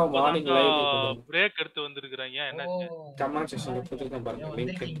tomorrow morning live பிரேக் எடுத்து வந்திருக்கீங்க என்னாச்சு கமெண்ட் செக்ஷன்ல போட்டுருக்கேன் பாருங்க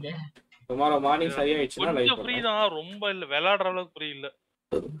லிங்க் tomorrow morning சரியா ஆயிடுச்சுனா லைவ் கொஞ்சம் ஃப்ரீ தான் ரொம்ப இல்ல விளையாடுற அளவுக்கு ஃப்ரீ இல்ல